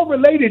 is all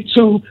related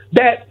to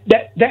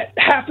that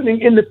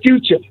happening in the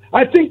future.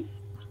 I think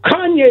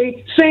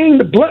Kanye saying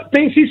the blunt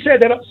things he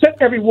said that upset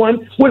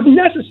everyone was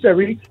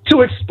necessary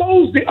to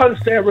expose the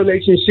unfair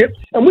relationship,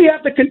 and we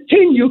have to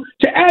continue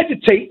to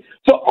agitate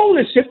for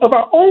ownership of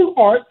our own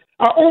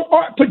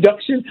art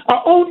production,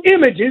 our own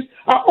images,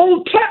 our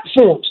own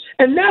platforms.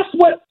 And that's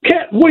what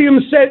Cat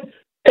Williams said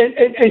and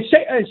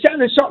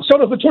Shannon showed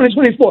us for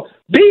 2024.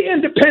 Be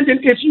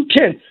independent if you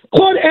can.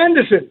 Claude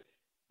Anderson,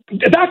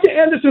 Dr.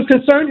 Anderson's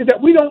concern is that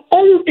we don't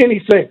own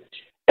anything.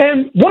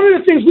 And one of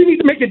the things we need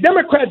to make the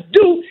Democrats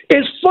do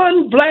is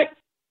fund black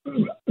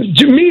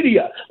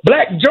media,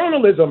 black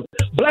journalism,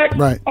 black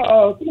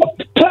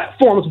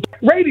platforms,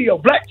 black radio,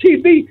 black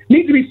TV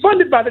need to be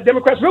funded by the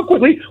Democrats real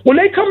quickly. When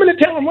they come into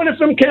town running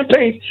some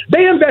campaigns,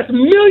 they invest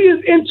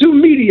millions into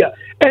media.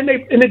 And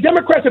the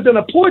Democrats have done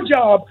a poor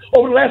job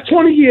over the last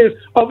 20 years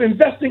of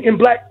investing in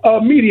black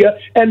media.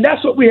 And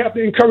that's what we have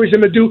to encourage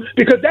them to do,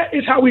 because that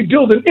is how we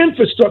build an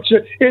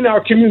infrastructure in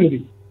our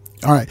community.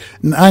 All right,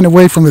 9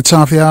 away from the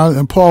top of the hour,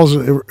 and Paul's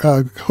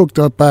hooked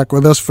up back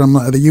with us from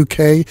the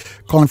UK,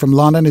 calling from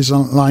London. He's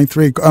on line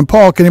 3.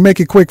 Paul, can you make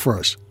it quick for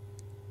us?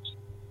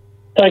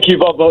 Thank you,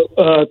 Bob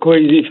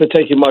Crazy, for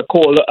taking my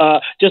call.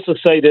 Just to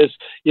say this,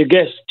 your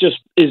guest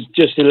is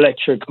just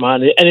electric, man.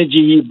 The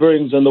energy he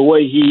brings and the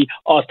way he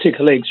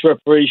articulates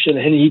reparation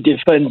and he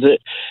defends it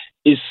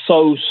is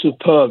so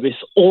superb.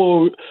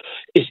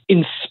 It's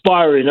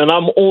inspiring, and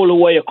I'm all the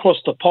way across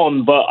the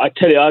pond, but I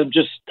tell you, I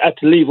just had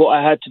to leave what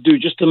I had to do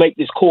just to make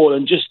this call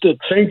and just to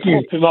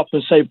pump him up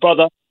and say,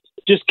 brother,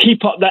 just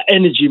keep up that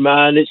energy,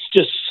 man. It's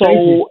just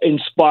so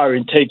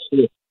inspiring. Take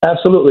it.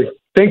 Absolutely.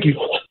 Thank you.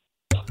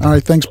 All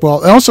right, thanks,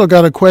 Paul. I also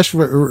got a question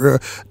for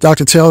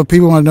Dr. Taylor.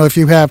 People want to know if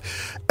you have,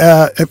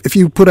 if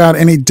you put out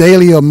any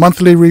daily or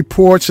monthly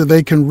reports that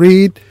they can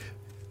read.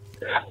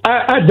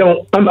 I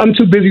don't. I'm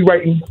too busy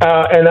writing,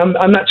 and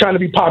I'm not trying to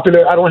be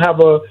popular. I don't have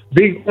a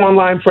big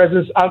online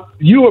presence.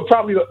 You are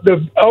probably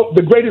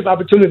the greatest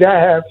opportunity I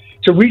have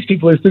to reach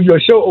people is through your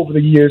show over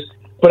the years.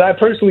 But I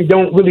personally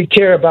don't really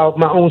care about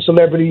my own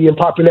celebrity and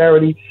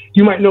popularity.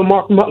 You might know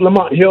Mark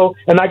Lamont Hill,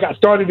 and I got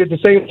started at the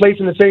same place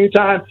in the same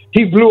time.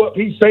 He blew up.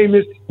 He's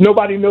famous.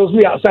 Nobody knows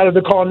me outside of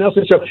the Carl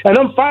Nelson show. And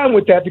I'm fine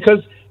with that,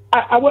 because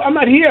I'm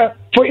not here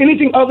for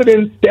anything other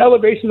than the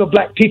elevation of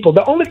black people.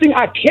 The only thing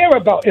I care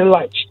about in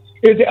life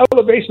is the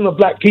elevation of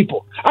black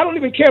people. I don't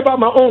even care about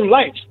my own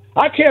life.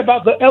 I care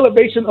about the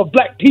elevation of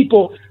black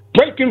people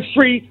breaking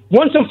free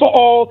once and for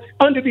all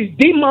under these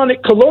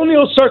demonic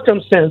colonial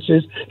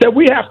circumstances that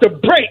we have to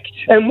break.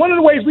 And one of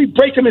the ways we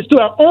break them is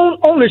through our own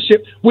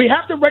ownership. We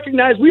have to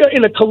recognize we are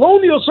in a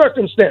colonial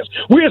circumstance.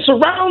 We are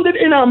surrounded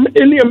in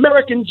the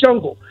American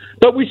jungle,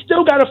 but we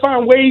still got to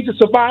find ways to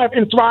survive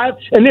and thrive.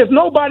 And there's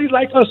nobody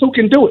like us who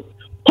can do it.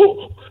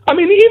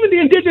 Even the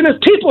indigenous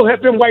people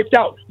have been wiped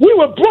out. We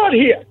were brought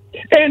here.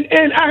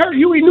 And I heard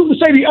Huey Newton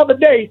say the other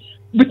day,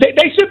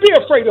 they should be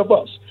afraid of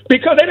us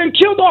because they done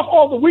killed off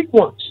all the weak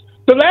ones.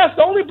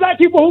 The only black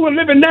people who are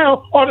living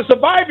now are the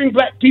surviving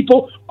black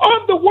people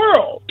of the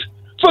world.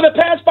 for the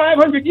past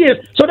 500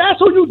 years. So that's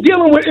who you're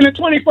dealing with in the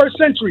 21st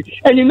century.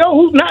 And you know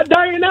who's not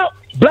dying out?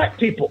 Black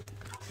people.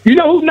 You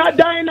know who's not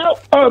dying out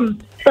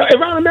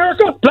around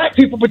America? Black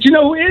people. But you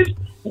know who is?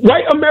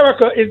 White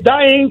America is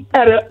dying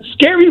at a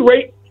scary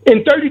rate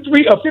in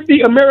 33 or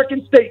 50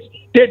 American states.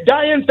 They're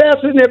dying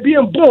faster than they're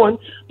being born,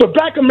 but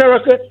Black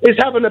America is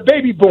having a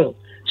baby boom.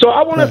 So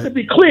I want us to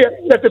be clear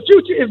that the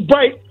future is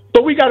bright,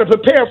 but we got to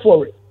prepare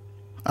for it.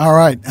 All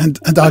right. And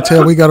Dr.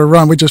 Taylor, we got to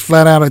run. We're just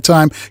flat out of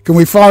time. Can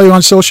we follow you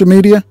on social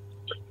media?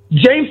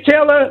 James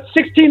Taylor,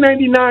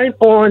 1699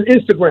 on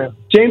Instagram.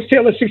 James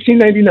Taylor,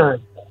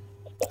 1699.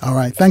 All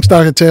right. Thanks,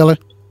 Dr. Taylor.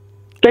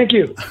 Thank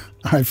you.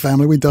 All right,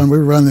 family, we're done.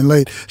 We're running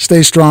late.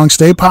 Stay strong.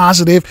 Stay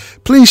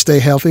positive. Please stay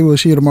healthy. We'll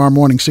see you tomorrow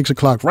morning, 6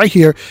 o'clock, right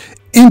here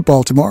in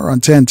Baltimore on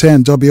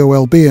 1010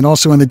 WOLB and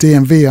also in the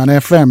DMV on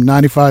FM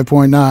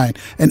 95.9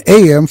 and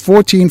AM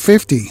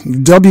 1450.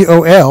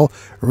 WOL,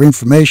 where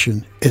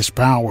information is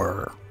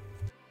power.